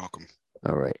 You're welcome.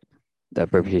 All right. I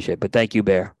appreciate it. But thank you,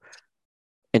 Bear.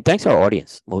 And thanks to our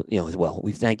audience, as well.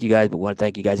 We thank you guys, but we want to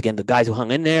thank you guys again. The guys who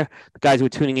hung in there, the guys who are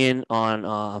tuning in on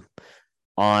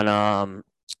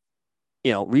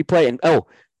replay. And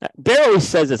Bear always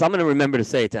says this. I'm going to remember to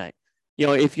say it tonight.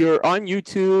 If you're on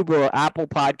YouTube or Apple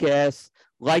Podcasts,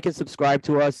 like and subscribe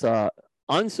to us.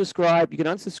 Unsubscribe. You can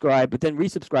unsubscribe, but then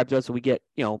resubscribe to us so we get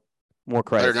more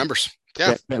credit. Better numbers.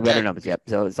 Yeah. Better numbers. Yep.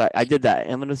 So I did that.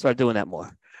 I'm going to start doing that more.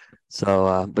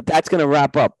 So, but that's going to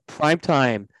wrap up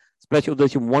Primetime Special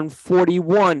Edition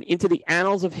 141 into the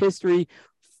annals of history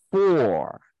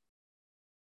for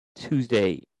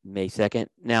Tuesday, May 2nd.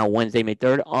 Now Wednesday, May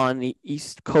 3rd on the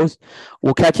East Coast.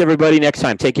 We'll catch everybody next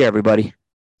time. Take care, everybody.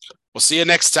 We'll see you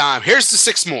next time. Here's the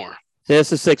 6 more. Here's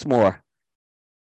the 6 more.